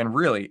now. And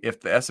really, if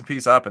the S&P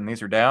is up and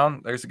these are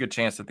down, there's a good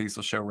chance that these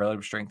will show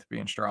relative strength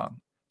being strong.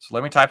 So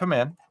let me type them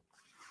in,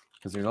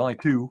 because there's only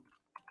 2.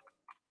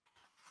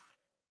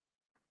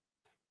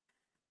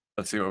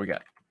 Let's see what we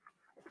got.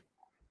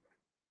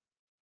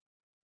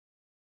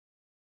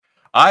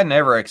 I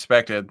never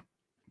expected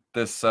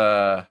this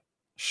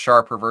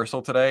sharp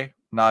reversal today.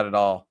 Not at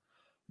all.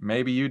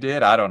 Maybe you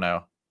did. I don't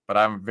know. But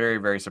I'm very,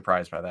 very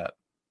surprised by that.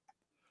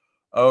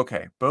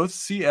 Okay. Both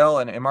CL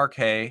and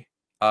MRK,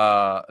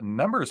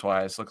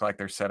 numbers-wise, look like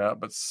they're set up.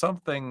 But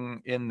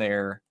something in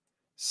there,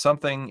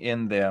 something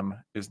in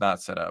them is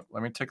not set up.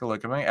 Let me take a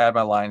look. Let me add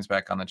my lines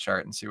back on the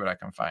chart and see what I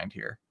can find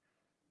here.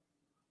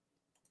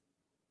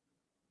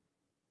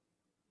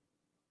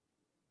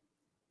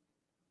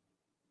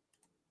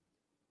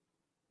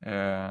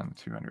 And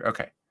 200.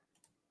 Okay.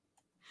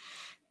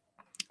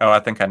 Oh, I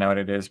think I know what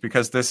it is,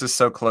 because this is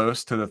so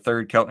close to the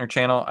third Keltner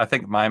channel. I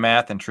think my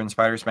math and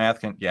TrendSpider's math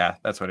can, yeah,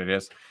 that's what it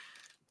is.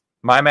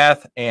 My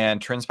math and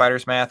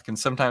TrendSpider's math can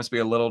sometimes be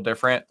a little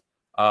different,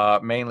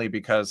 mainly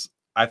because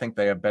I think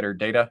they have better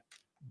data.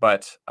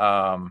 But, you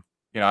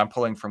know, I'm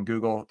pulling from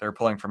Google. They're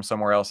pulling from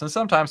somewhere else. And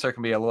sometimes there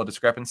can be a little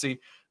discrepancy.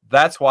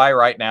 That's why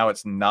right now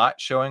it's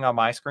not showing on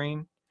my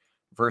screen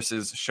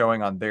versus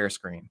showing on their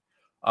screen.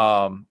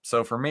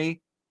 So for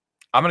me,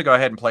 I'm going to go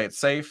ahead and play it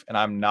safe, and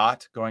I'm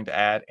not going to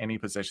add any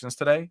positions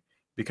today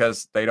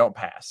because they don't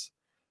pass.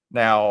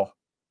 Now,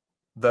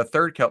 the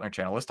third Keltner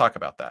channel, let's talk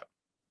about that.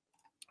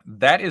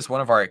 That is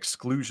one of our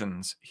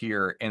exclusions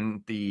here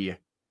in the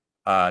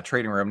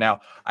trading room. Now,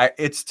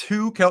 it's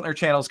 2 Keltner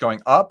channels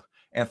going up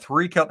and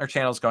 3 Keltner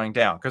channels going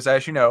down, because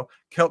as you know,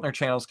 Keltner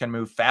channels can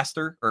move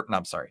faster, or no,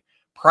 I'm sorry,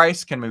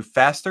 price can move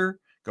faster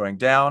going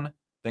down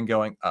than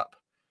going up.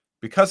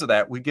 Because of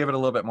that, we give it a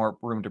little bit more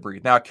room to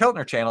breathe. Now, a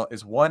Keltner channel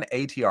is 1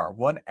 ATR,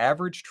 1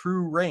 average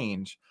true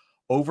range,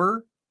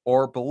 over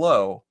or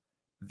below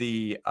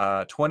the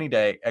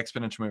 20-day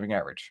exponential moving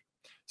average.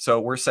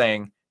 So we're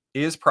saying,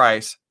 is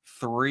price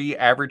 3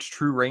 average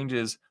true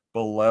ranges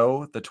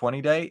below the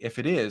 20-day? If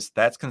it is,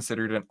 that's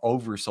considered an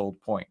oversold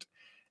point.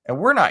 And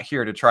we're not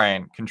here to try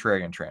and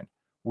contrarian trend.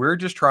 We're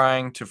just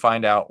trying to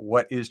find out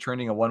what is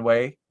trending a one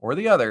way or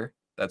the other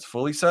that's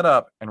fully set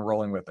up and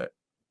rolling with it.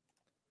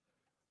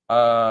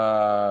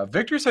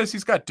 Victor says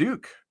he's got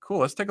Duke. Cool.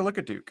 Let's take a look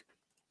at Duke.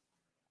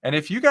 And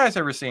if you guys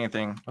ever see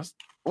anything, let's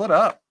pull it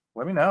up.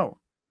 Let me know.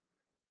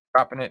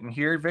 Dropping it in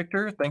here,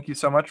 Victor. Thank you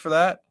so much for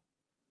that.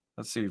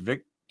 Let's see.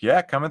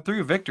 Yeah, coming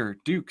through. Victor,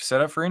 Duke, set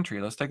up for entry.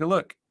 Let's take a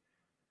look.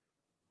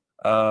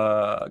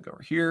 Go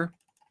over here.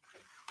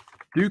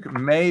 Duke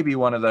may be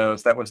one of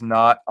those that was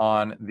not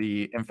on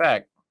the, in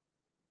fact,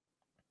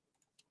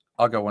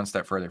 I'll go one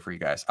step further for you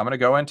guys. I'm going to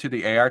go into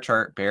the AR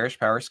chart bearish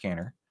power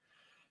scanner,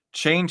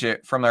 change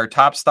it from our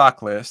top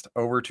stock list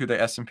over to the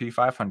S&P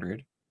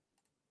 500.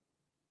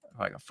 If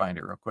I can find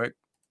it real quick.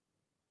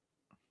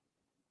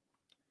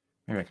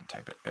 Maybe I can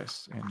type it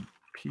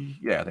S&P.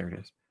 Yeah, there it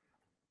is.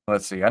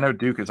 Let's see. I know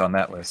Duke is on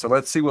that list. So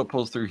let's see what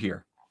pulls through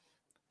here.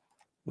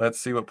 Let's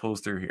see what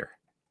pulls through here.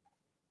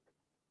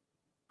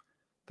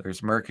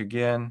 There's Merck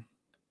again.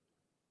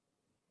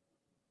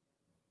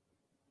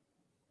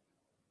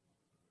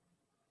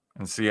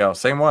 And CL.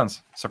 Same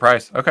ones.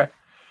 Surprise. Okay.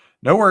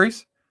 No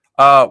worries.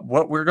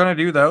 What we're going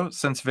to do, though,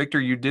 since Victor,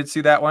 you did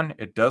see that one,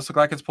 it does look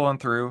like it's pulling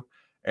through.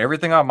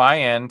 Everything on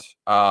my end,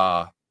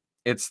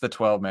 it's the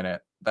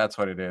 12-minute. That's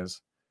what it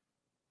is.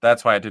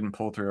 That's why it didn't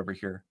pull through over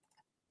here.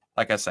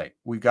 Like I say,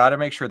 we got to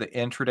make sure the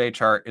intraday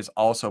chart is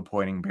also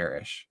pointing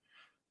bearish.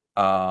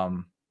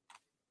 Nothing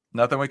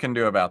we can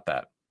do about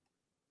that.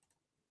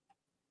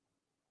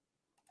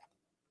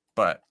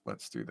 But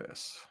let's do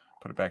this.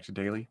 Put it back to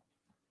daily.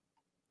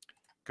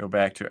 Go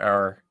back to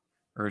our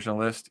original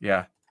list.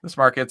 Yeah. This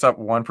market's up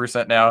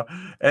 1% now.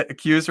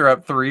 Qs are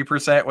up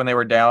 3% when they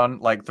were down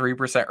like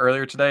 3%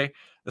 earlier today.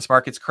 This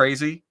market's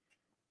crazy.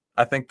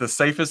 I think the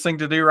safest thing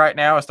to do right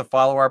now is to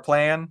follow our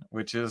plan,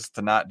 which is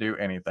to not do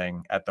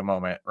anything at the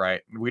moment,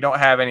 right? We don't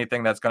have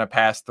anything that's going to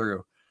pass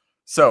through.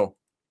 So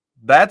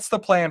that's the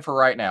plan for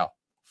right now.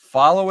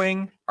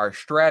 Following our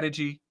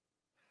strategy,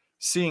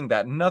 seeing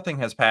that nothing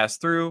has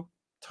passed through,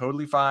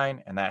 totally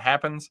fine, and that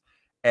happens,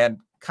 and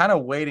kind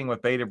of waiting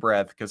with bated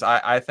breath, because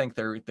I think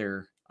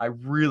I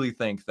really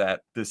think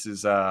that this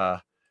is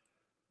I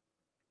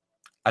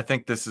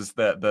think this is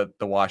the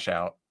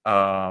washout.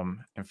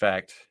 In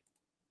fact,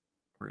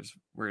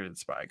 where did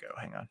SPY go?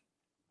 Hang on.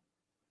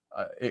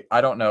 I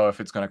don't know if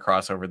it's going to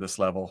cross over this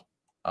level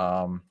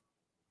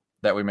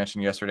that we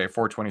mentioned yesterday,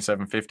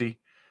 427.50.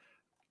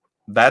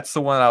 That's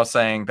the one I was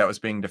saying that was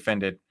being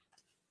defended.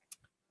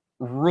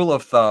 Rule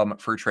of thumb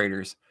for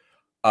traders: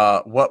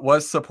 what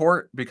was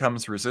support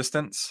becomes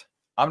resistance.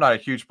 I'm not a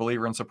huge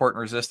believer in support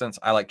and resistance.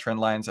 I like trend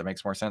lines. That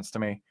makes more sense to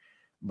me.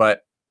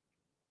 But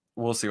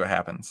we'll see what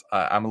happens.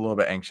 I'm a little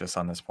bit anxious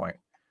on this point.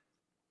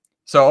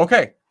 So,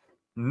 okay.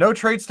 No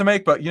trades to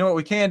make, but you know what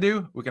we can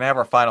do? We can have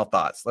our final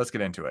thoughts. Let's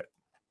get into it.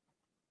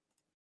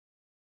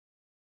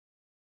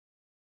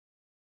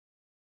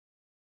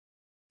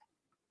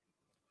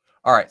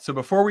 All right. So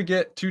before we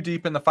get too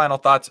deep in the final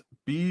thoughts,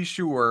 be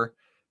sure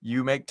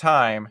you make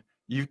time.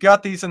 You've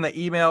got these in the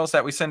emails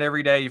that we send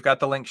every day. You've got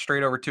the link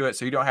straight over to it,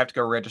 so you don't have to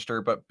go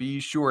register, but be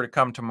sure to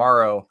come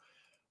tomorrow,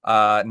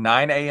 9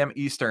 a.m.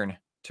 Eastern,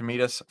 to meet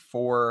us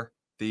for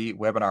the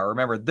webinar.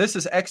 Remember, this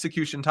is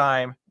execution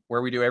time,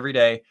 where we do every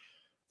day.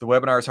 The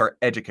webinars are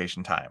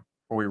education time,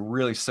 where we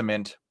really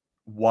cement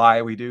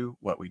why we do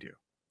what we do.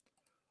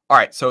 All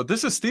right, so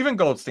this is Stephen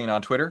Goldstein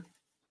on Twitter.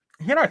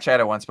 He and I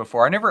chatted once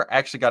before. I never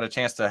actually got a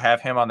chance to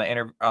have him on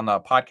the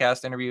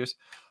podcast interviews.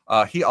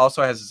 He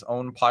also has his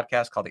own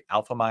podcast called the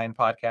Alpha Mind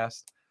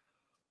Podcast.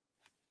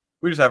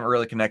 We just haven't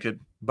really connected,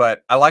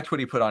 but I liked what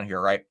he put on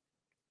here, right?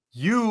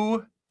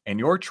 You and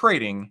your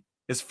trading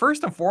is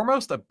first and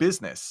foremost a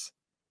business.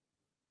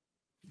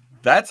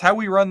 That's how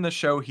we run the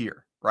show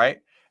here, right?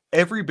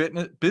 Every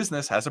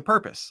business has a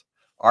purpose.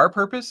 Our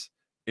purpose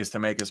is to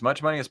make as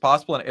much money as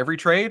possible in every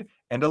trade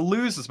and to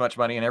lose as much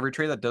money in every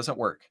trade that doesn't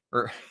work.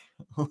 Or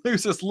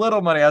lose as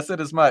little money. I said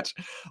as much.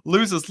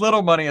 Lose as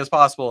little money as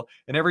possible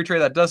in every trade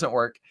that doesn't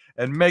work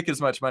and make as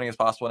much money as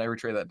possible in every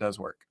trade that does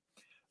work.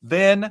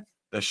 Then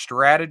a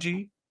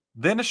strategy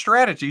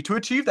to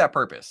achieve that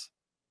purpose.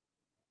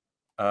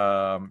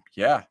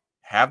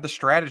 Have the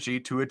strategy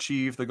to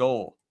achieve the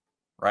goal,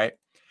 right?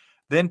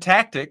 Then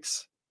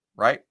tactics,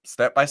 right?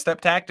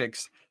 Step-by-step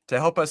tactics to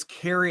help us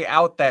carry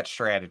out that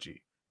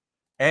strategy,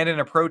 and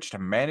an approach to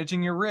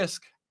managing your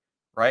risk,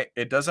 right?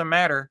 It doesn't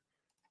matter.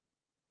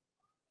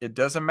 It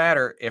doesn't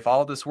matter if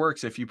all this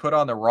works. If you put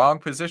on the wrong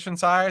position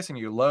size and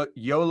you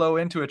YOLO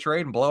into a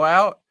trade and blow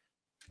out,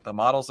 the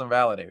model's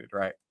invalidated,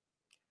 right?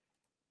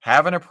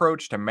 Have an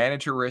approach to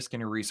manage your risk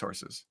and your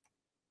resources.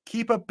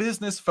 Keep a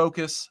business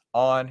focus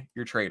on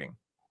your trading.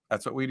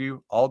 That's what we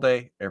do all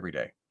day, every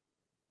day.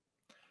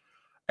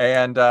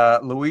 And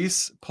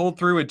Luis pulled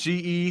through a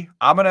GE.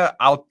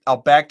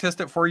 I'll back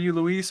test it for you,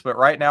 Luis. But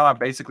right now, I'm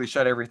basically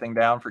shut everything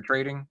down for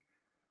trading.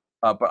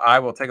 But I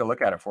will take a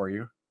look at it for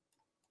you.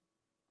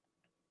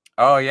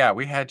 Oh yeah,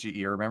 we had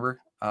GE.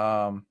 Remember?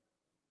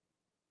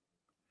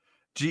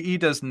 GE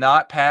does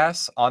not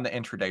pass on the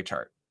intraday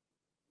chart.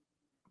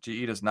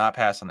 GE does not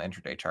pass on the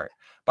intraday chart.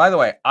 By the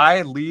way,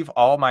 I leave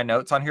all my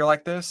notes on here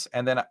like this,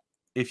 and then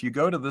if you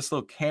go to this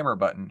little camera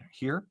button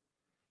here,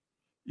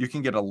 you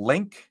can get a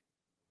link.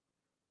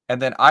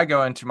 And then I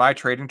go into my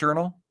trading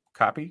journal,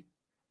 copy.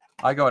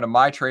 I go into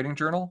my trading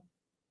journal,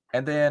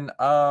 and then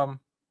I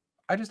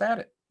just add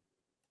it.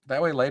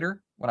 That way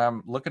later, when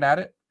I'm looking at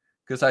it,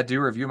 because I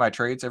do review my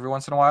trades every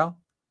once in a while.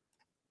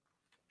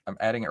 I'm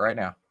adding it right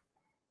now.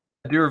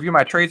 I do review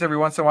my trades every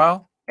once in a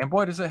while, and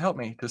boy, does it help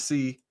me to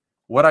see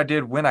what I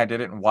did, when I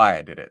did it, and why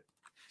I did it.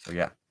 So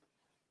yeah.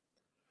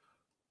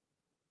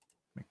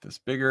 Make this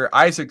bigger.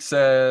 Isaac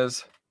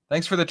says,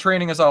 thanks for the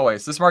training as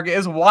always. This market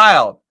is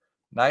wild.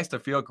 Nice to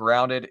feel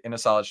grounded in a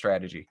solid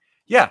strategy.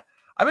 Yeah,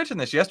 I mentioned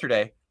this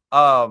yesterday.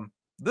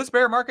 This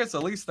bear market's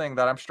the least thing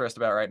that I'm stressed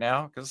about right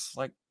now, because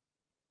like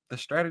the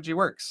strategy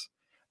works.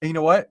 And you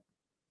know what?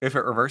 If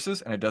it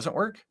reverses and it doesn't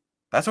work,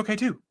 that's okay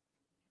too,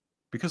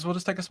 because we'll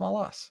just take a small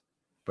loss.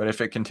 But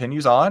if it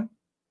continues on,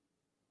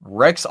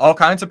 wrecks all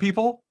kinds of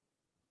people,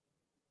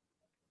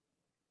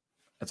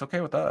 it's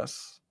okay with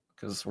us,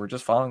 because we're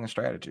just following the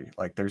strategy.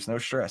 Like there's no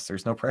stress,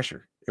 there's no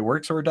pressure. It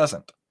works or it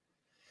doesn't.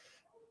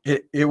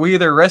 We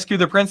either rescue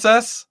the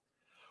princess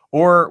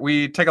or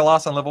we take a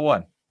loss on level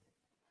 1.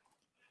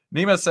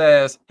 Nima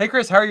says, hey,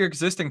 Chris, how are your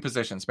existing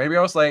positions? Maybe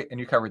I was late and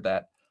you covered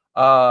that.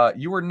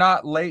 You were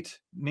not late,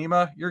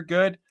 Nima. You're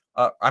good.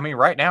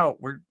 Right now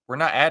we're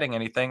not adding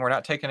anything. We're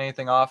not taking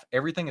anything off.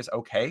 Everything is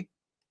okay.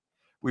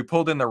 We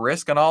pulled in the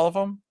risk on all of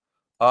them.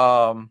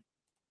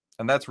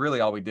 And that's really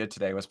all we did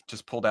today, was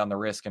just pull down the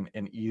risk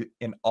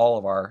in all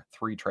of our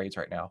 3 trades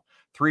right now.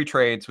 3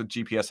 trades with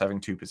GPS having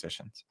 2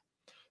 positions.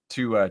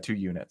 Two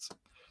units.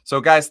 So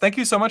guys, thank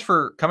you so much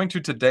for coming to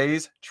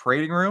today's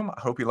trading room.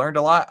 I hope you learned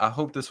a lot. I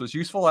hope this was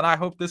useful, and I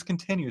hope this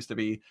continues to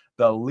be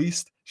the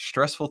least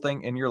stressful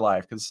thing in your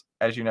life, because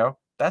as you know,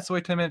 that's the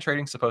way 10-minute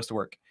trading is supposed to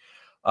work.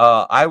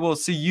 I will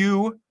see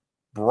you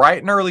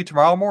bright and early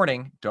tomorrow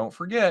morning. Don't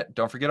forget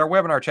our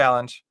webinar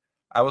challenge.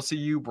 I will see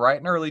you bright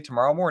and early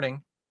tomorrow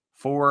morning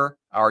for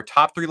our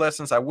top 3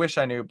 lessons I wish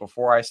I knew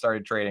before I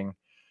started trading.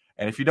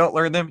 And if you don't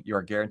learn them, you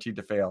are guaranteed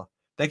to fail.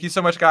 Thank you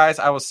so much, guys.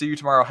 I will see you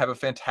tomorrow. Have a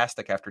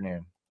fantastic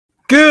afternoon.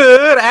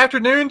 Good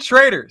afternoon,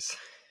 traders.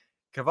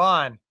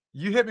 Kevon,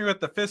 you hit me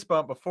with the fist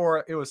bump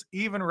before it was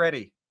even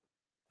ready.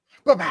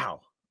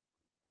 Bow.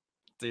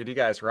 Dude, you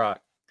guys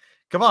rock.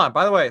 Kevon,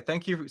 by the way,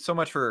 thank you so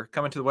much for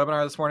coming to the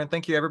webinar this morning.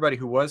 Thank you, everybody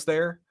who was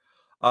there.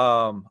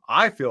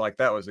 I feel like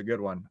that was a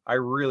good one. I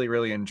really,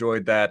 really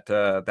enjoyed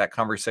that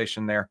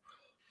conversation there,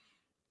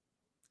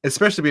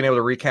 especially being able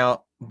to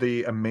recount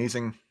the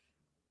amazing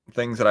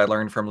things that I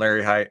learned from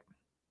Larry Hite.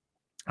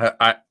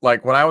 I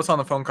like when I was on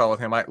the phone call with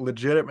him, I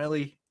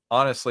legitimately,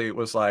 honestly, it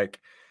was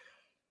like,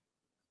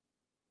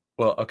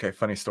 well, okay,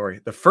 funny story.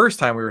 The first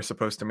time we were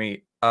supposed to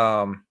meet,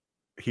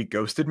 he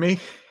ghosted me.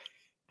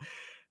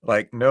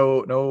 Like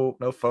no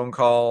phone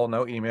call,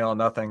 no email,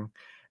 nothing.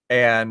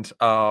 And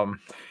I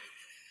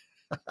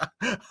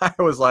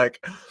was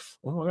like,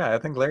 oh my God, I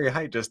think Larry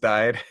Hite just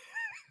died.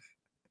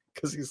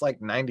 Because he's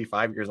like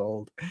 95 years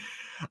old.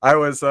 I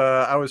was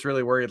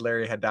really worried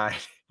Larry had died.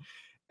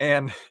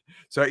 And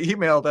so I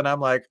emailed and I'm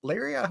like,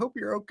 Larry, I hope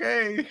you're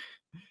okay.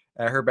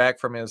 I heard back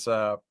from his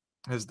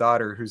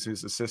daughter, who's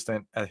his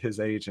assistant at his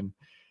age, and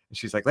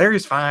she's like,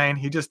 Larry's fine.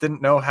 He just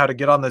didn't know how to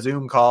get on the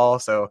Zoom call,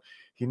 so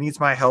he needs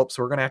my help.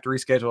 So we're gonna have to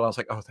reschedule. And I was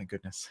like, oh, thank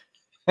goodness.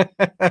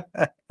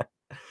 But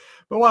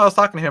while I was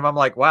talking to him, I'm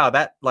like, wow,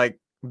 that like,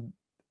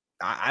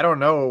 I don't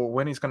know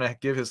when he's gonna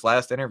give his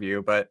last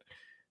interview, but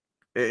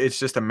it's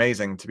just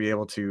amazing to be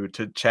able to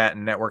chat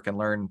and network and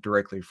learn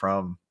directly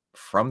from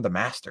the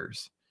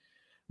masters.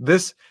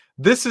 This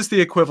is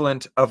the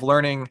equivalent of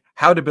learning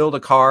how to build a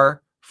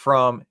car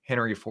from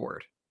Henry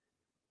Ford.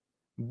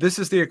 This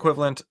is the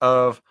equivalent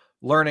of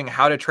learning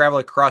how to travel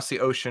across the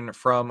ocean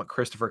from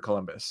Christopher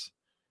Columbus.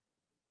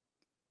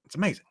 It's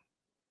amazing.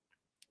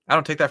 I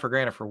don't take that for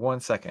granted for 1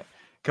 second.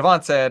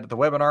 Kevon said the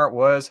webinar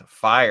was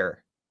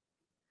fire.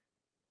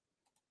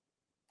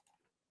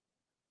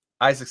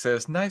 Isaac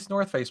says, nice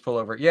North Face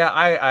pullover.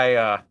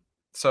 Yeah,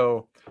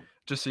 so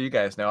just so you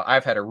guys know,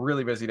 I've had a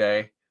really busy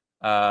day.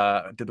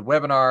 Did the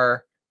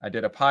webinar. I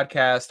did a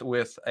podcast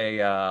with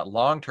a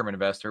long-term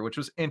investor, which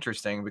was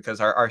interesting because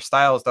our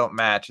styles don't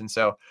match. And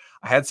so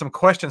I had some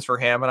questions for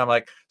him, and I'm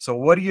like, so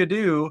what do you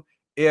do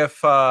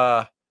if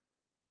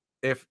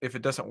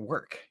it doesn't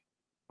work?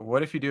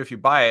 What if you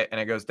buy it and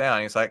it goes down?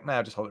 And he's like,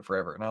 nah, just hold it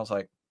forever. And I was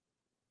like,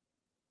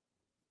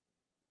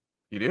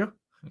 you do?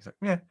 He's like,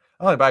 yeah,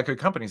 I only buy good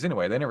companies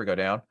anyway. They never go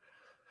down.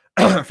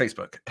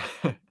 Facebook.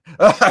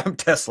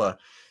 Tesla.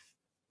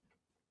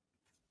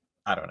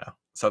 I don't know.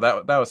 So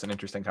that was an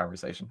interesting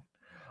conversation.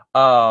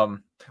 But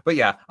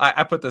yeah,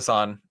 I put this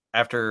on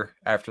after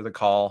the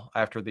call,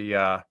 after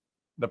the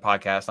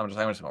podcast. I'm just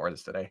gonna wear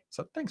this today.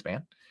 So thanks,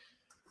 man.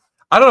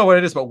 I don't know what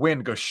it is, but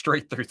wind goes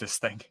straight through this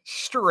thing,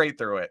 straight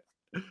through it.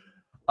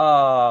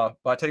 But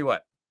I tell you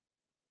what,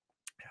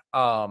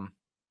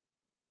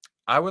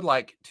 I would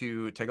like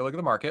to take a look at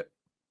the market,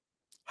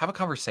 have a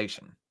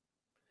conversation.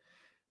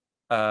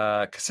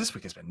 Because this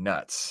week has been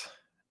nuts.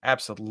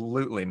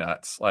 Absolutely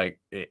nuts. Like,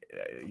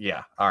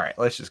 yeah. All right,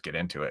 let's just get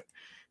into it.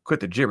 Quit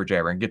the jibber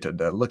jabber and get to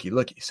the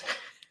lookies.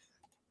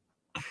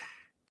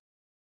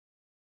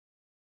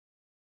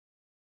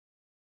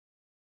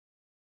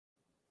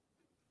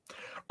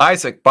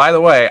 Isaac, by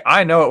the way,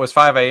 I know it was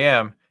 5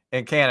 a.m.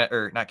 in Canada,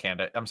 or not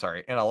Canada, I'm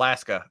sorry, in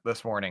Alaska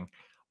this morning.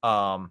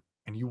 And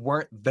you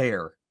weren't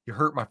there. You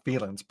hurt my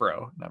feelings,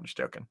 bro. No, I'm just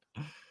joking.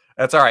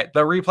 That's all right.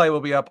 The replay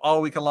will be up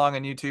all week long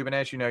on YouTube. And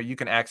as you know, you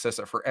can access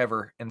it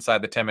forever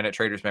inside the 10-Minute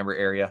Traders member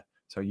area.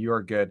 So you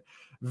are good.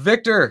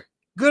 Victor,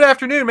 good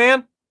afternoon,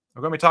 man.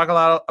 We're going to be talking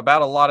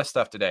about a lot of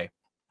stuff today.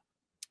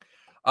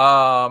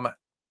 But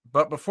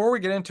before we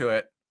get into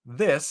it,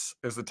 this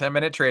is the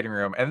 10-Minute Trading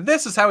Room. And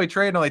this is how we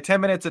trade in only 10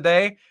 minutes a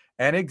day.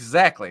 And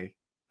exactly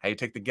how you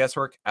take the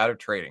guesswork out of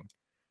trading.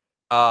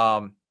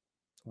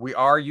 We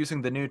are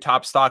using the new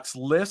top stocks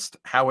list.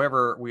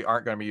 However, we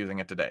aren't going to be using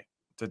it today.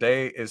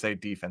 Today is a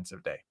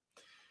defensive day.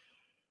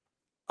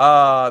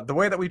 The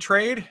way that we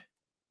trade,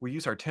 we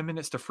use our 10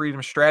 minutes to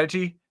freedom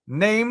strategy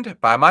named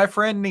by my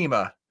friend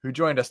Nima, who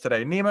joined us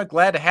today. Nima,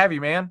 glad to have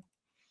you, man.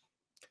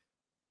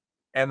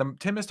 And the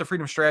 10 minutes to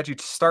freedom strategy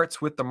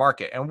starts with the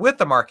market. And with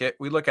the market,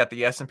 we look at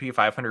the S&P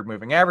 500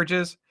 moving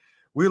averages.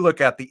 We look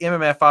at the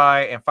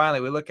MMFI. And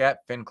finally, we look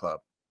at FinClub.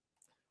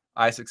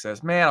 Isaac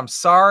says, man, I'm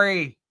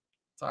sorry.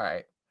 It's all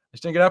right. I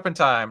just didn't get up in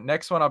time.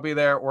 Next one, I'll be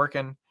there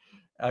working,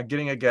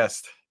 getting a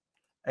guest.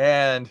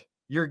 And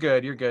you're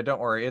good. You're good.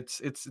 Don't worry.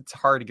 It's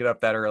hard to get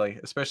up that early,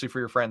 especially for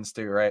your friends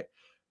too, right?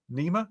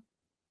 Nima,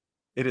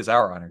 it is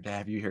our honor to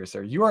have you here,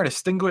 sir. You are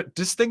a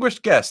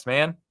distinguished guest,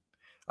 man.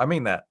 I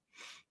mean that.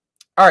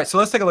 All right, so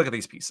let's take a look at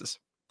these pieces.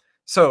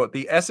 So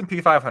the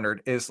S&P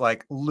 500 is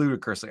like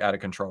ludicrously out of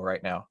control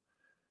right now.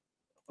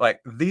 Like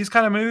these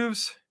kind of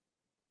moves,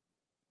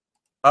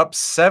 up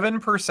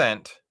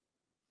 7%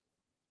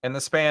 in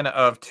the span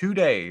of 2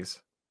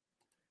 days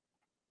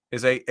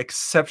is a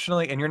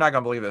exceptionally, and you're not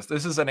going to believe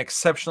this is an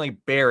exceptionally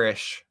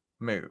bearish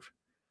move.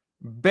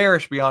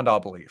 Bearish beyond all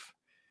belief.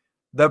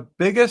 The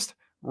biggest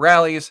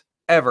rallies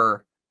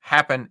ever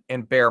happen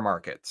in bear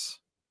markets.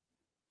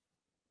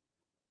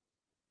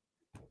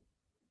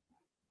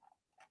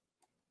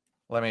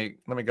 Let me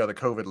go to the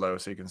COVID low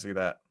so you can see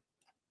that.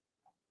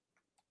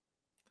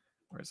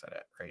 Where's that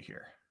at? Right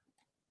here.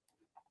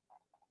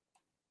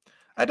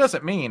 That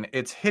doesn't mean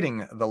it's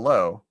hitting the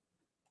low.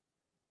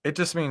 It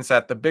just means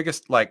that the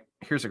biggest, like,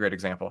 here's a great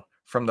example.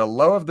 From the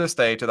low of this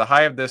day to the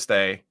high of this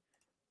day,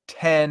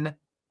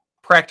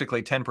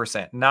 practically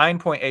 10%,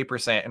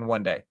 9.8% in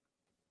one day.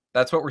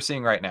 That's what we're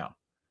seeing right now.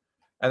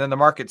 And then the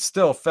market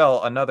still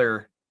fell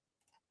another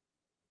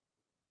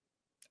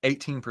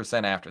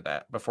 18% after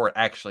that before it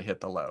actually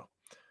hit the low.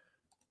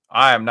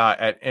 I am not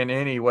in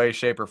any way,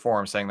 shape, or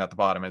form saying that the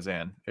bottom is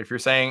in. If you're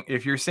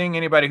seeing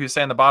anybody who's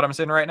saying the bottom's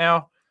in right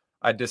now,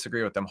 I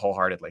disagree with them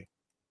wholeheartedly.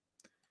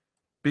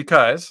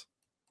 Because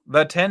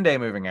the 10-day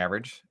moving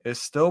average is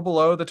still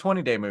below the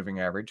 20-day moving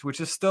average, which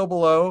is still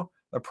below,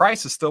 the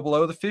price is still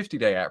below the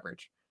 50-day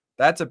average.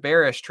 That's a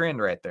bearish trend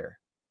right there.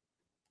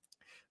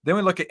 Then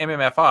we look at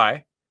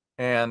MMFI,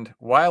 and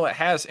while it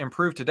has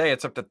improved today,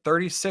 it's up to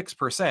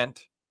 36%.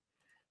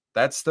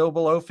 That's still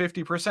below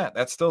 50%.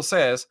 That still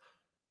says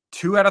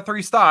 2 out of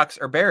 3 stocks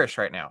are bearish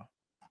right now.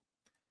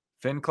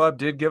 FinClub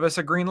did give us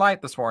a green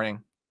light this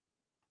morning.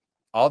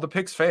 All the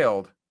picks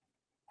failed,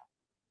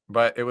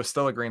 but it was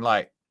still a green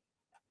light.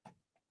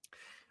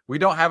 We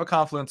don't have a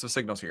confluence of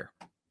signals here.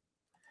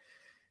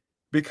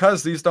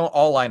 Because these don't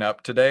all line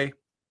up, today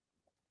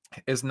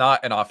is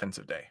not an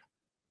offensive day.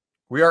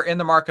 We are in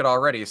the market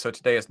already, so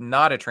today is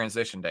not a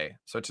transition day.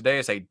 So today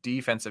is a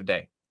defensive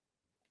day.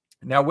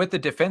 Now, with the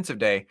defensive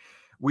day,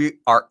 we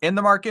are in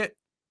the market.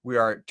 We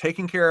are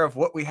taking care of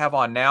what we have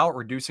on now,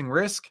 reducing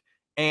risk,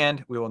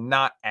 and we will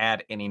not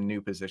add any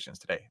new positions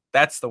today.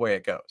 That's the way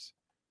it goes.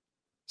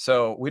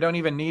 So we don't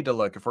even need to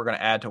look if we're going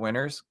to add to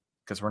winners,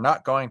 because we're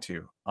not going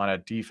to on a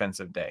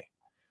defensive day.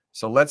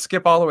 So let's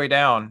skip all the way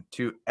down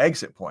to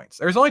exit points.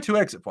 There's only 2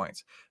 exit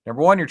points.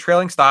 Number 1, your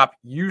trailing stop,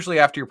 usually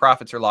after your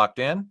profits are locked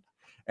in.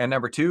 And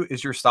number 2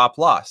 is your stop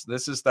loss.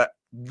 This is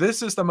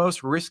the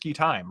most risky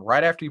time,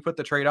 right after you put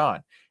the trade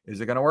on.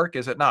 Is it going to work?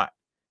 Is it not?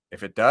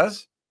 If it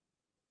does,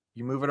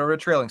 you move it over to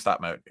trailing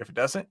stop mode. If it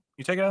doesn't,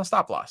 you take it on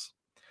stop loss.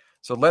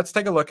 So let's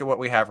take a look at what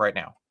we have right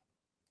now.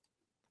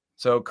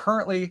 So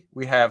currently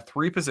we have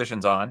 3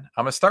 positions on.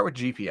 I'm going to start with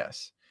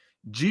GPS.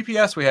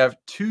 GPS, we have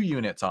 2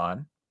 units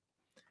on,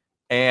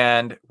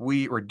 and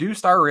we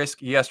reduced our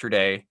risk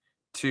yesterday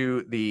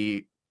to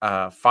the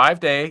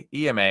 5-day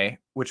EMA,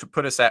 which would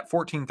put us at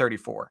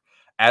 1434.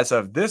 As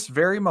of this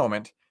very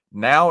moment,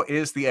 now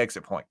is the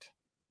exit point.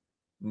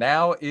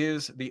 Now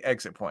is the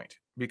exit point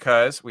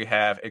because we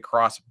have a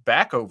cross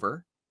back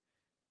over.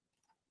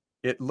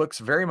 It looks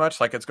very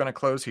much like it's going to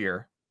close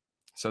here.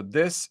 So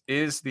this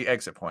is the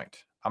exit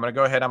point. I'm going to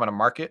go ahead. I'm going to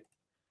mark it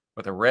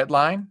with a red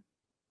line.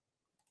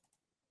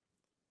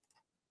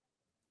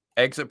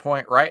 Exit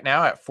point right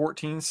now at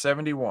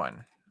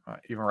 1471.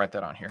 Even write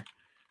that on here.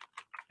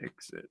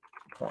 Exit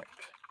point.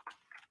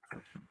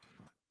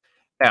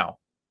 Now,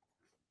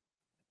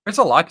 there's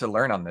a lot to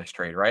learn on this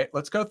trade, right?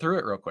 Let's go through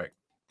it real quick.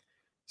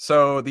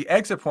 So the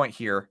exit point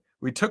here,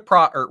 we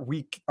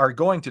are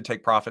going to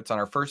take profits on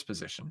our first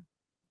position.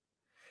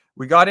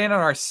 We got in on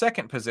our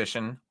second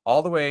position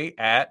all the way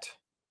at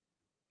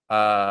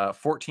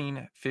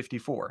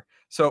 1454.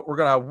 So we're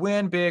going to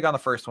win big on the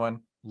first one,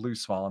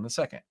 lose small on the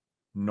second.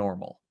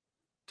 Normal.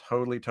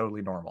 Totally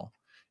normal.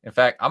 In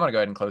fact, I'm going to go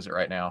ahead and close it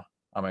right now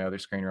on my other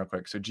screen real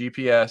quick. So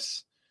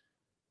GPS,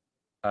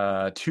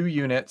 2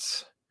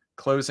 units,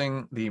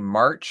 closing the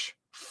March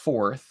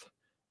 4th,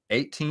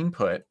 18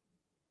 put.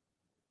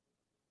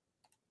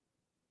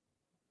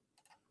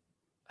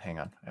 Hang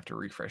on, I have to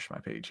refresh my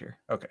page here.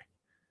 Okay.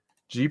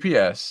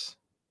 GPS,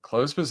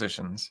 close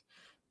positions,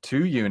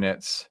 2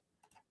 units.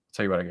 I'll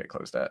tell you what I get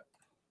closed at.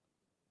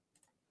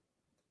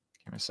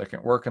 Give me a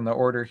second, working the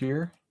order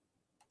here.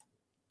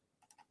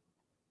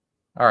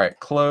 All right,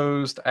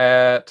 closed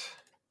at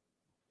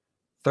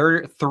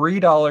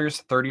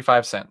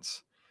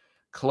 $3.35.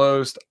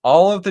 Closed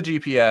all of the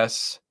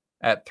GPS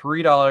at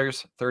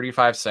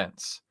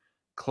 $3.35.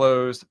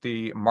 Closed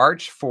the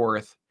March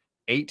 4th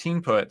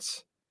 18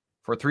 puts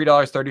for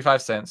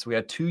 $3.35. We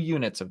had 2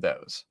 units of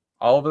those.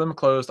 All of them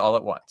closed all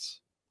at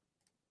once.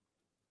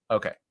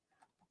 Okay,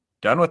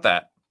 done with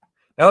that.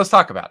 Now let's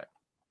talk about it.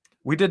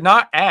 We did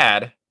not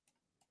add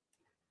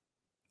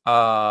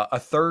a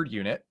third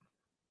unit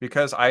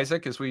because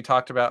Isaac, as we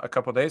talked about a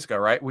couple of days ago,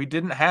 right? We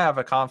didn't have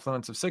a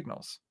confluence of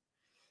signals.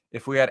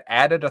 If we had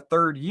added a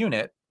third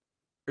unit,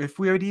 if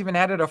we had even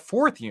added a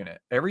 4th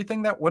unit,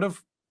 everything that would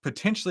have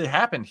potentially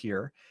happened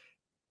here,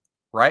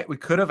 right? We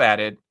could have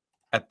added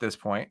at this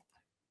point.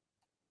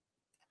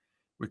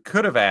 We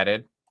could have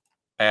added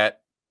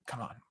at,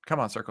 come Come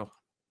on, circle.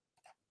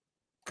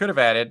 Could have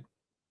added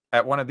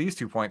at one of these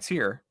 2 points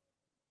here.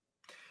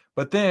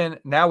 But then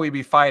now we'd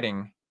be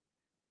fighting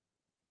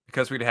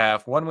because we'd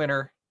have one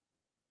winner,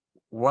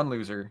 one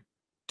loser,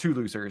 2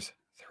 losers,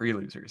 3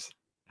 losers.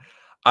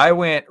 I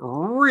went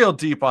real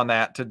deep on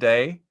that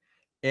today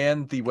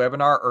in the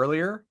webinar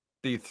earlier,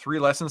 the 3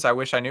 lessons I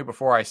wish I knew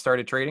before I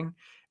started trading.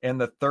 In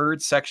the 3rd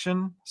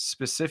section,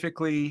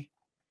 specifically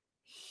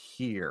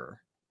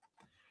here.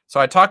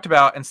 So I talked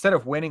about instead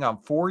of winning on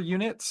 4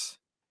 units,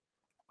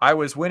 I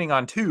was winning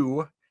on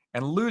 2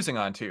 and losing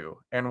on 2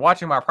 and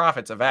watching my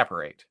profits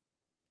evaporate.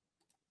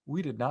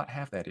 We did not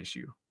have that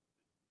issue.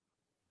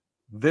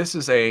 This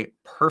is a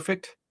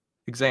perfect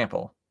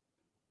example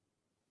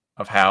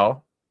of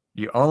how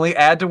you only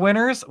add to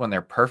winners when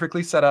they're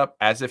perfectly set up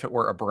as if it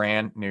were a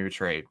brand new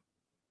trade.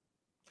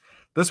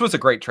 This was a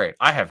great trade.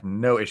 I have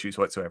no issues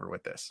whatsoever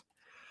with this.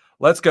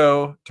 Let's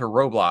go to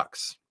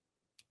Roblox.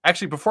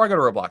 Actually, before I go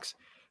to Roblox,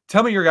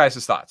 tell me your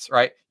guys' thoughts,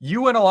 right?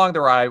 You went along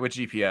the ride with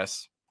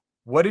GPS.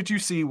 What did you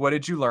see? What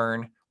did you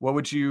learn? What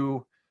would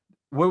you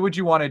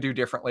want to do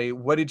differently?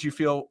 What did you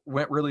feel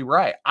went really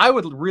right? I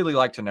would really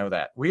like to know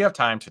that. We have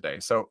time today,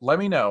 so let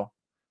me know.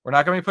 We're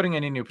not going to be putting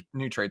any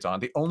new trades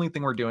on. The only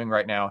thing we're doing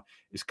right now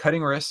is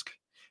cutting risk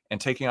and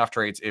taking off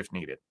trades if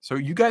needed. So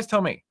you guys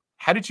tell me,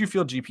 how did you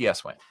feel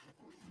GPS went?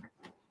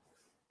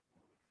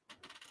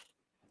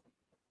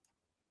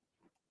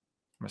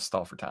 I'm going to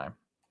stall for time.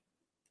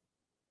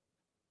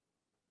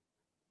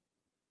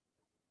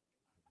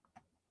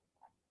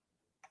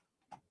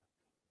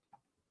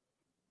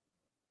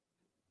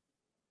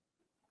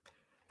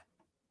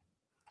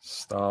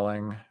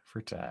 Stalling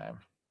for time.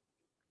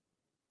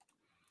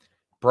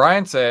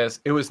 Brian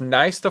says, it was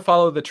nice to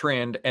follow the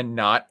trend and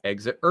not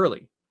exit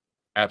early.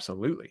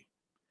 Absolutely.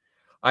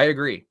 I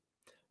agree.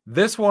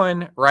 This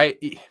one, right?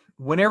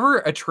 Whenever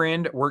a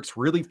trend works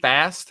really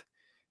fast,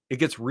 it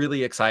gets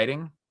really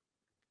exciting.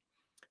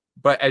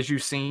 But as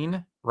you've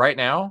seen right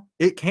now,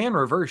 it can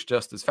reverse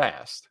just as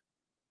fast.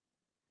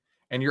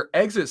 And your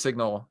exit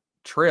signal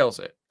trails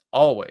it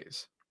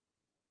always.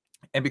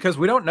 And because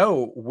we don't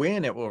know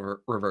when it will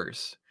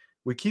reverse,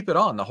 we keep it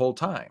on the whole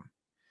time.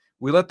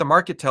 We let the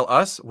market tell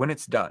us when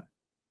it's done.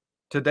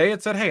 Today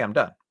it said, hey, I'm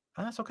done.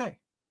 Oh, that's okay.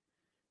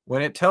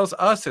 When it tells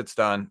us it's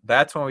done,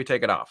 that's when we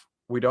take it off.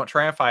 We don't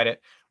try and fight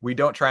it. We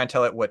don't try and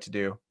tell it what to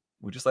do.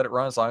 We just let it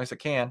run as long as it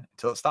can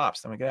until it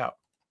stops. Then we get out.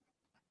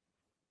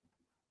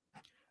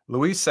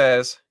 Luis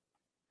says,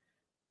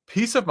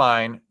 peace of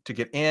mind to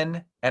get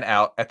in and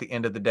out at the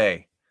end of the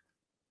day.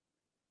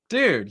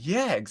 Dude,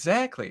 yeah,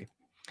 exactly.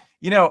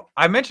 You know,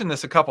 I mentioned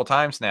this a couple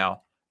times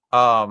now.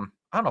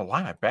 I don't know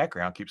why my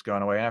background keeps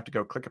going away. I have to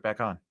go click it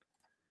back on.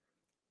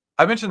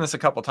 I mentioned this a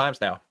couple times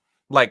now.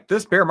 Like,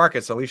 this bear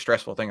market's the least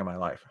stressful thing in my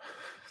life.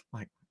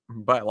 Like,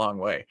 by a long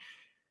way.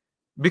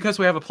 Because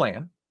we have a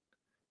plan.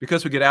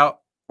 Because we get out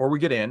or we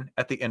get in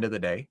at the end of the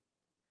day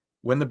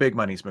when the big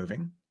money's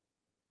moving.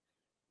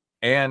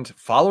 And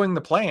following the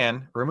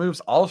plan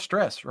removes all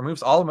stress,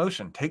 removes all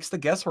emotion, takes the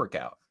guesswork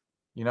out.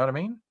 You know what I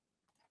mean?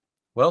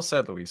 Well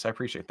said, Luis. I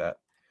appreciate that.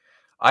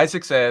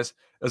 Isaac says,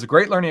 it was a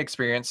great learning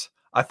experience.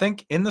 I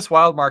think in this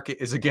wild market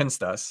is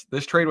against us.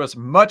 This trade was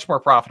much more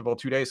profitable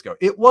 2 days ago.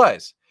 It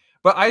was.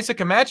 But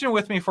Isaac, imagine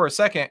with me for a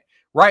second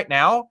right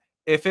now,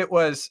 if it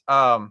was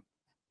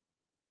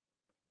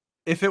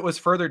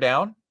further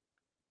down,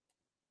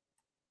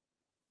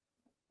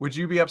 would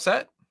you be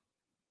upset?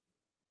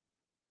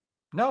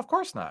 No, of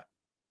course not.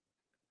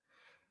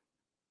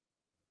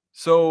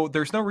 So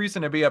there's no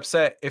reason to be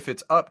upset if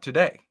it's up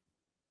today.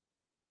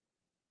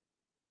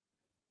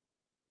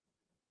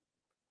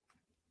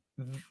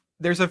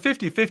 There's a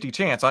 50-50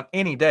 chance on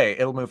any day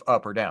it'll move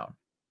up or down,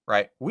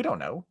 right? We don't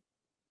know.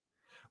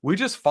 We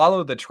just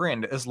follow the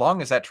trend as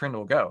long as that trend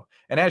will go.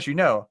 And as you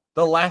know,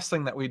 the last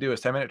thing that we do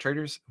as 10-minute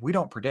traders, we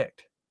don't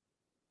predict.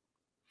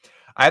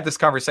 I had this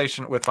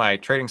conversation with my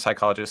trading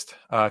psychologist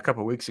a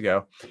couple of weeks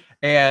ago.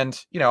 And,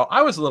 you know,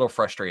 I was a little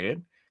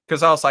frustrated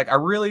because I was like, I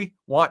really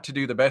want to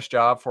do the best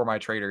job for my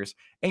traders.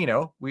 And, you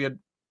know, we had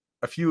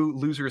a few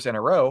losers in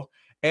a row.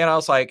 And I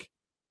was like,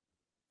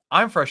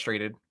 I'm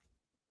frustrated.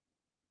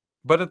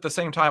 But at the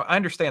same time, I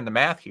understand the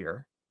math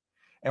here.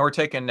 And we're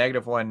taking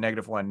 -1,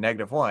 -1,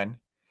 -1.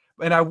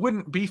 And I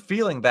wouldn't be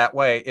feeling that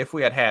way if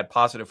we had had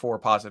 +4,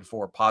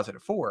 +4,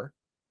 +4.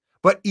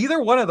 But either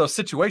one of those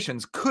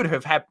situations could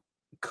have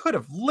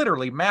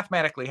literally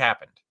mathematically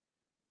happened.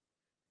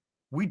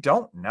 We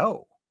don't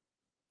know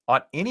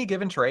on any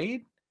given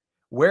trade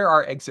where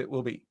our exit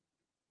will be.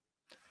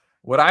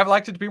 Would I have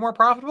liked it to be more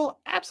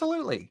profitable?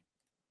 Absolutely.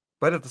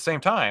 But at the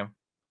same time,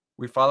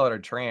 we followed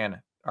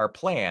our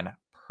plan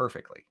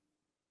perfectly.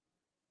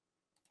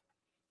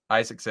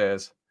 Isaac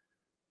says,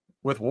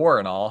 with war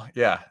and all,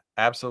 yeah,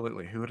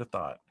 absolutely. Who would have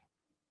thought?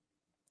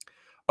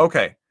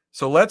 Okay,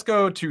 so let's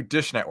go to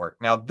Dish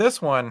Network. Now,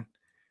 this one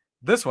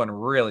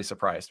really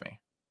surprised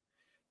me.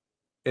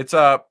 It's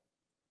up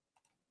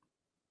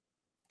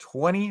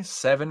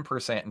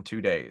 27% in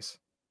 2 days.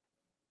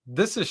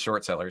 This is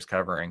short sellers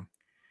covering.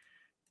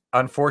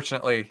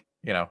 Unfortunately,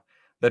 you know,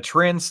 The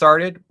trend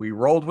started, we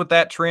rolled with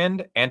that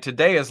trend, and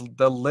today is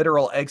the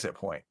literal exit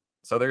point.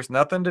 So there's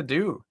nothing to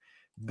do.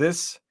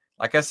 This,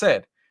 like I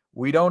said,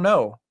 we don't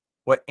know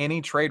what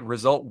any trade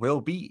result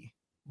will be.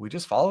 We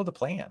just follow the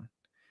plan.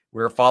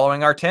 We're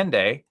following our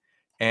 10-day,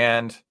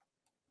 and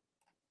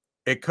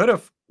it could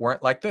have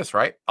weren't like this,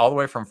 right? All the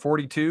way from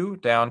 42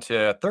 down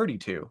to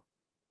 32.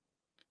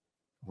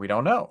 We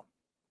don't know.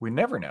 We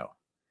never know.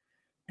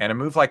 And a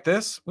move like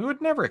this, we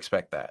would never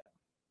expect that.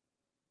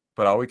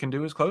 But all we can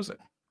do is close it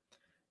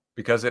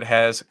because it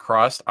has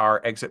crossed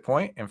our exit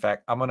point. In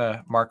fact, I'm going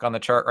to mark on the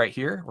chart right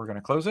here. We're going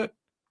to close it.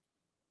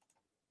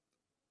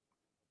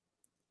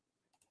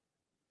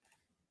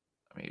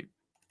 Let me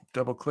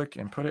double click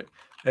and put it.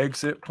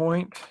 Exit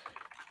point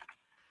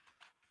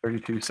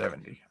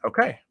 32.70.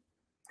 Okay.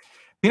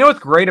 You know what's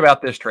great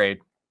about this trade?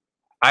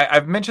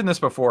 I've mentioned this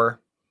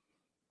before.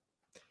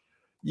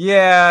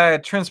 Yeah,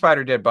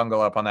 TrendSpider did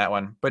bungle up on that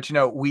one, but you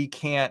know, we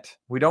don't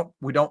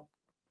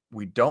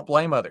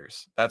blame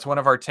others. That's one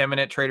of our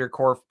 10-minute trader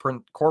core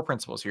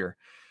principles here.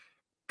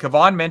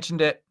 Kavan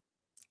mentioned it.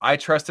 I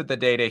trusted the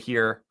data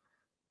here.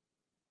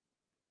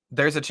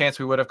 There's a chance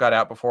we would have got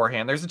out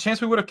beforehand. There's a chance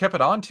we would have kept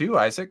it on too,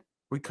 Isaac.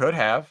 We could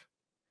have.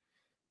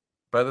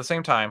 But at the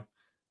same time,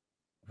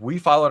 we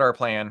followed our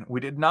plan.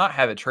 We did not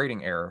have a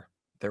trading error.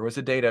 There was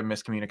a data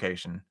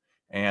miscommunication,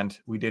 and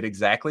we did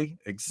exactly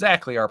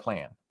our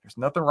plan. There's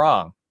nothing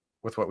wrong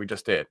with what we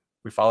just did.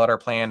 We followed our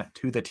plan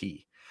to the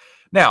T.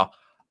 Now,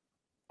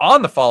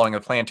 on the following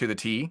of the plan to the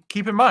T,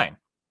 keep in mind,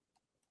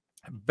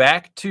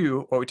 back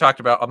to what we talked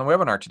about on the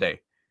webinar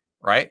today,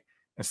 right?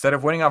 Instead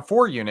of winning on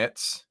 4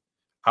 units,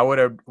 I would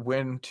have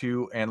win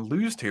 2 and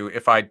lose 2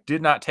 if I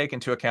did not take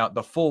into account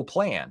the full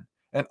plan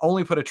and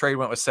only put a trade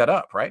when it was set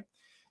up, right?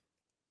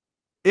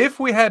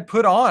 If we had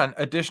put on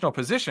additional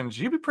positions,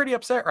 you'd be pretty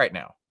upset right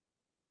now,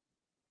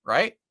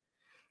 right?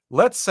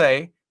 Let's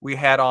say we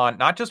had on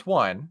not just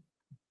 1,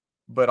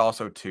 but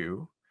also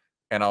 2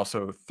 and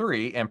also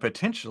 3 and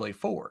potentially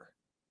 4.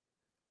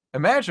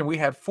 Imagine we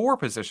had 4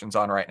 positions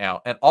on right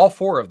now and all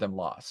 4 of them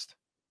lost.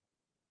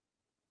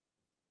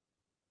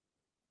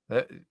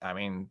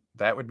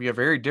 That would be a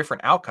very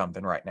different outcome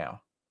than right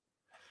now.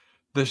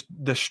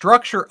 The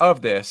structure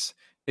of this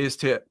is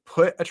to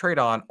put a trade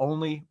on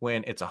only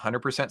when it's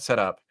 100% set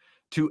up,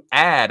 to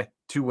add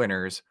 2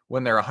 winners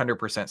when they're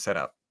 100% set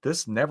up.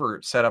 This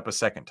never set up a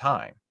second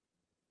time.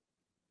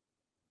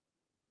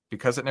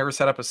 Because it never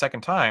set up a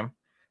second time,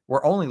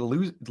 we're only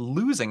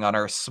losing on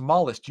our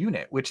smallest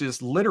unit, which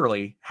is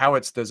literally how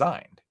it's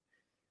designed.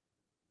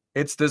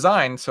 It's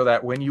designed so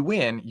that when you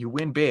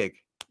win big.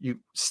 You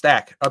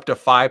stack up to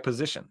 5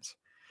 positions.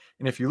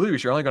 And if you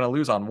lose, you're only going to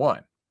lose on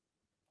 1.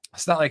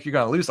 It's not like you're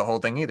going to lose the whole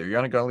thing either. You're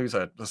only going to lose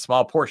a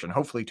small portion,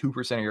 hopefully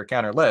 2% of your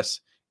account or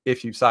less,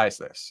 if you size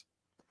this.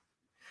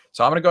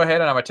 So I'm going to go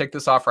ahead and I'm going to take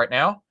this off right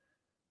now.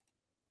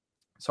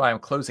 So I am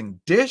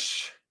closing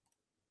Dish.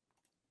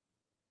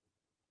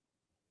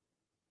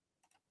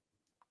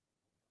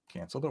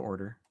 Cancel the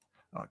order.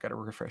 Oh, I got to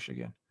refresh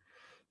again.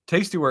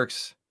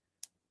 Tastyworks,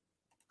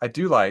 I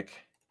do like,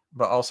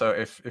 but also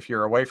if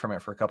you're away from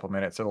it for a couple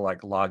minutes, it'll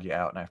like log you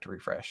out and I have to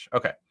refresh.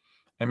 Okay.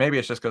 And maybe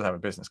it's just because I have a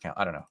business account.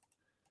 I don't know.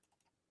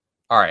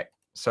 All right.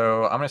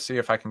 So I'm going to see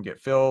if I can get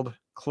filled.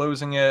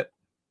 Closing it.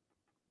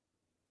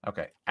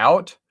 Okay.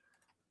 Out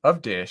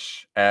of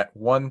Dish at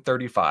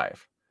 1:35.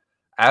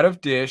 Out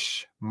of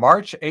Dish,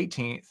 March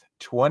 18th,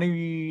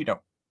 21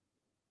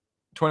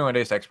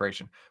 days to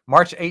expiration.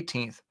 March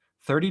 18th,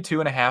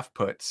 32.5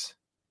 puts.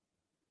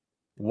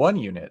 1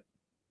 unit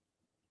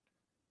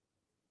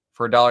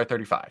for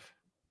 $1.35.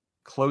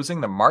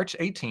 Closing the March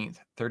 18th,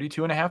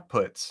 32.5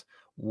 puts.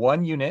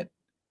 1 unit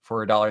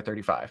for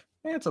 $1.35.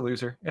 It's a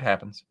loser. It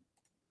happens.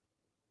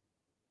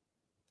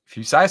 If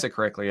you size it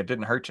correctly, it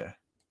didn't hurt you.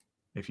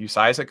 If you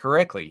size it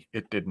correctly,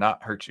 it did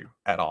not hurt you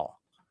at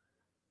all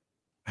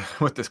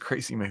with this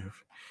crazy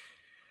move.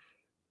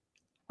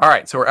 All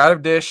right, so we're out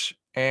of Dish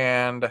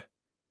and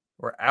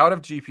we're out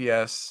of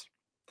GPS.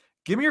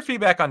 Give me your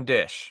feedback on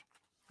Dish.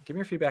 Give me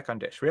your feedback on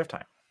Dish. We have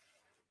time.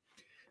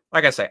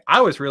 Like I say,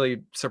 I was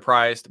really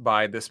surprised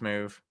by this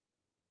move.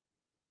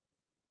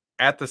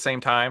 At the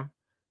same time,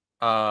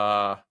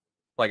 like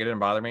it didn't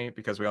bother me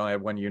because we only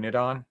had 1 unit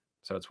on,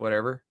 so it's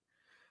whatever.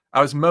 I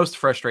was most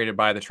frustrated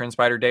by the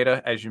TrendSpider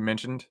data, as you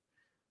mentioned,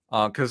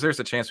 because there's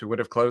a chance we would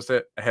have closed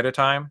it ahead of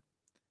time.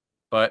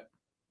 But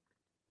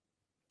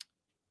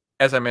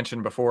as I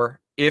mentioned before,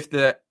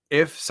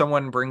 if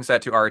someone brings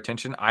that to our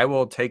attention, I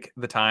will take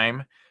the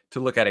time to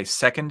look at a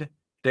second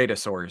data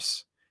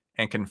source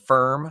and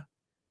confirm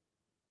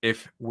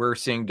if we're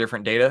seeing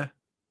different data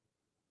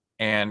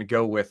and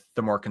go with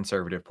the more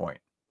conservative point.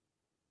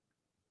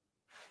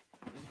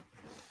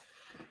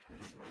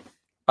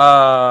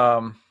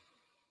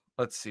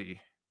 Let's see.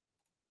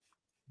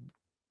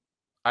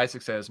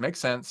 Isaac says, makes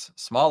sense.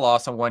 Small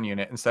loss on 1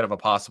 unit instead of a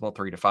possible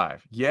 3 to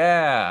 5.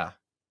 Yeah,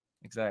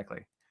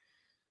 exactly.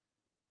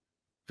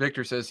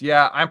 Victor says,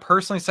 yeah, I'm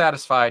personally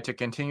satisfied to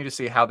continue to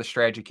see how the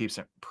strategy keeps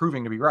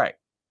proving to be right.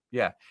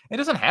 Yeah, it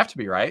doesn't have to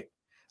be right.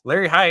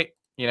 Larry Height,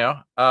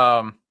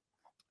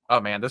 Oh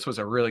man, this was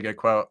a really good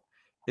quote.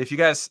 If you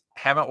guys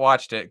haven't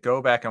watched it,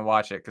 go back and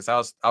watch it because I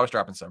was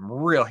dropping some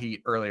real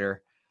heat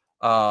earlier.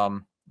 Let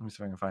me see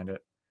if I can find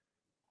it.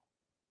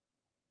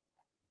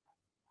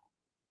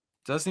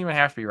 Doesn't even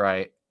have to be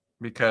right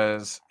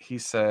because he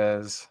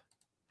says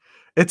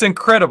it's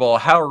incredible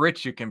how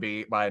rich you can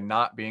be by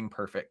not being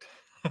perfect.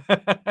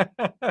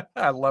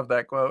 I love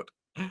that quote.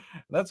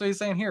 That's what he's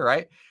saying here,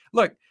 right?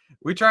 Look,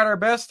 we tried our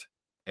best.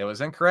 It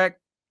was incorrect.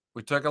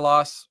 We took a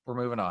loss. We're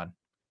moving on.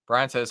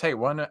 Brian says, hey,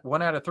 one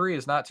out of 3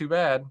 is not too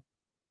bad.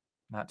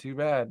 Not too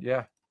bad.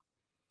 Yeah.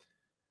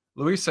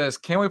 Luis says,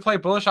 can we play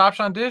bullish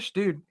option on Dish?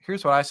 Dude,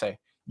 here's what I say.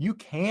 You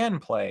can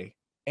play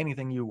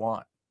anything you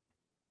want.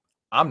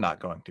 I'm not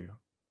going to.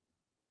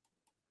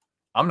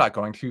 I'm not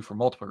going to for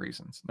multiple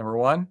reasons. Number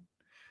one,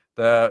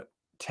 the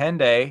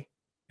 10-day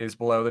is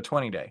below the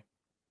 20-day.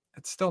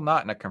 It's still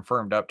not in a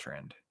confirmed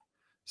uptrend.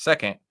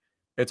 Second,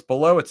 it's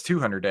below its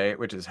 200-day,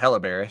 which is hella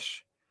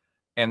bearish.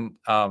 And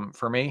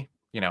for me,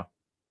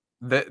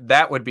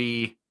 that would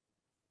be,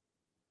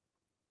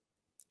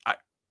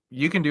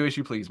 you can do as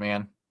you please,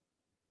 man.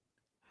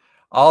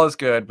 All is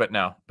good, but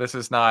no, this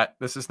is not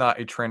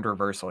a trend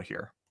reversal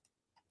here.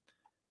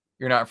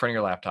 You're not in front of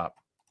your laptop.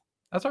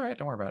 That's all right.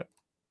 Don't worry about it.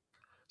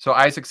 So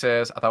Isaac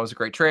says, I thought it was a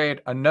great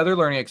trade. Another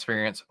learning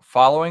experience.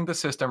 Following the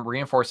system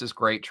reinforces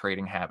great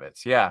trading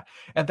habits. Yeah.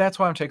 And that's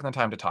why I'm taking the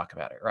time to talk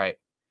about it, right?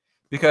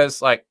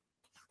 Because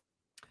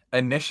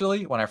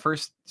initially when I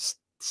first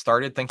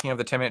started thinking of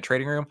the 10-minute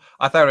trading room,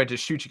 I thought I'd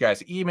just shoot you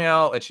guys an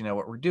email, let you know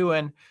what we're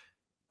doing.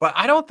 But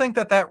I don't think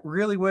that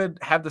really would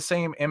have the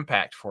same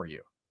impact for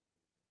you.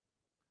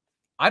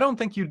 I don't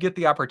think you'd get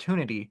the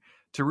opportunity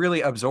to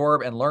really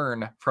absorb and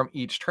learn from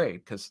each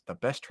trade because the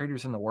best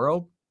traders in the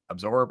world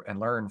absorb and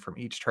learn from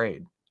each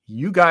trade.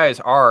 You guys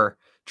are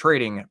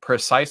trading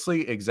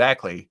precisely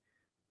exactly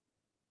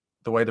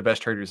the way the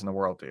best traders in the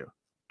world do.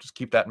 Just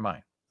keep that in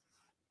mind.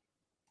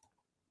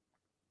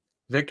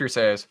 Victor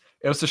says,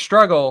 it was a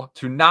struggle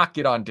to not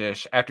get on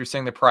Dish after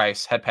seeing the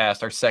price had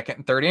passed our second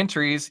and third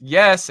entries.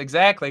 Yes,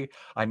 exactly.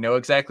 I know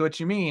exactly what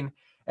you mean.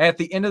 And at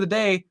the end of the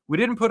day, we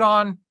didn't put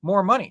on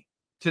more money.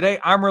 Today,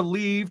 I'm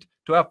relieved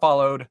to have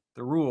followed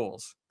the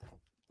rules.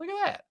 Look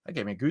at that. That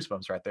gave me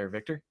goosebumps right there,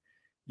 Victor.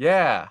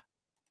 Yeah.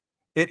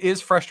 It is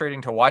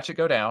frustrating to watch it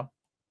go down,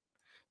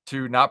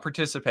 to not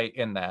participate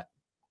in that.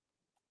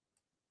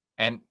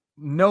 And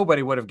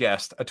nobody would have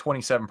guessed a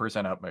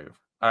 27% up move.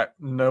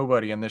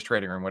 Nobody in this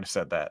trading room would have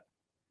said that.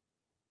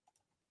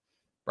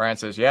 Brian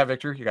says, yeah,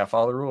 Victor, you got to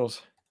follow the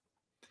rules.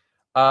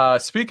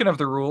 Speaking of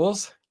the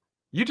rules,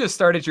 you just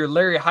started your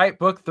Larry Hite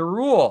book, The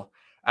Rule.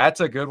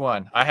 That's a good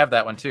one. I have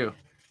that one too.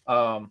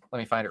 Let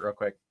me find it real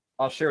quick.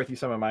 I'll share with you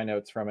some of my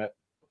notes from it.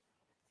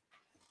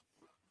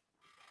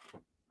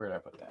 Where did I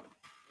put that?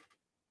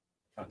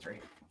 Oh, it's right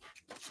here.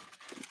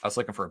 I was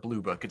looking for a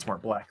blue book. It's more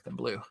black than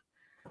blue.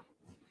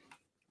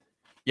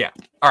 Yeah.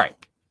 All right.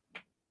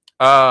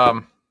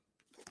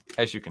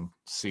 As you can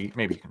see,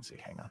 maybe you can see.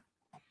 Hang on.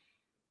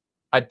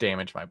 I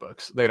damage my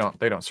books. They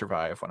don't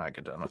survive when I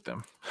get done with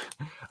them.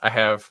 I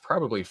have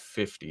probably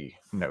 50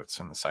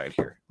 notes on the side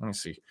here. Let me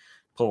see.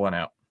 Pull one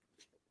out.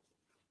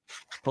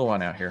 Pull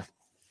one out here.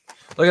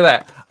 Look at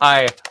that.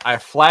 I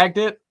flagged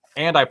it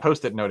and I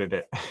post-it noted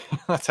it.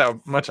 That's how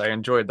much I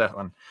enjoyed that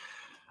one.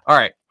 All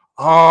right.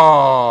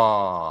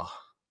 Oh,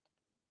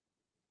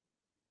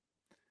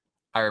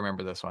 I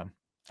remember this one.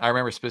 I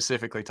remember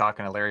specifically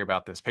talking to Larry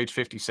about this. Page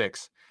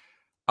 56.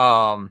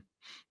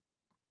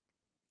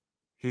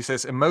 He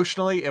says,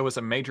 emotionally, it was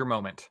a major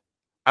moment.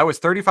 I was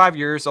 35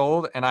 years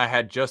old and I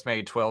had just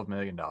made $12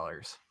 million.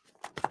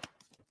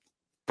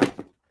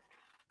 Fuck.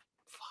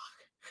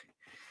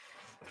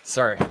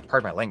 Sorry,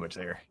 pardon my language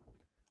there.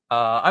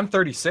 I'm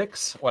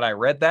 36. When I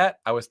read that,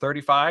 I was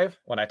 35.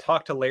 When I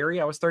talked to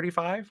Larry, I was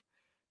 35.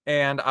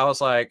 And I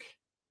was like,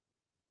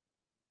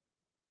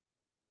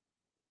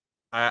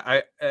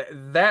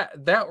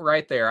 that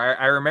right there.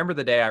 I remember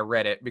the day I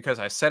read it because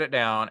I set it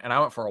down and I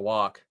went for a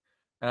walk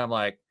and I'm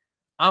like,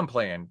 I'm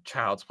playing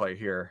child's play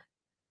here.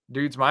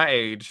 Dude's my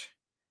age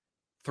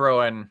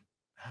throwing,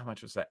 how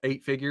much was that?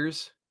 8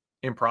 figures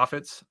in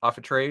profits off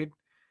a trade.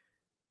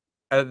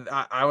 And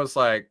I was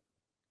like,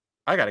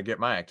 I got to get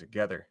my act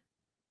together.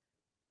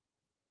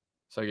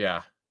 So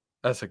yeah,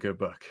 that's a good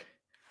book.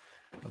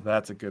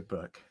 That's a good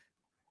book.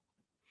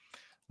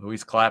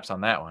 Luis claps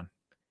on that one.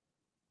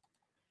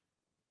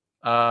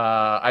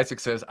 Isaac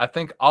says, I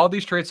think all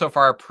these trades so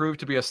far proved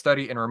to be a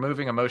study in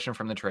removing emotion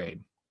from the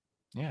trade.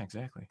 Yeah,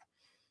 exactly.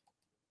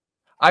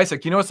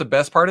 Isaac, you know what's the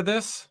best part of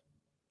this?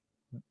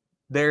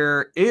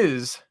 There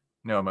is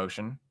no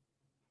emotion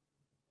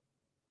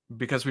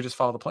because we just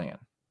follow the plan.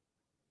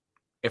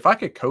 If I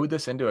could code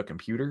this into a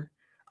computer,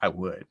 I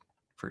would,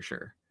 for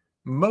sure.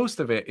 Most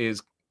of it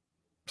is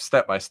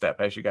step by step,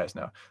 as you guys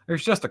know.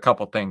 There's just a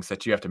couple things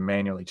that you have to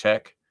manually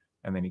check,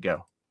 and then you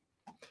go.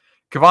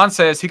 Kavan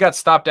says he got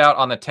stopped out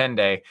on the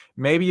 10-day.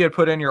 Maybe you'd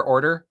put in your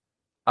order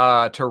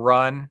to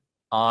run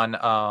on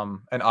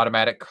an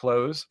automatic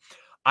close.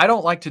 I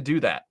don't like to do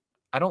that.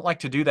 I don't like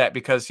to do that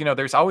because,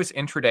 there's always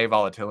intraday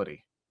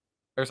volatility.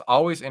 there's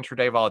always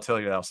intraday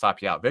volatility that'll stop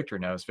you out. Victor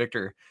knows.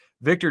 Victor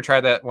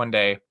tried that one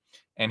day,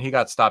 and he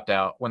got stopped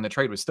out when the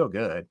trade was still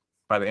good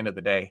by the end of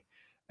the day.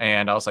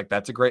 And I was like,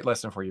 that's a great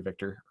lesson for you,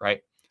 Victor,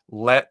 right?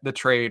 Let the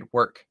trade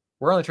work.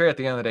 We're on the trade at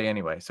the end of the day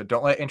anyway, so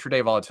don't let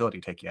intraday volatility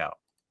take you out.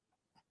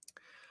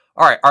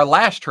 All right, our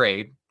last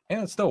trade,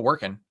 and it's still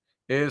working,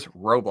 is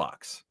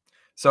Roblox.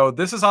 So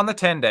this is on the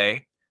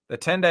 10-day. The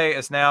 10-day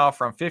is now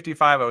from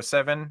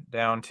 55.07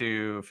 down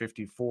to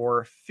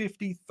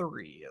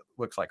 54.53, it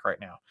looks like right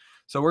now.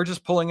 So we're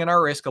just pulling in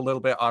our risk a little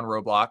bit on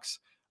Roblox.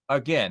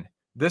 Again,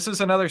 this is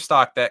another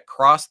stock that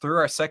crossed through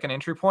our second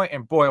entry point,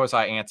 and boy, was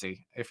I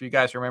antsy. If you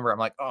guys remember, I'm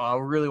like, oh, I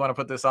really want to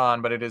put this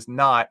on, but it is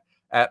not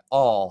at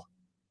all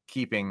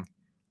keeping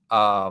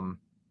our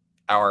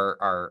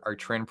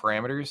trend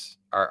parameters,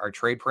 our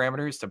trade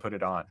parameters to put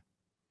it on.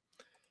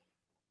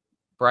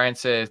 Brian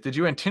says, did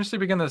you intentionally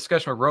begin the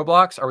discussion with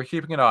Roblox? Are we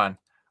keeping it on?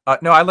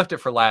 No, I left it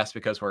for last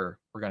because we're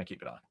going to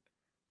keep it on.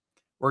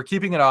 We're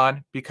keeping it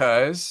on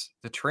because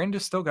the trend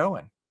is still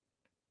going.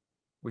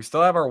 We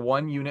still have our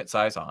 1 unit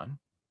size on.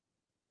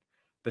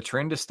 The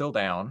trend is still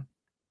down,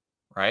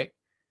 right?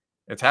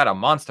 It's had a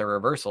monster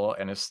reversal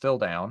and is still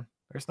down.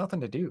 There's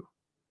nothing to do.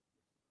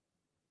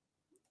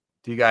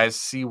 Do you guys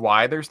see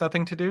why there's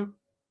nothing to do?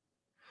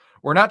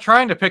 We're not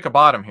trying to pick a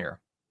bottom here.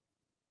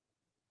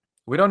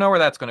 We don't know where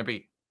that's going to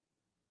be.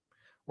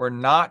 We're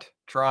not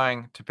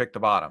trying to pick the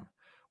bottom.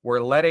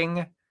 We're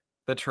letting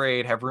the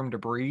trade have room to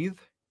breathe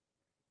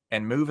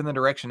and move in the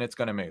direction it's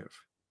going to move.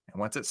 And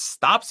once it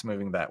stops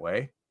moving that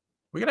way,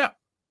 we get out.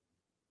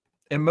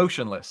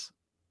 Emotionless,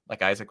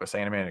 like Isaac was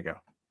saying a minute ago.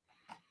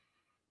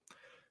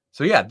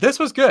 So yeah, this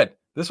was good.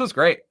 This was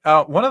great.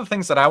 One of the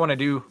things that I want to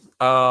do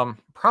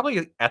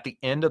probably at the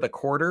end of the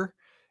quarter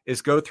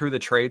is go through the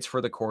trades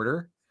for the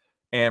quarter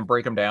and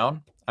break them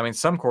down. I mean,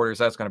 some quarters,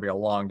 that's going to be a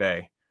long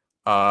day.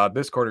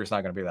 This quarter is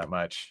not going to be that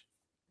much,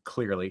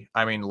 clearly.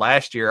 I mean,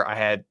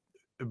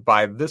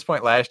 by this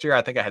point last year,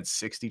 I think I had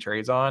 60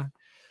 trades on.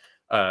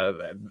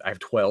 I have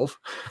 12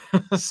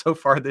 so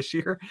far this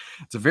year.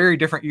 It's a very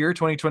different year,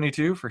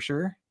 2022, for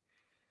sure.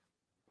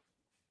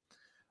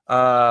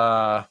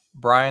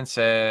 Brian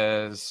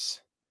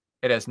says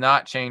it has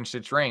not changed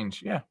its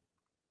range. Yeah,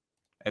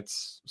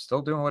 it's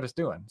still doing what it's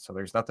doing, so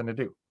there's nothing to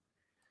do.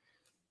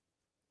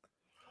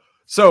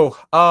 So,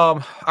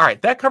 all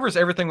right, that covers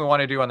everything we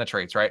want to do on the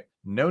trades, right?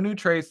 No new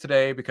trades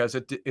today because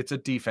it's a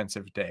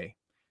defensive day.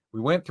 We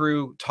went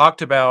through,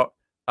 talked about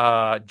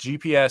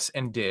GPS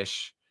and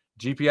Dish.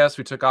 GPS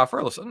we took off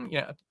early. So,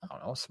 yeah, I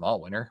don't know, small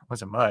winner.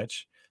 Wasn't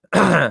much.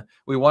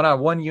 We won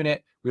on 1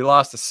 unit. We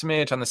lost a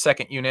smidge on the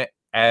second unit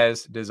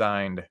as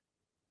designed,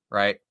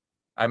 right?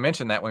 I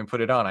mentioned that when we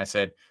put it on. I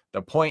said,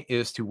 the point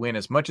is to win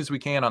as much as we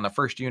can on the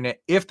first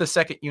unit. If the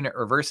second unit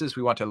reverses,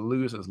 we want to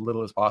lose as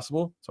little as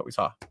possible. That's what we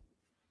saw.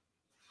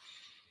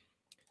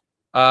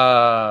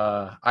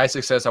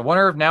 Isaac says, I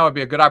wonder if now would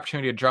be a good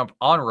opportunity to jump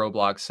on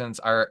Roblox since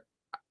I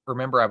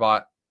remember I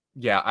bought.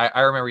 Yeah,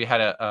 I remember you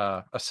had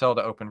a sell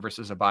to open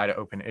versus a buy to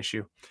open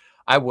issue.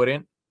 I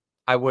wouldn't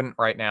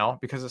right now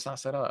because it's not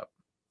set up.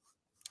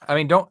 I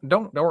mean, don't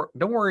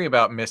worry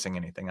about missing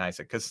anything,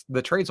 Isaac, because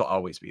the trades will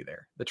always be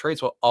there. The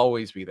trades will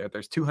always be there.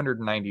 There's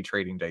 290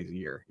 trading days a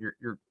year.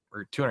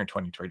 Or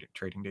 220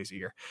 trading days a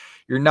year.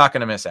 You're not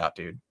going to miss out,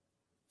 dude.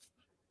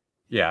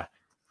 Yeah,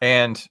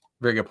 and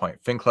very good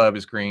point. FinClub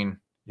is green.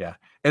 Yeah,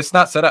 it's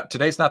not set up.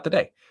 Today's not the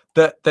day.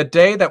 The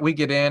day that we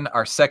get in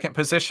our second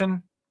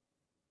position,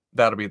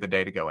 that'll be the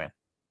day to go in.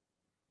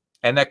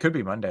 And that could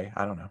be Monday.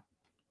 I don't know.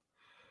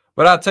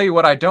 But I'll tell you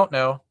what I don't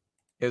know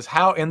is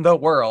how in the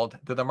world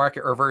did the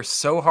market reverse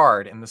so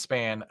hard in the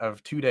span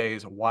of 2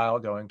 days while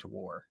going to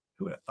war?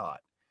 Who would have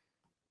thought?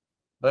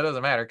 But it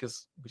doesn't matter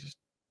because we just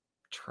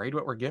trade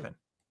what we're given.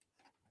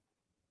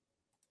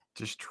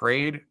 Just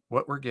trade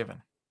what we're given.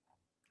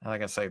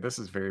 Like I say, this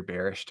is very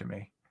bearish to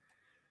me.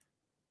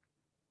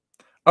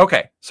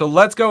 Okay, so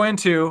let's go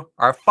into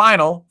our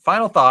final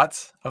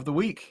thoughts of the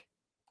week.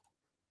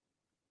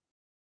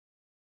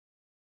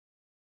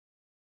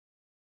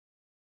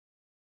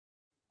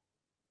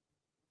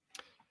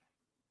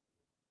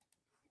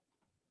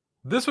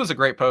 This was a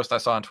great post I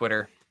saw on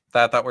Twitter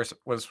that I thought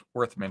was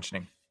worth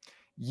mentioning.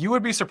 You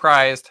would be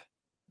surprised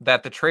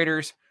that the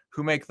traders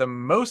who make the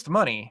most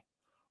money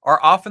are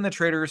often the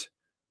traders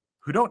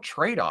who don't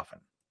trade often.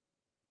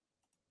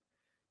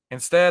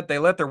 Instead, they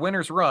let their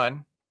winners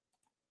run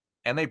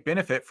and they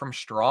benefit from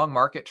strong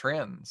market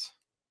trends.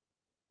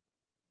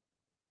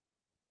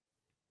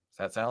 Does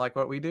that sound like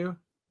what we do?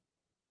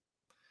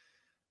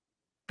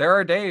 There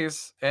are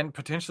days and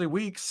potentially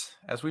weeks,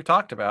 as we've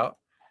talked about,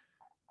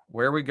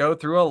 where we go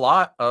through a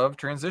lot of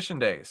transition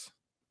days.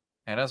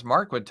 And as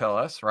Mark would tell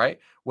us, right,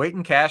 wait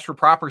and cash for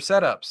proper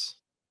setups.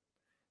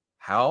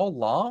 How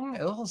long?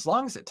 As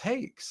long as it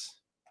takes.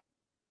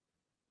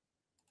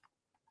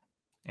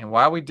 And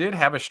while we did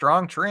have a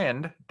strong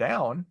trend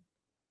down,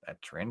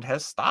 that trend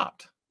has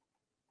stopped.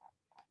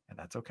 And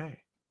that's okay.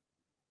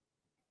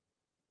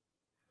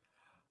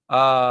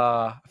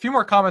 A few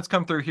more comments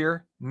come through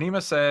here.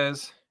 Nima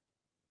says,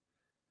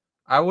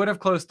 I would have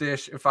closed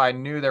Dish if I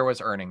knew there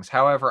was earnings.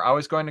 However, I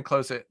was going to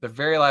close it the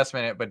very last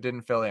minute, but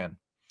didn't fill in.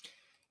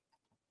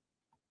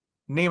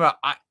 Nima,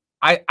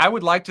 I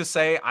would like to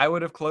say I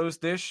would have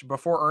closed Dish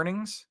before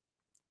earnings,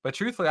 but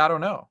truthfully, I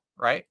don't know,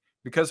 right?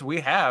 Because we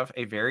have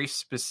a very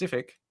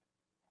specific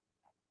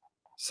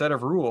set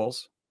of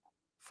rules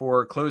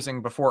for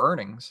closing before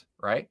earnings,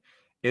 right?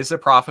 Is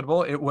it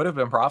profitable? It would have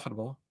been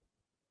profitable.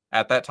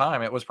 At that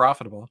time, it was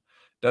profitable.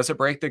 Does it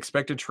break the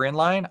expected trend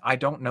line? I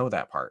don't know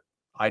that part.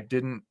 I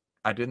didn't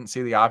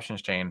see the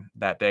options chain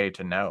that day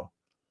to know.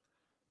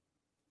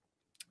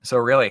 So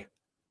really,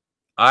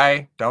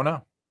 I don't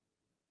know.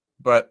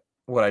 But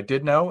what I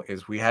did know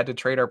is we had to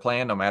trade our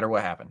plan no matter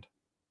what happened.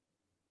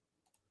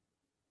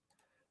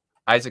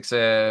 Isaac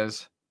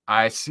says,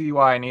 I see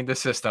why I need the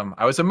system.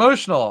 I was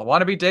emotional. I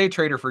want to be day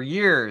trader for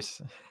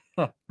years.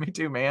 Me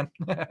too, man.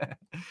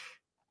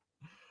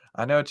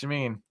 I know what you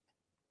mean.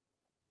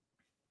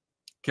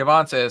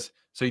 Kevon says,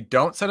 so you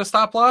don't set a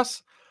stop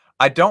loss?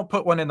 I don't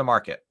put one in the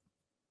market.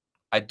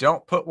 Let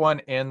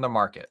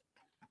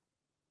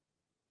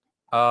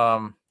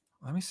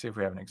me see if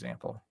we have an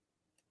example.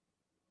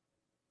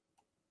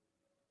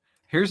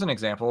 Here's an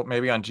example,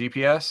 maybe on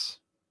GPS.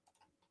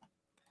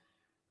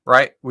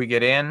 Right? We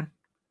get in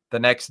the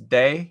next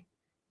day,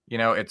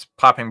 it's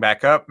popping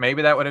back up.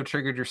 Maybe that would have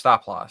triggered your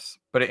stop loss,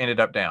 but it ended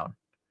up down.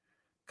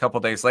 A couple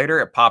days later,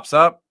 it pops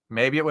up.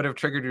 Maybe it would have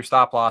triggered your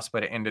stop loss,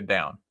 but it ended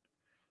down.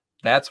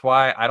 That's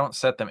why I don't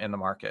set them in the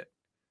market.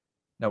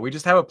 No, we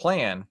just have a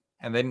plan,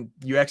 and then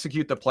you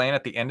execute the plan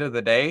at the end of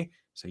the day.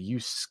 So you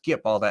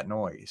skip all that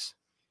noise.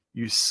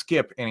 You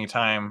skip any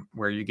time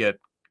where you get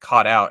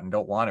caught out and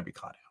don't want to be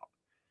caught out,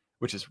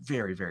 which is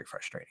very, very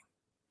frustrating.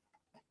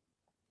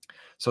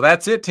 So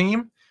that's it,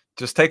 team.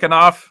 Just taking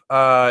off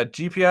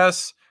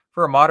GPS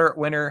for a moderate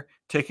winner,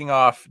 taking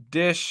off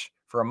Dish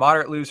for a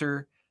moderate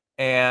loser,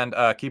 and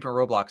keeping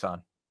Roblox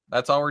on.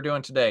 That's all we're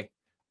doing today.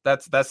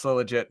 That's the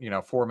legit,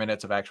 4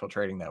 minutes of actual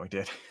trading that we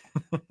did.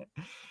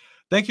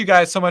 Thank you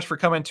guys so much for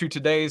coming to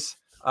today's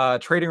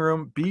trading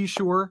room. Be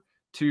sure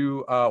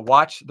to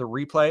watch the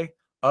replay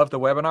of the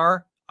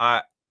webinar.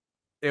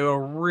 It will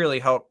really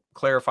help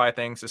clarify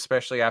things,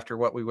 especially after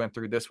what we went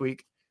through this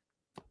week.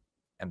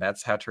 And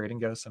that's how trading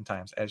goes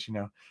sometimes, as you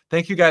know.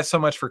 Thank you guys so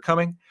much for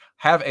coming.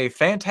 Have a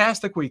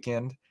fantastic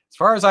weekend. As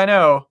far as I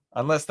know,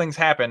 unless things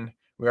happen,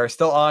 we are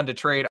still on to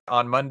trade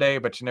on Monday,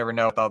 but you never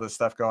know with all this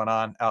stuff going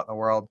on out in the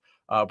world.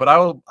 But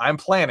I'm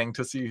planning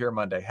to see you here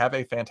Monday. Have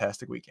a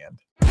fantastic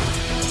weekend.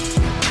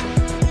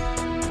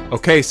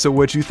 Okay, so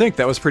what'd you think?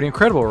 That was pretty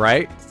incredible,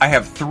 right? I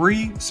have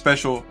 3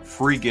 special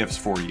free gifts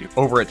for you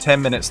over at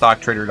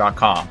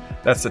 10MinuteStockTrader.com.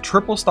 That's the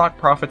Triple Stock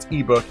Profits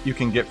ebook you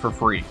can get for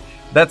free.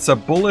 That's a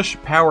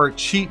bullish power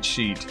cheat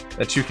sheet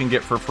that you can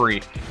get for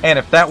free. And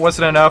if that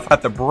wasn't enough,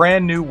 at the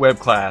brand new web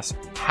class,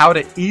 How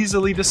to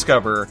Easily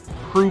Discover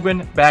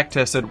Proven,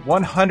 Back-Tested,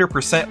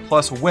 100%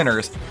 plus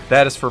winners,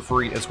 that is for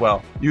free as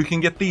well. You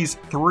can get these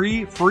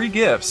 3 free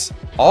gifts,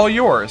 all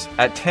yours,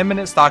 at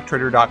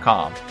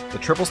 10MinuteStockTrader.com. The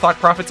Triple Stock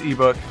Profits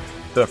ebook,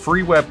 the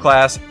free web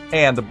class,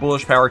 and the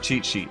bullish power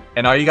cheat sheet.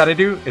 And all you got to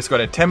do is go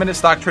to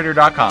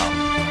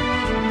 10MinuteStockTrader.com.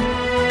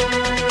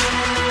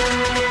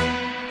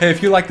 Hey,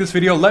 if you like this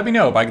video, let me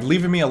know by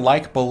leaving me a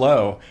like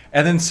below,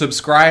 and then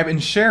subscribe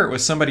and share it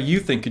with somebody you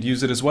think could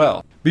use it as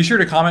well. Be sure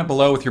to comment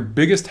below with your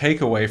biggest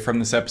takeaway from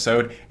this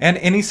episode and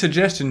any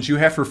suggestions you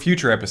have for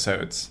future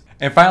episodes.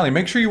 And finally,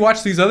 make sure you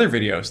watch these other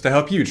videos to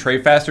help you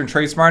trade faster and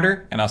trade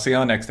smarter, and I'll see you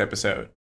on the next episode.